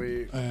before game.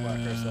 we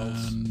whack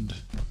ourselves. And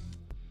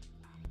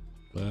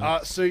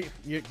So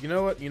you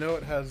know what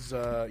it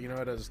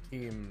has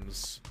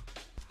teams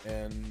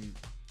and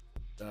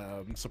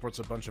supports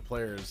a bunch of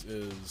players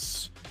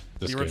is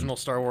This the game. original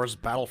Star Wars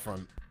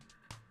Battlefront,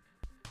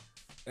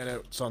 and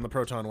it's on the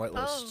Proton Oh,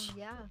 whitelist,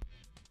 yeah.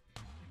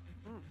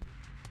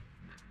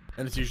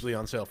 and it's usually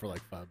on sale for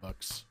like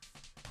 $5.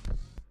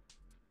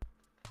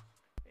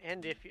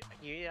 And if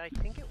you, I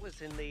think it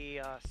was in the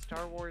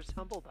Star Wars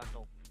Humble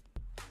Bundle.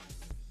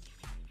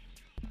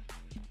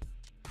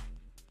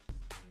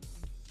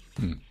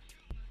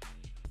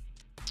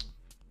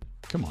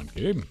 Come on,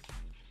 Gabe.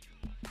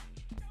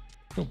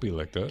 Don't be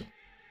like that.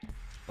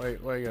 Why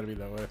you gotta be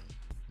that way? I'm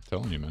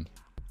telling you, man.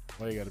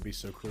 Why you gotta be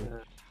so cool?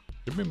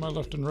 Give me my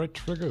left and right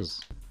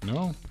triggers.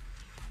 No?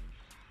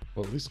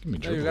 Well, at least give me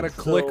Yeah, triggers. you gotta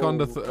click on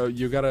the.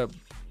 You gotta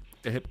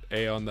hit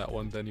A on that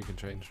one, then you can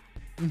change.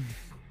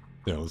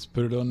 Yeah, let's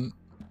put it on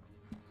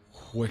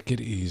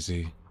wicked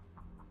easy.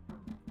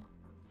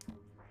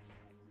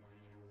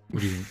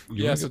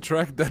 Yes, a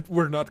track that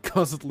we're not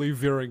constantly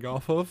veering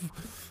off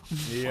of.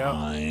 Yeah.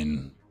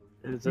 Fine.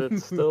 Is it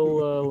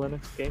still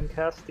Linux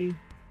Gamecasty?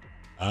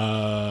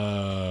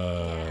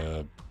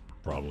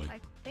 Probably. I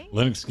think.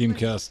 Linux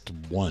Gamecast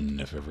 1,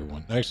 if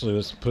everyone. Actually,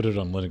 let's put it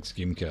on Linux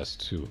Gamecast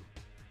 2.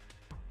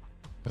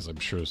 Because I'm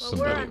sure Well,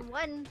 somebody. we're on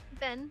 1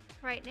 then,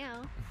 right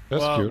now.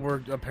 That's well, cute. we're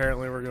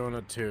going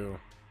at 2.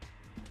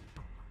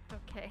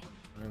 Okay.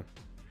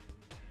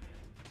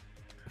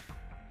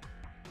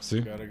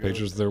 See? Gotta go.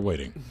 Pagers there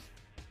waiting.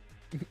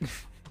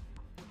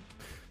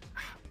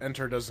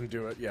 Enter doesn't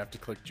do it. You have to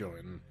click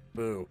join.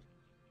 Boo.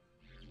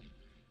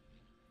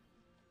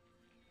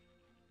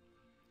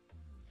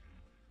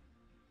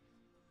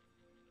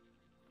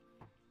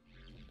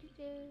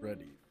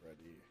 Ready.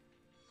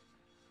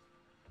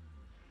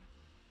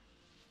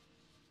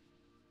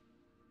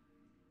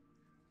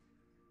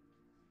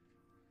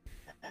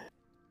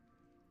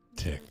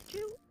 Tick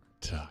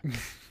tock.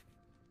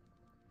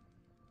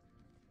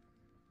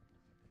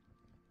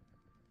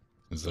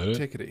 Is that it?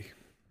 Tickety.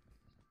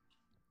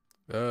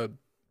 Right.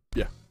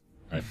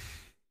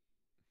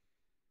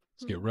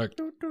 Let's get wrecked.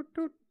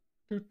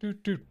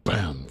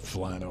 Bam!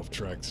 Flying off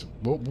tracks.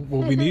 What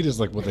we need is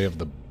like what they have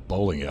the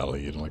bowling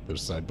alley, you know, like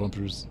those side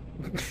bumpers.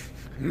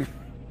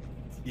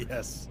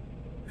 Yes.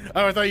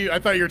 Oh, I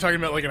thought you were talking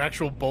about like an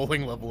actual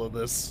bowling level of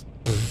this.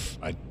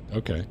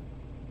 Okay.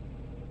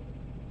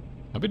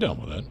 I'll be down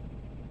with that.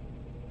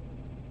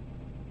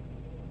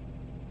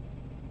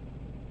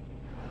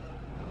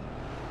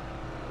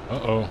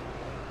 Uh-oh.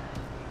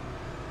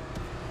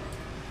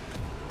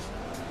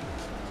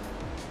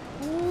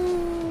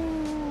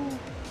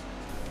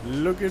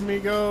 Look at me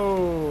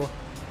go.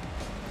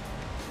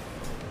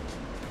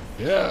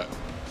 Yeah.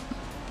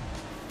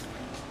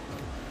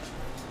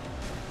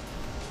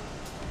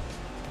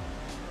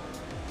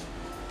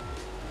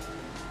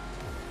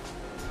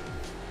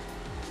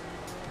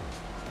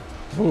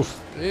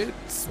 Oof.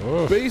 It's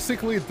Oof.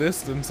 basically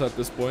distance at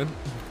this point.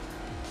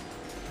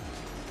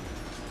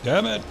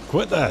 Damn it.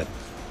 Quit that.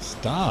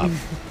 Stop.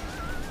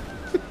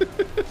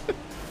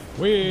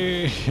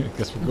 Wee.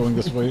 Guess we're going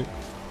this way.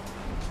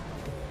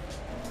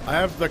 I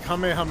have the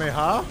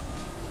Kamehameha.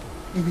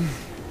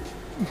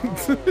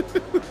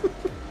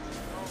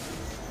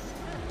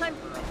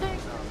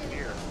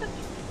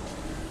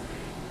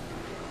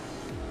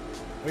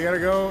 We gotta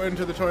go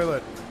into the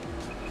toilet.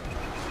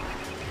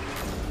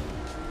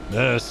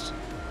 Nest.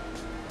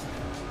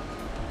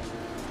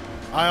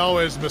 I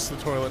always miss the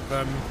toilet,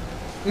 Ben.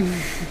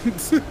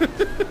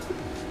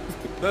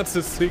 That's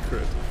his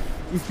secret.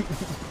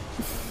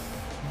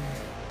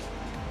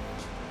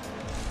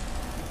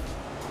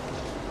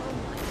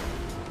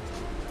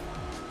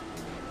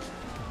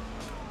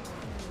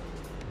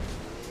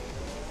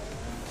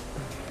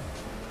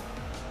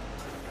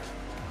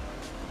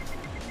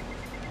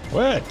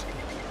 What?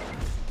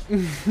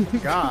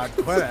 God,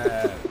 quit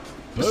it.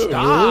 Boo.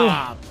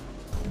 Stop.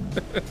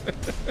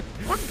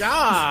 Oh,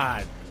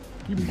 God.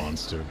 You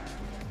monster.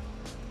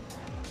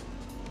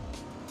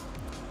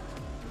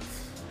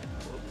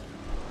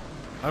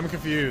 I'm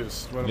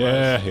confused. What am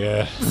Yeah,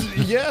 yeah.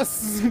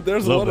 Yes,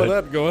 there's a Little lot of bit.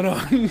 that going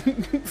on.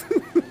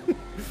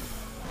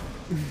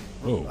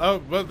 Oh. Oh,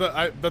 but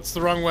that's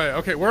the wrong way.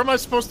 Okay, where am I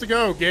supposed to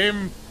go?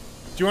 Game,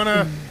 do you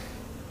wanna?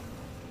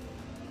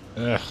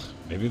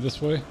 Maybe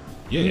this way?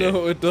 Yeah.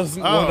 No, it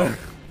doesn't Oh. wanna.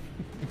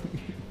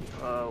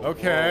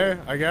 Okay,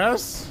 I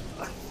guess.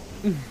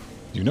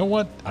 You know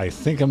what? I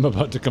think I'm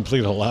about to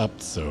complete a lap,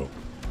 so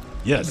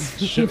yes,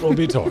 shit will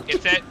be talked.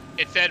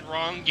 It said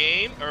wrong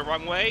game or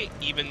wrong way,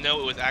 even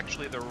though it was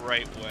actually the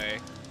right way.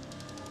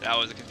 That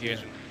was a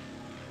confusion.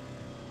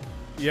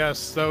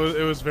 Yes,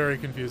 it was very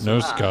confusing. No,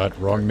 Scott,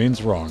 wrong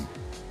means wrong.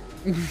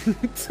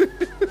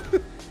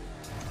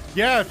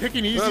 Yeah, pick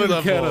an easy Not in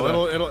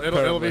level. Canada,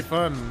 It'll be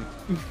fun.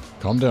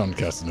 Calm down,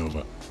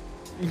 Casanova.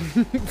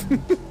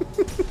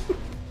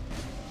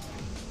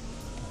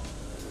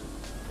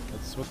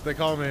 That's what they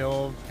call me,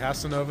 old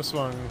Casanova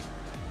Swung.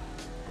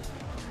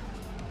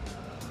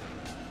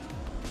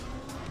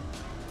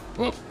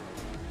 Whoop.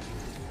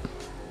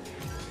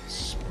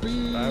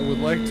 Speed. I would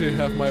like to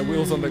have my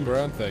wheels on the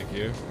ground, thank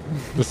you.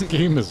 This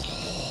game is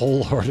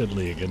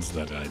wholeheartedly against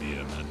that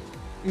idea, man.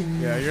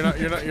 Yeah,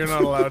 you're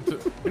not allowed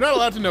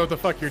to know what the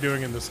fuck you're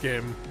doing in this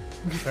game.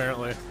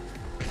 Apparently.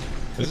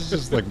 This is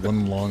just like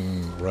one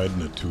long ride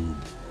in a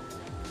tube.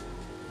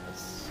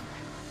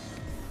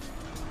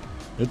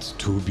 It's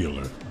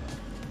tubular.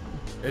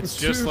 It's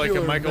just like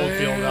a Michael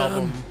Field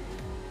album.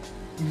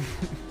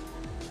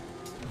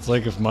 It's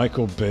like if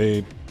Michael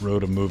Bay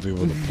wrote a movie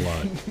with a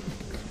plot.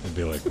 It'd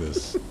be like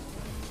this.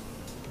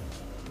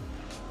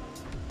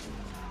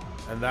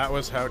 And that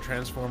was how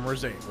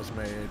Transformers 8 was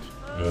made.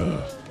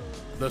 Ugh.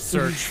 The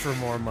search for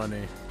more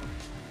money.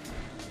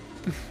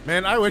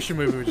 Man, I wish a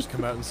movie would just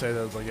come out and say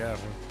that. It's like, yeah,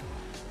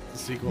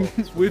 it's a sequel.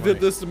 It's for We money.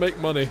 did this to make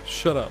money.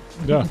 Shut up.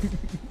 Yeah.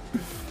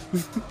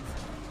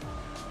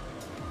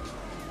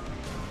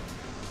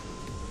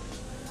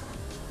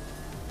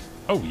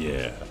 Oh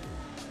yeah.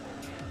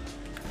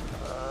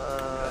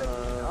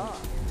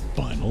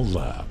 Final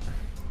lap.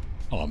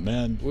 Oh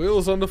man.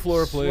 Wheels on the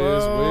floor, please.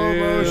 Slow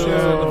Wheels motion. on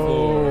the Oh,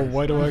 floor.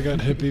 why do I got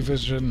hippie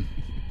vision?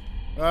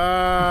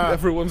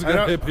 Everyone's got I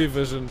don't- hippie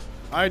vision.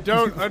 I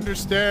don't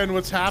understand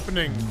what's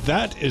happening.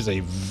 That is a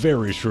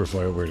very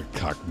surefire way to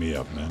cock me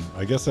up, man.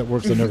 I guess that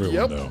works on everyone,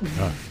 Yep. though.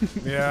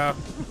 Yeah.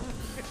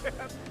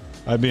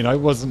 I mean, I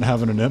wasn't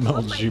having an Oh my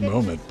MLG goodness,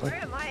 moment, but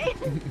Where am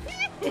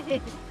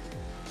I?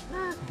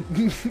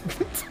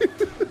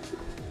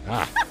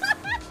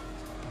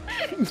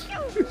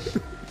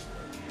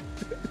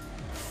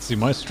 see,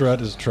 my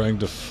strat is trying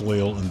to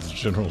flail in the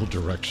general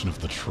direction of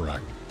the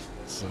track.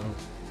 So,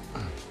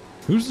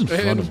 who's in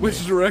front And of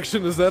which me?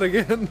 direction is that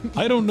again?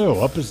 I don't know.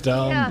 Up is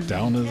down, Yeah,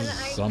 down and is I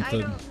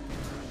something. don't-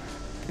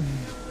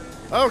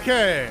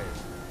 Okay.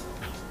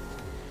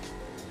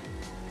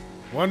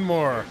 One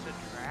more. There's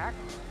a track?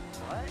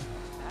 What?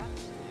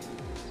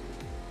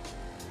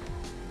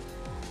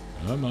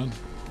 That's Come on.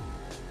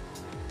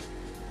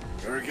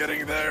 We're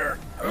getting there.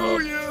 Oh,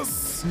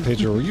 yes.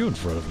 Pedro, were you in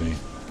front of me?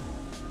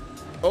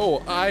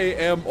 Oh, I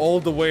am all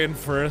the way in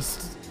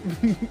first.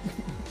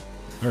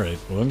 Alright,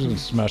 well, I'm just gonna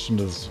smash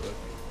into this.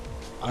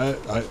 I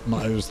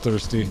was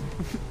thirsty.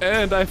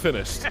 And I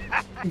finished.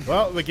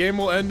 Well, the game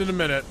will end in a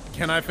minute.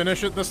 Can I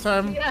finish it this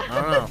time? Yeah.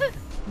 I don't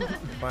know.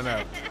 Find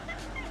out.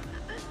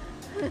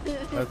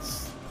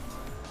 That's...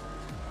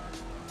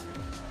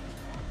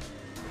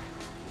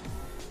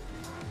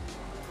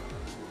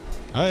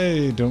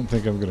 I don't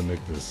think I'm gonna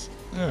make this.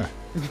 Yeah.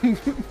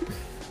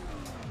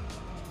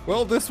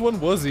 Well, this one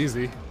was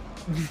easy.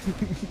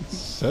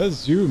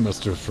 Says you,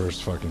 Mr.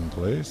 First fucking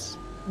place.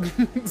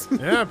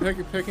 Yeah,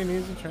 pick an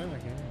easy track.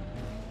 Yeah.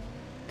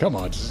 Come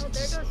on, Oh, there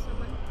goes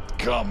someone.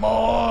 come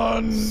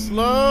on!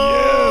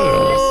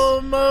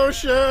 Slow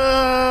motion!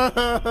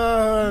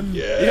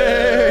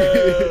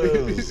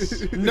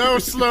 Yes! No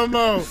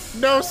slow-mo!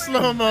 No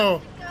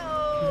slow-mo!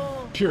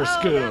 No. Pure Oh,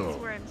 skill. that's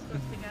where I'm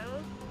supposed to go.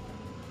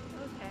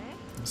 Okay.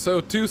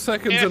 So 2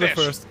 seconds in the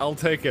Finish. first. I'll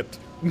take it.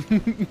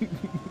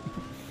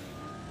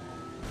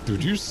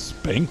 Dude, you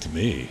spanked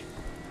me.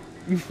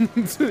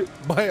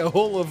 By a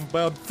whole of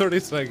about 30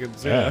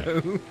 seconds.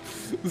 Yeah.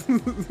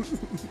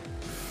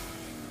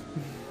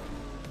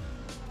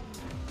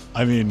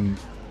 I mean,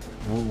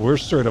 we're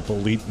straight up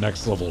elite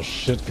next level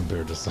shit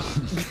compared to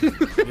some.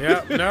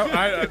 Yeah, no,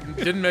 I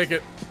didn't make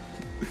it.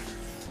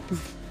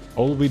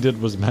 All we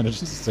did was manage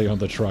to stay on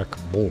the track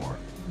more.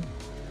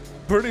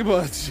 Pretty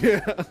much,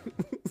 yeah.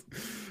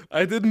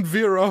 I didn't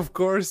veer off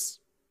course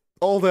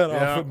all that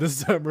Yeah. often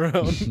this time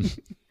around.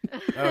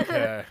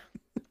 Okay.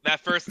 That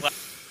first lap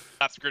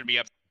screwed me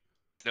up.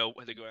 No,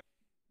 I think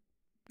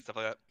stuff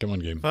like that. Come on,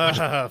 game.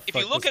 If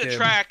you look at a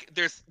track,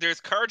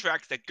 there's car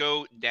tracks that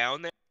go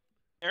down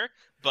there,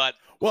 but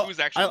who's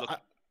actually looking?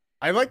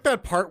 I like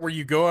that part where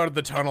you go out of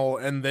the tunnel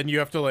and then you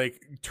have to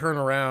like turn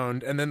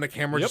around and then the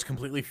camera Yep. just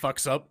completely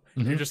fucks up.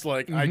 Mhm. You're just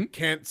like, I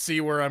can't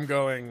see where I'm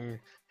going.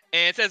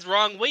 And it says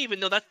wrong way, even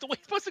though that's the way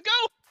it's supposed to go.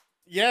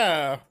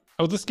 Yeah.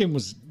 Oh, this game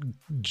was.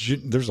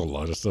 There's a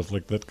lot of stuff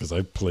like that because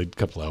I played a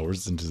couple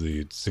hours into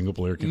the single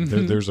player game.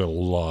 There's a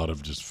lot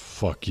of just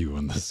fuck you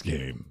in this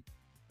game.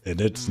 And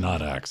it's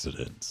not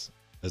accidents.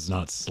 It's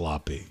not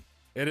sloppy.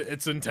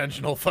 It's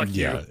intentional. Fuck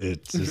Yeah, you.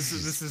 it's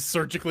This is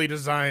surgically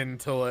designed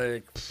to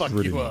like fuck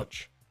pretty you up.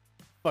 much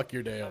Fuck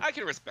your day up. I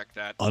can respect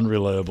that.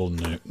 unreliable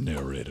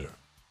narrator.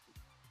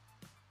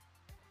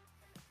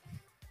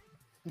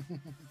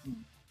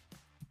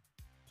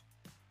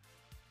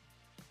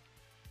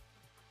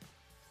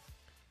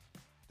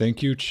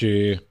 Thank you,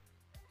 Chi.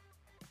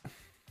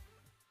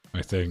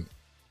 I think.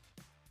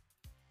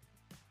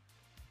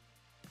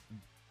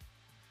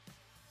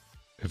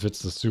 If it's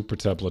the super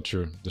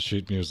tablature, the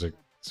sheet music,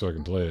 so I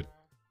can play it,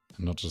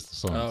 and not just the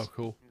songs. Oh,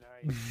 cool.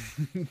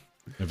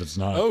 If it's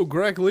not, Oh,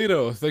 Greg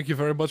Lito, thank you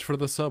very much for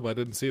the sub. I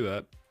didn't see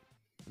that.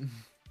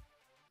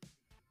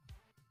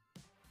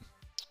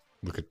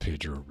 look at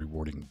Pedro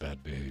rewarding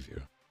bad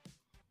behavior.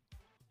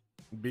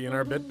 Being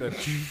our bit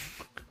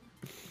bitch.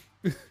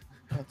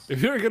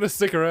 If you're gonna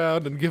stick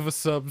around and give us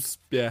subs,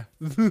 yeah.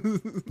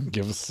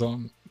 Give us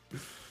some.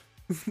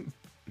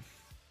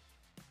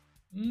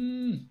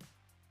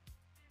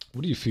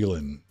 What are you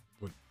feeling?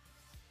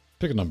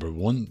 Pick a number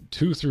 1,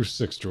 2 through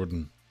 6,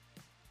 Jordan.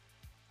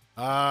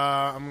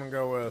 I'm gonna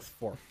go with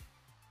 4.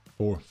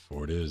 4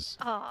 it is.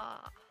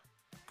 Aw.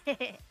 All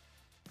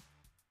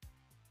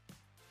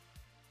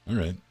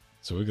right.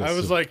 So we got. I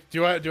was like,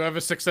 do I have a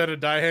 6-sided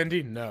die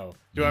handy? No.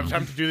 Do I have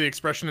time to do the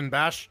expression in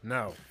Bash?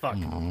 No. Fuck.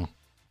 Aw.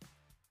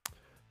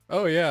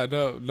 Oh yeah,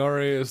 no,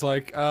 Nori is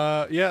like,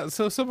 yeah,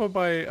 so some of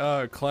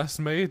my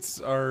classmates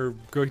are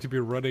going to be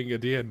running a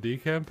D&D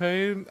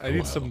campaign. I need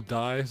wow. some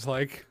dice,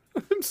 like,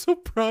 I'm so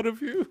proud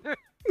of you.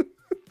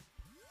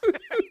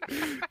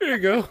 Here you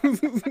go.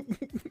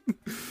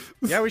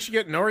 Yeah, we should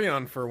get Nori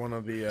on for one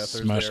of the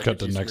Thursday Smash cut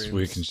to RPG next streams.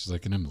 week, and she's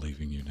like, and I'm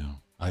leaving you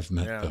now. I've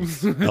met Yeah.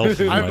 the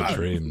elf in my I'm-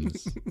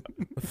 dreams.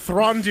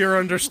 Throndir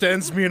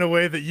understands me in a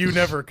way that you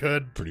never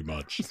could. Pretty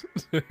much.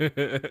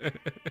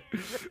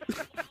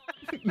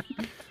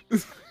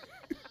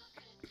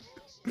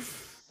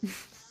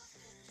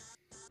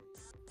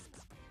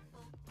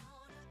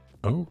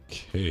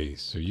 Okay,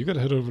 so you gotta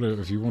head over there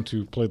if you want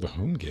to play the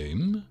home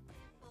game.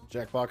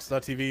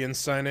 Jackbox.tv and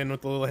sign in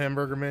with the little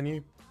hamburger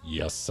menu.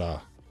 Yes,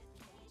 sir.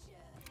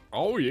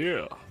 Oh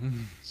yeah.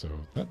 So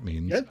that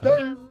means... Yes,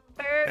 sir.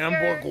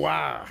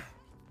 Hamburger.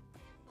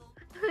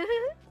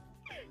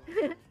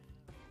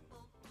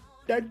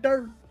 Dirt,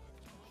 dirt.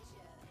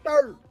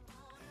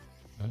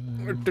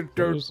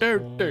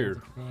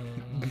 Dirt.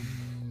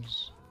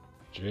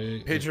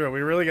 Pedro, we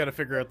really got to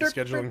figure out the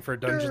scheduling for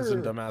Dungeons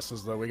and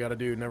Dumbasses, though. We got to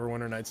do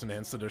Neverwinter Nights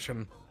Enhanced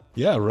Edition.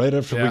 Yeah, right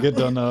after we get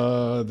done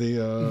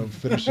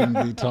finishing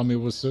the Tommy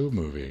Wiseau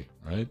movie,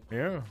 right?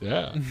 Yeah.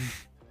 Yeah.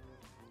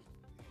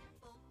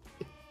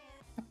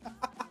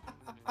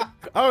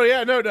 Oh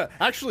yeah, no.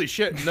 Actually,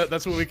 shit. No,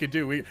 that's what we could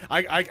do.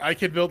 I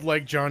could build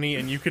like Johnny,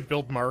 and you could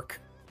build Mark,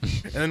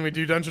 and then we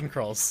do dungeon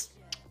crawls.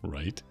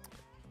 Right.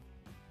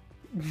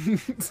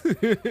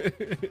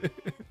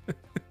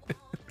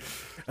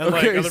 And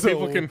like other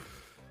people can.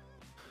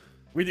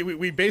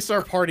 We base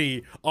our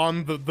party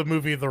on the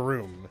movie The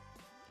Room.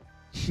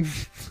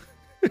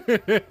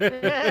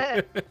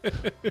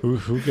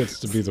 Who gets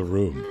to be the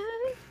room?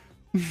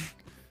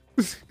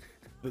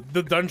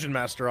 The dungeon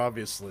master,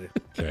 obviously.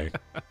 Okay.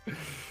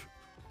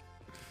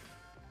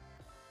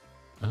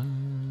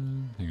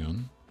 Hang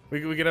on. We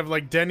could have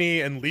like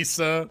Denny and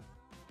Lisa,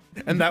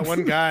 and that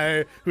one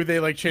guy who they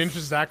like changed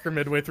his actor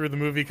midway through the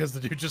movie because the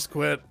dude just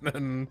quit.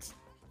 And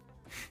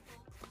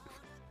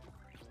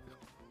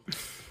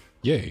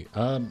Yay.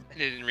 They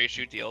didn't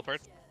reshoot the L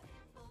part.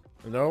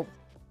 nope.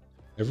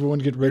 Everyone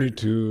get ready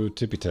to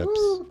tippy taps.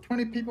 Woo,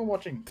 20 people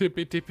watching.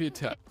 Tippy tippy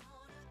tap.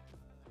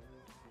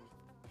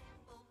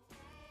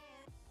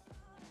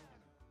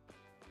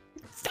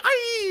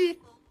 Sigh!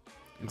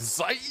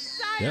 Sigh.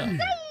 Yeah.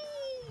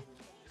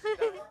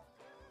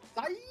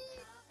 Sigh.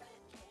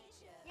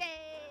 Yay!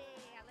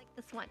 I like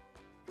this one.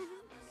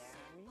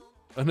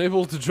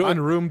 Unable to join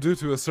room due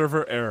to a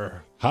server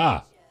error.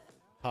 Ha!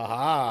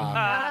 Haha.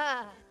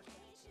 Ah.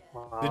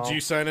 Wow. Did you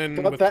sign in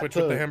Got with that Twitch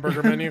with the too.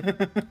 hamburger menu?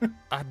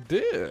 I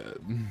did.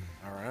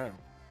 All right.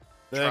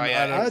 Try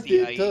Then, I out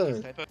did the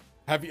too. typo.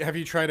 have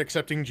you tried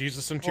accepting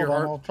Jesus into Hold your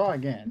on, heart? I'll try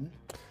again.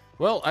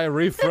 Well, I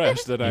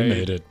refreshed and You I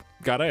made it.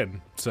 got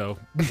in. So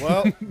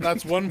Well,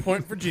 that's 1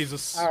 point for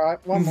Jesus. All right,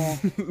 one more.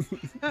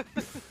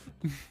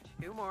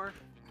 2 more.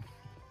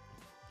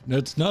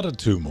 It's not a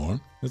 2 more.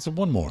 It's a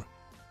 1 more.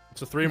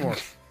 So 3 more.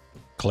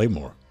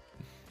 Claymore.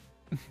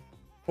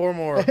 4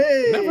 more.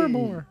 Hey!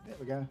 Nevermore. There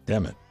we go.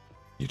 Damn it.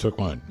 You took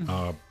mine.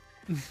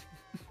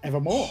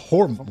 Evermore.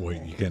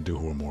 Wait, you can't do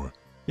Hormore.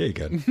 Yeah, you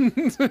can.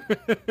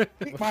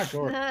 Kick my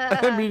short.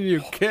 I mean,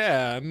 you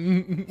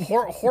can.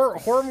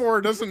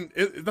 Hormore doesn't.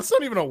 That's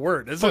not even a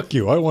word, is it? Fuck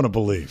you. I want to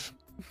believe.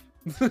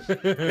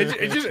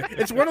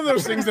 It's one of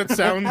those things that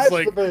sounds Has to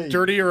like be.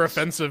 dirty or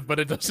offensive, but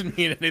it doesn't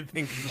mean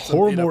anything. 'cause it's a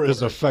Hormore beat-up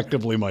is word.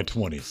 effectively my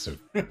 20s, so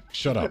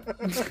shut up.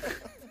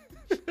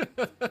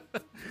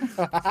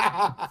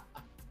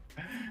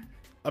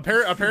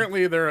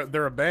 Apparently,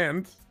 they're a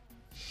band.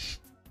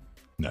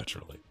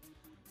 Naturally.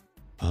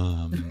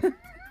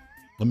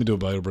 Let me do a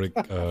bio break,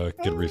 get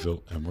a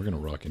refill, and we're gonna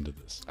rock into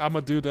this. I'm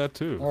gonna do that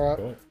too. All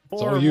right.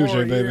 It's all you,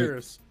 Jay, baby.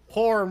 years.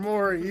 4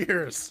 more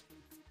years.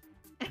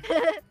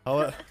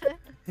 Hello.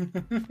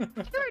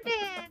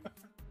 Jordan!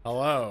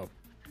 Hello.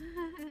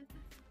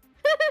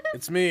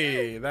 It's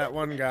me, that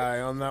one guy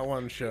on that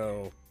one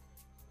show,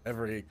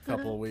 every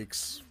couple of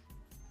weeks.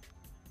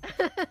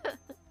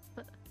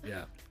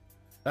 Yeah,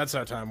 that's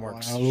how time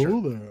works. Hello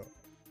Sure. there.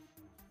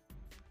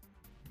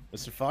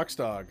 Mr.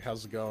 Foxdog,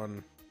 how's it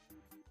going?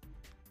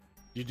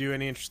 You do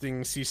any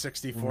interesting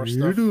C64 What are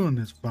you stuff? doing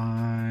this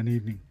fine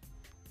evening?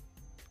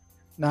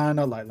 Nah,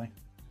 not lately.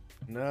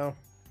 No.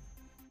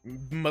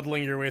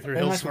 Muddling your way through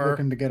I'm actually Hillscar.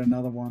 looking to get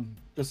another one,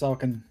 just so I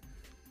can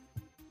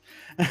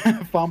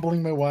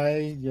fumbling my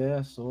way.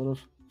 Yeah, sort of.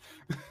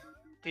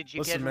 Did you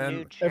Listen, get a man,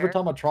 new chair? Every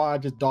time I try, I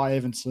just die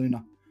even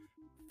sooner.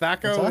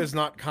 What's Thaco that? is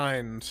not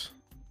kind.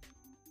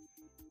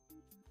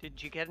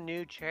 Did you get a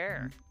new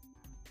chair?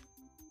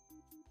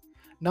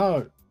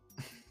 No.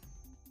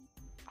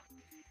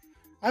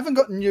 I haven't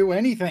gotten you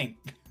anything.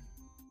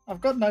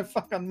 I've got no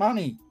fucking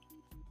money.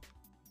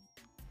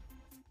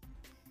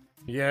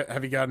 Yeah,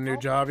 have you got a new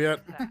job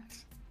yet?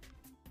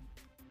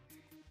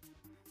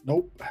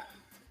 Nope.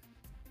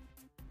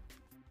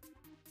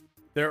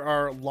 There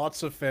are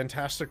lots of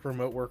fantastic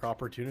remote work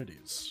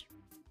opportunities.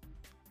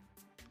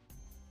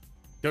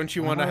 Don't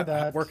you I want know to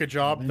that. work a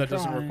job I've been that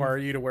doesn't trying. require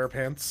you to wear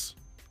pants?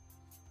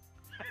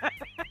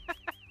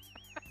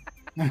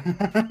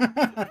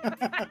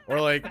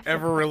 Or like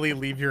ever really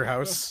leave your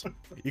house?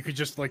 You could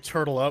just like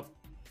turtle up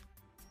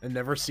and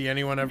never see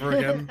anyone ever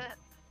again.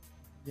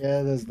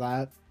 Yeah, there's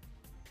that.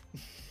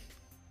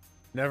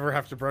 Never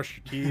have to brush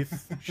your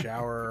teeth,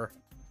 shower,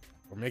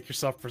 or make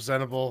yourself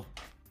presentable.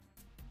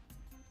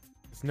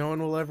 'Cause no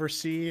one will ever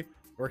see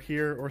or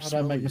hear or I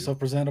smell don't make you. myself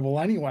presentable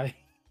anyway.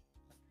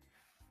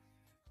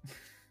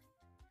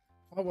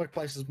 My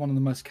workplace is one of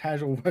the most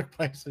casual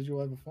workplaces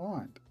you'll ever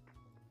find.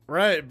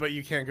 Right, but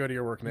you can't go to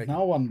your work naked.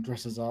 No one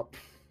dresses up.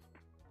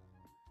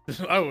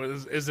 Oh,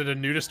 is it a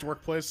nudist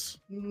workplace?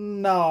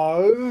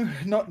 No,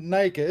 not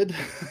naked.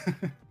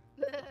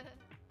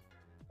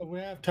 We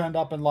have turned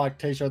up in like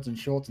t-shirts and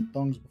shorts and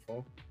thongs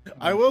before.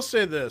 I will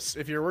say this: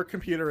 if your work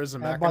computer is a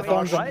And my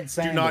thongs Macintosh,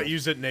 are do not sandals.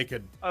 use it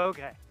naked.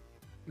 Okay.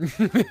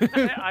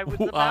 I was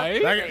about Why? to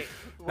That, say,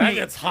 that wait,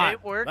 gets hot.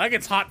 it worked? That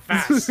gets hot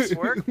fast.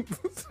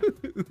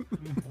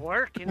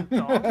 Work in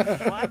thongs?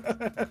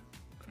 What?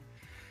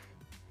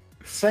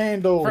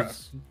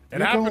 Sandals. It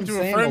You call happened them to a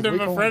sandals, friend we of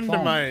call a them friend of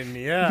thongs. mine.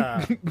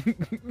 Yeah.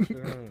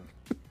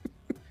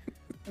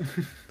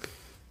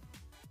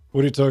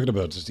 What are you talking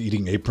about? Just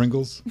eating 8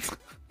 Pringles?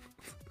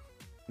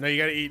 No, you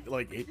gotta eat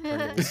like 8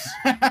 Pringles.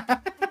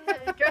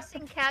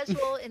 Dressing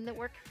casual in the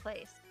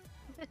workplace.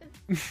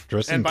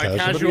 Dressing And by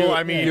casual? casual,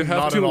 I mean You have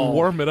not to at all.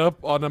 warm it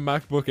up on a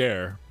MacBook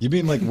Air. You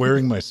mean like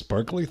wearing my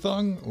sparkly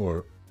thong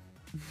or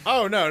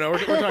Oh no,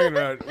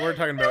 we're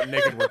talking about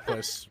naked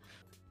workplace.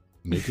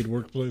 naked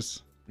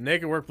workplace?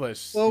 Naked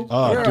workplace. Well,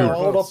 Ah, where dude. our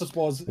old office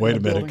was. in Wait the a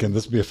minute, building. can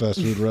this be a fast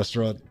food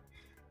restaurant?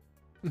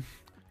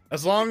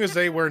 As long as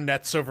they wear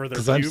nets over their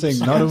Because I'm pubes. saying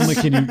not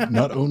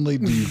only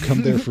do you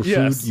come there for food,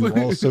 Yes. you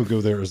also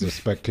go there as a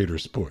spectator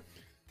sport.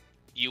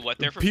 You what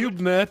there for food?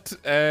 PubeNet,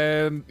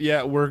 and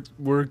yeah,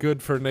 we're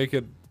good for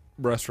naked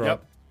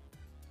restaurant.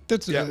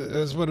 That's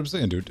what I'm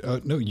saying, dude.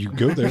 No, you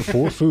go there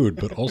for food,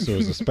 but also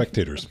as a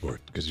spectator sport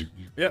because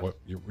Yep.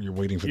 you're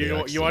waiting for the You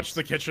accents. watch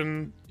the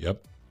kitchen.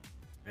 Yep.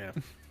 Yeah.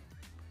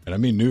 And I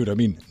mean nude. I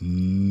mean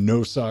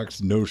no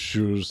socks, no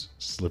shoes,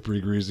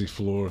 slippery, greasy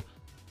floor.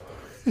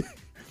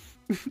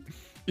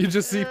 You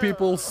just see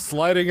people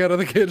sliding out of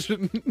the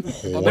kitchen.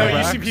 on No, their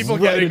you see backs. people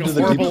right getting into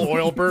the horrible deep-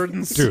 oil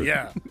burns. Dude.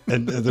 Yeah.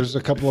 And there's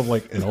a couple of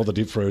and all the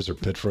deep fryers are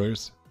pit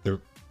fryers. They're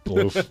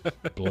below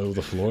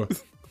the floor.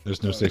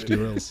 There's no safety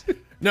rails.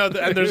 No,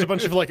 and there's a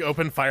bunch of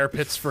open fire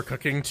pits for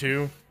cooking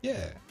too.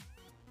 Yeah,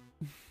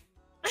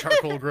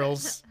 Charcoal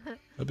grills.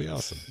 that'd be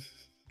awesome.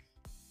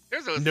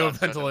 There's those No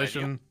stuff on the menu.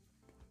 ventilation.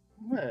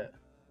 Where?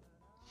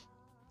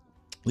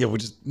 Yeah, we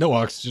just no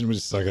oxygen. We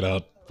just suck it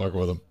out. Fuck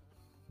with them,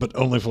 but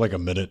only for a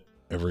minute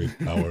every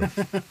hour.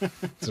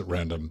 It's at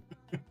random.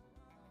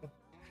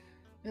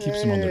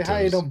 Keeps them on their Hey, how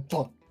you toes. doing,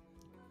 bud?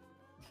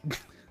 What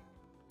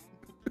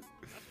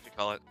you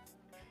call it?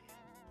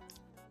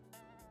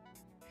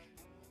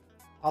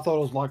 I thought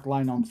it was like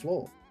laying on the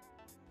floor.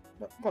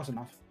 But close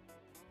enough.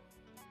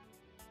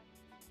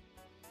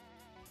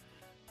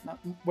 Now,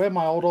 where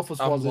my old office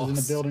I'm was is in a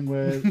lost. building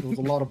where there was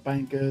a lot of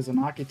bankers and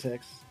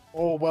architects,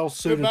 all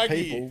well-suited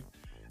Maggie. people.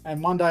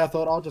 And one day I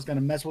thought I was just going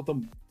to mess with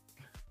them.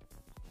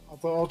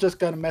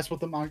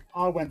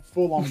 I went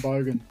full on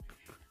bogan.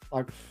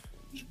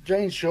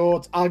 Jeans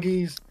shorts,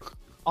 Uggies,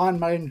 Iron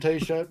Maiden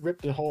t-shirt,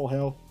 ripped to whole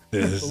hell.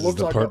 This It is looks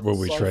the like part a- where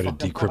we so try to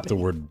fucking decrypt the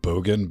funny. word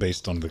bogan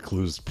based on the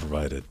clues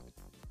provided.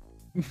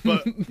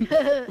 But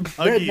Redneck.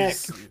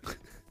 Uggies.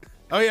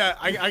 Oh yeah,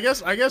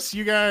 I guess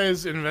you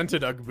guys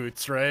invented Ugg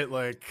boots, right?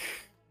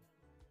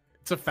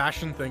 It's a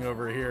fashion thing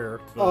over here.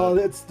 but-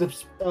 It's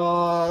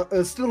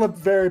still a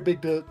very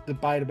big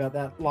debate about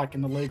that,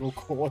 in the legal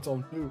court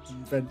on who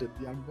invented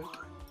the Ugg boot. It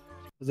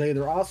was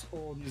either us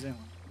or New Zealand,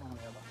 one or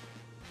the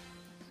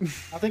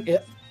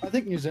other. I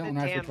think New Zealand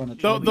The actually damn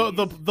trying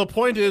to. the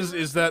point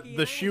is that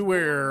the shoe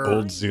wear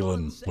Old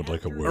Zealand would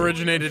like a word.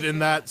 originated in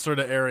that sort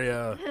of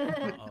area.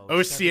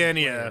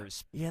 Oceania.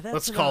 Yeah, that's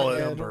Let's an call odd it.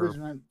 Yeah, number.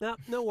 originate-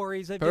 No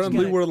worries. I've Apparently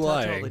just we're gotta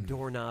touch all lying. the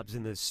doorknobs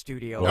in the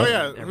studio. Oh, Oh and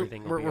yeah,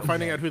 everything will we're be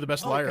finding okay. out who the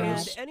best liar And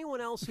is.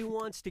 anyone else who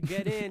wants to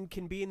get in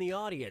can be in the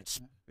audience.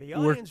 The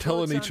We're audience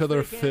telling votes each on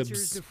other fake answers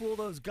fibs. to fool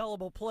those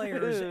gullible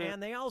players,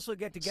 and they also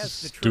get to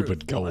guess the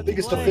Stupid truth. gullible I think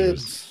it's the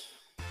players.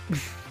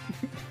 fibs.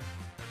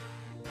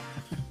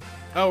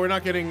 Oh, we're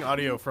not getting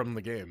audio from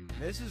the game.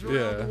 This is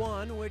Yeah. round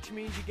one, which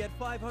means you get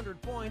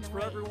 500 points for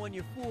everyone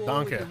you fool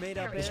Donkey. with your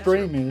made-up The answer,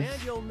 stream is-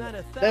 and you'll net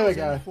 1,000 There we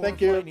go. for Thank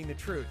you. finding the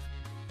truth.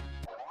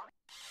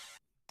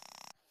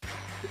 All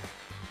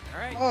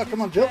right. Oh, choose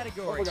come on, the Jill.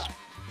 categories. What we got?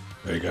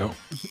 There you go.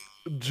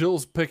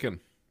 Jill's picking.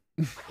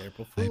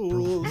 April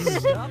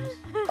First up,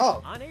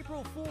 Oh, on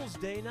April Fool's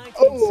Day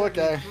Oh,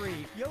 okay.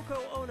 1973,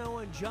 Yoko Ono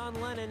and John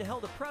Lennon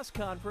held a press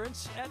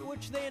conference at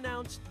which they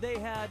announced they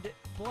had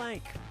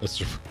blank. A Now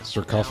make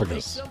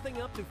sarcophagus.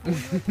 something up to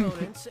fool your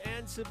opponents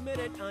and submit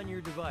it on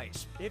your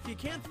device. If you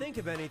can't think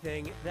of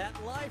anything, that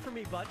Lie For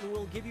Me button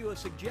will give you a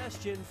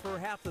suggestion for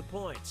half the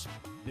points.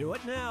 Do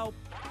it now.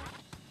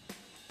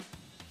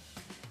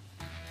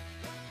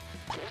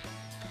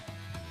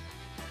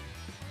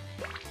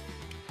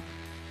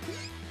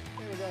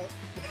 there we go.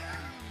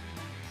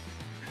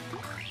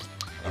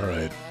 All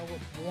right. I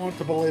would want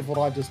to believe what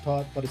I just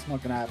typed, but it's not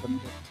going to happen.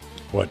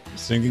 What?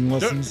 Singing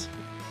lessons?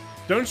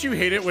 Don't you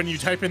hate it when you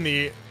type in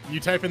the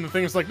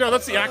things no,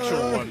 that's the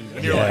actual one,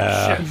 and you're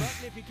Yeah. like, shit.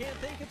 Button if you can't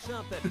think of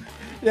something.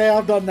 Yeah,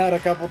 I've done that a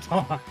couple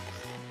times.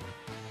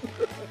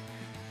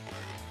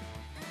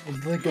 I was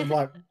thinking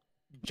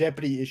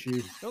Jeopardy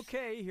issue.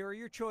 Okay, here are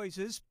your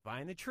choices.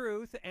 Find the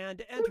truth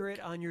and enter it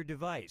on your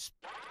device.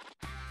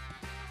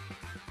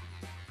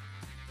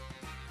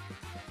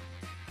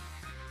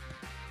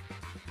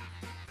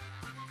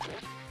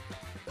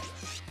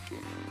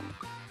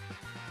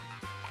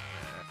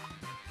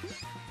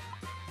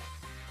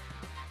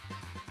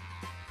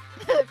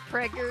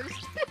 Preggers.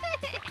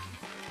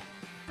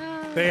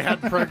 They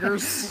had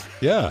preggers.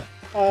 Yeah.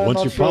 I'm Once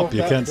not you sure pop, if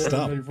you that can't was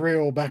stop. really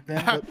real back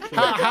then. But,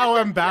 How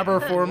am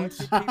Babber formed?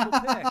 What did people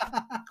pick?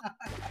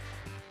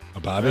 A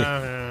Bobby.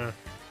 Yeah.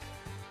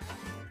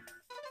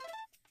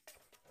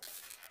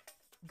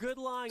 Good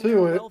lying.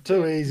 there, well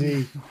too picked.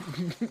 easy.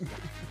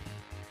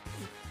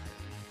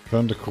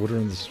 Found a quarter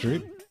in the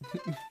street.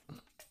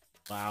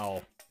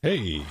 Wow.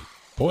 Hey,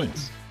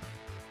 points.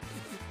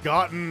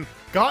 Gotten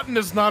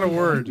is not a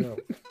word.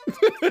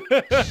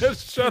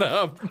 Shut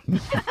up.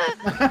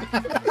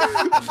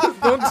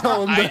 Don't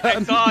tell him that.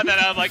 I saw that.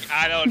 I'm like,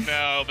 I don't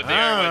know, but the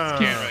other ones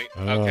can't.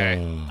 Like,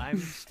 okay. I'm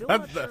still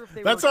not sure if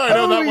they That's were how I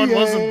know that one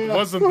yeah.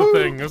 wasn't the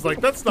thing. It was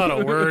like, that's not a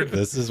word.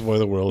 This is why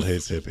the world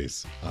hates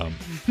hippies.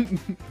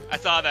 I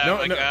saw that. No,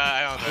 I'm like, no.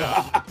 I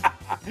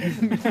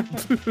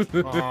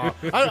don't know.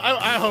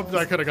 I hoped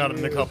I could have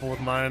gotten a couple with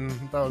mine.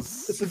 That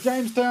was. It's a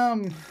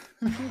Jamestown.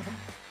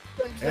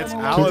 It's To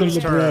the Alan's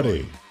turn.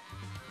 libretti.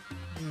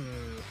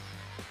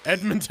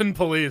 Edmonton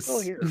Police. Oh,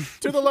 here.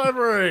 To the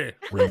library.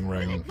 Ring,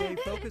 ring. Okay,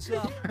 focus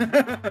up.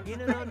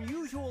 In an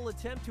unusual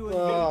attempt to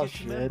Oh, engage its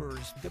shit.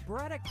 members, the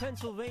Braddock,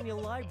 Pennsylvania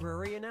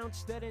Library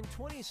announced that in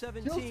Jill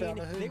 2017 found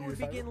a they hoodie would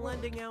if I begin recall.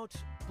 lending out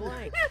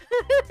blank.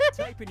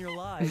 Type in your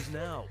lies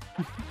now.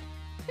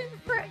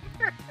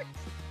 Preggers.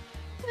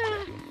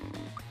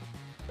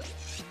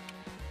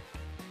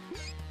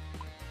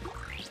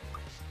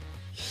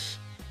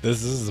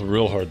 This is the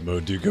real hard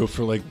mode. Do you go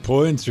for like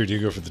points or do you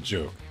go for the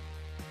joke?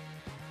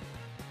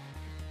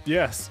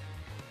 Yes.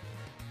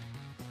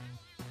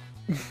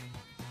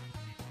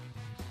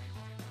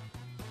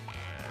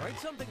 Write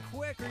something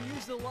quick or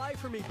use the lie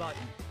for me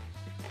button.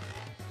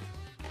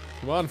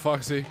 Come on,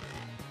 Foxy.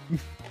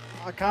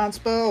 I can't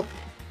spell.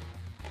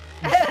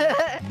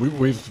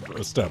 We've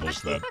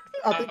established that.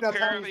 I think that's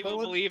how you Apparently, spell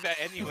we'll it. believe that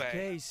anyway.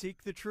 Okay,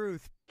 seek the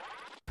truth.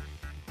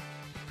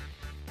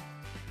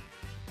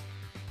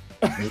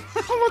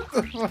 What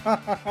the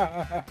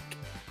fuck?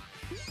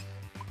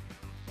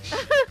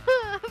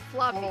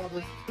 Floppy. Oh,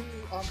 there's two.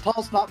 I'm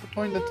tossing up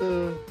between the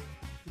two.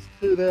 There's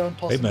two there. I'm Hey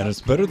tossing man, up.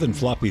 it's better than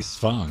floppy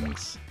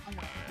sfangs.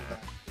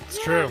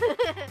 It's true.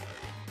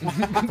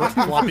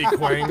 Floppy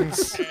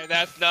quangs. And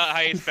that's not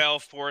how you spell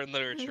foreign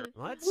literature.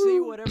 Let's see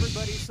what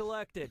everybody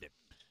selected.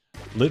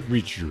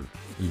 Literature.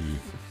 Ooh.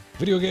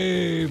 Video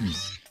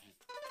games.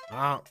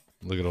 Ah,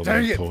 Look at all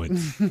Dang those it.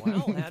 points.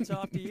 Well, hats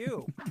off to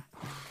you.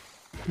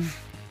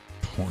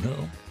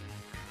 Porno.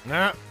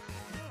 nah.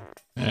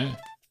 Eh?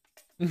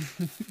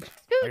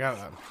 I got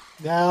that.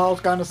 Yeah, I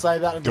was going to say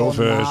that. and Go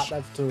going, nah, fish.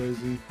 that's too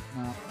easy.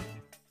 Nah.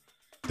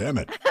 Damn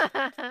it.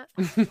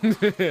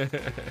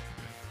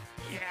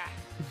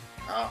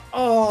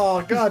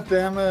 Oh, god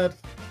damn it.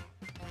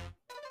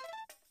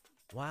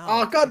 Wow.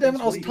 Oh, god damn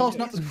it. I was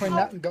tossing up between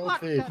that and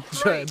goldfish.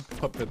 Giant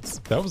puppets.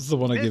 That was the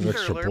one I gave This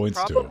extra curler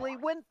points to. probably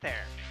went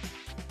there.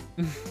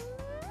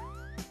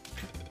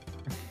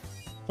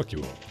 Fuck you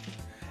all.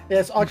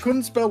 Yes, I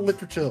couldn't spell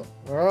literature.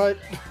 Alright?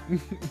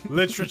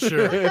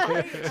 Literature.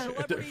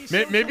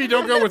 Celebrity Maybe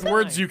don't go with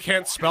words you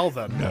can't spell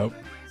then. Nope.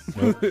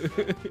 Nope.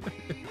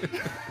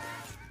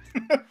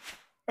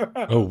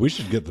 Oh, we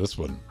should get this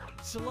one.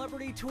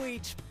 Celebrity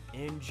tweet.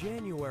 In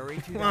January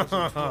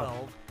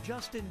 2012,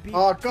 Justin Bieber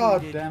Oh,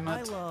 god tweeted, damn it.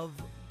 I love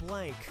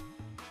blank.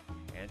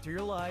 Enter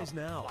your lies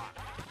now.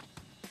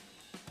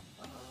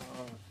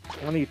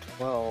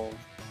 2012.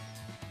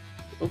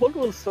 The look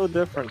was so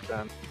different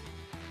then.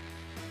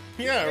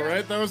 Yeah,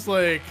 right? That was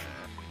like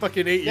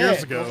fucking 8 Yeah,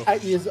 years ago.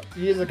 8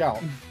 years ago.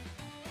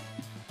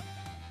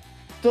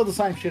 Still the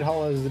same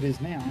shithole as it is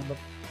now, but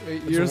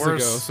 8 years ago,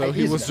 worse. so 8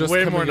 he years was ago. just Way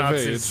coming more of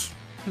Nazis.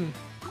 age.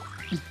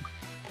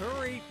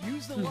 Hurry,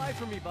 use the lie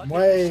for me button. if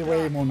way, you're way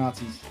stuck. more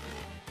Nazis.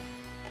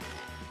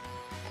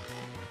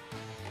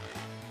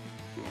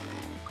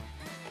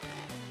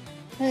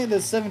 Hey,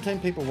 there's 17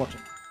 people watching.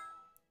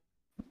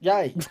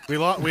 Yay. We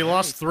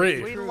lost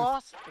 3. We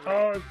lost.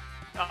 Oh,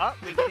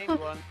 We gained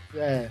one.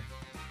 Yeah.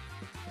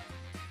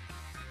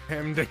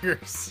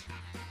 Hamdingers.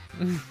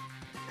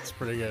 It's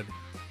pretty good.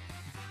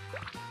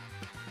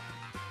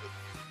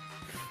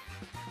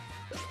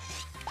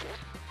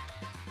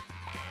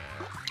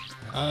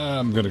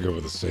 I'm gonna go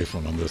with a safe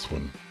one on this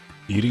one.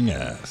 Eating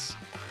ass.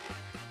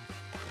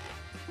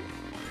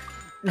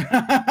 All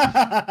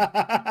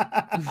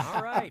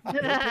right, who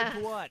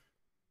picked what?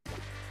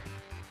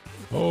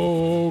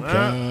 Oh,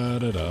 Ah.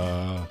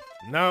 da.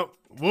 No.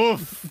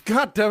 Woof.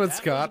 God damn it, That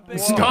Scott.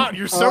 was big. Scott,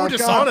 you're so Oh,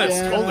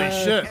 dishonest. goddamn Holy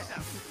it. shit.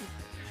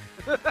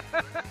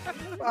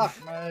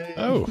 Fuck me.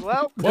 Oh,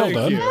 Well, well Thank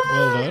done. you.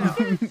 Well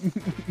done.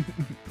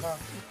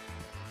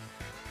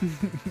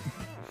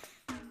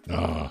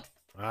 Ah,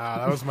 Ah,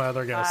 that was my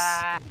other guess.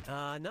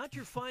 Not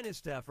your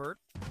finest effort.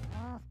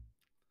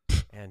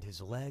 And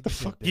his legs. The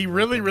fuck? He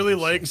really, really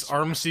likes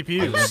ARM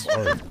CPUs.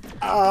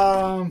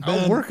 ARM. I'll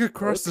Man. work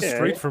across the Okay.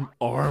 street from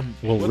ARM.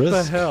 Well, what risk.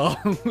 the hell?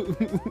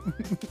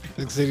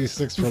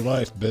 686 for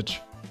life, bitch.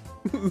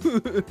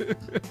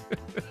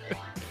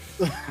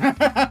 Well,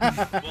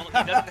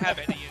 he doesn't have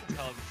any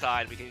intel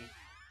inside.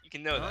 You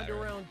can know On that. to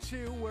Right? round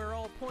 2, where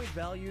all point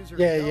values are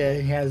Yeah, doubled. yeah,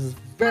 he has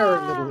very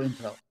little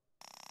intel.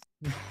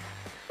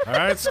 All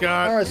right,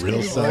 Scott. All right,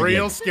 Real Steve. saggy.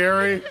 Real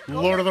scary.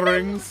 Lord of the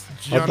Rings.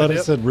 I Johnny thought it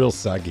Depp. said real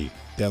saggy.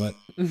 Damn it.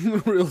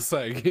 Real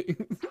saggy.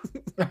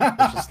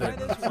 Try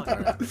this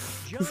one.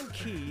 John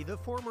Key, the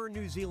former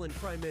New Zealand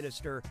Prime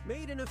Minister,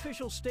 made an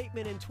official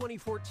statement in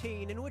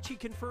 2014 in which he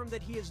confirmed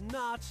that he is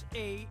not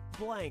a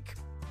blank.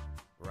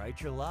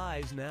 Write your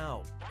lies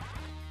now.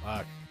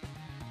 Fuck.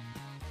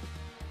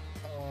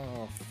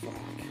 Oh, fuck.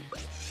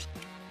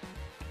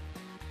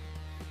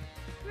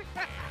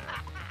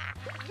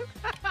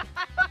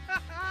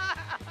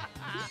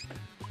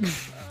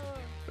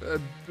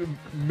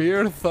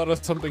 Mir thought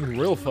of something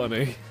real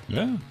funny.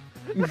 Yeah.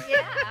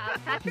 Yeah,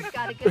 Patrick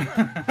got a good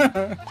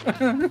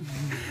one.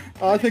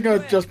 I think I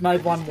just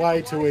made one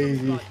way too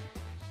easy.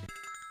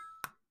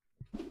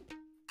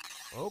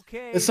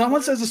 Okay. If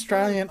someone says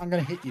Australian, I'm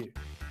gonna hit you.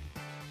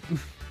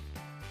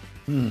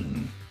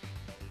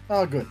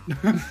 Oh, good.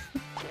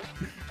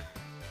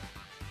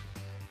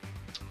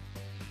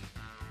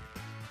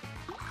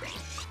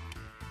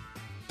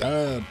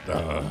 I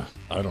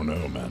don't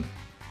know, man.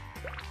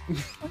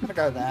 I'm gonna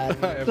go that,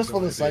 have just no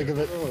for the sake of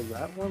it. Oh,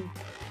 that one?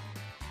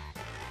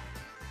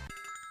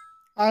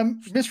 I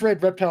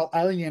misread reptile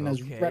alien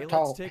as Okay,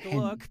 reptile let's take a hen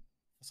look. for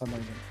some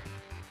reason.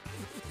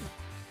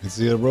 Is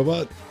he a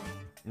robot?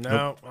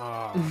 No.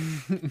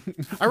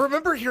 I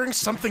remember hearing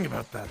something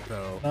about that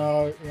though.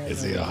 No, yeah,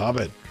 Is no. he a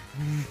hobbit?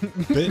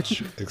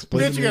 Bitch,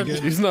 explain Bitch, to me you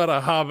again. He's not a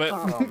hobbit.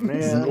 Oh,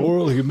 It's an man.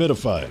 oral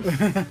humidifier.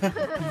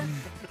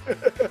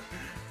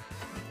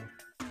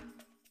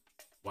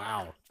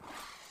 Wow.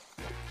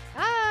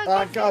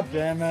 Ah, god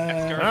damn it.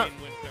 Asgardian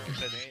wins their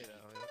today,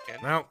 though.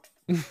 Okay. No.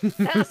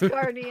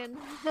 Asgardian.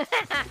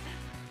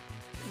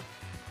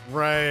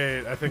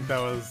 Right. I think that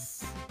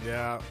was.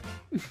 Yeah.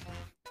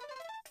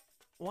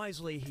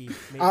 Wisely, he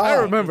made I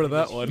the remember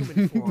statement that in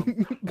his one.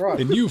 human form. Right.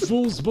 And you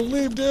fools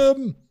believed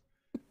him?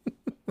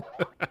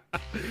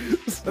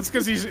 That's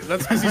because he's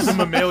a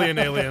mammalian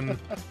alien.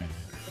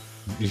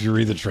 If you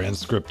read the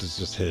transcript, it's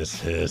just hiss,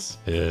 hiss,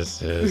 hiss,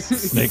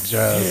 hiss. Snake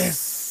jazz.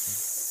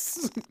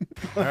 Yes.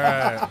 All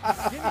right.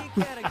 Give me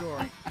a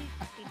category.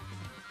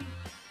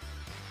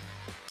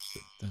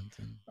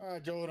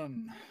 Alright,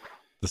 Jordan.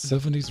 The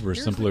 70s were a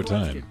Here's the simpler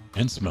time question.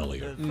 and The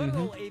smellier.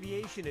 Federal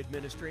Aviation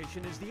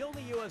Administration is the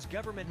only U.S.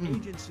 government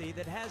agency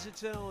that has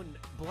its own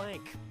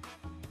blank.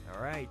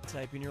 All right,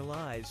 type in your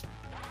lies.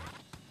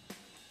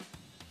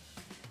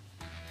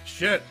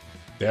 Shit.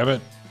 Damn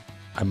it.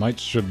 I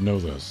should know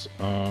this.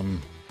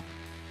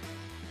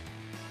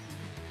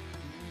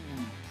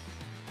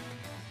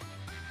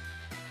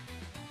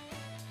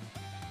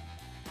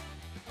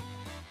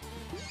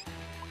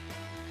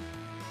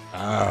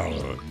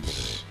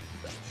 Pfft.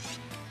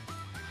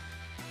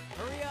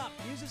 Hurry up,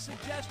 use a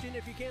suggestion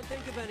if you can't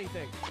think of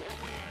anything.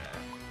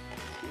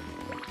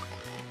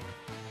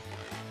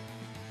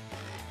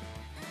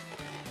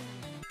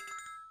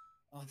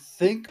 I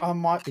think I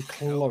might be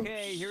close.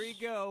 Okay, here you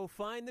go.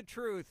 Find the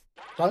truth.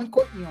 Don't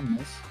quote me on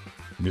this.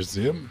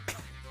 Museum?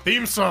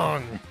 Theme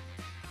song.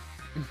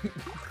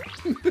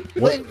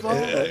 What? Theme song.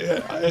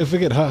 I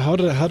forget. How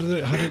did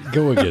it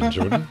go again,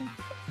 Jordan?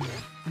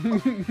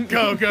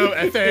 Go go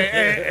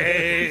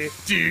FAA.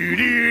 Do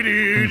do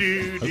do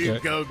do do. Okay.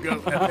 Go go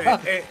FAA.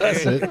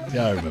 That's it.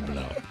 Yeah, I remember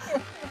now.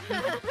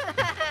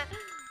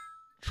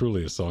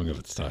 Truly a song of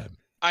its time.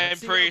 I am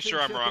Let's see pretty how sure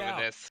things I'm shook wrong out.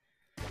 with this.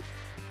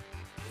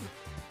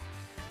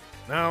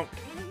 No.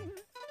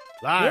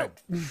 Live.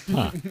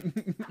 Huh.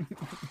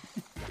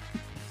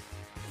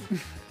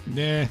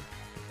 Nah.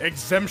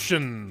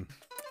 Exemption.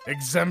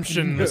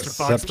 Exemption, Mr.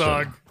 Fox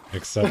Dog.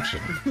 Exception.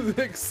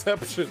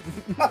 Exception.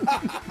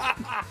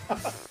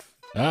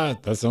 Ah,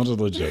 that sounded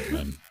legit,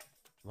 man.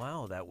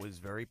 Wow, that was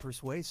very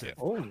persuasive.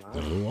 Oh, That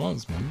nice. it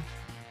was, man.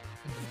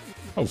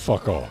 Oh,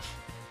 fuck off.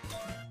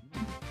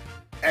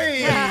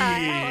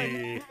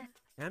 Hey.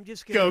 I'm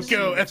just Go gonna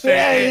go see-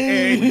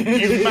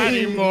 FAA. You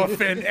mighty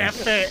morphin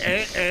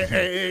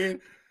FAA.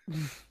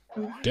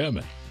 Damn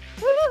it.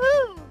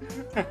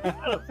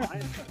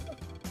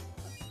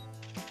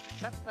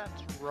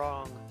 That's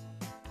wrong.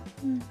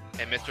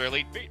 And Mr.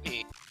 Elite beat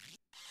me.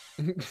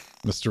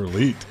 Mr.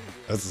 Elite.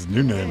 That's his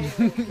new name.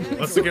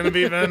 What's it gonna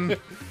be then?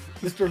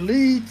 Mr.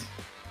 Lead.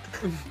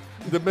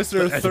 The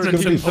Mr. It's It's gonna be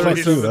 13 fun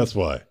Police. too, that's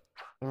why.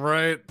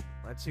 Right.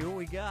 Let's see what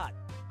we got.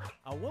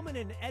 A woman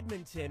in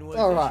Edmonton was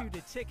All right. issued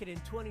a ticket in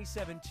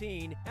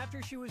 2017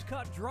 after she was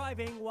caught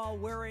driving while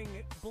wearing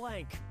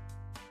blank.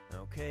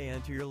 Okay,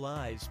 enter your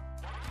lies.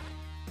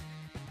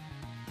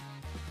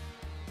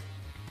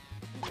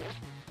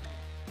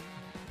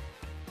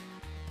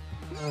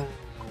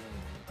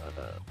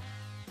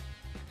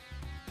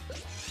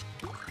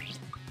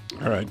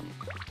 All right.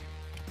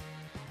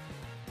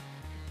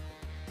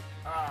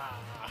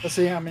 Let's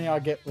see how many I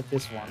get with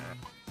this one.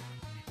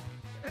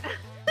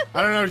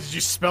 I don't know. Did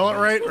you spell it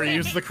right or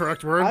use the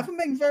correct I word? haven't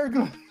been very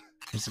good.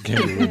 What's the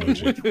kangaroo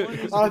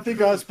emoji? I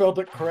think I spelled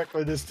it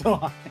correctly this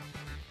time.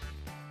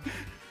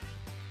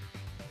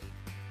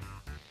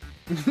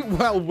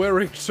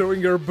 While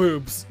showing her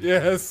boobs.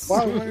 Yes.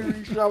 While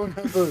wearing showing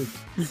her boobs.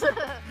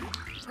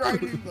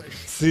 Great English.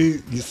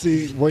 See, you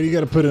see, why you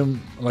got to put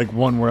him like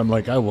one where I'm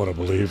like, I want to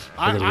believe.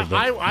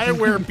 I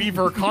wear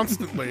beaver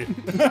constantly.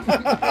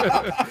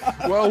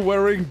 While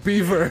wearing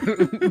beaver.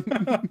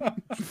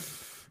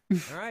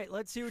 All right,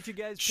 let's see what you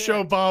guys picked.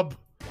 Show Bob.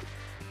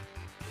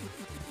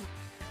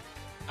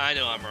 I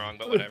know I'm wrong,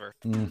 but whatever.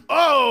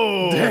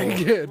 Oh! Dang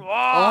it.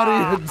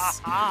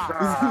 Audience.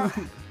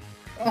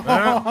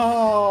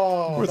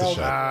 Oh, Worth a that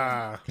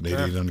shot.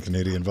 Canadian on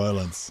Canadian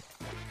violence.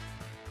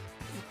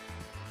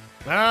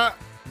 Ah.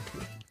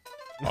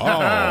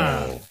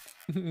 Oh.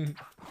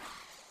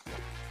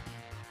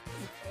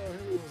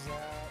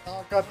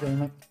 oh, god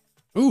damn it.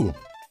 Ooh.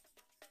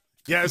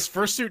 Yeah, is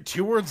fursuit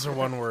 2 words or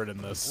 1 word in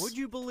this? Would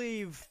you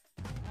believe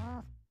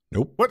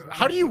Nope. What?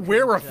 How do you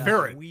wear a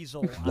ferret?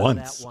 weasel out of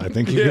Once. that one? I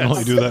think you can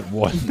only do that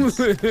once.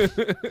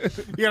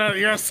 You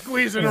gotta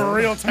squeeze it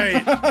real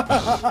tight.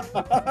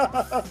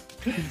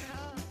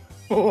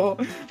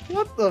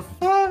 What the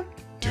fuck?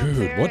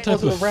 Dude, what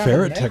type Was it of around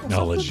ferret the neck or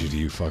technology do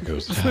you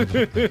fuckos have?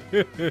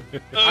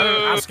 I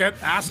don't know,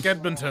 ask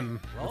Edmonton.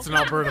 It's an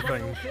Alberta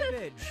thing.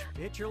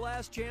 It's your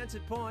last chance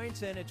at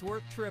points, and it's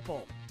worth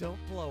triple. Don't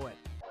blow it.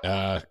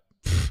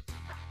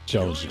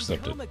 Challenge During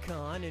accepted.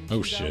 Comic-Con in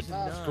Oh, shit.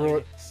 2009, Screw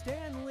it.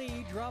 Stan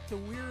Lee dropped a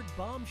weird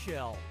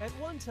bombshell. At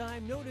one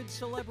time, noted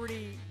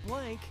celebrity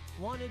blank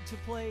wanted to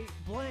play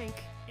blank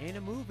in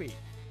a movie.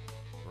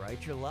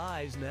 Write your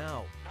lies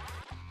now.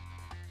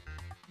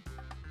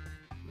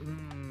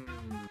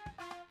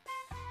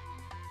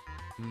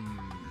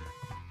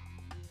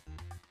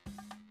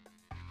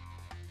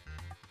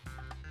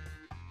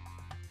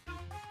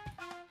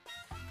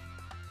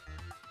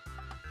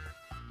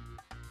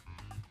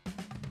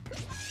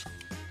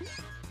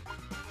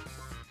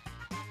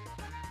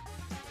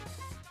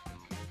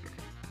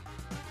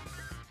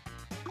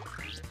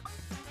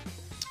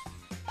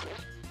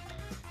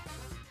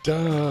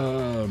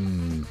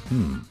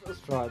 Let's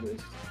try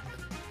this.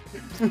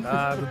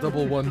 The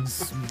double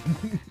ones.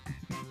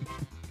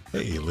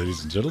 Hey,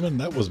 ladies and gentlemen,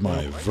 that was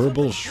my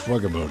verbal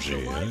shrug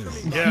emoji.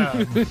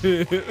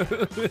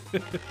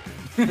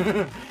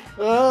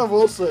 Yeah.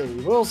 We'll see.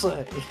 We'll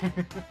see.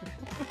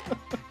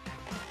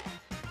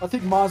 I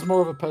think mine's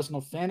more of a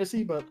personal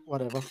fantasy, but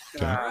whatever. All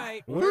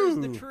right, where's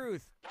the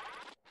truth?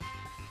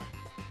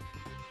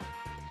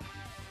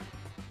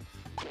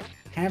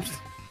 Hamster.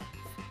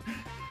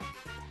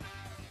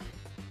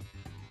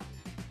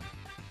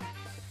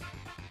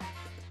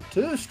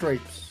 Two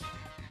streaks.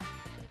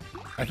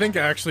 I think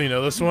I actually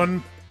know this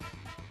one.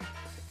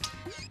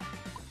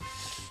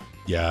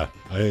 Yeah,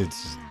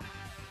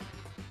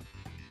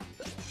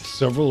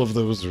 several of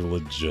those are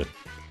legit.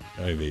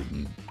 I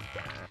mean,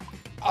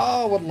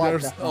 Oh, I would like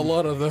There's that a one.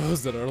 lot of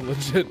those that are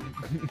legit.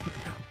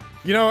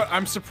 You know,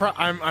 I'm surprised.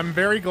 I'm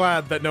very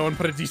glad that no one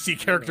put a DC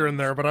character in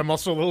there, but I'm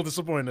also a little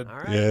disappointed. All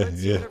right, Yeah, let's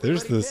see yeah, what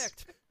there's everybody this-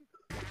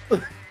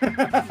 picked.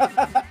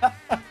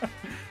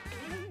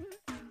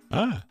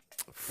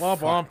 Womp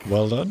womp.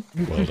 well done.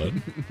 Well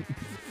done.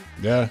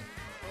 Yeah.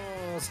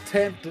 I was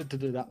tempted to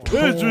do that one.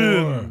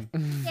 Pigeon.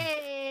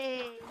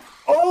 Yay!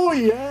 Oh,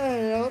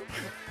 yeah.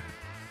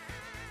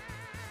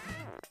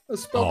 I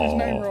spelled his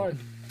name Aw. right.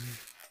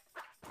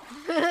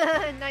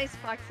 Nice,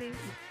 Foxy.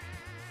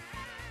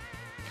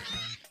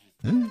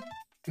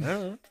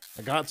 Yeah,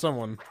 I got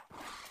someone.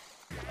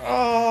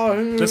 Oh,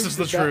 who This is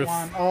the did that truth.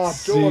 one? Oh,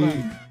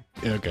 Jordan.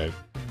 Yeah, okay.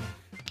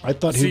 I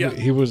thought See,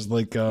 he was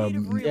like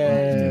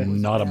Yeah.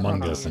 not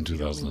Among Us in If you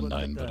only look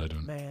 2009, at but the I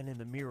don't. Man in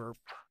the mirror.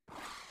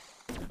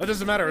 That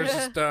doesn't matter. It's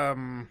just I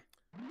think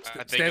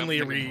I'm Stanley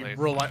second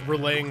place.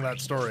 relaying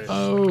that story.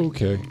 Oh,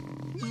 okay.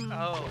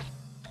 Oh,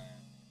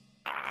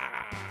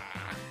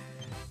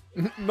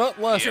 Not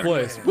last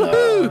place.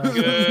 Good,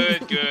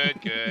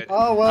 good, good.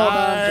 Oh, well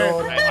done,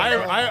 Jordan.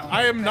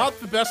 I am not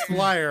the best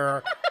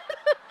liar,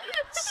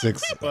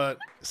 Six. but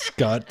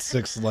Scott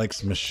 6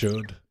 likes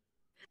Michaud.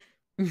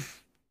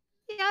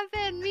 Yeah,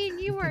 Ben, me and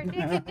you were neck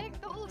and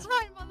neck the whole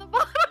time on the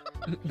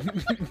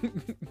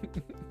bottom.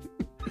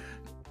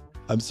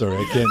 I'm sorry,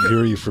 I can't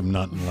hear you from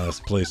not in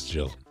last place,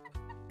 Jill.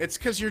 it's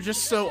because you're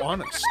just so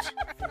honest.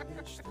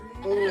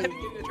 I had to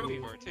get a trophy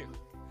for it, too.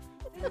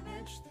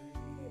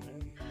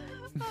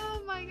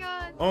 Oh my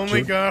god.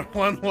 Only got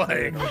one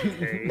leg.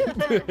 Okay.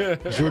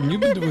 Jordan,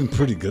 you've been doing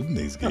pretty good in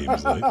these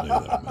games lately, though,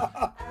 man.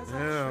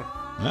 Yeah.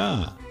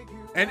 Ah.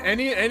 And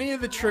any of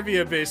the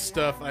trivia-based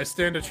stuff, I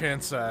stand a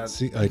chance at.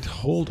 See, I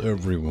told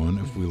everyone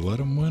if we let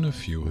him win a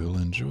few, he'll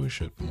enjoy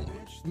shit more.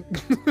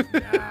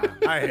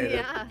 I hate it.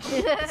 Yeah.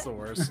 It's the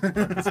worst.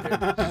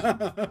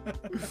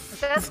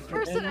 Best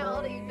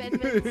personality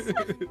amendments.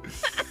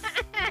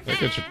 I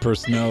got your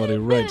personality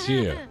right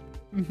here.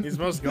 He's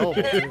most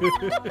gullible. Too.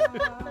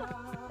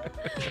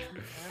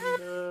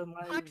 And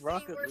my Foxy,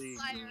 Rocket worst League,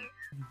 liar.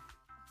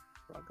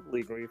 Rocket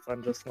League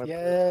refund just went.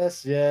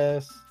 Yes,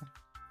 yes.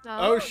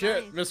 Oh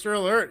shit, nice. Mr.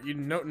 Alert! You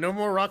no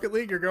more Rocket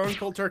League. You're going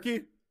cold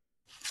turkey.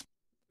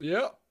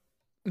 Yep.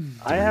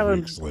 I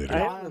haven't. Weeks later. I I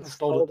haven't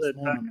installed installed it it this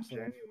back morning, in so-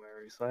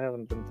 January, so I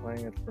haven't been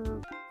playing it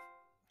for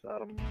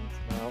About a month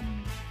now.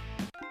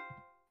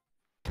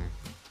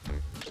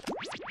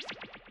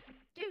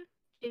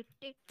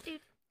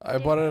 I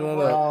bought it at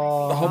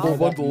a humble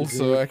bundle,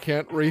 so I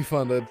can't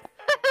refund it.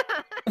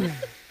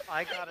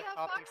 I got a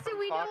copy Fox, do from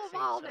we know Foxy,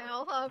 them all so-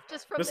 now,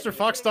 just from Mr.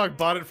 Foxdog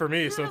bought it for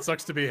me, so it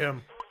sucks to be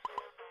him.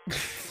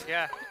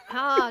 Yeah.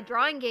 Ah,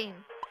 drawing game.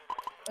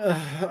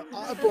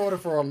 I bought it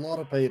for a lot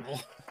of people.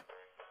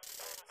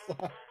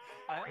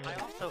 I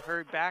also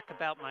heard back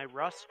about my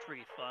Rust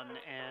refund,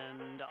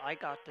 and I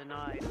got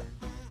denied.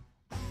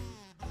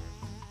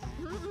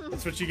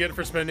 That's what you get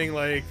for spending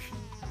like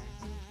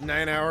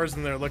 9 hours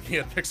and they're looking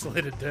at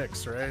pixelated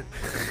dicks, right?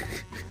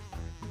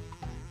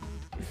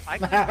 I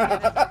couldn't get it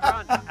to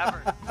run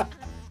ever.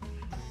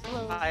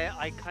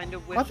 I kind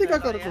of wish. I think I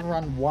that got it to had-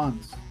 run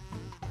once.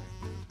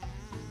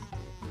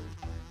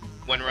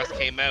 When Rust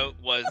came out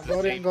was I the got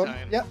it same and got,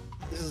 time. yep,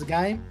 this is a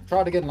game.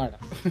 Try it again later.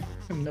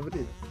 Never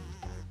did.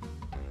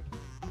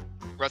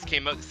 Rust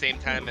came out the same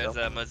time as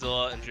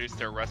Mozilla introduced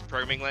their Rust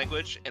programming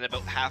language, and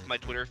about half my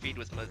Twitter feed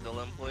was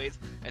Mozilla employees,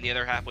 and the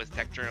other half was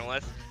tech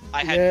journalists.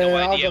 I had no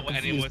I idea got what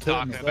anyone was confused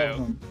talking too, about.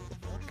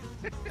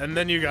 myself. And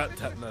then you got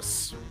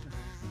tetanus.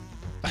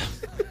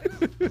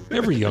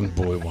 Every young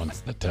boy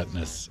wants the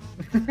tetanus.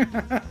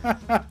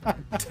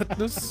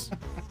 Tetanus?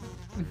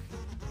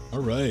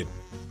 All right.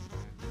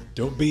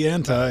 Don't be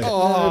anti.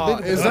 Oh,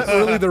 is that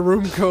really the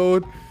room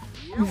code?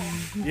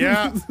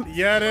 Yeah,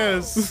 yeah, it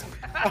is.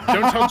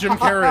 Don't tell Jim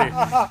Carrey.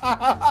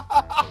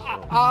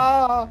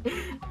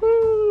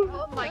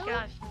 Oh my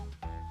gosh.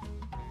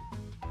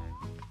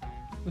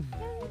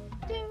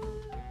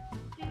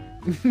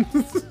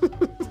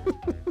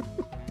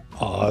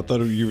 Oh, I thought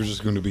you were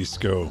just going to be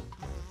SCO.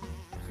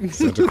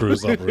 Santa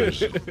Cruz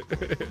operation.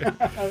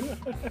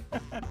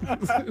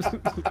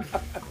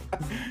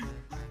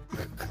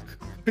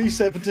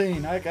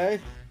 P17, okay.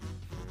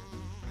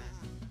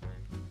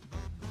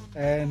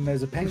 And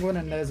there's a penguin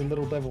and there's a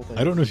little devil thing.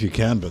 I don't know if you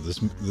can, but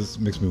this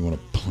makes me want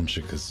to punch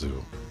a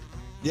kazoo.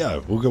 Yeah,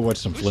 we'll go watch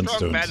some Who's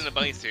strong, bad, Flintstones. in a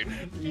bunny suit?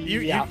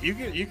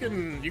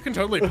 You can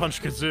totally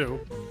punch Kazoo.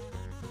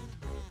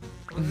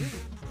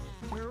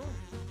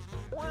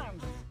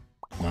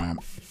 Wow.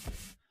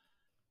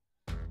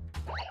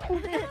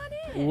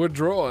 We're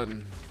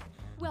drawing.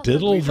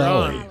 Diddle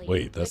drawn. Valley.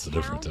 Wait, that's a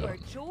different town.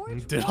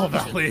 Diddle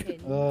Valley.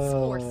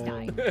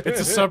 It's a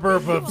It's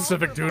suburb of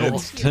Pacific Doodle.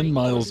 It's 10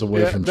 miles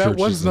away Yeah, from that churches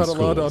one's and not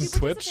allowed on schools.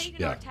 Twitch.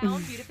 Yeah.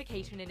 Town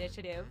beautification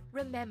initiative.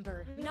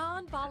 Remember,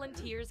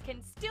 non-volunteers can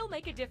still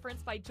make a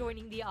difference by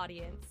joining the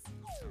audience.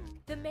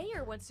 The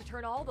mayor wants to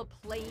turn all the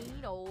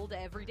plain old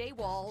everyday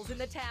walls in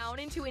the town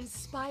into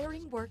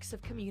inspiring works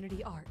of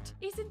community art.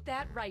 Isn't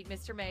that right,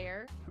 Mr.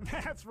 Mayor?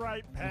 That's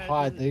right, Peggy.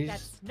 Hide these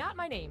That's not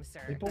my name,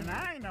 sir. people. And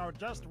I know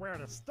just where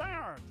to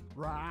start.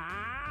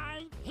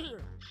 Right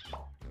here.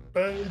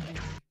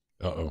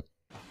 Uh-oh.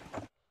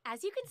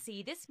 As you can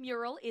see, this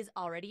mural is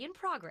already in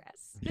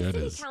progress. Yeah, The it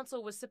city is.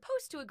 council was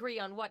supposed to agree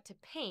on what to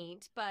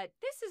paint, but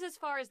this is as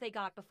far as they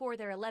got before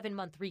their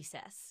 11-month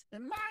recess.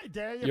 In my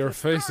day, if Your you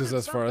face is started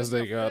as far as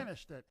something, they you got.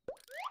 finished it.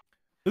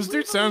 This We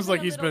dude sounds believe like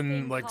in a he's little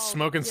been thing like called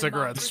smoking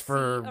cigarettes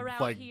for democracy around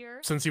like here.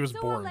 since he was So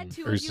I'll born. let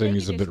two Are of you saying make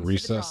he's a bit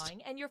additions to the recessed?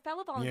 drawing, and your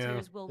fellow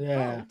volunteers will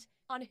Yeah. vote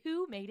on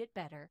who made it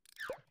better.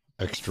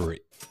 Extra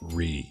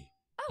re.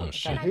 Oh, Oh,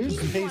 shit. and I Who's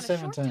keep the you on a short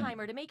P17?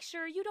 timer to make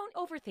sure you don't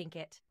overthink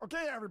it.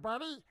 Okay,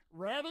 everybody,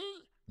 ready?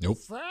 Nope.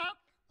 Set?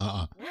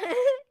 Uh-uh.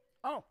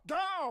 Oh,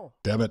 go!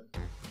 Damn it.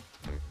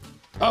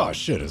 Oh,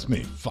 shit, it's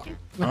me. Fuck.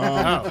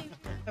 Oh.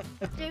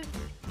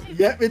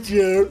 Yep, it's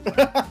you.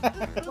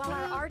 While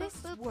our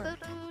artists work,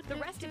 the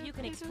rest of you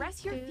can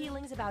express your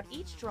feelings about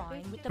each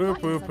drawing with the Poo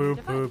buttons poo on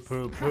your poo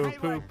poo device.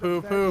 poo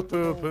poo poo poo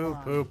poo poo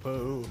poo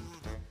poo.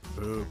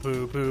 Poo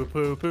poo poo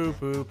poo poo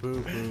poo poo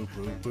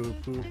poo poo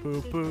poo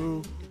poo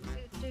poo.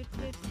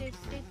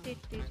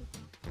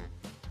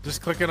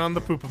 Just clicking on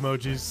the poop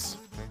emojis.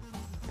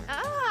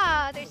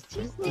 Ah, there's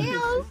two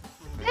snails.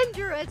 And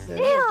you're a Yeah,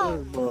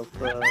 snail. both,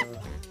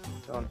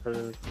 going for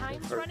the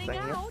Time's first running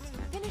thing here. out.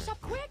 Finish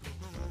up quick.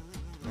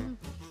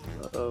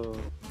 Uh-oh.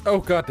 Oh,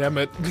 god damn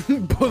it.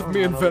 Both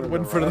me and Vet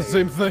went for the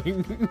same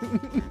thing.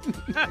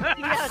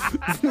 Yes,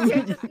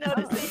 you're just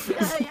noticing.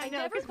 I know,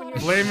 never 'cause when thought you're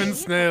Blaming An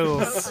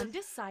snails.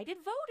 undecided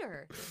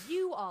voter.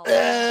 You all.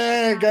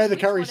 Eh, go the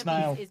Which curry one of these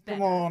snail. is Come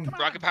better? on.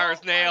 Rocket Power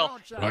Snail.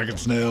 Rocket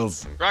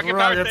snails. Rocket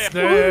Power Rocket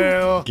Snail.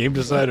 snail. Game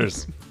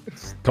deciders.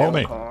 Call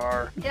me.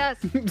 Car. Yes.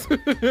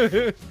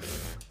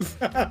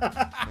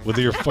 With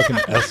your fucking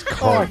S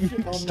car. Oh,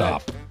 shit, on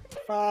Stop.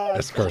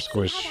 S car How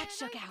squish. that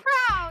shook out.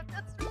 Proud.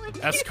 That's really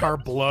cute. S-car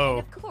blow.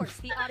 Of course,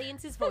 the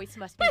audience's voice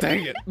must be.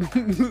 Dang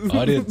it.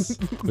 Audience,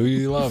 who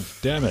you love.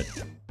 Damn it.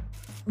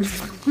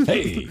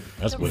 Hey,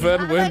 that's what. Ven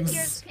I like wins.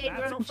 yours, That's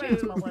Pedro,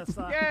 offense, too.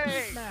 Melissa.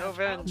 Yay, Now, go I'll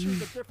Ven.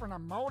 choose a different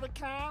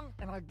emoticon,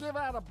 and I'll give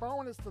out a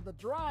bonus to the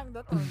drawing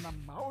that earned the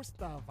most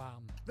of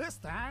them. This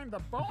time, the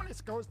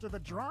bonus goes to the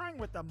drawing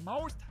with the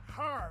most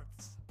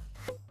hearts.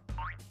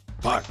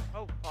 Fuck.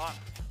 Oh, fuck.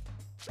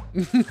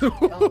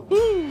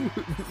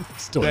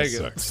 Still Dang it.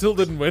 sucks. Still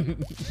didn't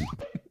win.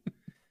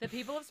 The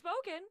people have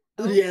spoken.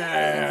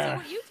 Yeah.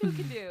 Let's see what you two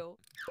can do.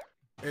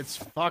 It's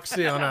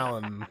Foxy on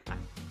Allen.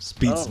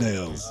 Speed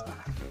snails.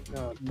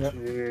 Oh,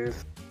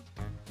 jeez.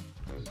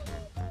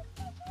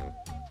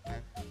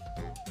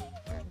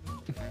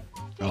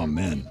 Oh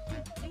man.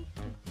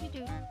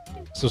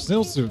 So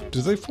snails, do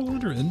they fall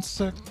under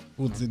insect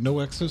with no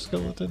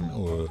exoskeleton,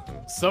 or?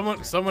 Someone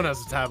has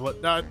a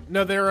tablet.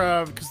 No,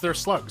 they're because they're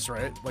slugs,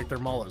 right? Like they're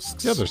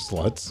mollusks. Yeah, they're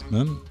sluts,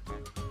 man.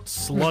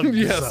 Slugs.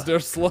 Yes, they're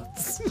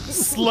sluts.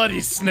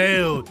 Slutty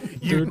snail,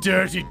 you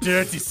dirty,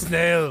 dirty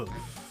snail.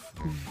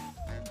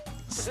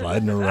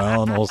 Sliding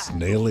around all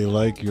snaily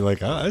like. You're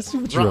like, I see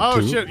what you're up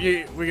to. Oh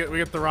shit! We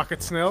get the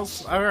rocket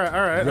snails. All right.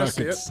 I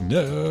see Rocket it.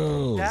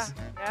 snails. Yeah.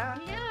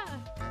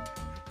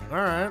 All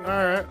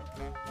right.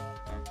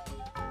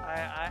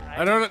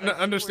 I don't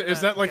understand.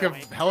 Is that like a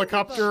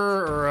helicopter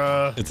or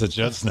a It's a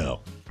jet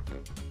snail.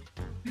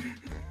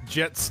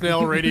 jet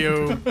snail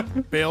radio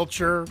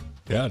bailcher?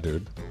 Yeah,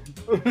 dude.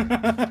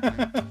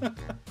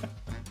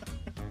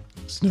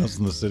 Snails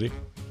in the city.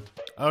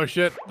 Oh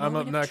shit! I'm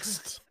up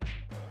next.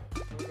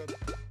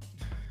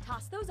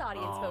 Toss those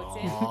audience votes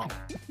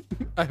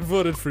in. I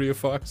voted for you,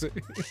 Foxy.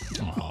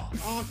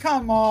 Oh,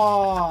 come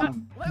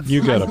on!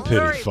 You got a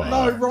pity fire.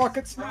 No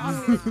rocket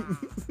snail.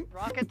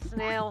 Rocket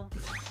snail.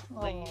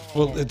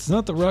 Well, it's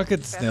not the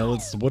rocket snail.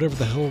 It's whatever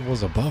the hell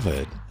was above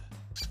it.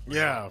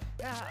 Yeah.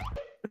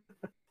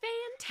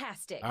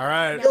 Fantastic. All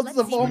right. Now It's let's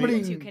the see what you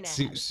vomiting. two can add.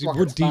 See, Rocket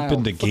we're deep snail.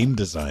 into game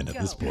design at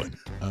this point.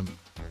 All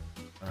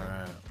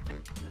right.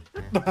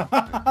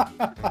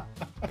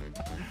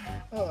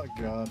 Oh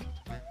god.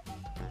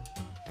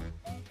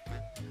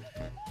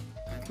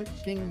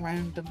 Clicking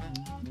random.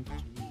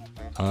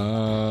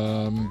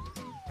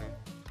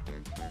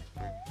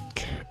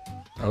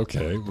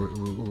 Okay.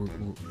 We're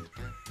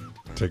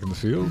taking the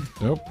field?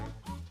 Nope.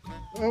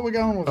 Where are we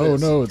going with Oh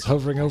this? no, it's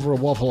hovering over a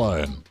waffle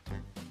iron.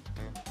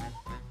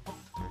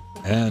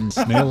 And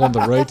snail on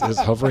the right is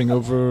hovering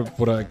over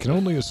what I can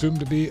only assume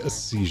to be a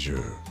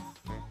seizure.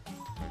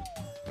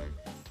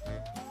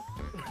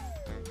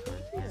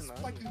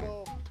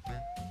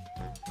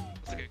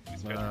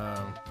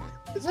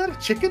 Is that a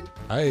chicken?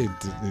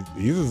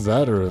 Either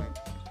that or a...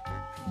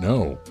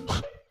 No.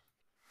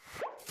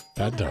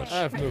 Bad touch. I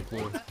have no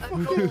clue.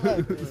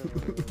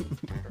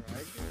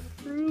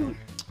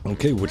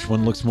 Okay, which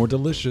one looks more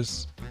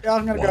delicious? Yeah,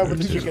 I'm gonna One go or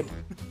with the two. chicken.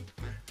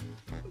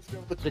 Let's go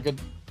with the chicken.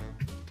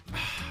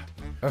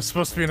 That's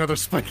supposed to be another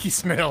spiky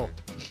snail.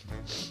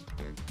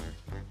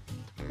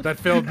 That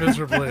failed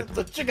miserably. It's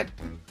a chicken.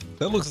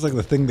 That looks like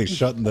the thing they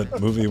shot in that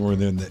movie where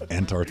they're in the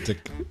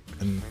Antarctic.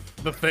 And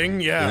The Thing,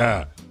 yeah.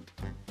 yeah.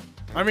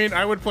 I mean,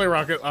 I would play game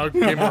of Rocket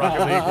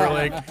League where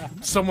like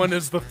someone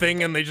is the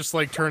Thing and they just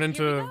like turn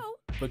into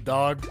the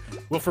dog.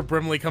 Wilford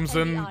Brimley comes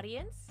And the in.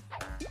 audience?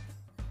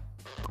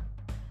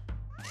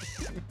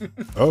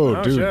 Oh,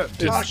 Oh, dude. shit.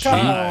 Did Oh, G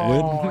come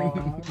win?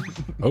 on.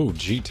 Oh,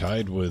 G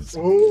tied with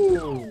Ooh.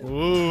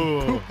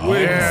 Ooh, Oh.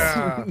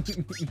 yeah.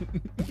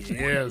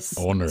 Yes.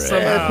 Honor.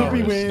 Somehow.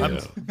 Poopy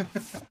wins. Yeah.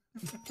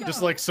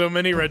 Just like so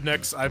many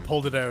rednecks, I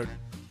pulled it out.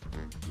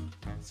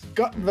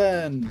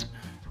 Scotland.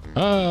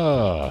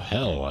 Ah,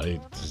 hell, I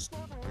just...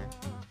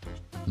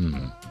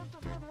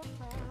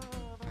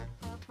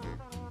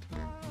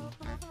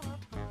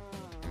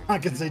 I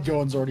can see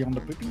John's already on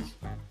the poopies.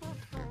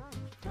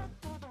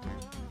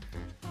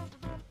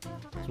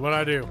 It's what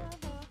I do.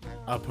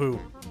 I poo.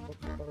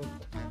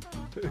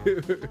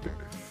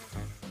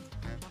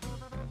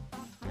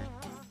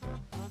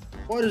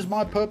 What is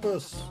my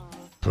purpose?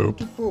 Poop.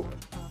 To poop.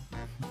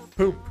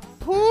 Poop.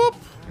 Poop.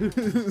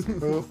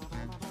 Poop.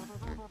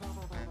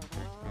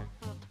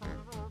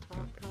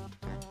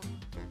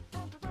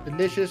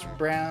 Delicious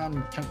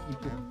brown chunky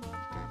poop.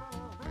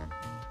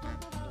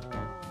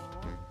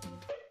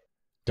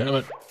 Damn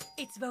it.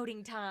 It's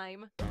voting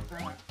time.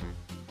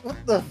 What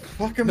the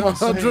fuck am I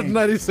saying?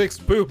 196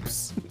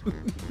 poops.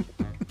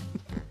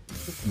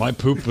 My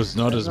poop was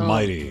not as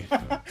mighty.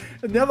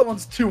 And the other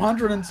one's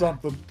 200 and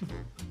something.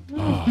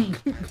 Ah,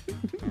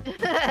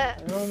 I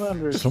don't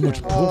understand. so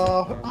much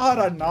poop. I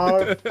don't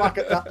know. Fuck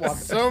it, that one.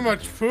 So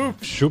much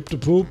poop. Shoop to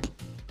poop.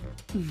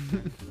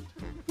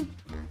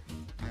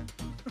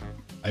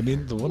 I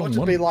mean, the one What on should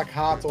one. be like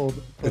heart or...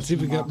 It's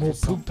even got mark more or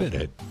something. poop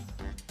in it.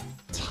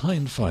 It's high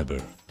in fiber.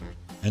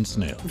 And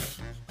snail.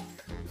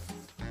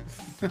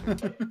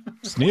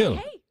 Snail.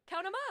 Hey,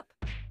 count them up.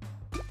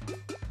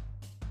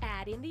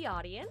 Add in the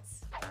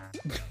audience.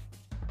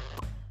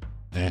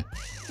 Eh.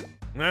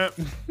 Nah.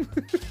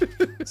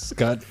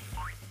 Scott.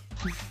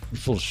 You're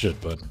full of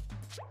shit, bud.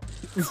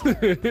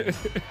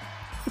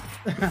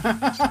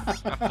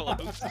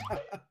 Close.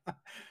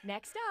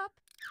 Next up.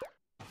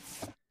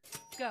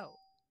 Go.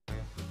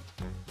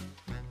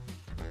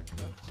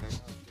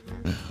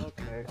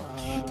 Okay.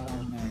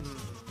 Man.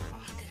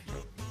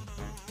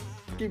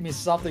 Give me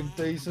something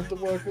decent to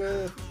work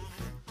with.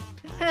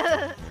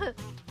 I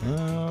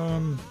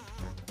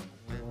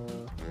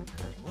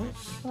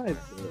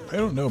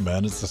don't know,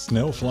 man. It's a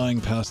snail flying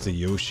past a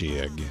Yoshi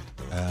egg.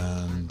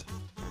 And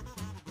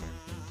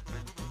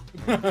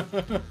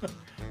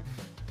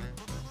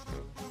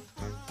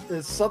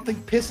There's something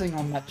pissing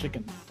on that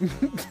chicken.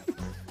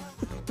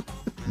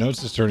 Now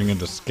it's just turning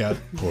into scat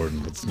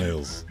porn with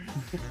snails.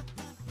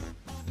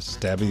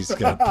 Stabby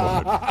scat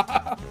porn.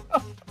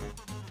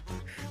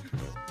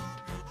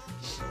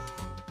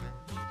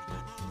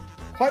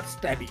 Quite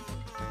stabby.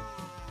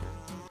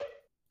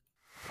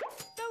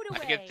 I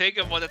can think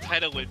of what the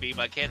title would be,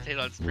 but I can't say it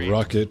on screen.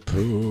 Rocket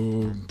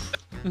poop.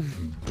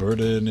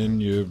 Burden in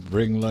your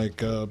ring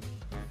like a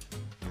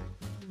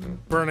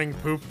Burning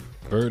poop.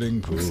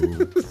 burning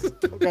poop.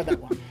 Got that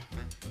one.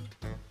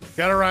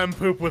 Gotta rhyme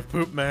poop with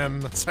poop, man.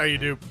 That's how you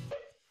do.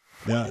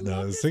 Yeah,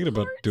 no, I was thinking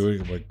about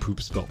doing like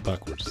poop spelled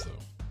backwards though.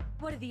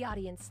 What did the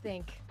audience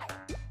think?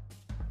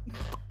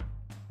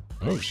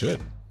 Oh shit.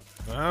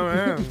 Oh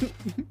man.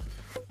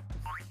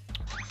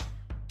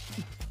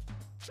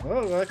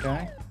 Oh,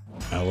 okay.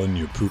 Alan,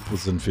 your poop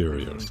was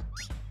inferior.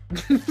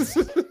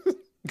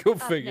 Go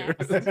figure.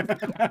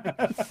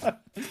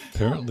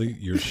 Apparently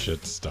your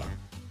shit stunk.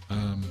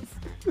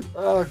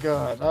 Oh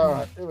god.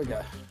 Alright, here we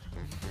go.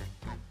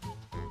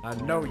 I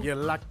know you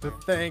like to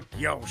think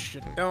yo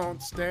shit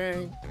don't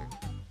stink.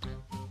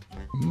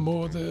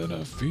 More than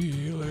a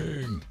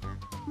feeling.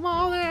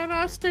 More than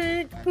a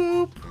stink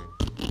poop.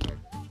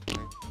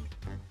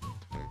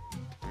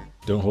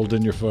 Don't hold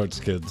in your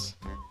farts, kids.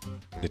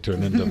 They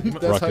turn into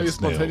That's how rocket you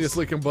snails.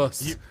 spontaneously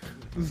combust.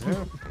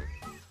 Yeah.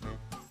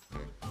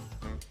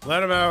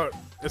 Let them out,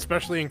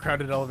 especially in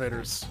crowded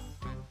elevators.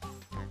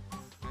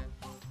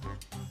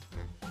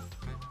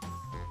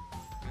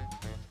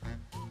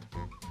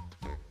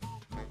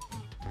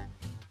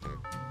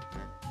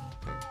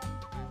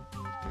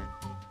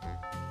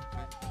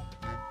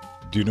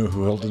 Do you know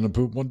who held in a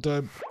poop one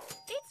time?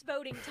 It's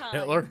voting time.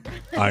 Hitler.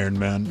 Iron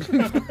Man.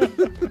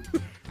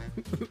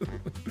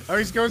 Oh,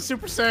 he's going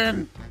Super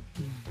Saiyan.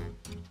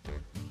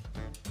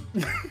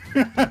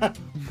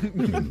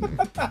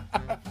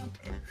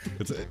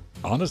 It's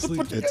honestly,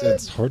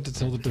 it's hard to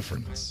tell the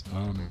difference.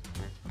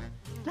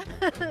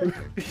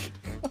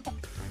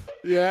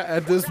 Yeah,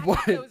 at this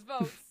point. Those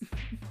votes.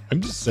 I'm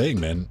just saying,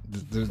 man.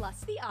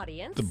 Plus the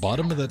audience. The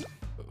bottom of that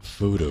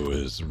photo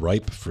is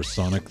ripe for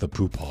Sonic the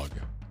Poop Hog.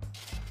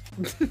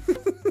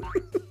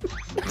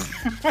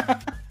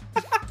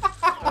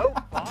 Oh,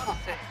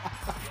 bossy.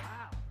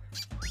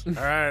 All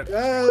right.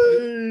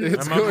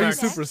 It's I'm up going next.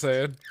 Super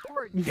Saiyan.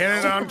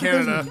 Canada on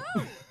Canada.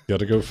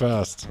 Gotta go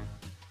fast.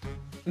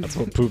 That's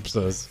what poop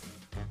says.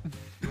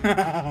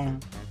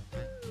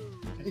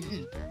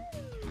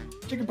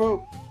 Chicken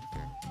poop.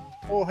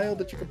 Oh, hail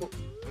the chicken poop.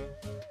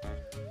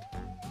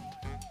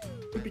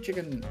 Poopy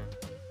chicken.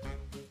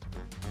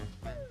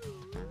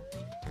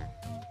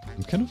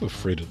 I'm kind of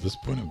afraid at this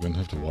point I'm gonna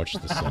have to watch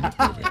the Sonic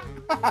movie.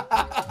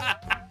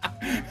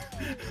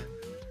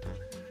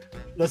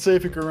 Let's see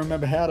if you can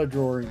remember how to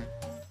draw him.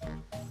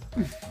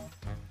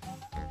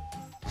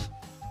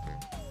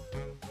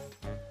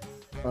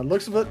 By the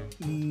looks of it,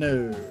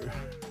 no.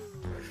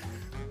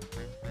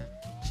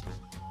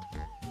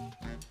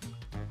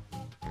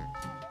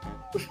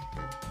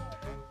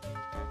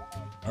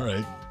 All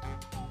right.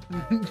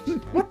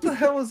 What the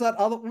hell is that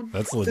other one?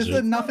 That's Is there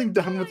legit. nothing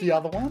done with the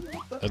other one?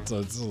 That's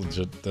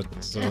legit.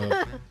 That's I'm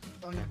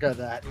gonna go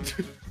that.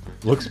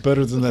 looks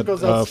better than that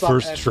Because that's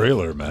first not-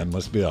 trailer, man.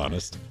 Let's be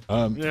honest.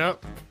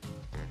 Yep.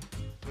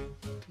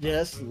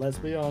 Yes, let's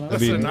be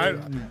honest. Listen,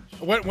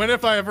 when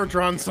have I ever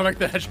drawn Sonic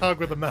the Hedgehog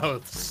with a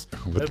mouth?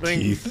 With I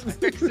think- teeth.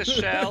 Fix the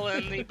shell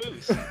and the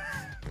boost.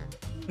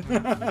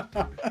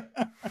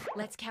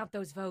 Let's count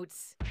those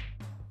votes.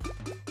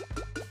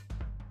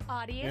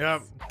 Audience.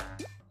 Yep.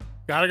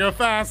 Gotta go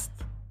fast.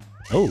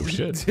 Oh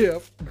shit.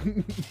 Yep.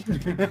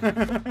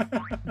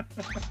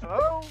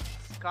 Oh,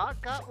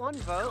 Scott got one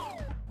vote.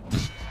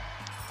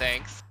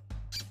 Thanks.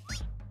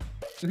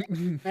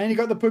 And you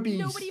got the poopies.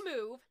 Nobody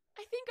move.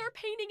 I think our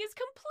painting is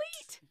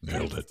complete.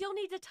 Nailed but it. still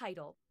needs a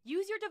title.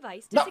 Use your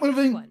device to Not suggest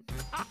moving. one.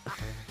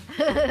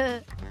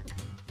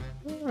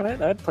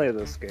 Alright, I'd play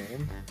this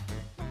game.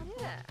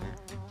 Yeah.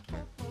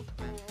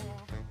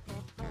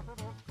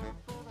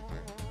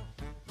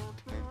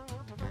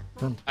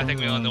 I think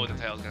we all know what the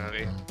title's gonna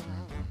be.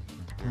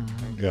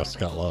 Yes,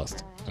 got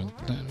lost.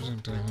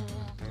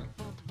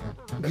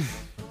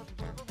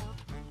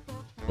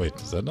 Wait,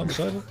 is that not the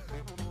title?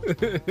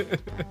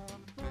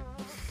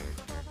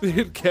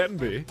 It can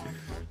be.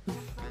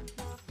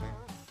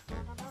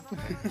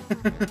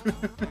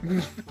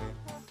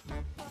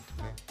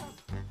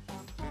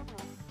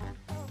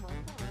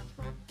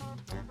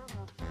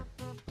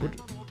 What?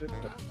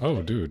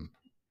 Oh, dude.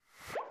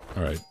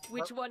 All right.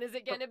 Which one is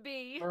it gonna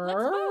be? Let's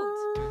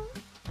vote.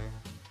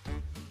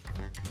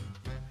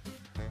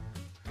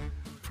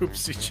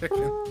 Poopsie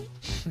chicken.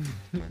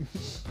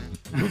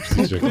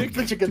 Whoopsie chicken.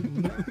 The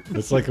chicken.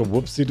 It's like a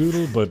whoopsie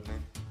doodle, but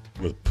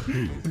with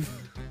poo.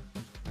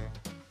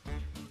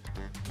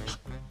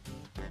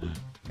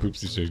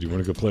 Poopsie chicken. Do you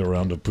want to go play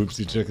around with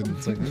Poopsie chicken?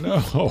 It's like, no.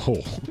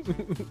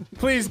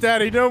 Please,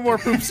 Daddy, no more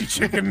poopsie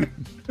chicken.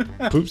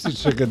 Poopsie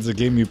chicken's a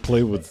game you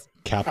play with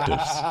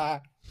captives.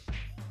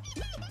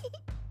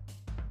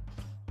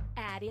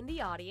 Add in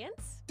the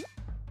audience.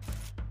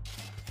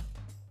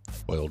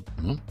 Well,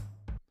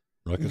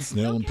 Rocket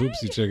Snail and Okay,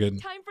 Poopsie chicken.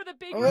 Time for the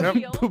big big Yep.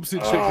 reveal.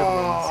 Poopsie chicken wins.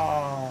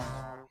 Oh.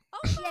 Oh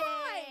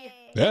my!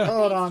 Yeah.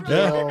 Hold on,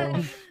 Yeah. Joel.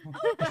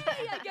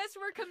 Okay, I guess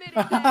we're committed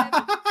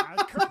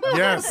then.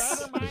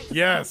 Yes.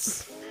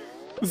 Yes.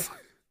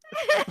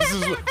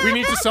 We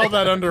need to sell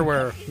that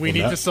underwear. We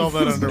need to sell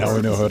that underwear. Now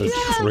we know how to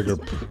trigger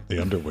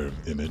the underwear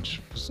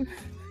image. Just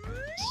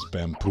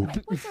spam poop.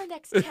 What's our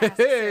next task?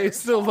 Hey, sir?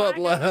 still not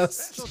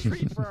last. Special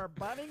treat for our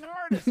budding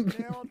artist,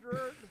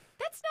 Mildred.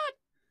 That's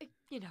not.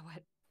 You know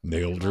what?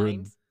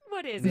 Mildred.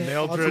 What is it?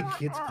 Mildred.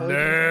 Kids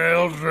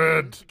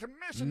Mildred.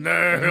 Commission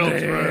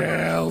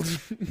Mildred.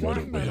 Why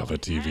don't we have a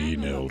TV,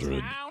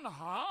 Mildred? Town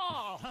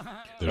hall.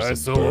 There's I a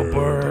saw bird. a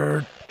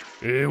bird.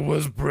 It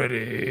was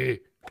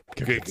pretty.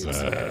 Kick its Get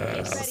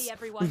ass. ready,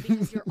 everyone,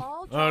 because you're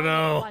all Oh drawing at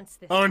no. once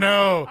this Oh time.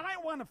 no. I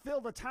want to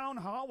fill the town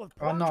hall with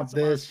Oh, not portraits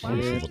of our this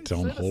fine shit. Fill the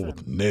town hall with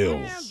citizens.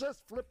 nails. And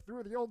just flip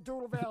through the old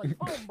Doodle Valley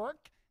phone book.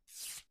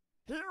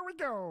 Here we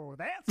go.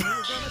 That's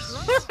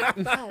who we're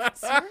gonna draw.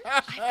 Sir,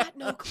 I've got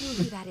no clue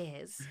who that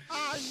is.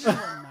 Ah, you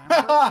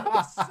remember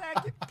the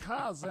second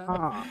cousin,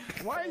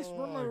 twice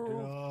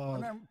removed, God.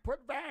 and then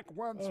put back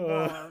once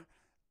more.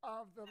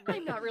 Of the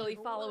I'm not really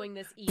following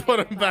this either.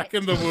 Put him back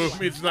but in the tell you womb.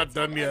 what, He's not let's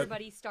done have yet.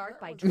 Everybody start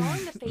by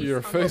drawing the face. Your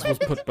on face the was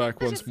left. put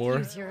back once Just more.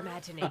 Use your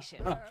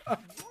imagination.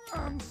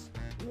 once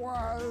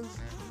was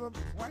the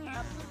plant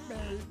that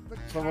made the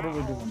So what are we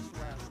cow's doing?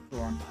 breast. Go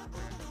on.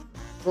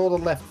 Draw the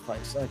left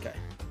face. Okay.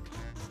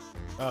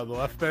 Oh, the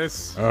left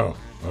base. Oh,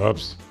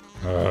 oops.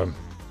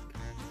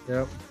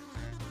 Yep.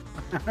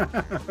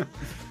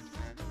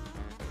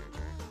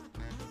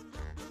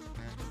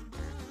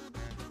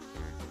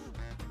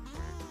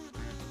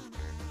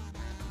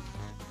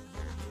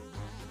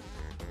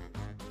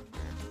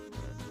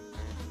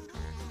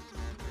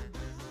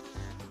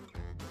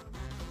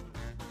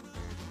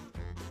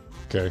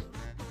 Okay.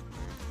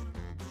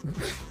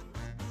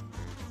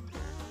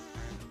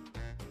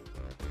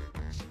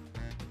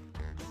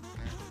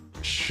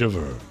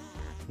 Shiver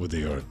with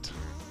the art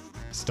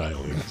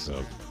stylings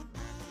of.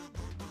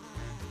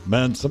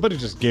 Man, somebody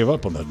just gave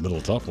up on that middle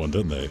top one,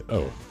 didn't they?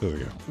 Oh, there we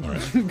go. All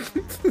right.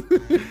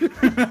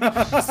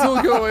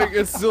 Still going.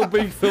 It's still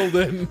being filled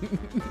in.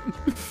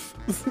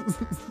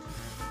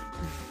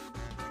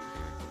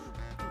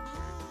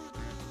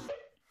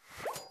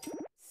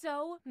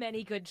 So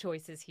many good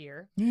choices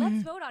here.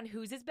 Let's vote on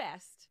whose is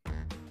best.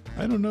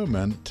 I don't know,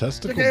 man.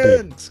 Testicle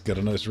Chicken! dicks got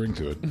a nice ring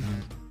to it.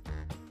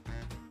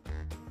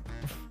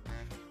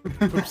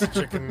 Poopsie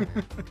chicken.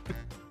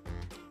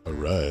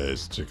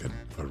 Arise, chicken.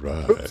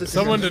 Arise.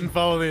 Someone didn't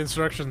follow the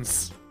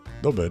instructions.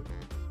 No bit.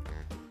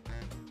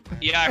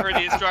 Yeah, I heard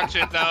the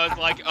instructions. I was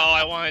like, oh,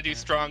 I want to do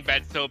strong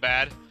bed so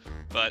bad,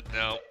 but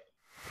no.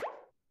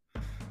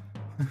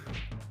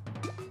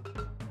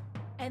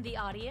 And the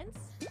audience?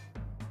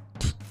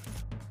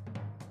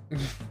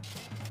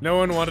 No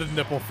one wanted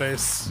nipple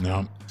face.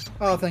 No.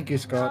 Oh, thank you,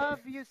 Scott. Love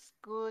you,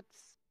 Scoots.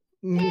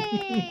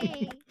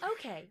 Yay!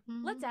 Okay,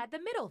 let's add the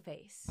middle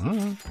face.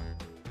 Alright.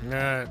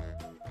 Alright.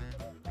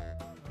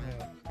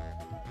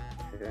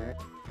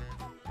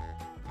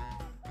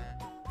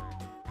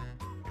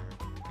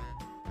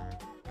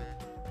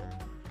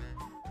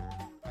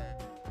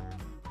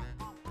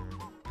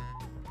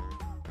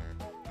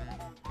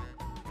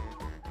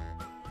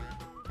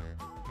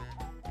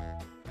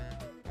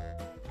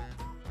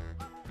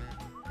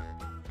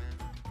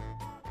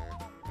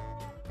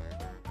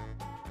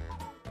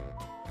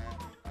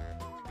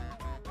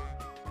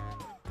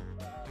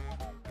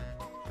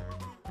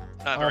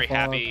 Not very Oh,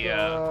 happy.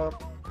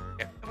 fuck.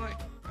 Yeah, I'm like,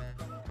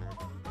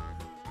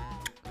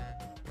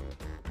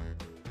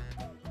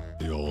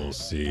 The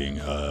all-seeing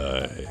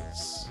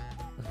eyes.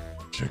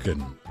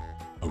 Chicken,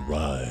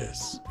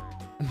 arise.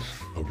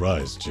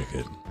 Arise,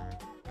 chicken.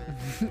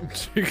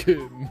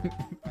 Chicken.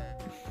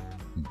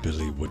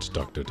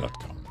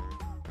 BillyWitchDoctor.com.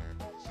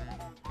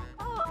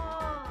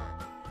 Oh.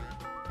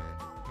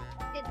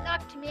 It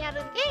knocked me out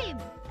of the game.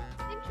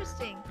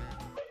 Interesting.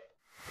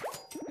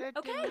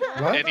 Okay.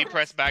 What? if you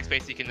press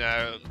backspace, you can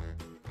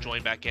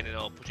join back in, and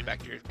it'll put you back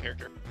to your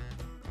character.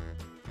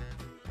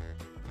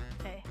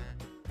 Okay.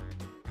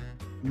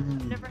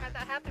 Mm. Never had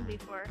that happen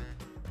before.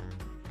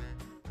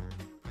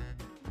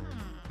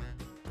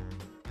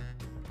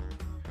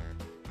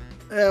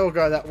 Yeah, we'll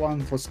go that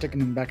one for sticking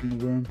him back in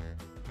the room.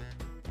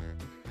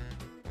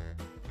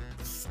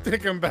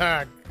 Stick him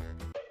back.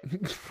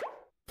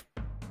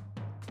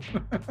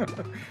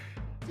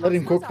 Let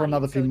him cook for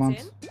another few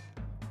months.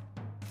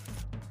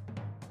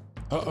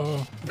 Uh-oh.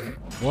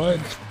 What?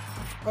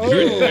 Oh,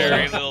 Very little.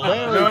 very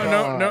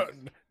No,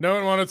 bad. no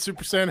one wanted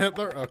Super Saiyan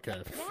Hitler?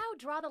 Okay. Now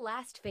draw the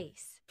last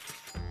face.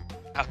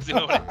 I was the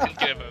only one that didn't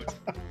get a vote.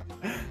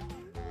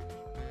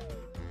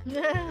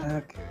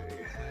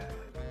 Okay.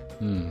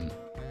 Hmm.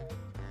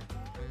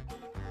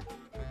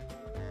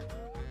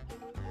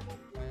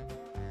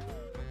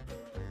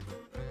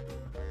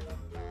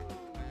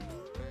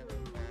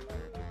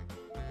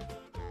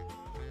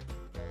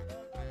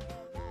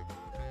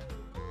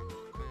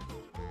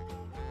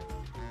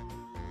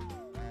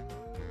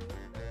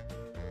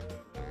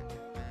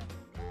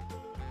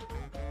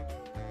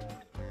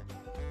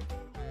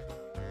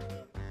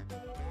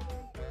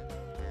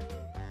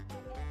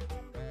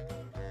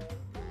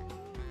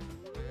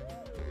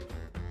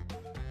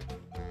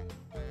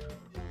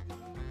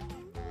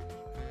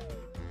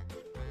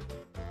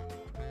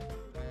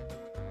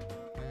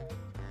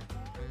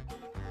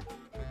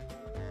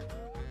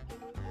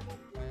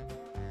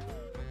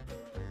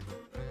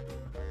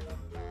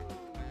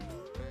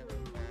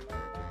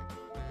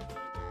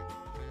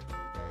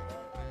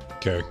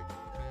 Okay.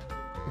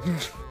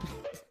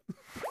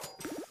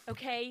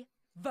 Okay,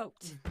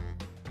 vote.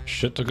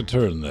 Shit took a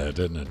turn there,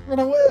 didn't it? Run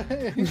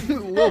away! A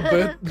little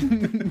bit.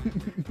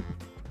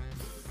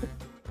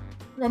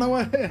 Run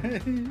away!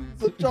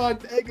 It's a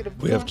giant egg and a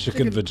We have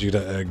chicken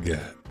Vegeta egg.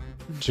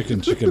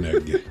 Chicken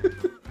egg.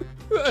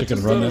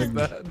 Chicken run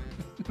egg.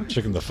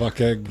 Chicken the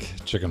fuck egg.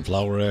 Chicken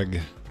flour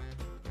egg.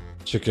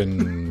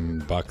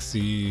 Chicken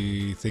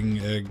boxy thing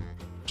egg.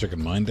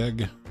 Chicken mind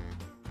egg.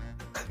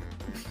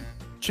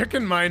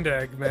 Chicken mind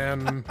egg,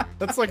 man.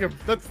 That's like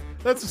that's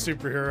a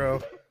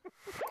superhero.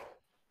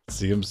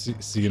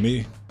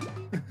 CME.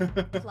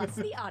 Plus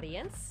the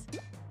audience.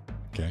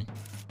 Okay.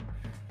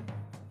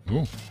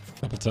 Ooh,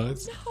 couple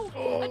ties. No,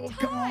 Oh, a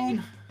tie.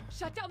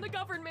 Shut down the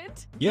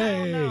government.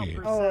 Yay! Now,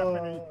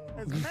 Persephone,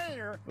 as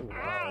mayor,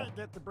 I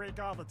get to break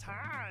all the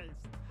ties.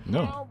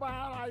 No. How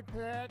about I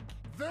pick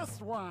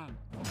this one?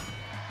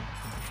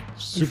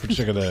 Super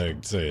chicken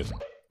egg. Say it.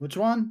 Which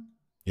one?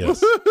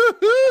 Yes.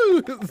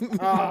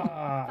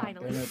 Ah,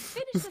 Finally, damn it.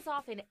 finish this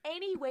off in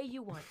any way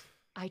you want.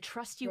 I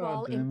trust you God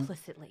all damn it.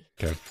 implicitly.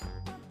 Okay.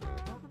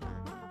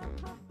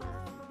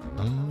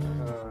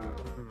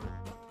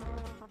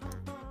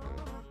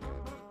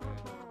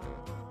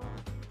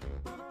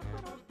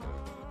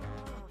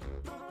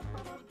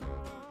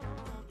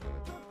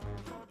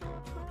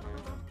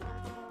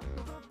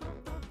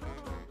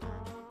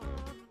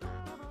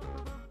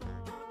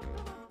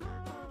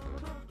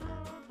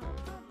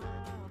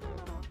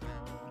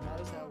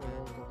 Notice how we're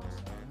all going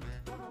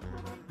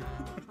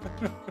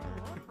silent.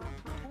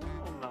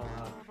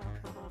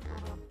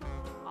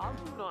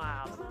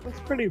 That's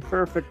pretty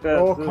perfect. As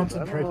Oh, is. I don't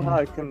concentrating. know how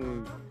I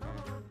can.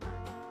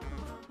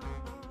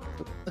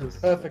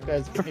 Perfect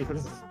as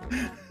is.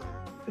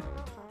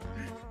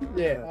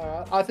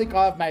 Yeah, I think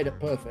I've made it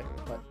perfect,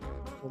 but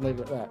we'll leave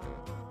it at that.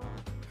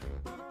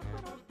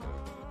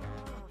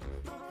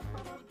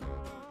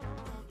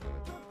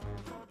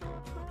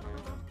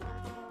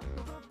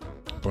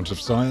 Bunch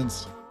of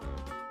science.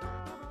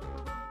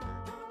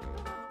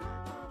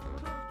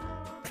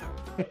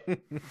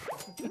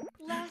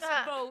 Last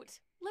vote.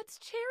 Let's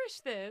cherish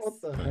this.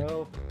 What the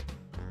hell?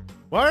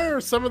 Why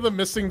are some of them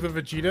missing the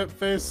Vegeta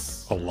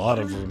face? A lot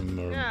of them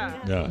are. Yeah.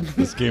 Yeah.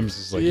 This game's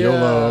just like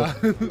Yeah.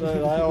 YOLO. They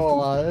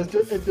all are. It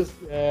just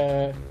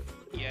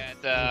Yeah,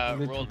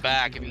 it rolled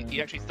back. If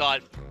you actually saw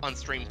it on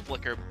stream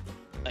flicker,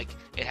 like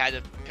it had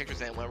the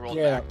pictures in it when it rolled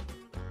yeah. back.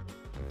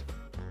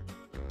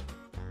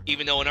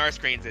 Even though on our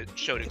screens it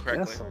showed it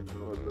correctly. Yes, I'm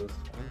doing this.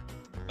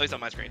 At least on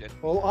my screen it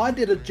did. Well, I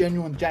did a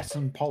genuine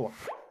Jackson Pollock,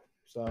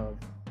 so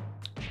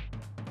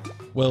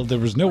Well, there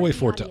was no way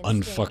for it to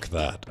unfuck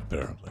that,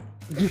 apparently.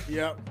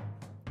 Yep.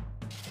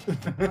 A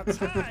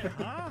tie,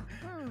 huh?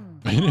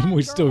 And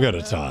we still got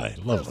a tie.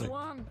 This Lovely.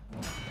 one.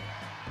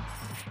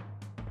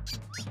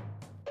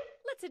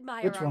 Let's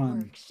admire Which our one?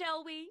 work,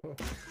 shall we?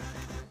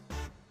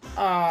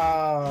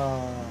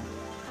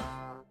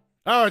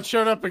 Oh, it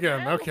showed up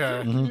again.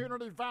 Okay.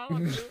 Community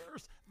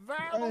volunteers.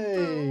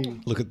 Hey.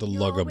 Look at the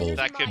luggable.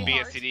 That could be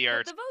a Art, CD but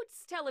art. the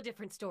votes tell a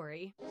different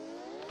story.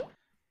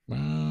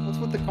 What's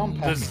with the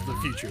compact? This is the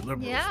future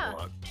liberals Yeah.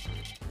 want.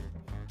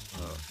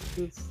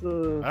 It's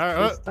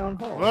Alright, this town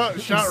hall. Well,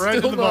 shot right to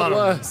Still the not bottom.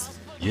 last.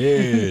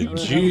 Yeah,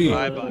 G.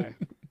 Bye bye.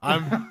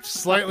 I'm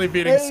slightly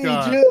beating Hey,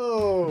 Scott.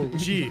 Joe!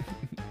 G.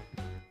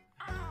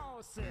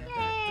 Oh, Civic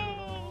Yay!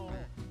 Doodle.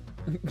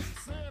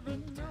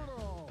 Civic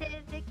Doodle.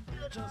 Civic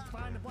Doodle. Just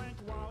find a blank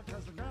wall,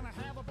 cause we're gonna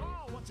have a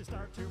ball once you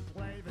start to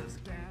play this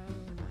game.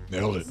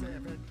 Nailed it.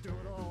 Civic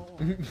Doodle.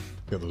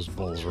 Got those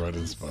balls right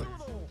in spot.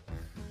 Doodle.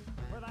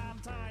 But I'm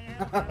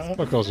tying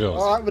What calls yours?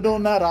 Alright, we're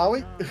doing that, are we?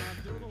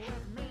 doodle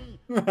with me.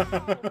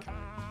 Welcome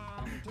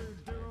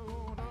to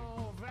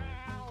Doodle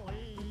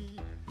Valley.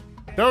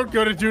 Don't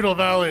go to Doodle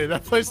Valley.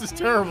 That place is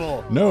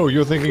terrible. No,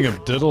 you're thinking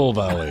of Diddle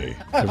Valley.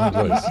 Different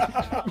place.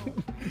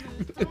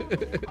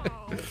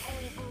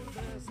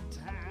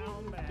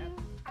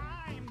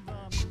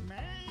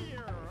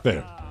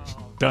 There.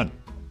 Done.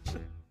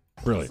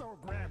 Brilliant.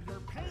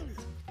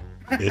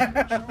 It,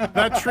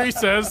 That tree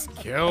says,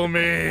 kill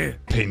me.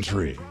 pain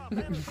tree.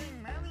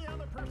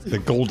 The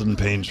golden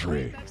pain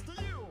tree.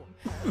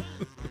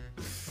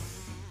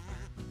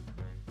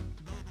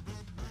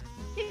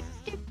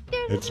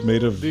 It's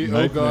made of The oh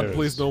nightmares. god,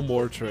 please no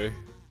more, Trey.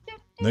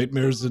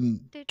 Nightmares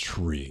and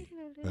tree.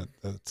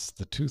 That's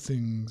the two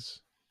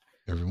things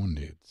everyone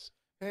needs.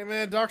 Hey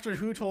man, Doctor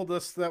Who told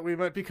us that we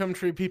might become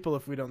tree people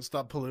if we don't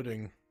stop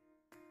polluting.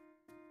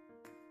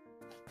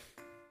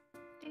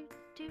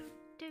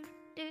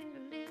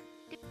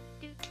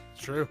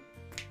 It's true.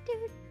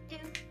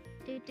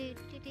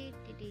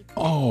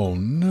 Oh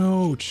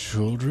no,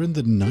 children,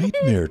 the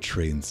nightmare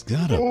train's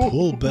gotta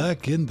pull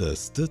back in the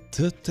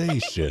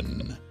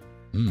station.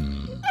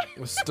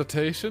 A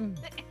station?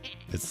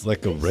 It's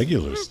like a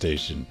regular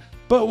station,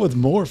 but with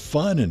more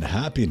fun and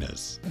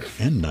happiness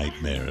and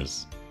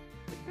nightmares.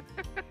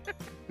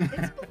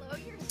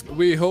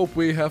 We hope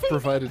we have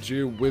provided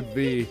you with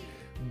the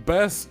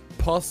best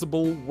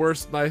possible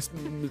worst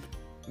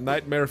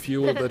nightmare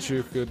fuel that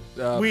you could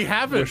We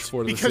haven't, wish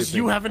for this because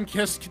you evening. haven't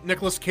kissed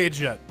Nicolas Cage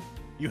yet.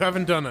 You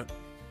haven't done it.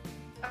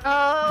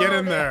 Oh, Get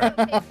in there.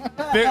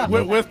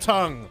 With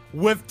tongue.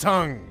 With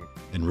tongue.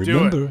 And Do it.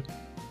 remember,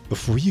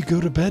 before you go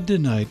to bed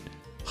tonight,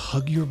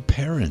 hug your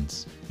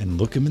parents and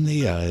look them in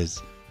the eyes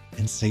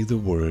and say the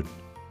word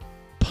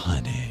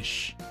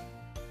punish.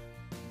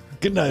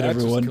 Good night, That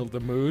everyone. just killed the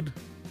mood.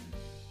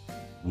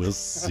 We'll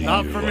see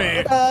Not you. for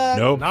me.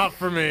 Nope. Not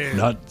for me.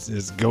 Not.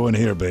 It's going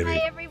here, baby. Hi,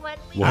 everyone.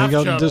 We'll hang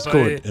out in Half chub, Discord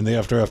buddy. in the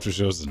after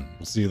shows, and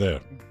we'll see you there.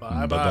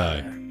 Bye-bye.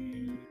 Bye-bye.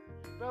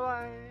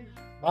 Bye-bye.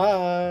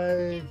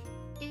 Bye.